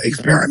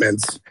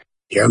experiments?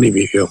 Yeah, I'll leave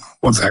you.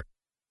 One sec.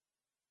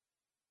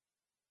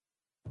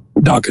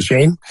 Dr.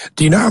 Shane,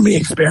 do you know how many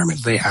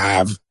experiments they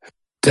have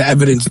to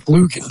evidence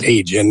flu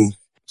contagion,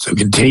 so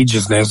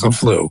contagiousness of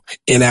flu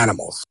in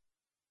animals?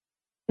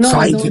 No,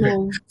 I don't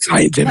know.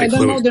 Scientific I don't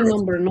flu know the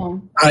number,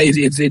 no.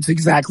 It's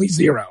exactly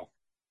 0.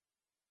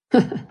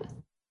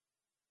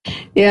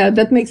 Yeah,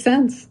 that makes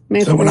sense.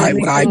 So when I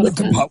went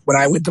to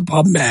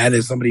PubMed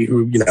as somebody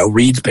who, you know,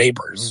 reads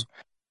papers,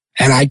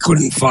 and I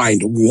couldn't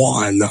find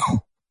one,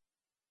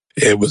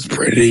 it was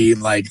pretty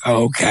like,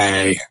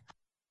 okay,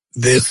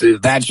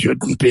 that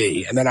shouldn't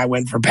be. And then I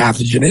went for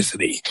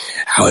pathogenicity,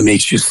 how it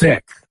makes you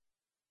sick.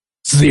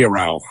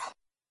 0.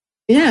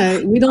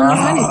 Yeah, we don't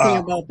know anything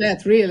about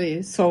that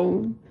really.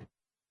 So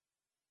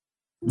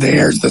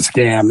there's the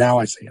scam. Now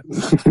I see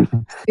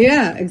it.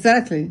 Yeah,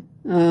 exactly.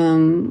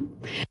 And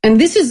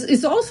this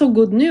is also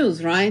good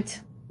news, right?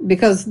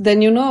 Because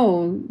then you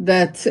know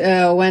that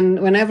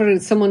whenever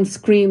someone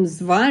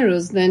screams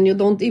virus, then you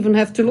don't even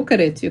have to look at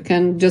it. You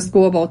can just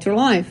go about your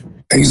life.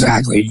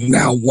 Exactly.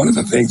 Now, one of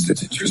the things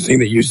that's interesting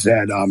that you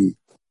said,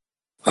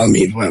 let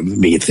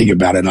me think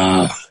about it.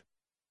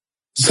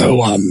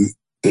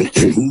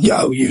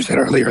 You said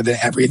earlier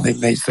that everything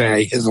they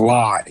say is a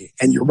lie,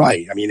 and you're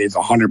right. I mean, it's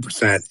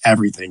 100%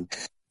 everything.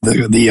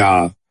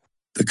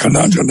 The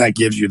conundrum that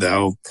gives you,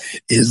 though,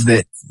 is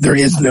that there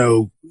is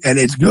no, and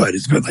it's good,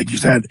 like you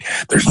said,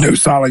 there's no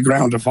solid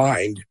ground to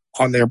find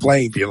on their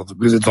playing field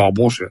because it's all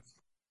bullshit.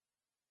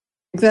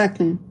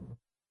 Exactly.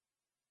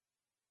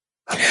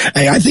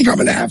 Hey, I think I'm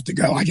going to have to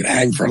go. I can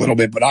hang for a little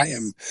bit, but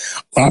I'm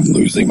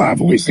losing my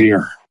voice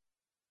here.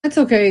 It's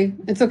okay.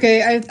 It's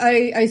okay.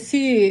 I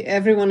see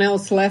everyone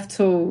else left,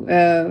 so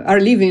are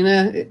leaving,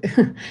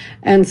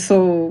 and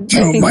so.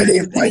 So my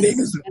name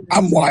is.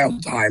 I'm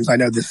Wild Times. I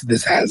know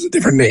this has a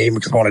different name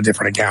because I'm on a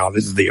different account.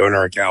 This is the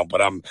owner account,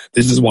 but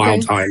this is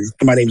Wild Times,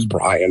 and my name is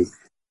Brian.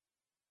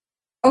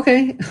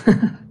 Okay.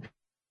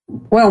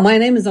 Well, my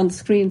name is on the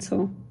screen,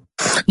 so.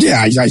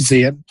 Yeah, I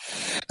see it.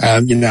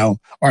 You know,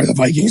 are the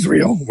Vikings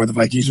real? Were the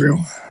Vikings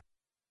real?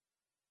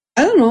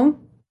 I don't know.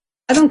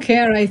 I don't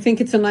care. I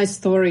think it's a nice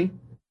story.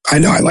 I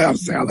know. I like the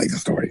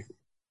story.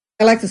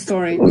 I like the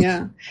story.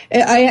 Yeah,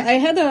 I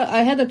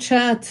had a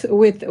chat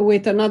with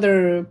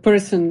another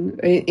person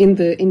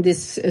in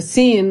this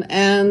scene,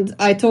 and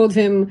I told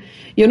him,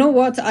 you know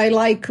what? I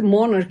like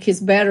monarchies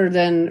better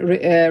than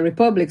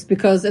republics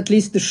because at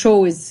least the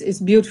show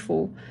is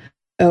beautiful.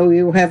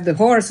 You have the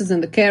horses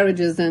and the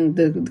carriages and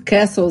the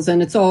castles,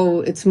 and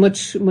it's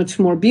much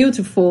more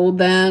beautiful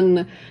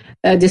than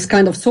this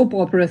kind of soap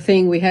opera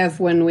thing we have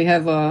when we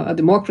have a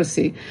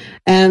democracy.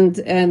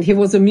 And he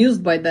was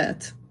amused by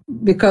that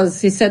because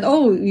he said,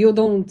 oh, you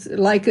don't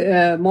like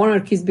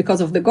monarchies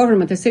because of the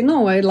government. I say,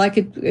 no, I like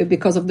it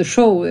because of the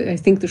show. I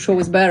think the show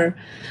is better.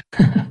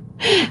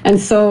 And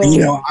so, you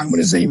know, I'm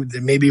going to say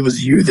that maybe it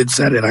was you that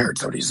said it. I heard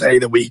somebody say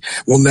that we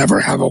will never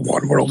have a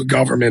one world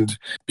government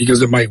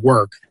because it might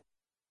work.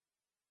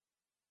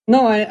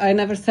 No, I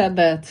never said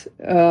that.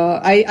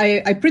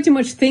 I pretty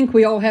much think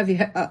we all have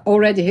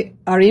already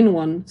are in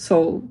one.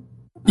 So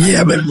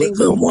yeah, but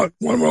the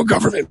one world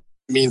government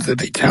means that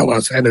they tell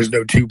us, and there's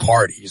no two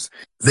parties.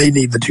 They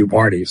need the two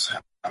parties.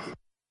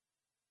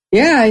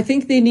 Yeah, I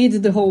think they need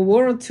the whole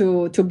world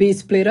to be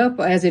split up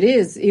as it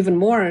is, even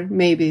more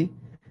maybe,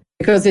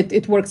 because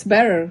it works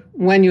better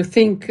when you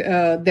think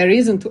there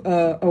isn't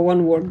a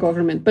one world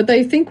government. But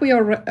I think we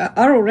are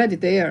already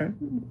there.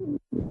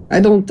 I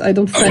don't.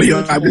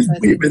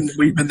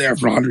 We've been there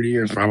for 100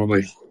 years,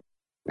 probably.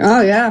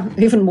 Oh yeah,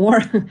 even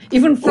more,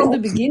 even from the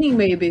beginning,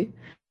 maybe.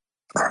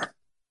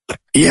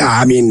 Yeah,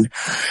 I mean,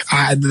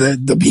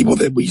 the people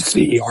that we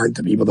see aren't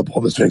the people that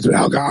pull the strings. But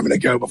I'm going to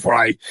go before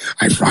I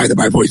fry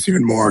my voice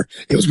even more.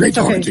 It was great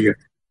talking to you.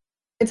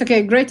 It's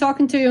okay. Great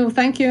talking to you.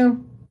 Thank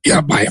you.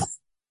 Yeah. Bye.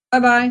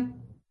 Bye.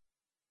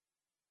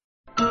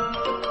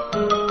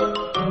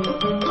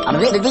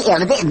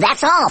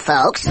 That's all,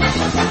 folks.